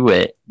do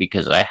it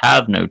because I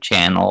have no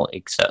channel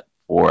except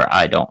for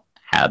I don't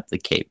have the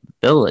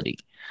capability.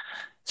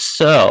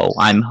 So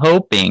I'm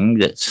hoping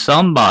that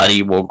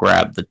somebody will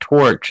grab the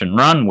torch and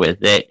run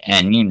with it,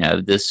 and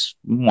this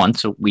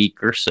once a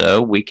week or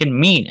so we can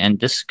meet and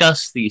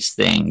discuss these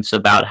things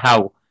about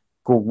how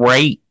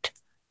great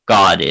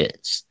God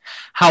is,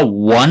 how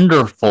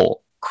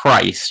wonderful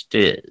Christ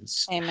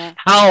is, Amen.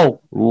 How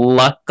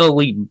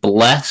luckily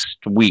blessed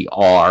we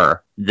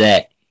are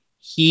that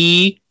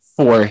he,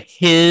 for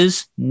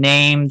his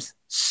name's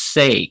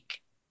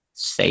sake,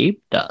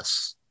 saved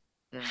us.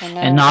 Amen.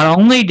 And not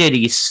only did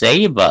he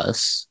save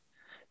us,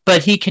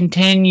 but he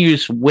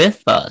continues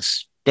with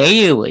us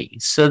daily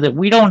so that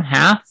we don't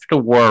have to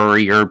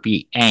worry or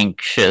be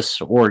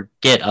anxious or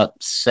get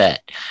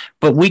upset,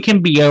 but we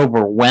can be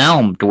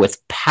overwhelmed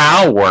with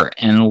power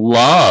and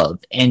love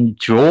and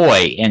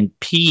joy and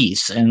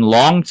peace and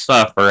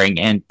long-suffering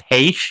and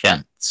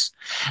patience.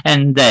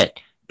 And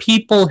that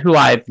people who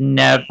I've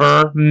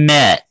never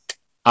met,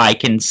 I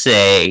can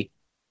say,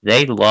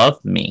 They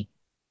love me.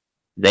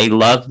 They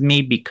love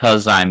me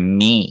because I'm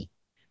me,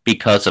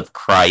 because of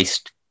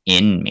Christ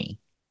in me.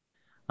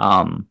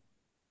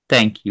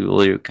 Thank you,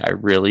 Luke. I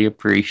really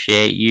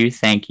appreciate you.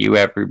 Thank you,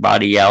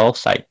 everybody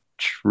else. I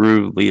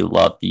truly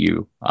love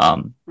you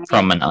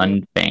from an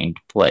unfeigned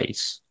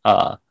place.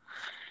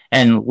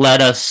 And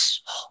let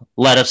us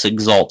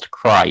exalt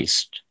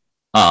Christ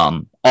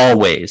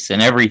always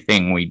in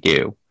everything we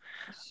do.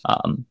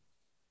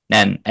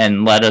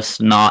 And let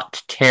us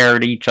not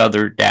tear each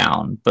other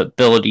down, but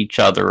build each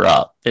other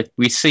up. If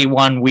we see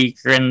one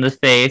weaker in the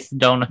faith,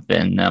 don't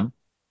offend them.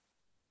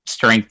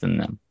 Strengthen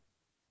them.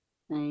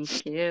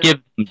 Thank you.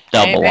 Give them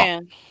double up.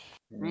 Amen.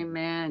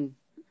 Amen.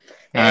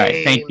 All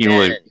right. Thank you,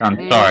 Luke.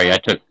 I'm sorry I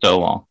took so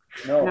long.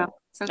 No,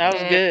 it's okay. That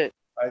was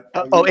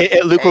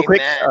good. Luke, real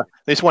quick. I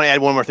just want to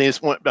add one more thing.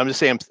 I'm just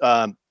saying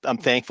I'm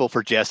thankful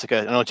for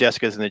Jessica. I know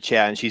Jessica's in the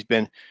chat, and she's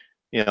been,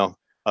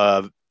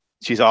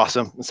 she's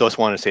awesome. And so I just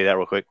wanted to say that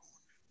real quick.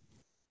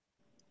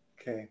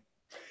 Okay.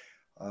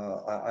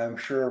 I'm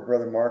sure,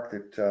 Brother Mark,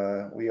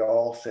 that we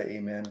all say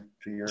amen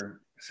to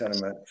your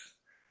sentiments.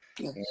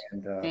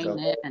 And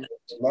amen.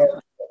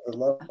 the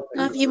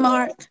love you,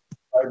 Mark.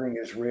 Fighting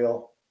is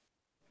real.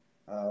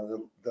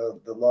 The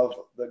love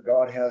that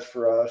God has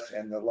for us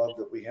and the love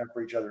that we have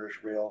for each other is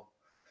real.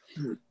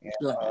 And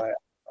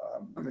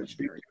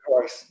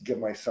before I give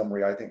my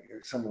summary, I think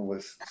someone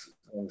was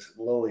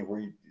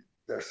Lily.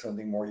 There's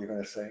something more you're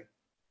going to say?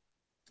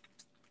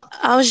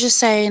 I was just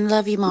saying,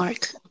 love you,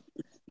 Mark.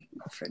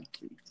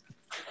 Thank you.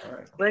 All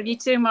right. Love you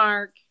too,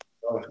 Mark.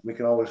 We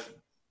can always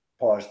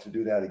pause to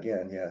do that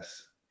again.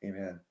 Yes.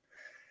 Amen.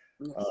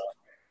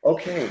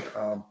 Okay.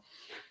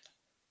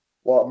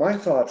 Well, my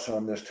thoughts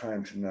on this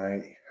time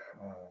tonight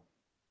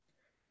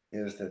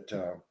is that,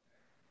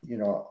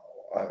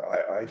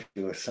 I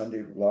do a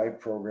Sunday live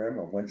program,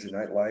 a Wednesday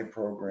night live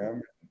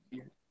program.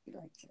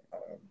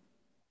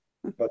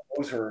 But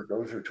those are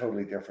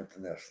totally different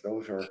than this.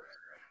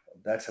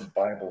 That's a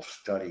Bible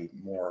study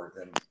more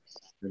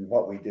than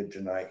what we did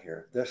tonight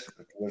here. This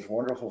was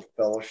wonderful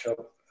fellowship.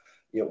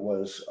 It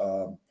was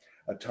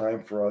a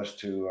time for us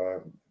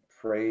to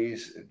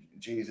praise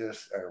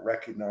Jesus,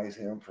 recognize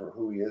him for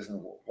who he is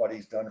and what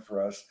he's done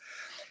for us.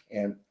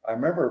 And I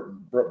remember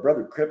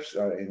Brother Cripps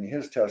in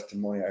his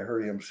testimony, I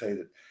heard him say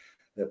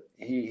that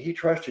he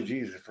trusted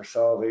Jesus for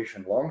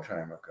salvation a long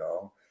time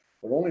ago,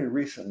 but only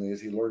recently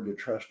has he learned to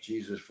trust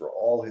Jesus for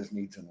all his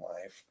needs in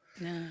life.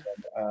 Yeah.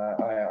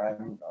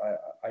 And,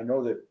 I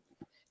know that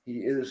he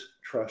is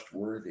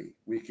trustworthy.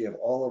 We give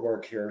all of our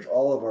cares,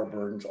 all of our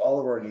burdens, all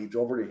of our needs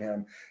over to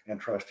him and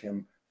trust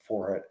him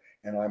for it.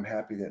 And I'm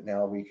happy that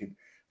now we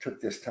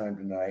took this time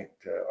tonight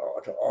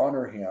to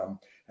honor him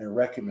and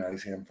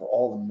recognize him for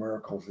all the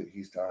miracles that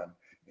he's done.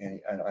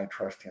 And I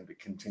trust him to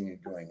continue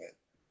doing it.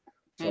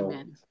 So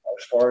Amen.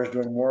 As far as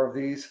doing more of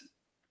these,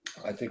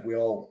 I think we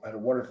all had a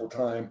wonderful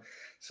time.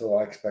 So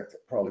I expect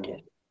that probably we'll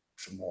do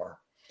some more.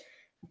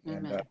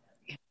 Amen.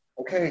 And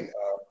okay,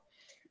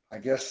 I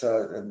guess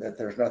if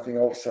there's nothing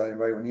else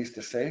anybody needs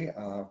to say,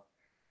 I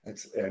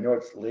know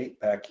it's late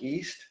back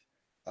east,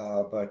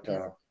 but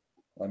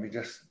let me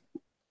just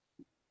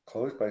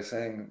close by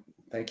saying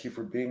thank you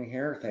for being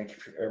here. Thank you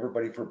for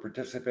everybody for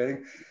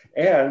participating,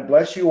 and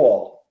bless you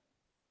all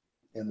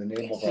in the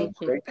name of our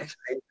great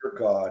Savior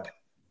God,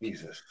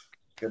 Jesus.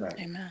 Good night.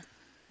 Amen.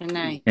 Good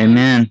night.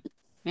 Amen.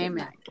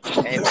 Amen.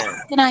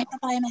 Amen. Good night.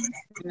 Bye-bye. Amen.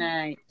 Good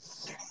night.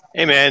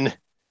 Amen.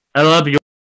 I love you.